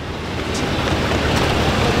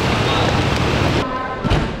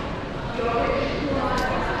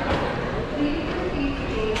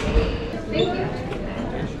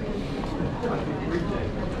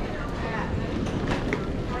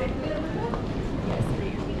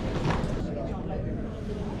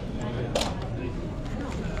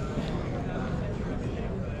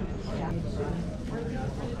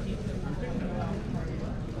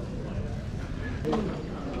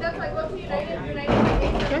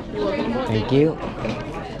 Thank you.